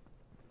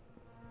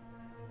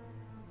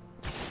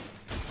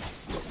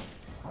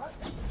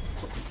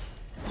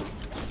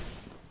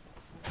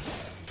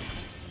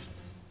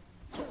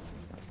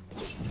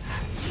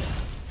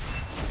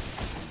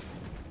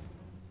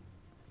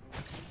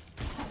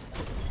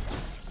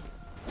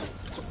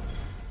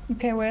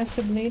 Okay, where's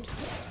the bleed?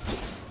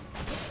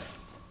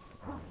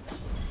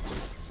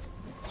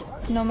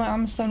 No, my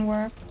arms don't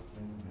work.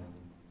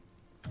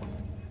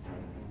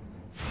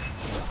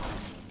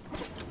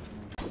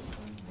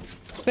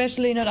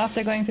 Especially not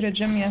after going to the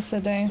gym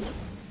yesterday.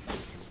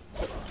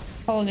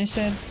 Holy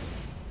shit.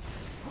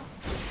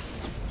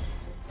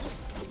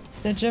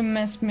 The gym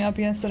messed me up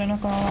yesterday,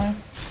 not gonna lie.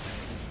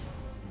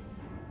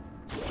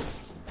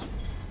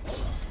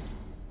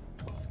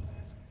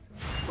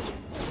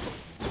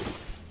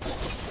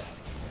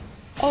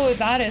 Oh,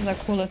 that is a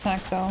cool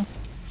attack though.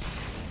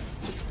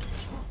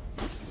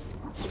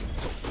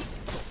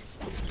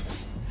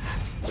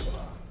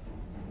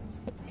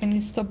 Can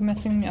you stop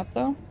messing me up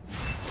though?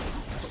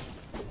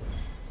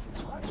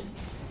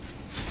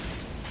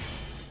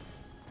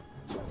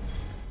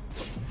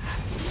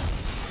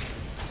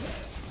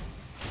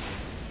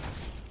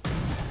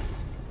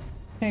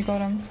 Okay,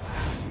 got him.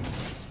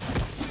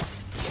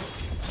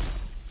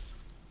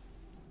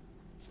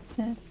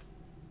 Nice.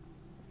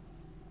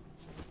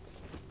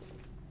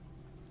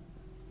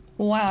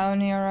 Wow,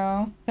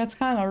 Nero. That's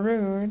kind of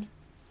rude.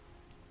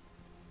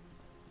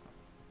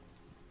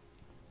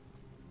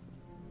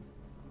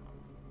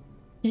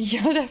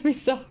 Yo, that'd be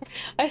so...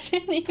 I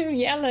didn't even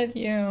yell at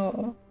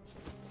you.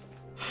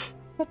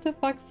 What the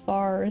fuck,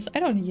 stars?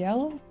 I don't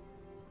yell.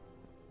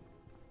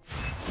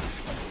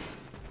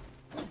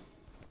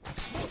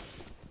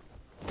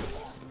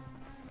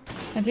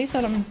 At least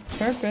not on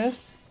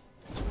purpose.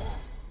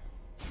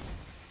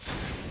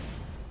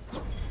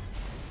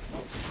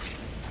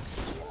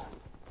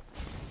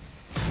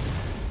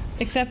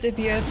 Except if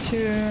you're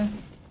to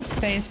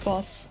face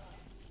boss.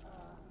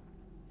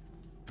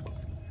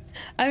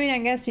 I mean, I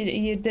guess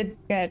you did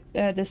get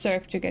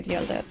deserve to get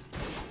yelled at.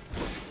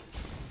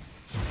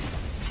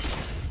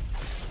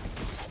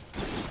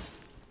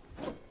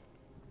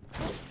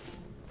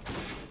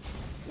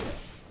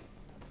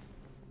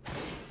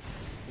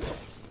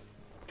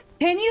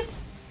 Can you?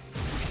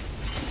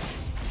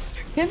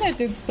 Can that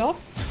dude stop?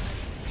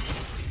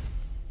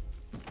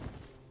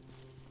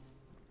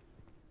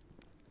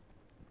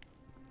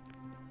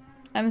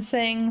 I'm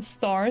saying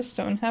stars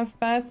don't have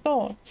bad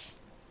thoughts.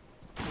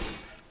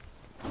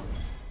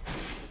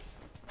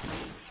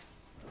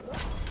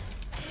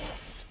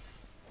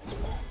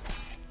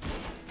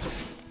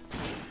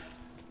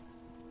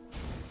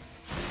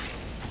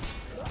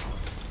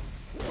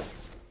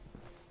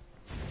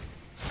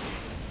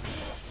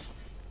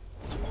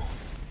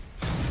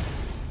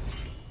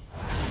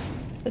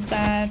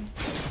 That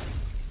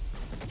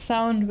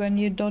sound when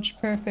you dodge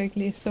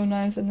perfectly is so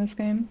nice in this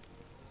game.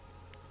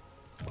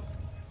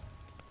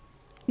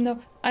 No,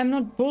 I'm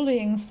not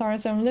bullying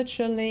stars, I'm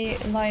literally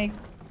like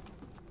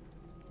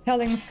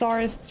telling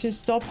stars to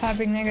stop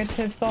having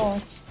negative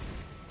thoughts.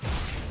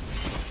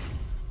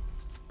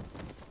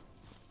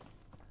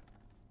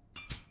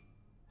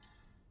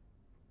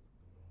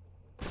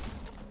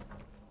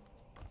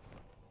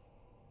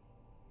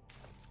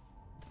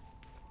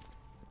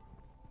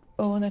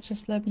 Oh, that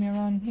just led me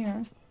around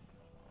here.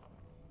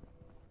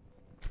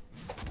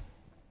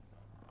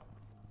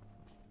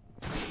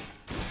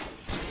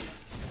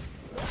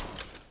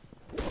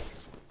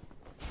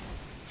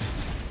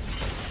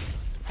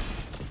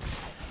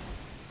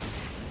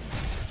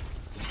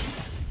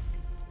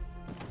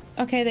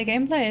 Okay, the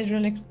gameplay is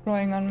really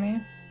growing on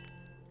me.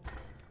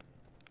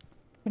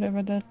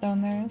 Whatever that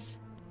down there is.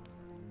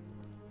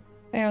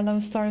 I allow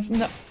stars.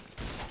 No.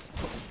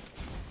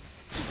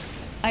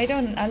 I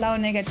don't allow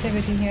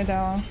negativity here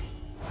though.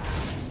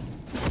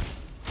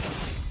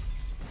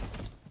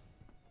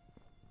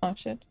 Oh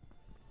shit.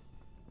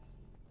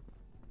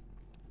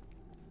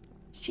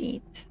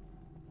 Shit.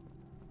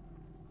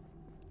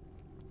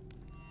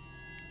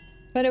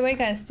 By the way,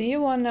 guys, do you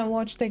want to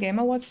watch the Game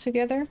Awards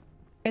together?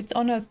 It's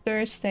on a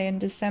Thursday in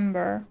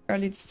December,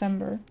 early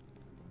December.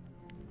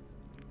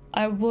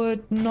 I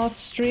would not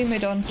stream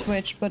it on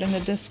Twitch, but in the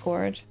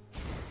Discord.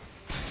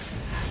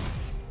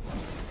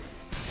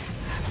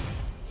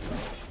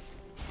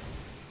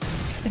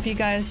 If you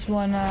guys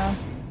wanna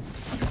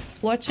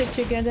watch it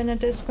together in a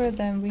Discord,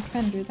 then we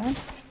can do that.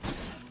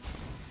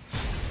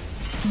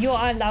 You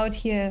are allowed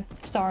here,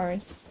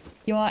 stars.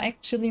 You are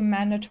actually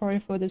mandatory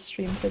for the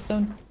stream, so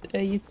don't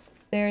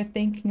they're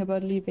thinking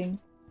about leaving.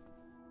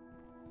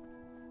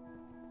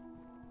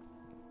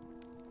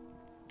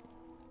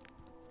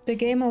 The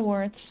Game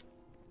Awards.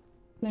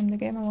 Name the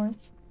Game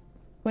Awards.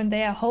 When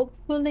they are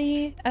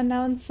hopefully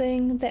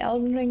announcing the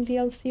Elden Ring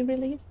DLC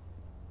release.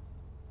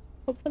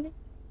 Hopefully.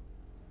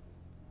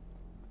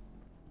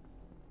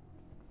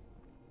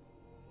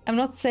 I'm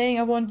not saying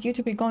I want you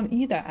to be gone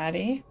either,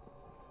 Addy.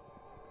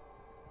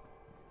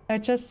 I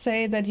just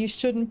say that you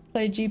shouldn't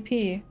play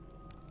GP.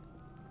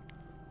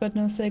 But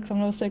no 6, I'm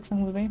no 6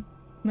 on movie.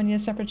 I need a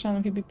separate channel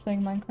if you'd be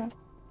playing Minecraft.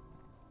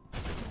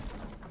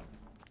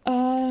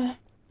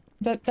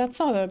 That's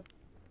not a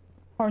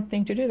hard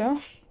thing to do though.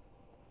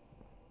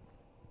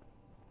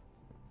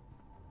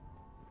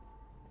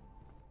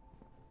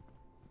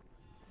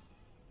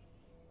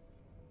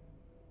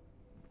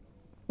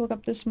 Woke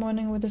up this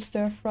morning with a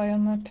stir fry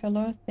on my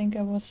pillow. Think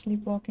I was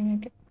sleepwalking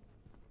again.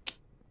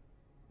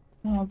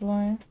 Oh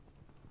boy.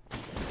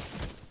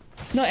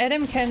 No,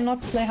 Adam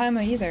cannot play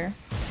Heimer either.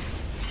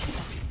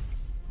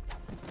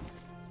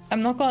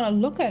 I'm not gonna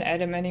look at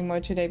Adam anymore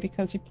today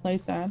because he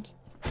played that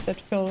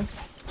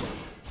filth.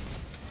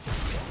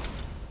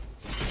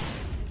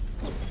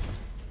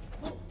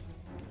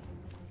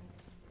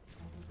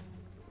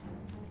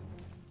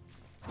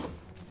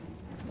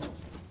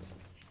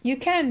 You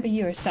can be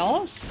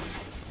yourselves.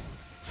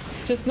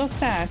 Just not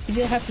sad, be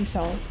your happy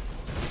self.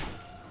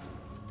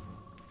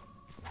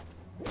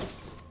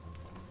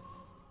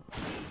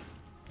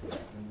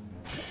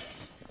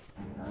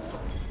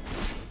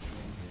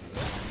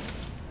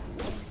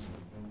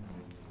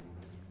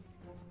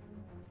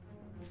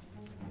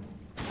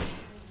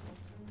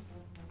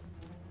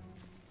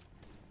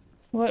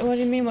 What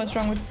do you mean, what's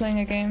wrong with playing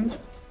a game?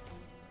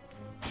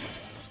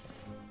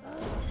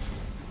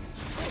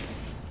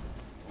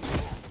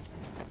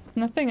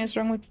 Nothing is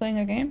wrong with playing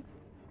a game.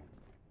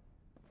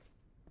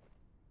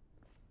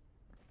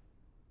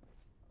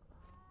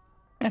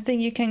 I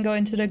think you can go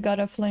into the God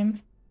of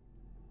Flame.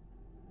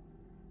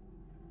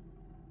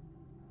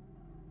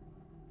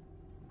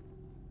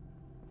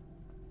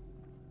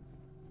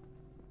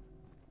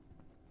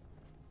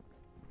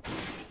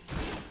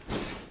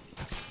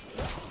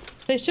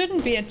 They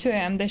shouldn't be at 2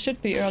 AM, they should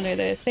be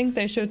earlier. I think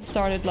they should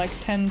start at like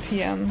 10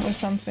 PM or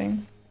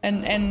something.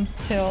 And end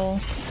till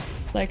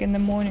like in the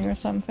morning or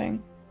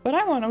something. But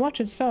I want to watch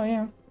it, so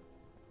yeah.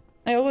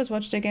 I always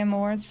watch the Game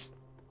Awards.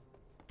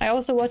 I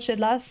also watched it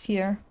last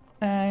year.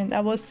 And I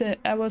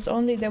was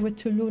only there with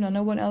Tuluna,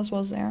 no one else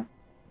was there.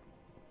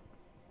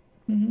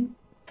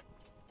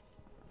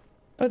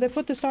 Oh, they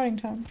put the starting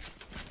time.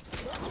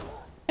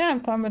 Yeah, I'm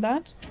fine with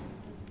that.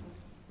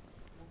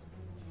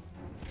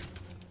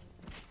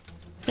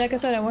 Like I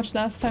said, I watched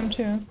last time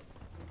too.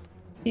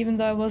 Even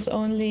though I was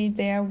only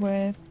there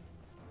with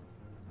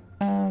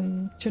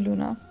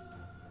Tuluna.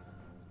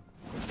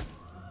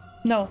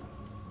 No.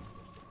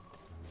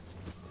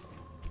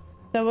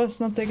 That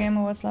was not the Game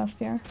Awards last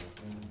year.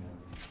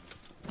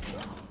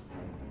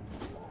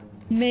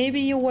 Maybe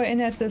you were in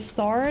at the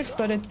start,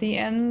 but at the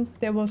end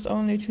there was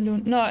only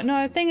Tuluna. No,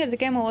 I think at the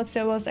Game Awards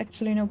there was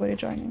actually nobody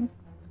joining.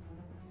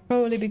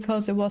 Probably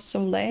because it was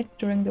so late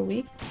during the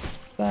week.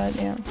 But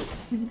yeah,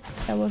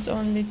 there was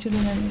only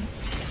Tuluna.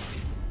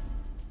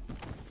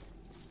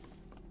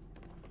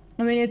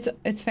 I mean,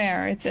 it's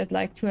fair. It's at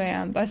like 2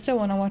 AM, but I still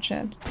want to watch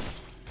it.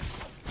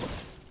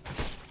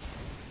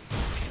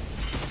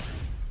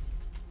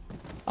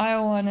 I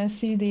want to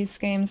see these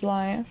games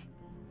live.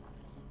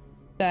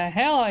 The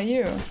hell are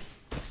you?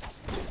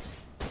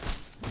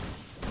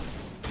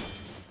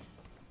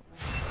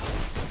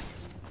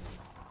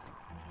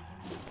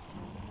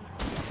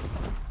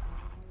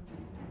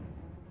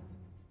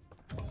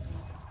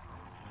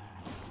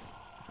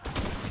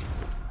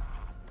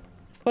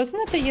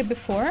 Wasn't it the year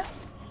before?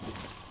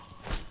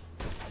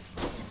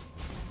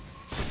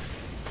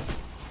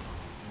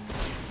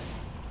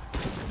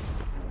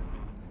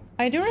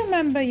 I do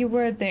remember you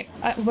were there.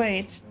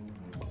 Wait.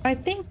 I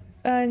think,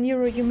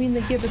 Nero, you mean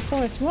the year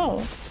before as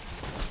well.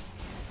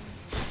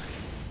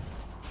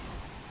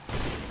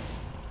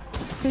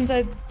 Since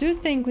I do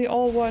think we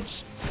all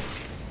watched...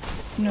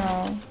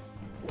 No.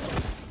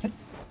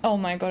 Oh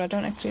my god, I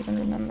don't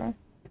remember.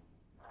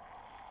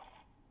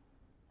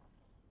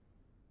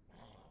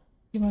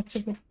 You watched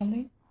it with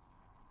Ellie?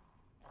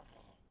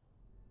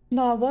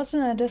 No, I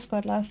wasn't at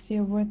Discord last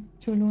year with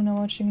Tuluna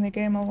watching the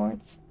Game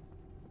Awards.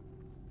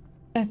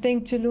 I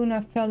think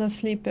Tuluna fell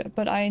asleep,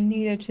 but I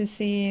needed to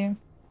see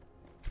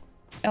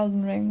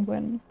Elden Ring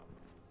win.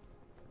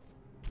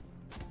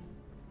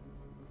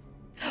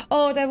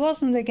 Oh, that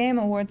wasn't the Game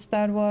Awards,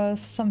 that was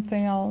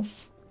something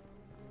else.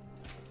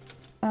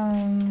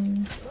 I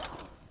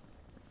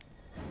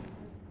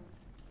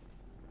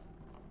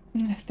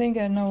think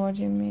I know what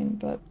you mean,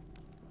 but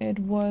it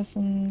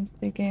wasn't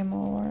the Game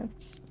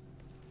Awards.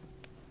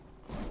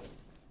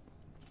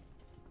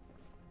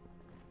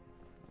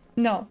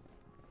 No,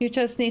 you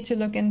just need to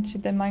look into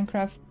the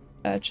Minecraft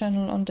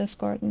channel on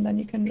Discord and then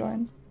you can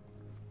join.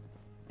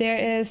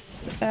 There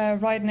is,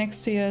 right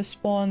next to your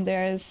spawn,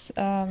 there is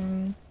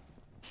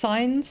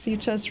signs. You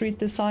just read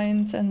the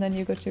signs and then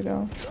you're good to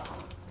go.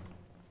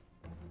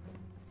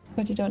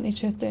 But you don't need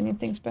to do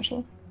anything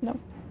special. No.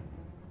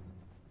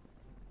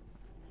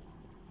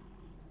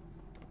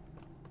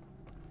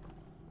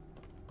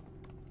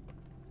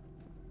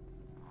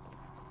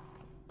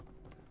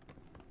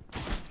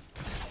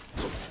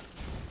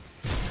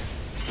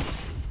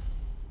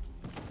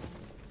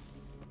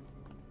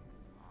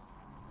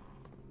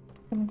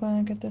 I'm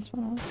gonna get this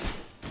one off.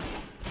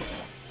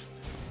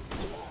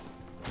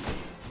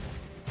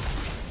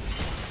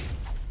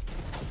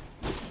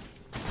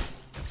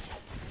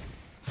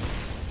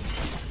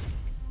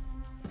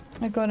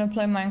 I'm gonna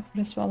play Minecraft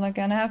as well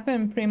again. I have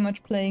been pretty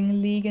much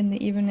playing League in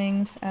the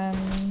evenings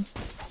and...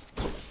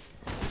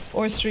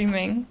 or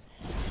streaming.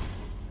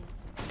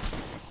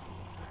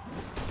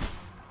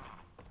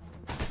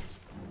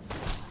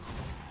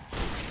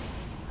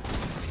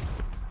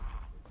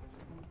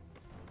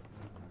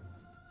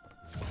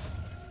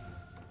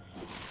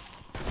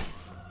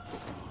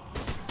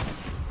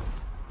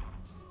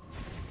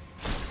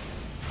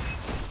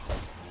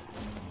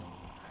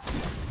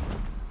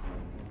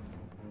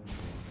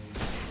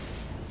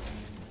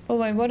 Oh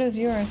wait, what is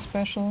your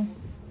special?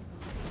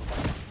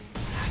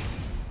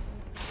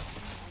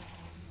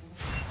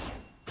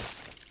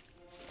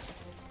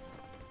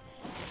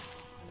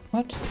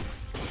 What?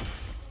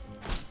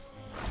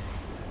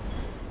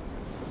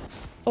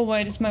 Oh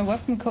wait, is my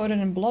weapon coated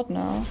in blood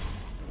now?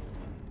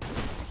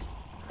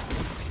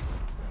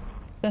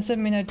 Does it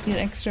mean I deal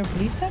extra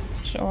bleed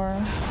damage, or...? I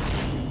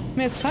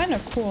mean, it's kind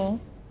of cool.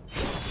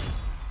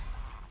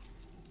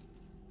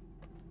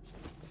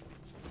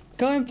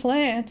 Go and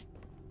play it!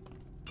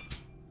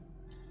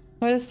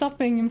 What is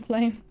stopping him,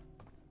 Flame?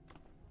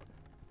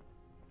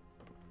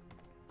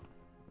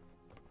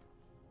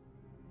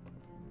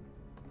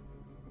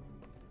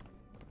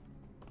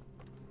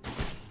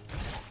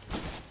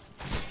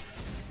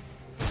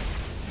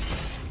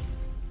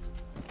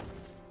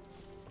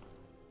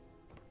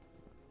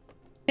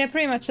 Yeah,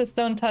 pretty much just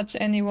don't touch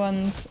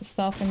anyone's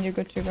stuff and you're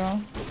good to go.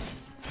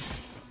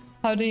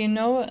 How do you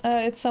know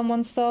it's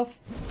someone's stuff?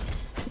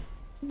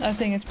 I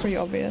think it's pretty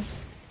obvious.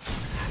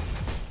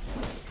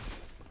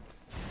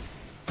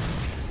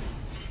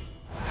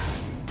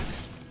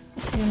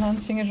 You're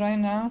launching it right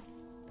now?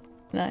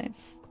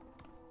 Nice.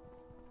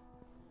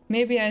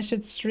 Maybe I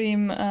should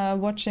stream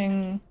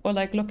watching or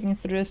like looking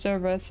through the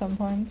server at some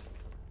point.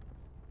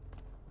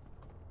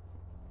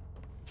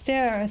 Is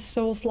there a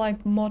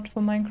Souls-like mod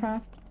for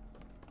Minecraft?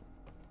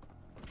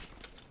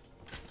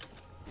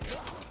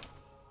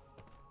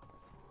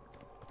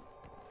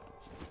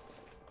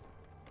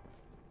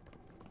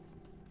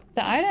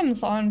 The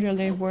items aren't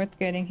really worth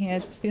getting here.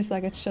 It feels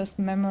like it's just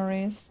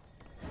memories.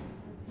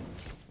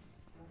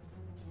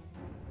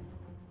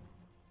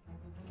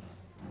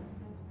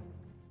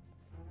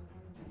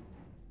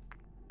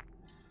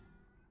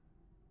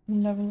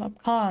 Level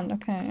up. Can't.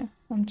 Okay.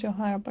 I'm too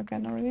high up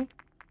again already.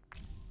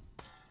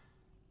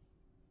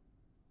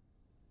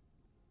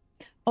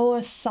 Oh,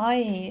 a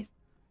scythe.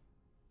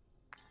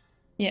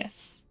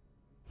 Yes.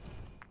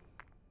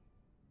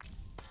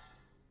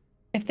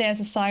 If there's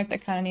a scythe, I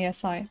kind of need a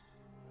scythe.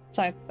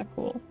 Scythes are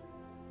cool.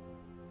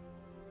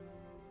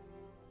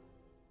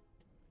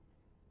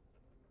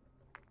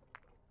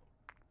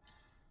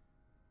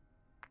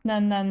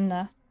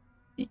 Nah.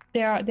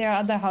 There are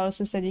other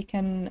houses that you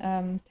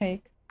can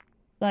take.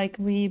 Like,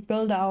 we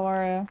build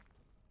our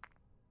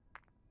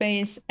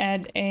base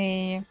at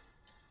a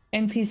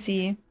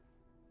NPC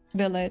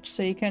village,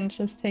 so you can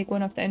just take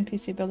one of the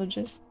NPC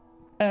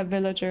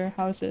villager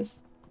houses.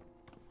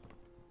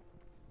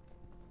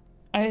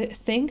 I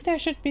think there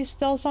should be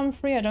still some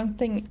free. I don't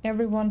think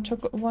everyone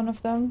took one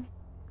of them.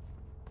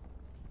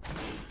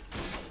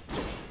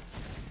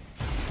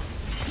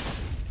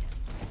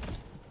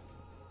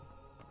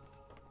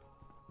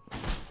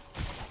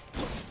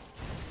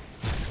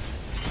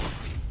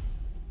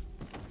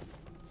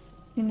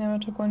 You never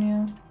took one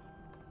yet.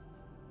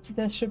 So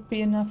there should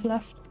be enough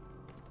left.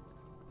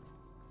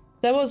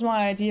 That was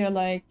my idea,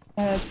 like,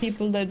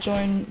 people that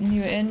join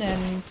new in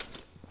and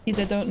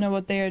either don't know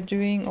what they are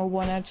doing or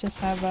wanna just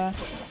have a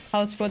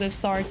house for the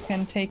start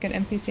can take an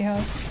NPC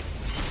house.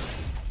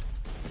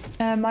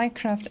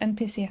 Minecraft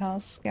NPC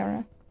house,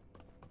 Gara.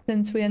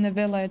 Since we're in a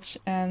village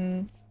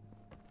and...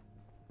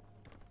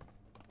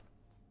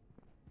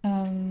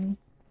 the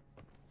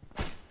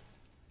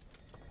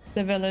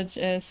village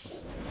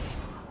is...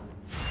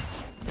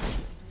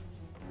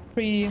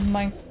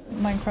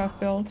 pre-Minecraft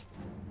build.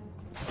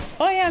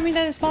 Oh yeah, I mean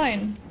that is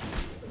fine.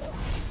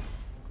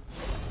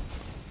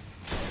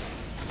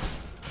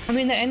 I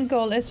mean, the end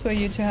goal is for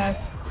you to have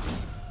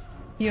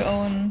your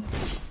own.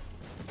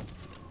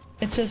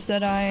 It's just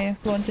that I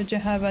wanted to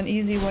have an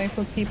easy way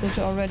for people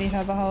to already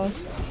have a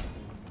house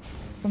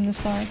from the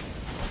start.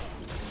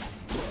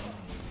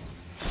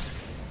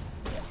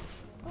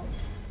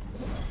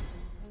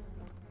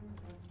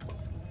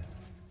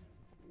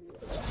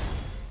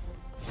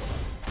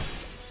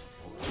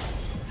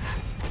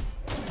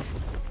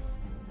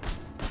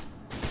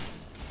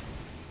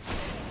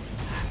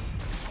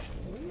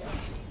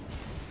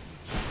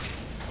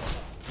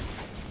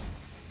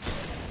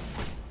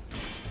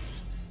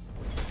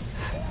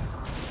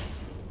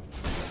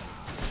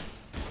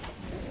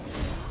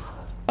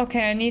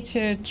 Okay, I need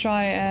to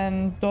try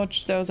and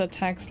dodge those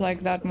attacks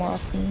like that more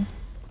often.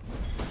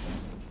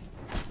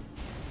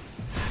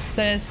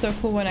 That is so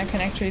cool when I can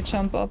actually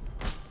jump up.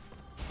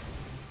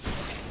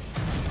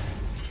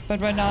 But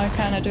right now I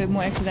kinda do it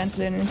more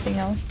accidentally than anything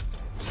else.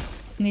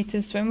 Need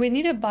to swim. We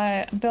need to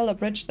build a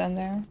bridge then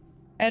there.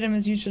 Adam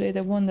is usually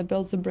the one that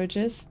builds the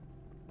bridges.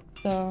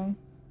 So...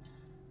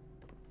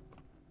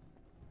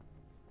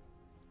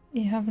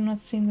 You have not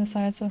seen the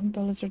sides of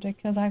Bill, it's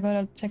ridiculous. I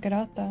gotta check it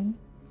out then.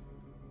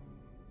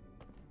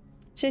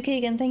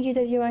 Keegan, thank you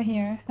that you are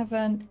here. Have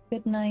a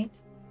good night.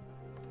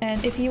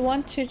 And if you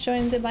want to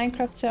join the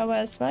Minecraft server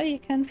as well, you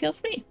can feel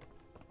free.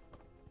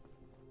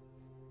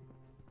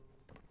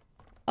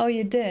 Oh,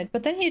 you did.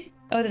 But then you...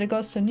 Oh, that it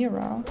goes to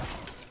Nero.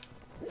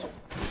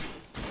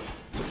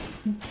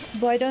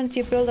 Why don't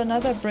you build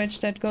another bridge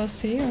that goes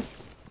to you?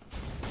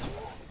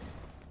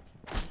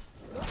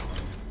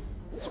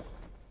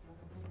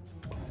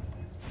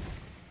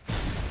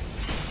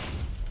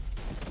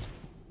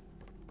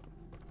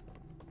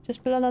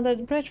 Just build another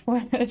bridge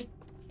for it.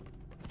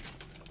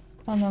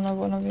 Oh no, not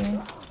one of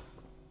you.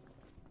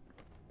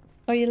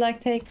 Oh, you like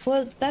take...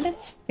 Well, that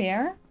is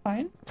fair.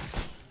 Fine.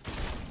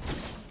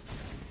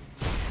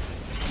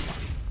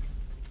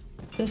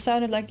 Just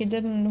sounded like you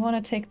didn't want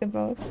to take the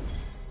vote.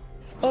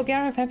 Oh,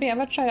 Gareth, have you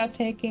ever tried out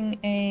taking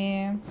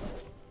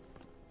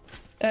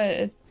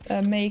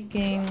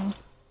making,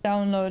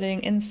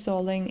 downloading,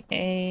 installing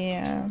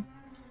a...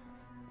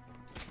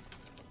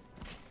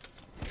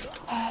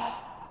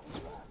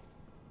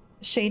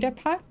 shader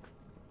pack?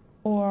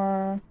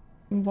 Or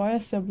why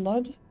is there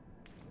blood?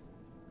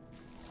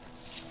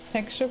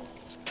 Texture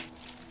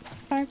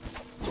pack?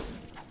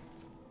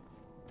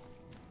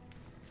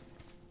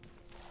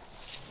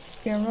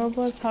 Scare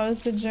robots? How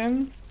is the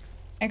gym?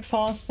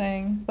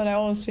 Exhausting, but I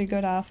always feel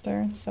good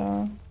after,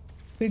 so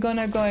we're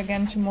gonna go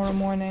again tomorrow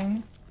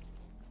morning.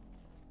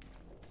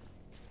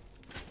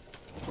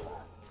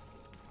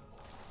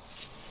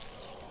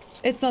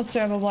 It's not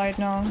server wide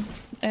now,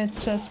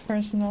 it's just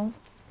personal.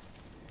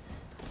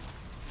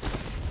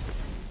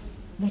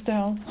 What the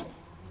hell?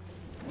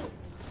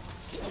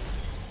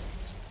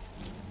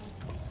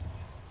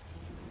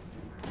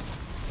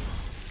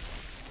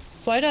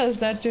 Why does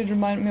that dude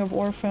remind me of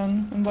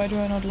Orphan, and why do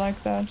I not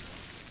like that?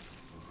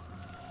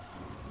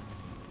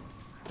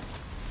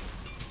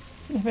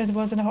 If it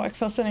wasn't how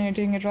exhausting you're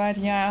doing it right,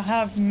 yeah, I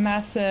have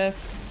massive...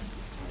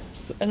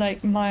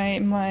 Like,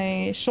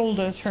 my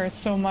shoulders hurt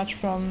so much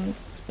from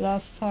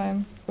last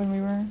time when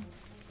we were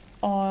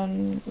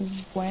on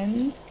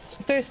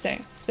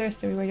Thursday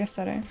we were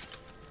yesterday.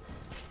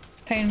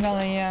 Pain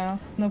Valley, yeah.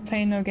 No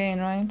pain, no gain,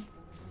 right?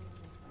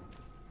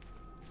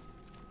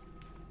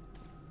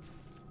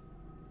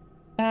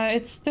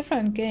 It's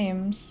different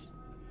games.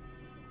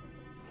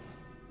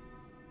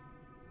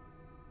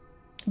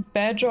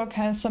 Bedrock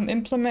has some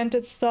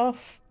implemented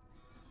stuff.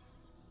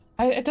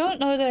 I don't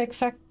know the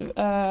exact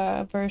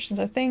versions.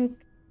 I think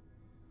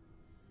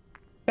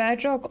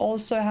Bedrock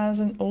also has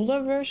an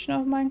older version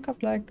of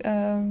Minecraft, like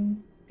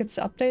gets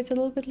updates a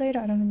little bit later.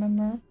 I don't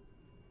remember.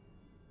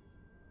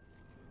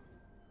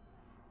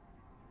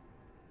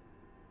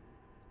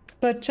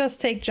 But just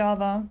take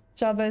Java.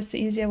 Java is the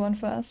easier one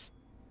for us.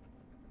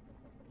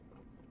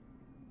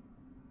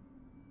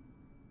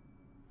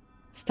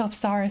 Stop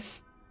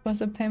stars.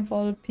 Was it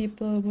painful that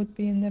people would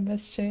be in their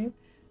best shape?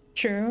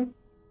 True.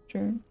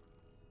 True.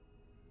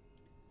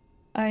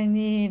 I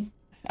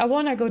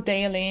want to go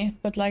daily,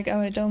 but like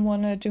I don't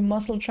want to do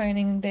muscle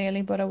training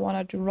daily, but I want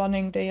to do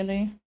running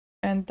daily.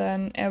 And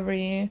then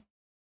every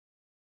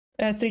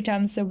 3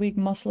 times a week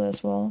muscle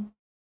as well.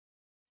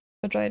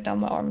 But right now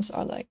my arms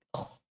are like,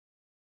 ugh.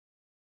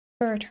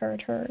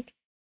 Hurt.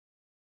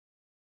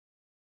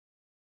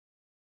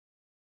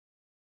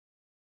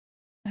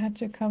 I had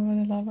to cover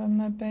the lava in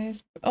my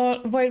base.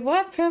 Oh, wait,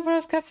 what?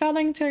 Perforos kept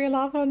falling to your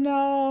lava?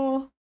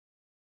 No.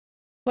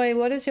 Wait,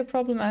 what is your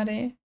problem,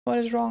 Addy? What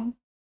is wrong?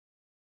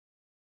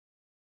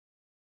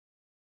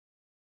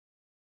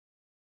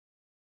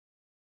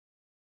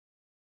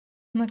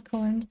 Not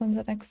going on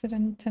that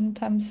accident 10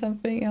 times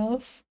something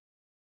else.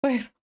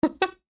 Wait.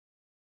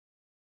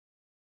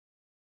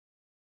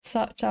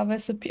 Java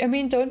is I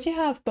mean, don't you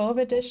have both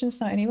editions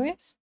now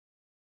anyways?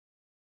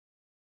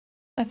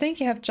 I think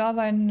you have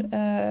Java and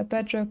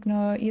Bedrock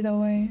now either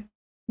way,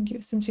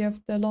 since you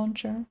have the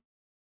launcher.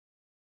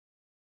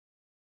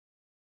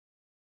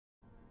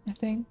 I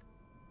think.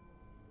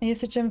 I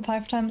use the gym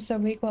 5 times a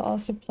week while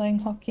also playing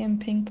hockey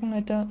and ping pong. I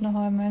don't know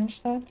how I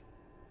managed that.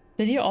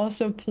 Did you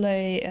also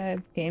play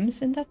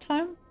games in that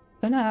time?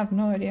 Then I have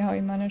no idea how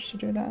you managed to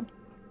do that.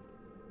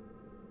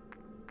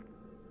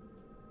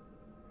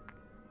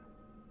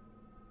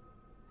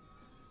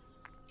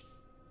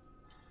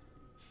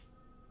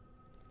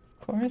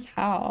 Of course,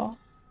 how?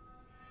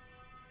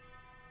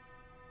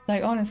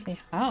 Like, honestly,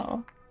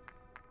 how?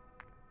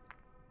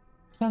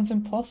 Sounds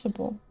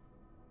impossible.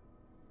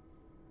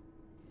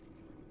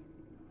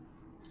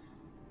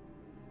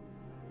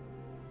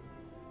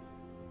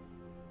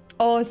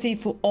 Oh, see,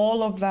 for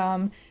all of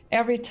them,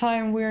 every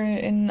time we're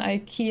in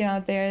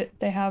IKEA,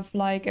 they have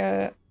like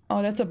a...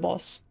 Oh, that's a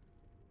boss.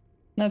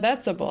 No,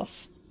 that's a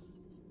boss.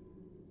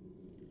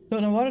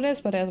 Don't know what it is,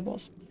 but there's a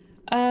boss.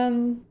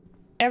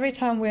 Every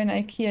time we're in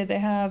IKEA, they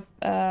have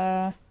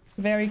a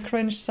very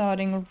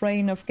cringe-sounding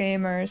Reign of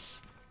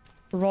Gamers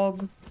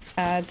ROG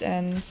ad,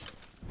 and...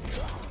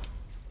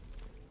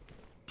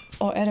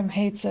 Oh, Adam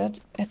hates it.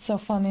 It's so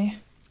funny.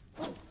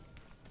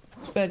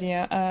 But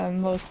yeah,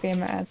 most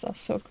gamer ads are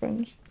so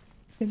cringe.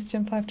 Use the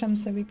gym 5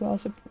 times a week. We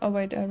also... Oh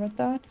wait, I read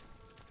that.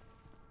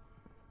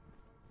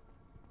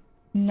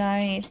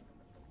 Nice.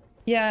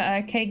 Yeah,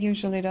 Cake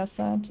usually does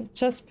that.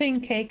 Just ping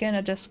Cake in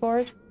a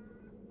Discord.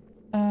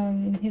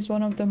 He's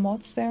one of the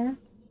mods there.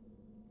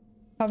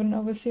 Covenant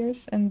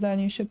Overseers, and then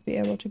you should be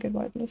able to get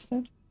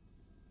whitelisted.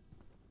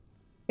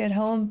 Get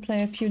home,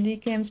 play a few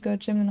league games, go to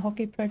gym and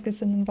hockey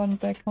practice, and then run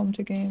back home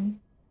to game.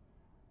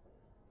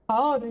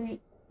 How do you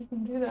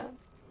even do that?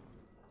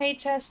 Hey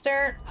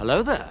Chester!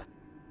 Hello there.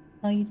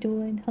 How you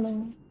doing?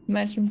 Hello.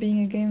 Imagine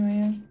being a gamer,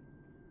 yeah.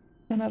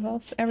 None of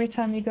us. Every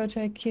time you go to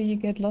IQ, you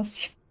get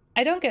lost.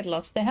 I don't get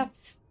lost. They have...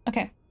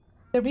 Okay.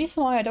 The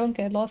reason why I don't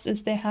get lost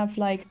is they have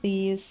like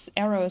these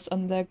arrows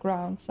on the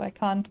ground, so I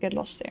can't get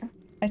lost there.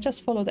 I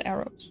just follow the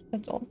arrows.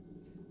 That's all.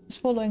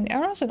 Just following the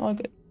arrows and all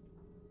good.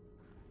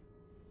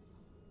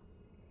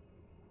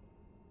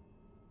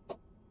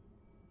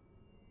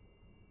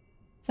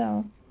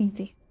 So,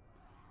 easy.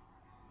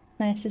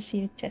 Nice to see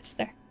you,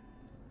 Chester.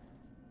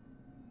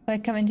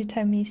 Welcome into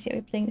Thymesia.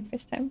 We're playing the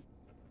first time.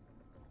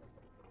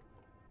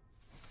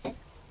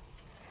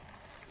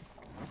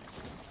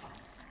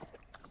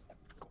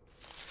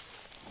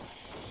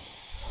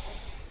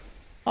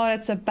 Oh,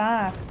 that's a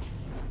bat.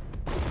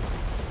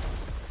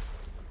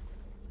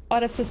 Oh,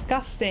 that's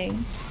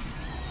disgusting.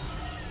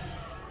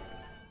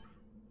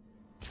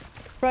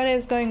 Friday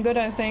is going good,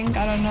 I think.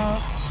 I don't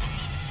know.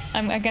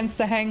 I'm against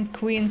the Hanged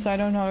Queen, so I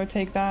don't know how to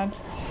take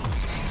that.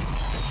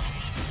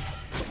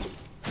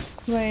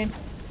 Wait.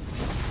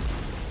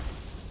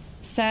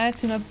 Sad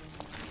to not...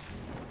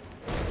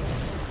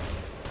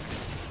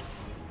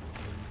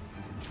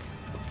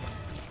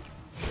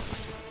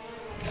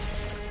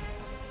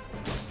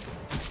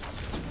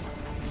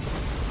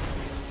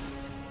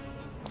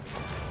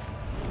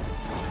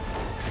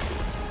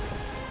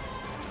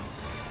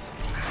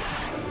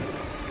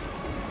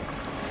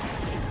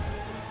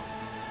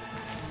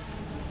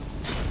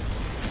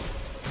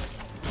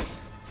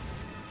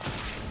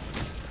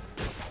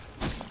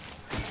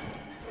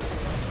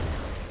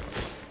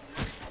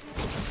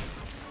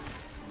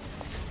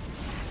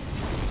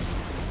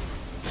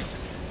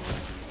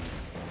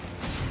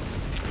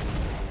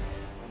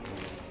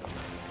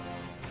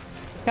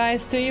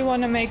 Guys, do you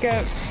want to make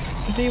a...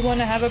 Do you want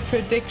to have a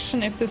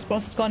prediction if this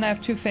boss is gonna have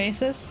 2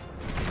 faces?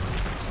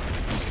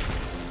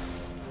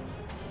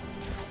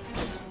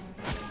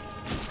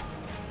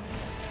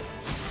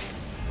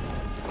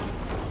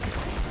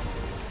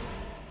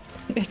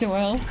 It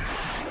will.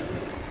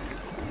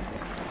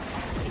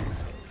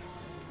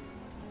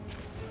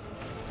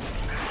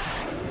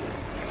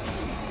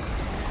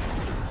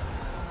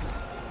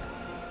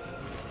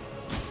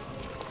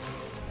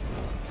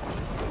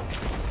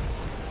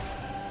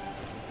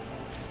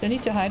 Do I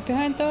need to hide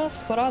behind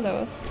those? What are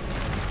those?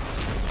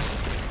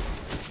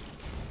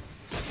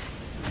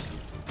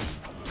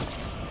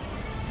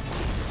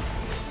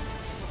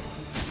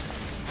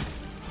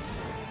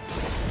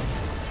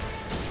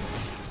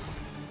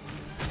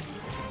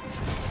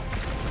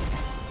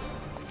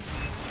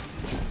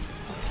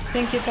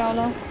 Thank you,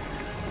 Paolo.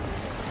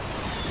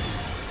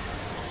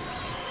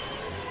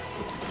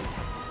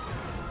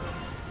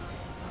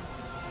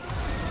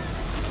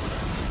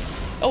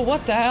 Oh,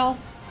 what the hell?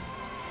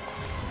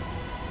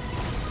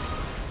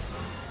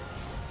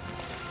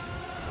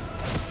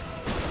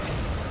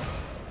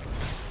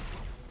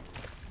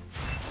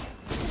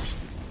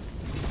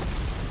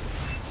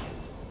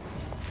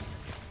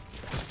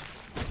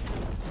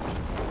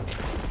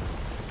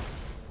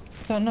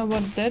 Don't know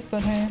what it did,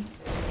 but hey.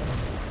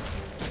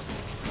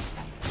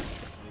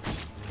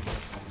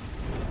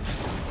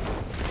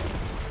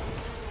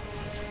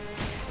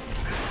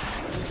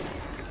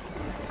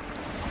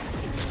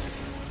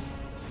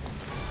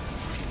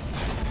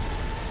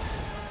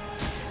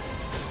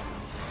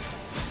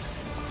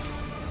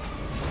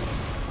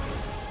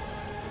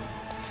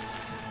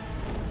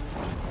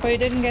 Oh, you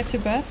didn't get to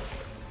bed?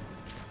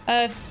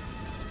 I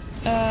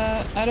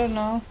don't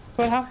know.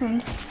 What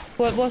happened?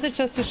 What, was it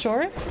just too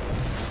short?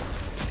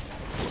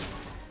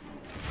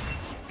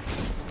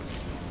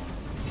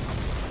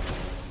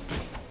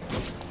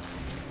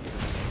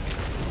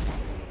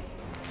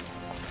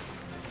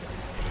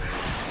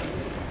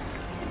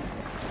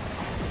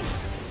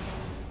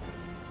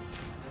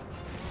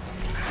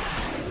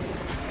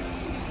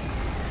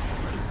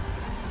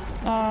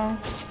 Oh.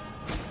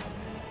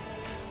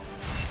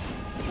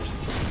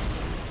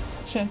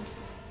 Shit.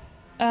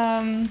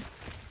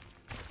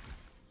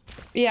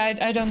 Yeah,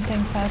 I don't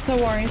think fast. No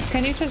worries.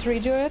 Can you just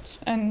redo it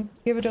and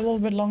give it a little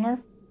bit longer?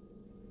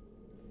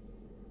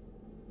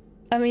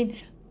 I mean,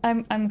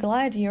 I'm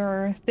glad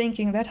you're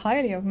thinking that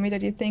highly of me,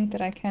 that you think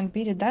that I can't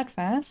beat it that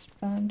fast,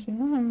 but you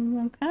know,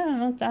 I'm kind of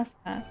not that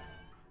fast.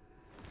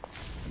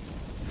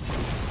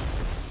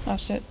 Oh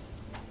shit.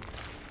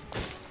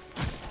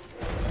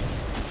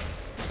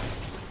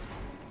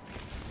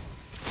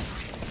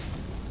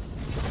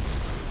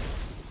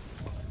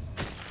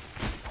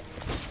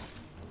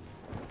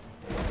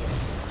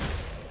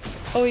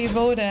 Oh, you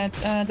voted.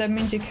 That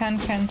means you can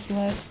cancel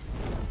it.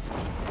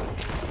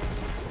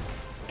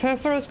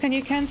 Perforos, can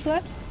you cancel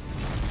it?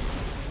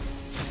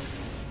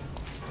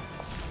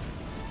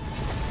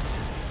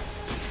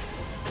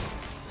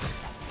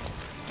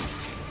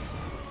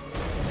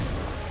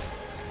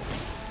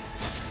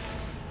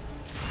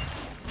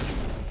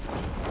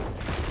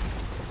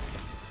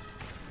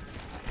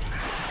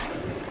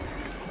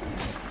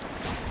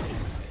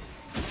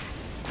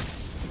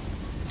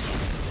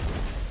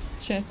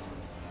 Shit.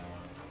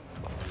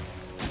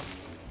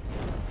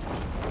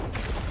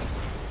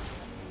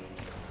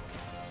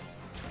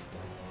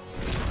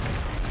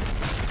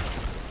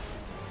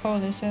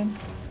 Holy shit.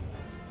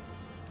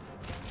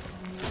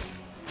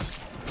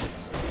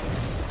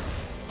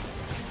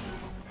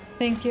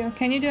 Thank you.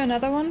 Can you do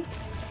another one?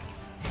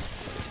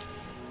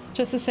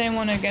 Just the same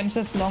one again,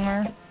 just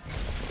longer.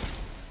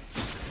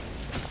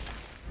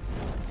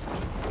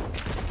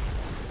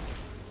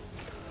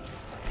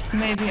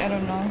 Maybe, I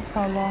don't know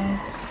how long.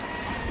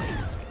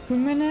 2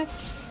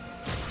 minutes?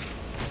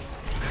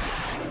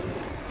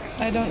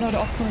 I don't know the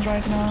options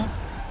right now.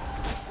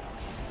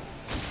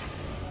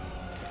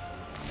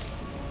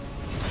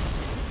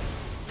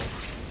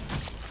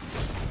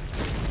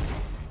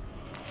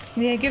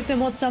 Yeah, give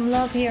them all some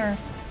love here.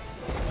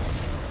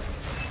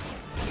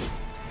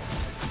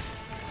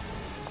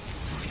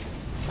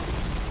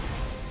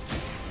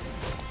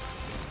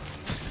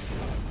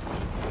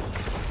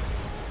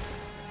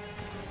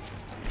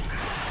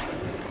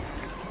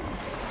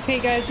 Okay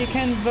guys, you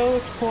can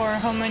vote for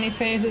how many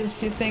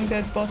phases you think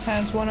that boss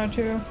has, 1 or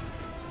 2.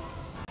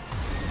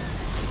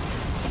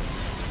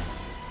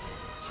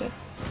 Shit.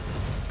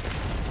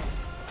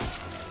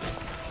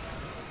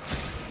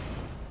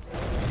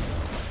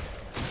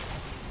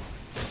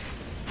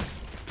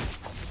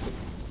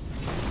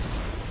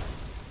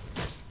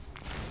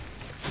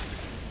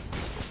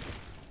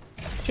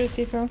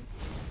 Juicy throw.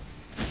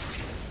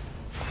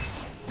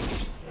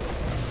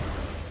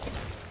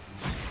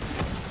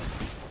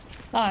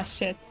 Ah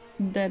shit,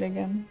 dead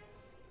again.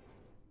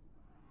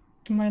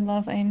 My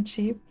love ain't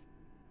cheap.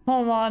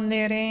 Come on,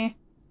 lady.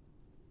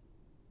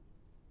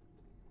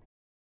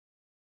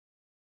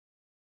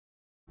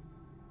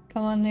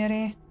 Come on,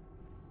 lady.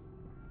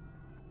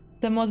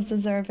 The mods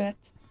deserve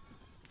it.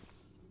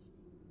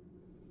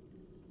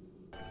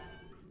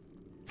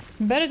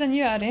 Better than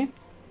you, Addy.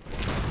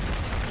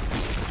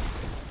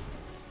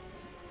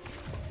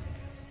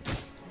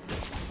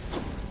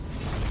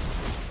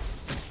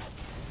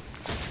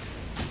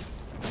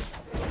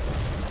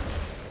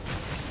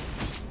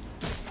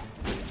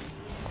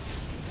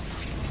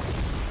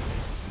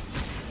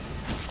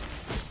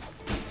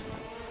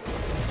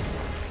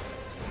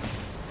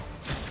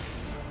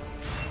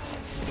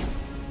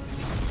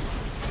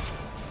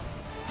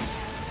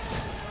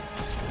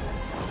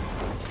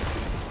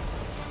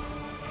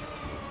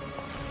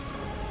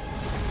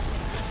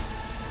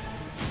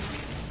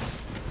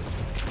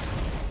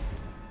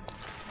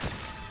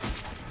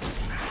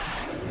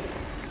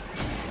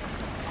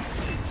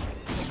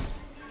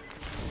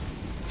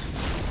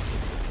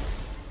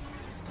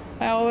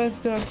 I always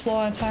do a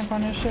claw attack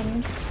when I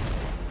shouldn't.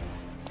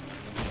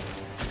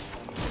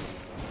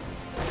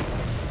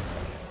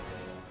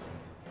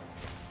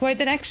 Wait,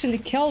 it actually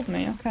killed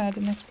me. Okay, I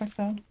didn't expect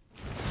that.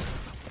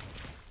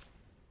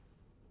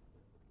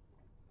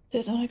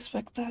 Did not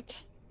expect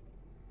that.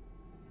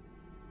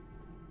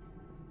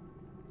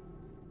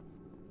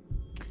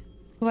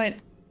 Wait,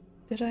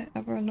 did I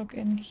ever look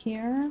in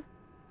here?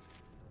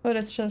 Oh,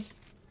 that's just...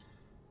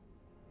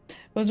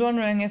 I was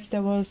wondering if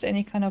there was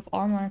any kind of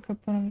armor I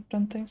could put on. I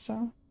don't think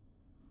so.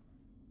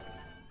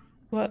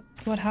 What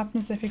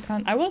happens if you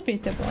can't? I will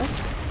beat the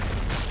boss.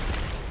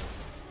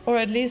 Or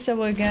at least I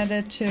will get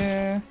it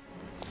to...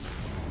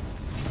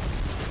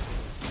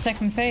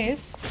 second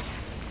phase.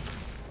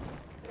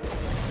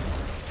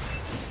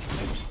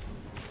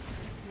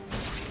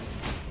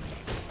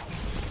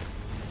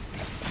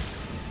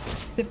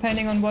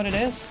 Depending on what it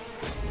is.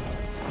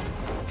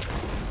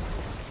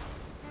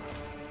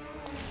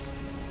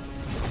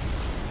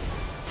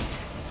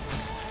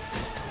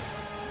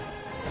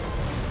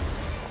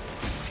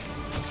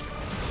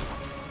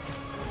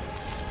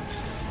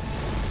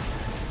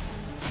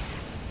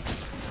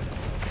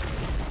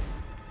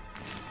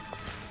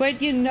 Wait,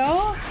 you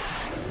know?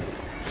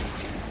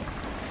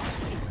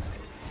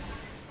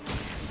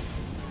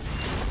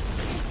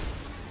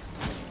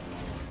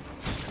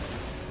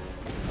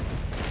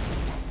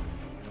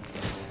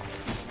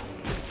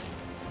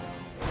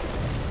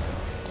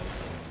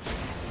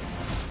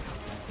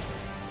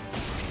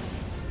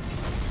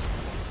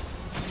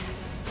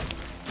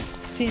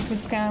 seafood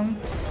scam.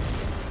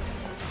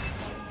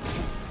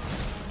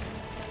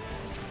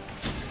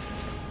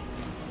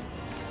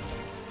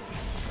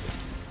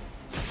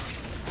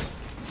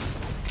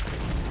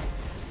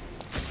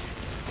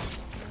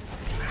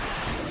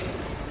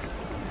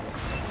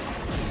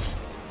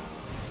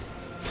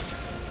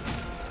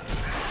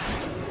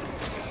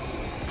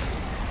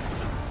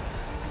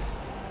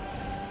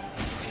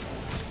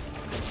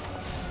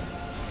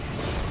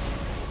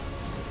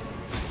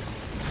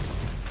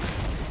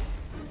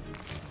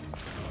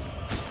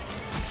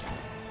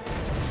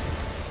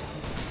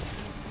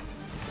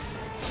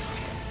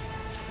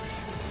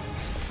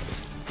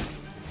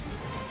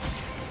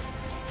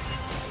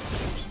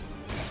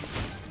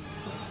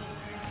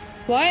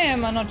 Why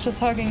am I not just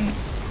hugging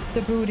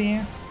the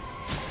booty?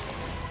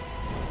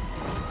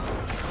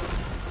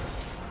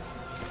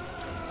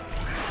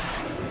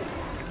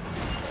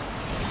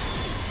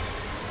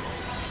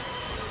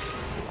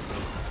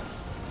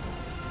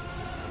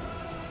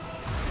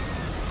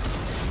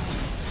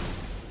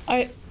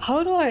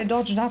 How do I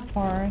dodge that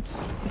part?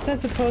 Is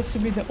that supposed to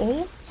be the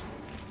ult?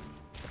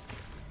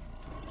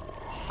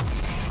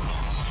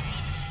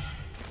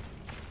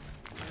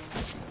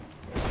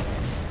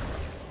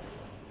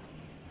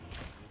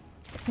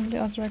 Somebody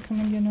else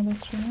recommend you another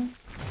streamer?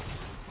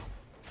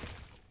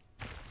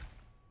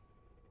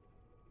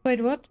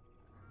 Wait, what?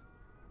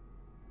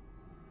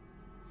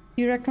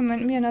 You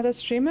recommend me another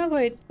streamer?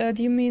 Wait,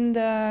 do you mean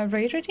the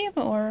Raider team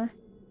or?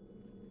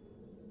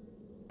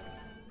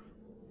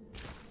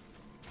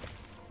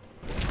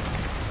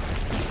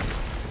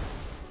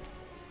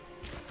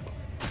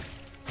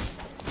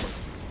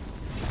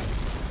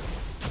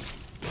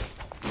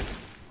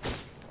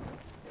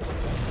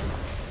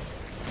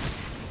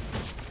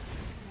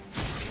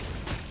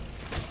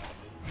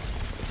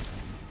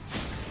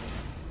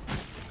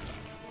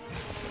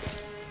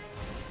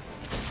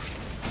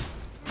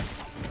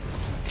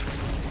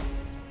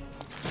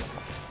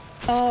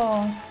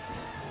 Oh.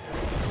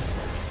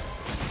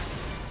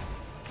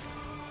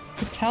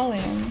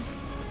 Italian.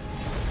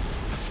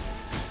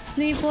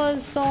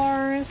 Sleepless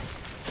stars.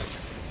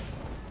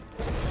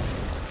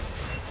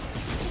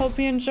 Hope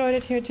you enjoyed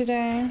it here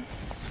today.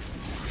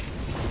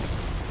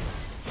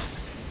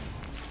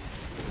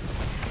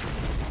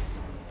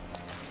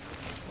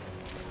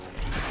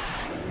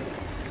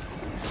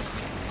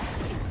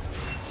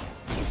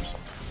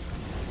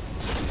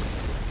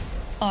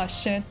 Oh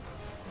shit.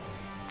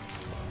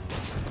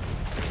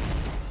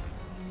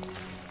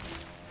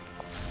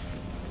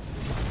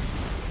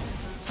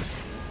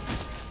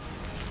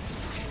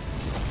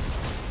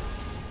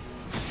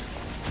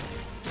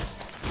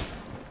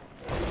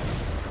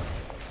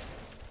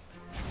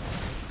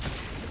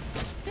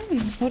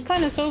 What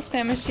kind of soul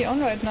scam is she on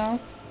right now?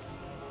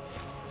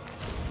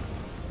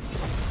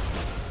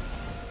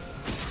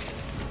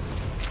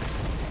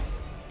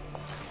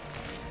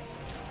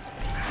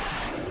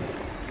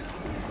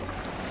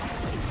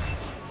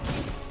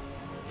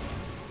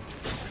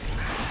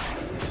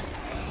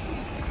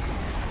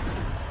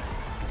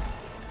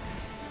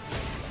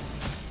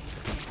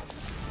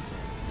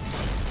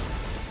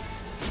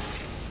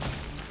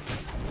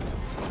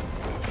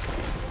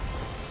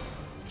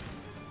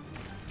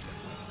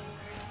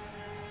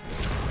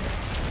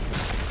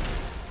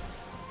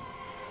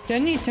 Do I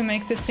need to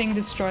make the thing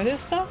destroy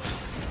this stuff?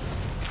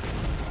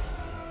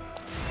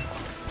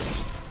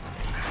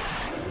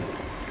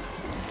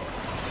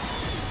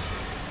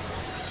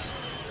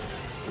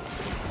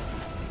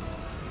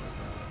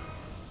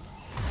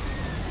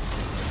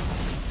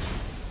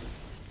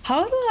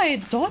 How do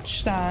I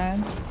dodge that?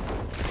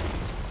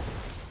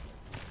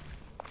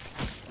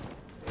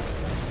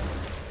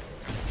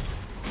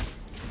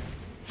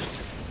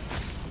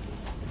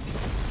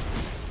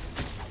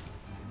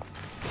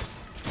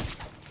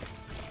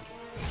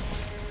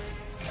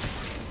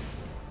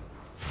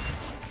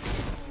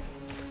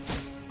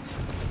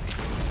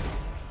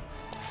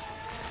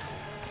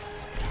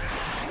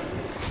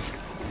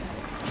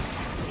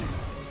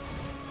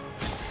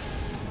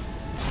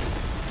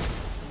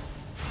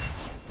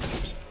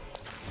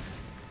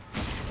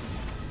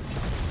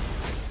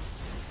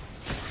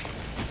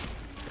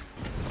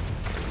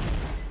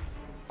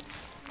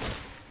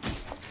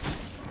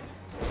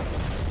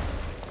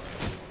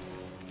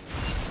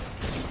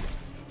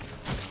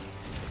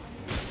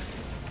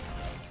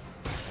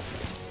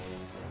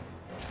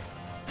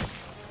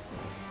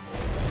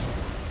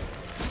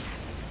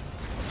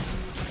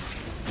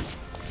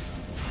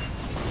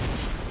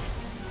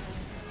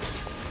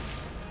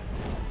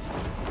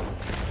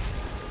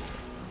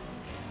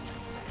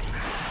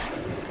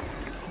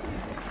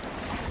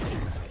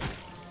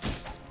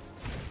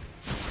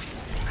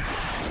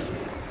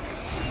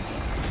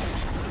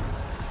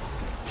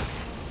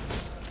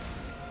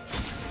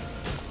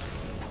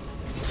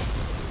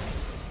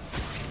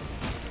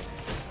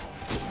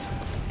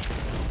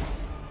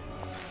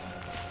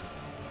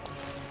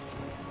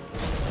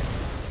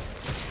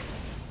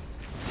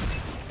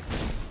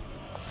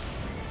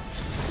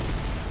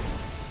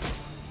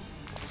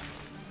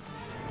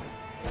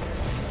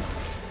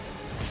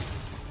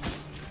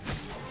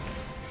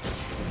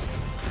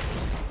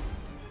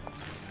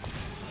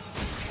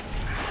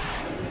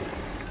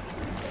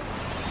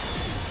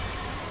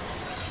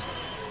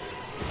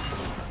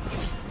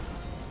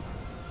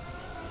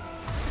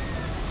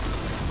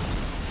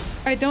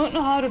 I don't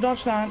know how to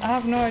dodge that. I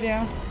have no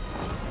idea.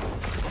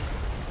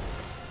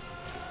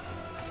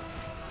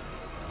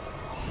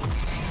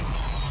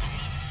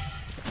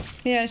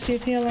 Yeah,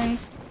 she's healing.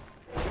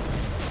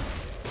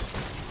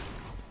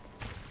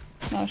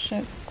 Oh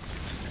shit.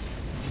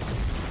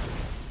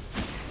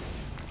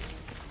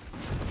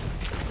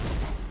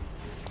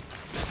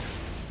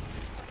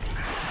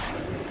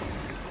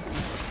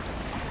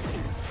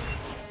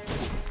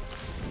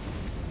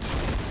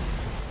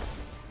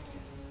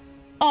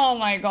 Oh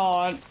my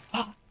god.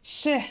 Oh,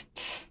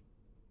 shit.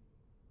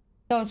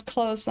 That was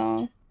close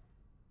though.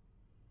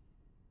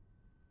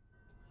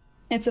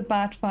 It's a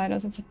bat fight,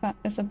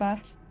 it's a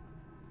bat.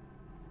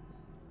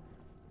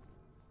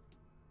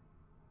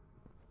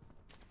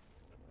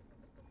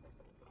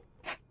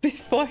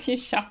 Before you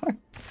shower.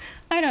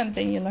 I don't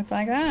think you look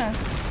like that.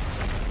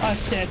 Oh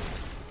shit.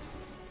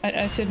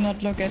 I should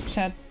not look at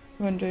chat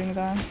when doing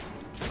that.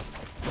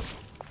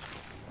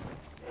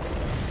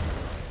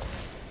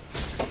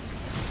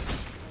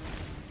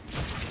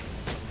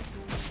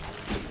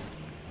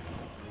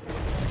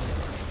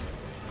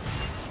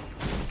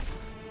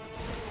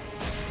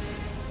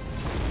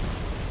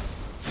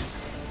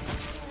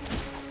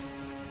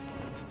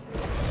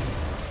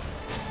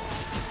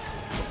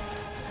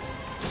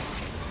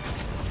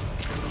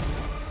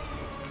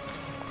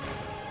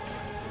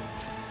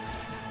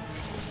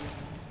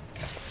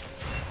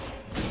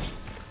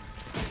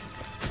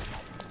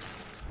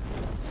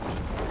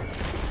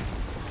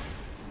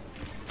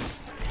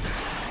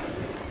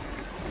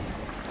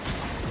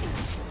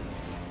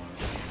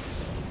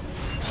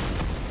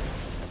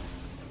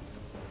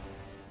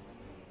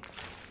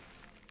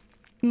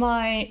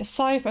 My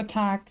scythe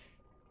attack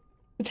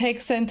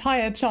takes the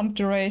entire jump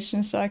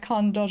duration, so I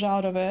can't dodge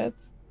out of it.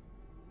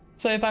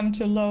 So if I'm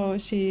too low,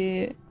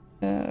 she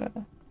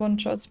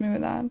one-shots me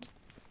with that.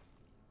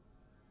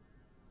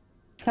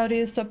 How do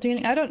you stop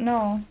dealing? I don't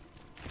know.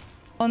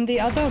 On the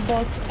other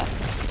boss,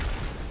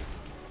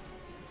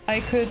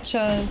 I could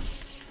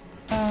just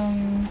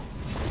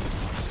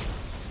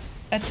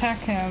attack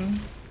him.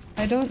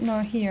 I don't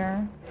know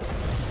here.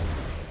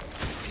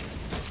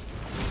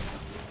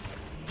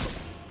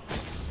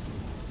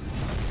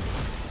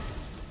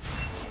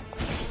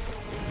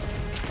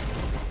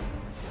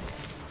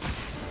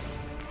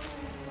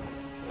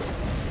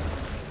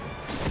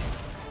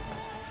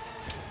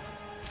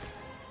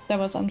 That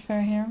was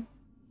unfair here.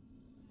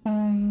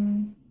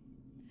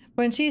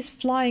 When she's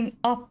flying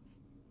up,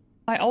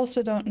 I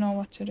also don't know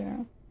what to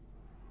do.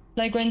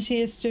 Like when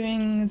she is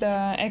doing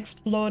the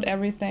explode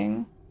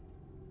everything.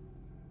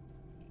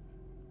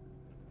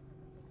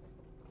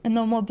 And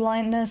no more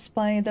blindness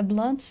by the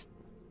blood.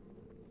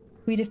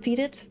 We defeat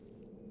it.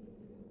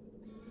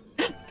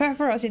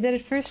 Perforos, you did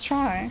it first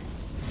try.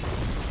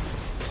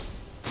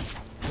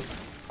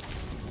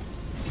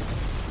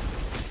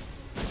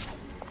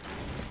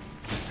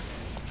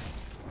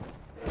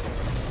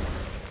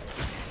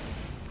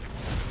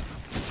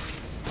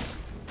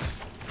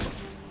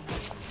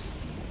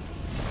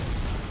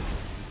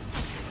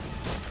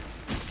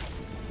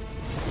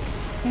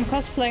 I'm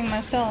cosplaying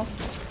myself.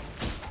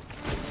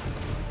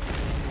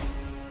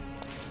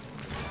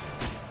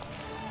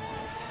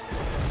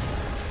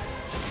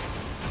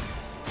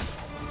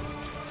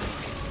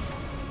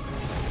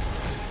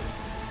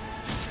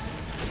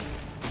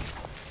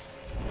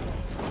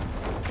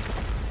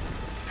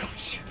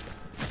 Gosh.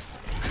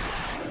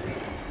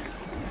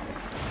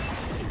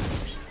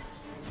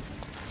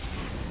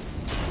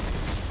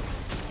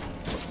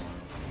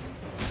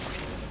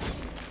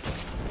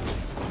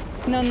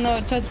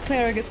 No, Judge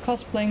Cleric is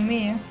cosplaying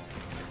me.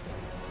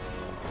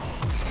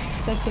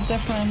 That's a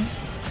difference.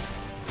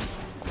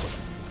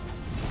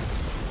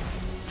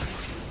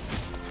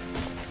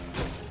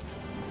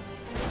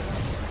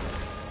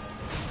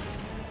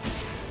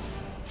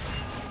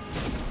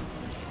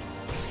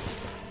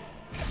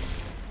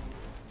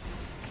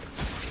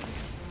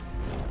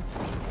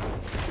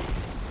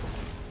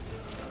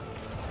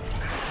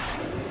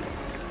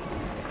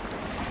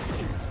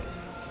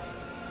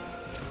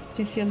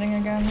 She's healing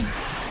again.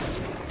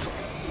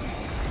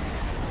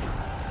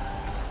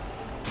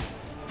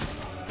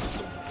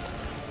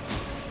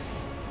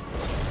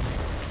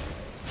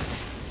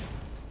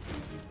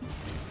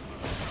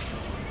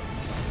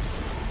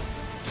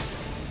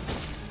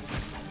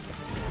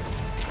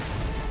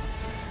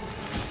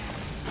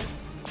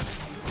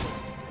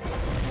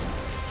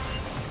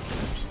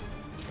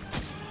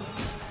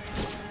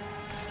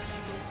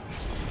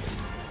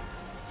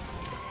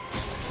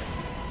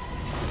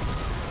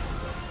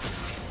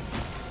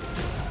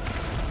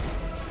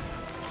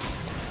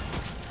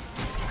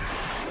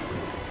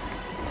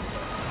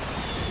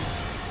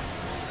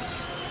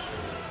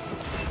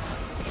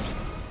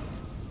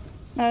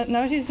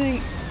 Now she's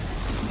doing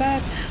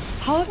that.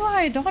 How do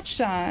I dodge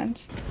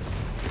that?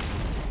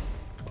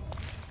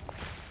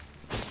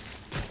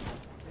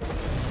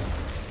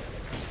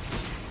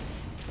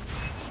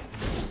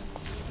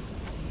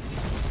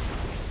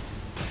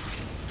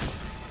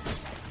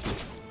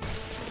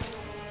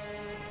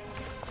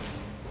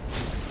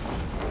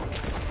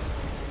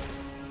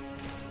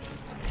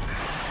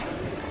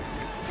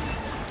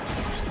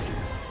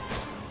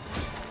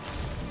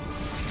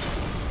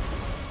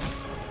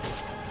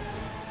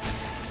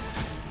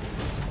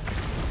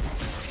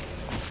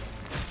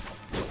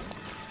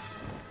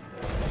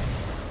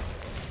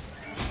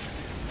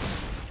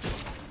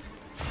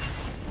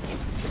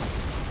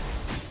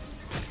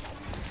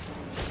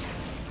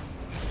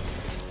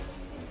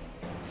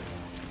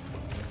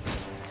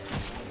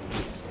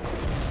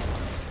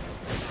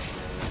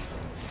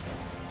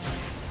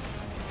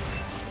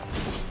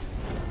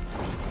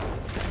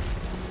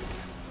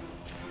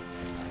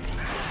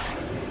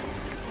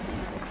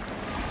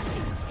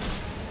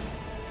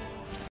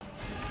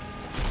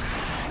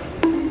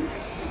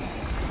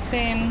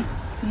 10,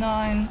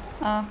 9,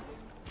 8,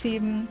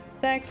 7,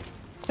 6,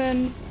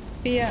 5,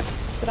 4,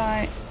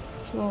 3,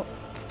 2,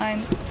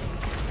 1.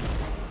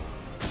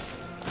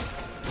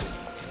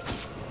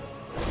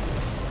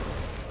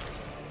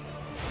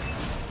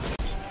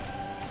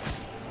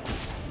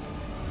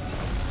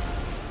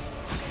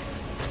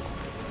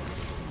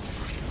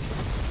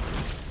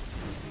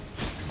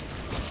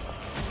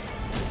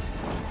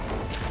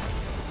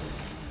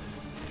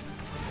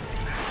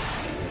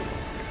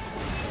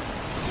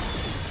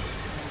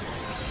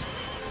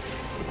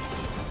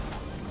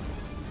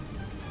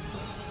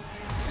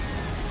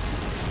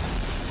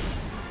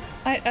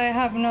 I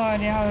have no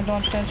idea how to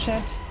dodge that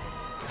shit.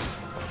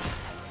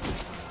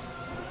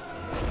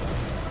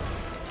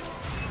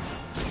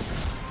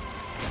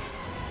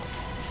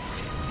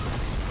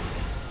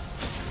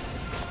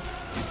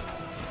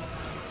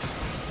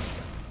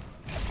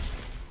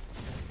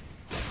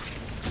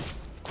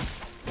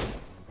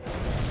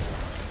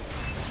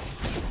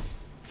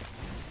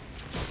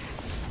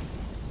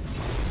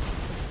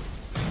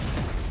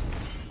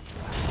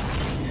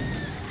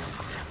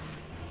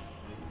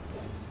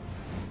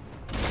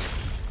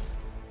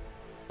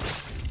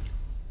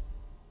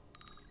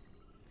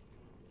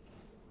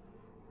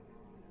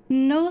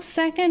 No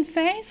second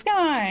phase,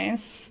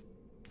 guys!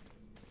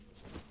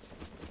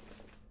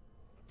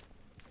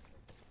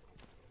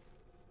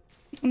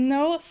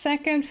 No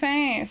second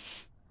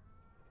phase!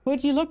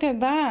 Would you look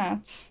at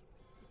that?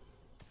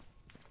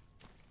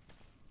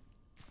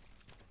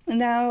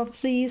 Now,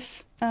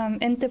 please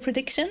end the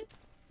prediction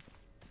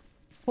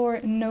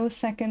for no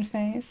second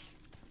phase.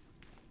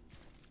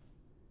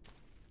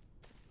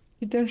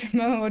 You don't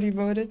remember what you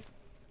voted?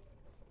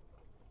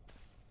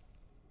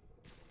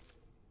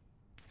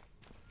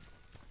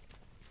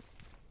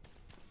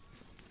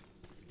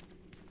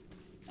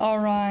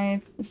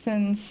 Alright,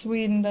 since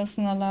Sweden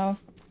doesn't allow...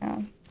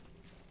 Yeah.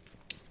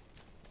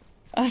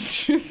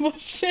 Untrue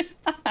bullshit.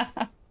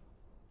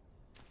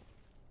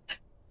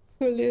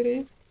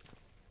 Is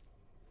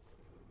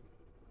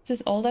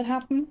this all that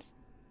happened?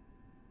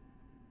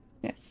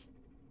 Yes.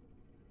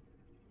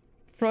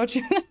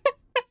 Fraudulent.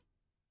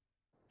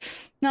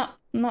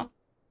 No.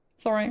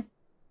 Sorry.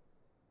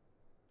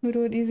 We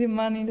do it easy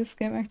money. This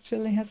game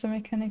actually has a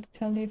mechanic to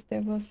tell you if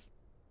there was...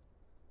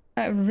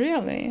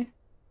 really?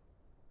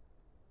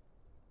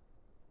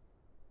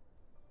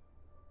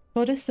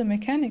 What is the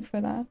mechanic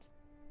for that?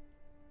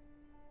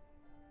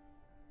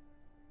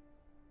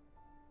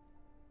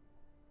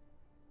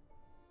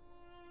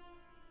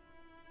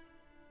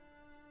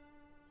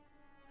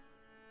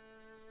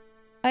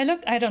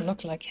 I don't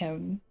look like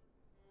him.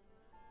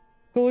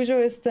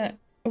 Gojo is the...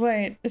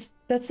 Wait,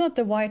 that's not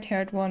the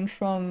white-haired one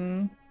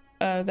from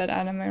that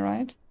anime,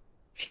 right?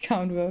 We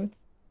count votes.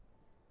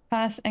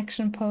 Fast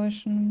action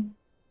potion.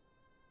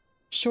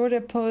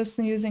 Shorter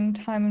potion using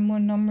time and more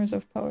numbers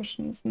of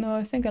potions. No,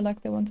 I think I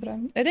like the one that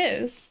I'm... It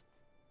is!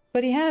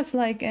 But he has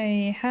like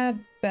a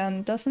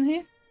headband, doesn't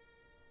he?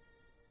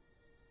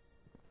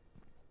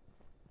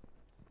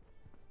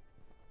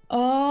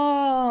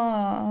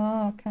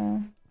 Oh, okay.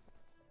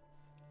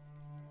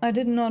 I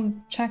did not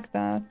check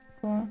that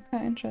before.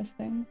 Okay,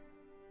 interesting.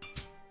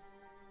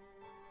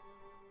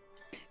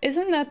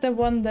 Isn't that the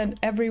one that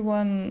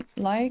everyone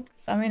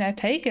likes? I mean, I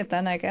take it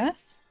then, I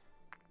guess.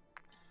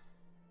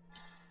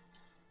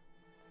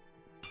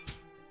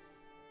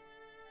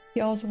 He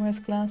also wears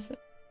glasses.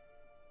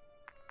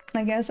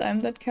 I guess I'm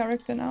that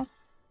character now.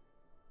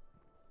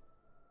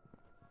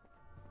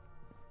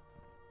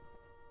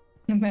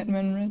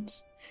 Madman Rich.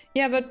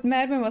 Yeah, but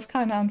Madman was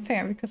kind of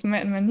unfair because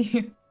Madman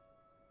knew.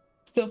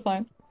 Still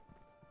fine.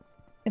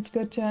 It's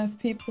good to have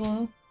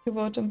people to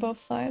vote on both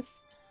sides.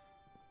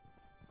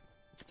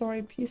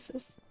 Story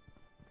pieces.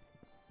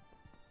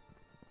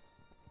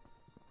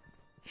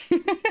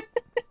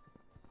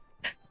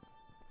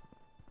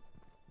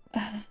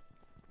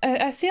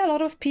 I see a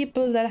lot of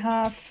people that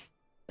have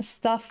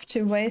stuff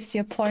to waste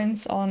your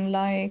points on,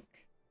 like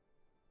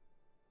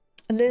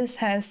Liz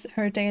has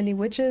her daily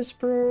witches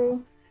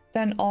brew,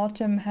 then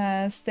Autumn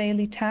has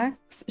daily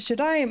tax. Should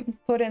I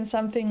put in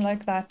something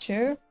like that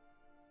too?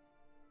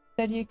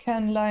 That you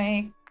can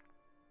like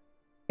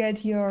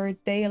get your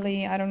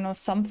daily, I don't know,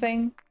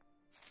 something.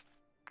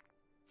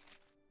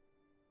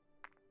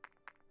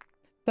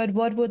 But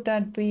what would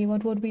that be?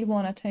 What would we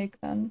want to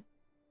take then?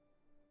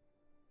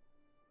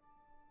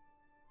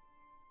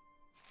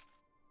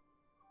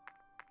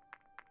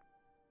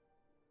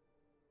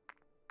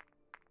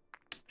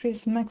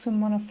 Increase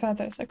maximum amount of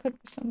feathers. That could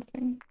be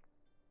something.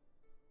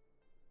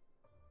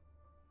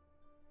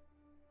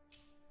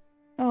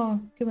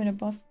 Oh, give me the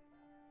buff.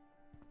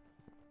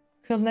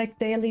 Collect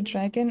daily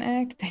dragon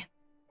egg.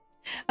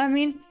 I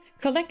mean,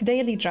 collect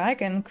daily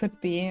dragon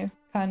could be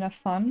kind of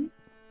fun.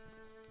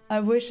 I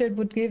wish it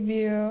would give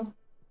you...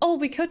 Oh,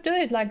 we could do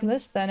it like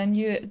this then, and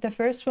the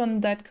first one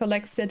that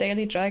collects the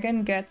daily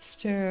dragon gets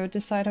to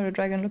decide how the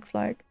dragon looks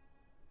like.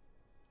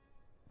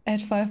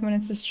 Add 5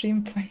 minutes to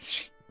stream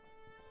points.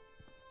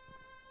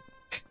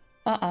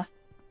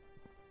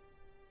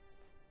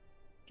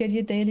 Get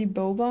your daily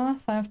boba,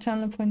 5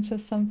 talent points or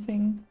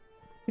something.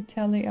 could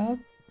tally up.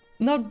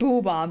 Not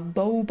booba,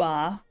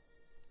 boba.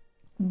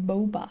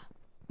 Boba.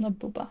 Not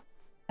booba.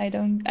 I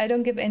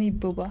don't give any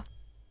booba.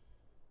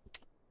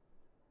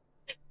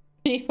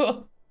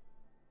 People.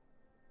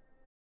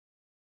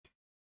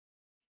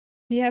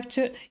 You have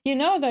to, you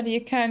know that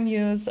you can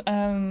use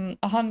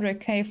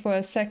 100k for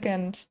a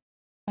second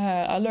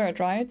alert,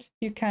 right?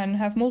 You can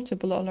have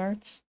multiple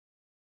alerts.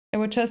 It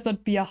would just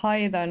not be a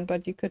high then,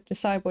 but you could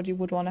decide what you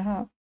would want to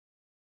have.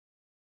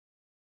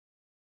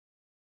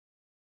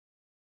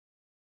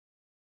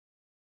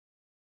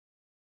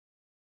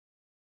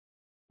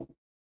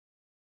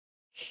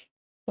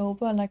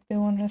 Boba, like the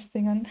one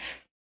resting on...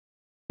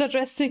 Not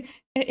resting,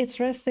 it's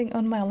resting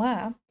on my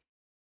lap.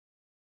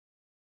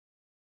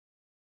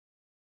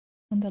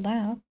 On the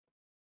lap.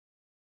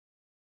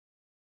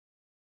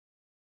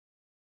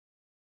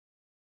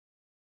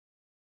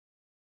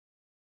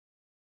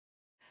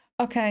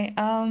 Okay,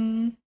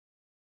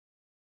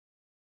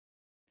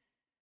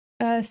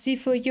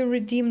 Sifu, you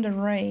redeemed the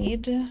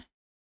raid.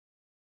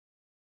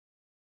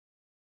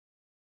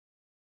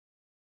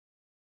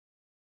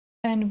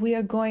 And we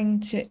are going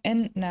to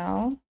end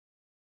now.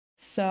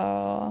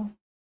 So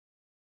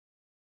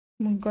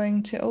I'm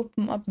going to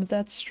open up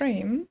that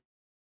stream.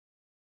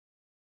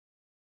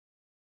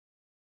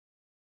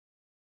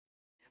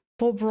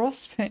 Bob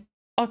Ross.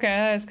 Okay,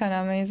 that is kind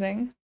of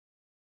amazing.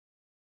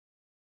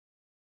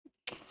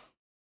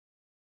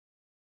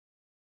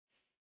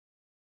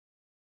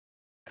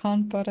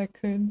 Can't, but I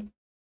could.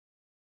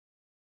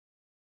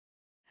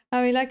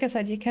 I mean, like I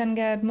said, you can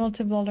get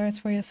multiple alerts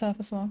for yourself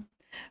as well.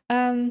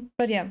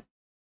 But yeah,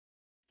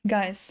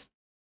 guys,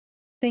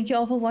 thank you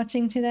all for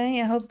watching today.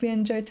 I hope you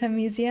enjoyed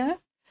Thymesia.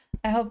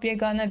 I hope you're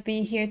gonna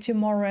be here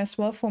tomorrow as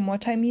well for more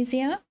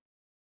Thymesia.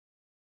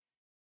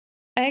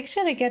 I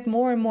actually get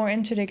more and more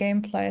into the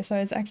gameplay, so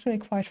it's actually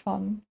quite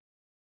fun.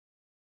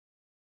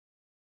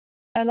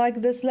 I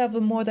like this level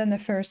more than the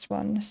first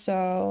one,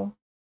 so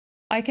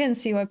I can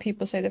see why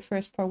people say the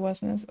first part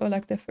wasn't as, or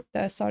like the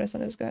start is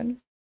not as good.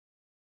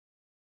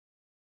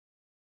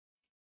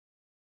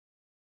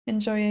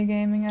 Enjoy your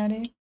gaming,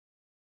 Addy.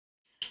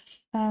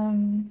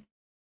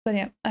 But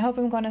yeah, I hope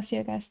I'm gonna see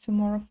you guys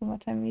tomorrow for more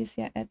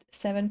Thymesia at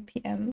 7 p.m.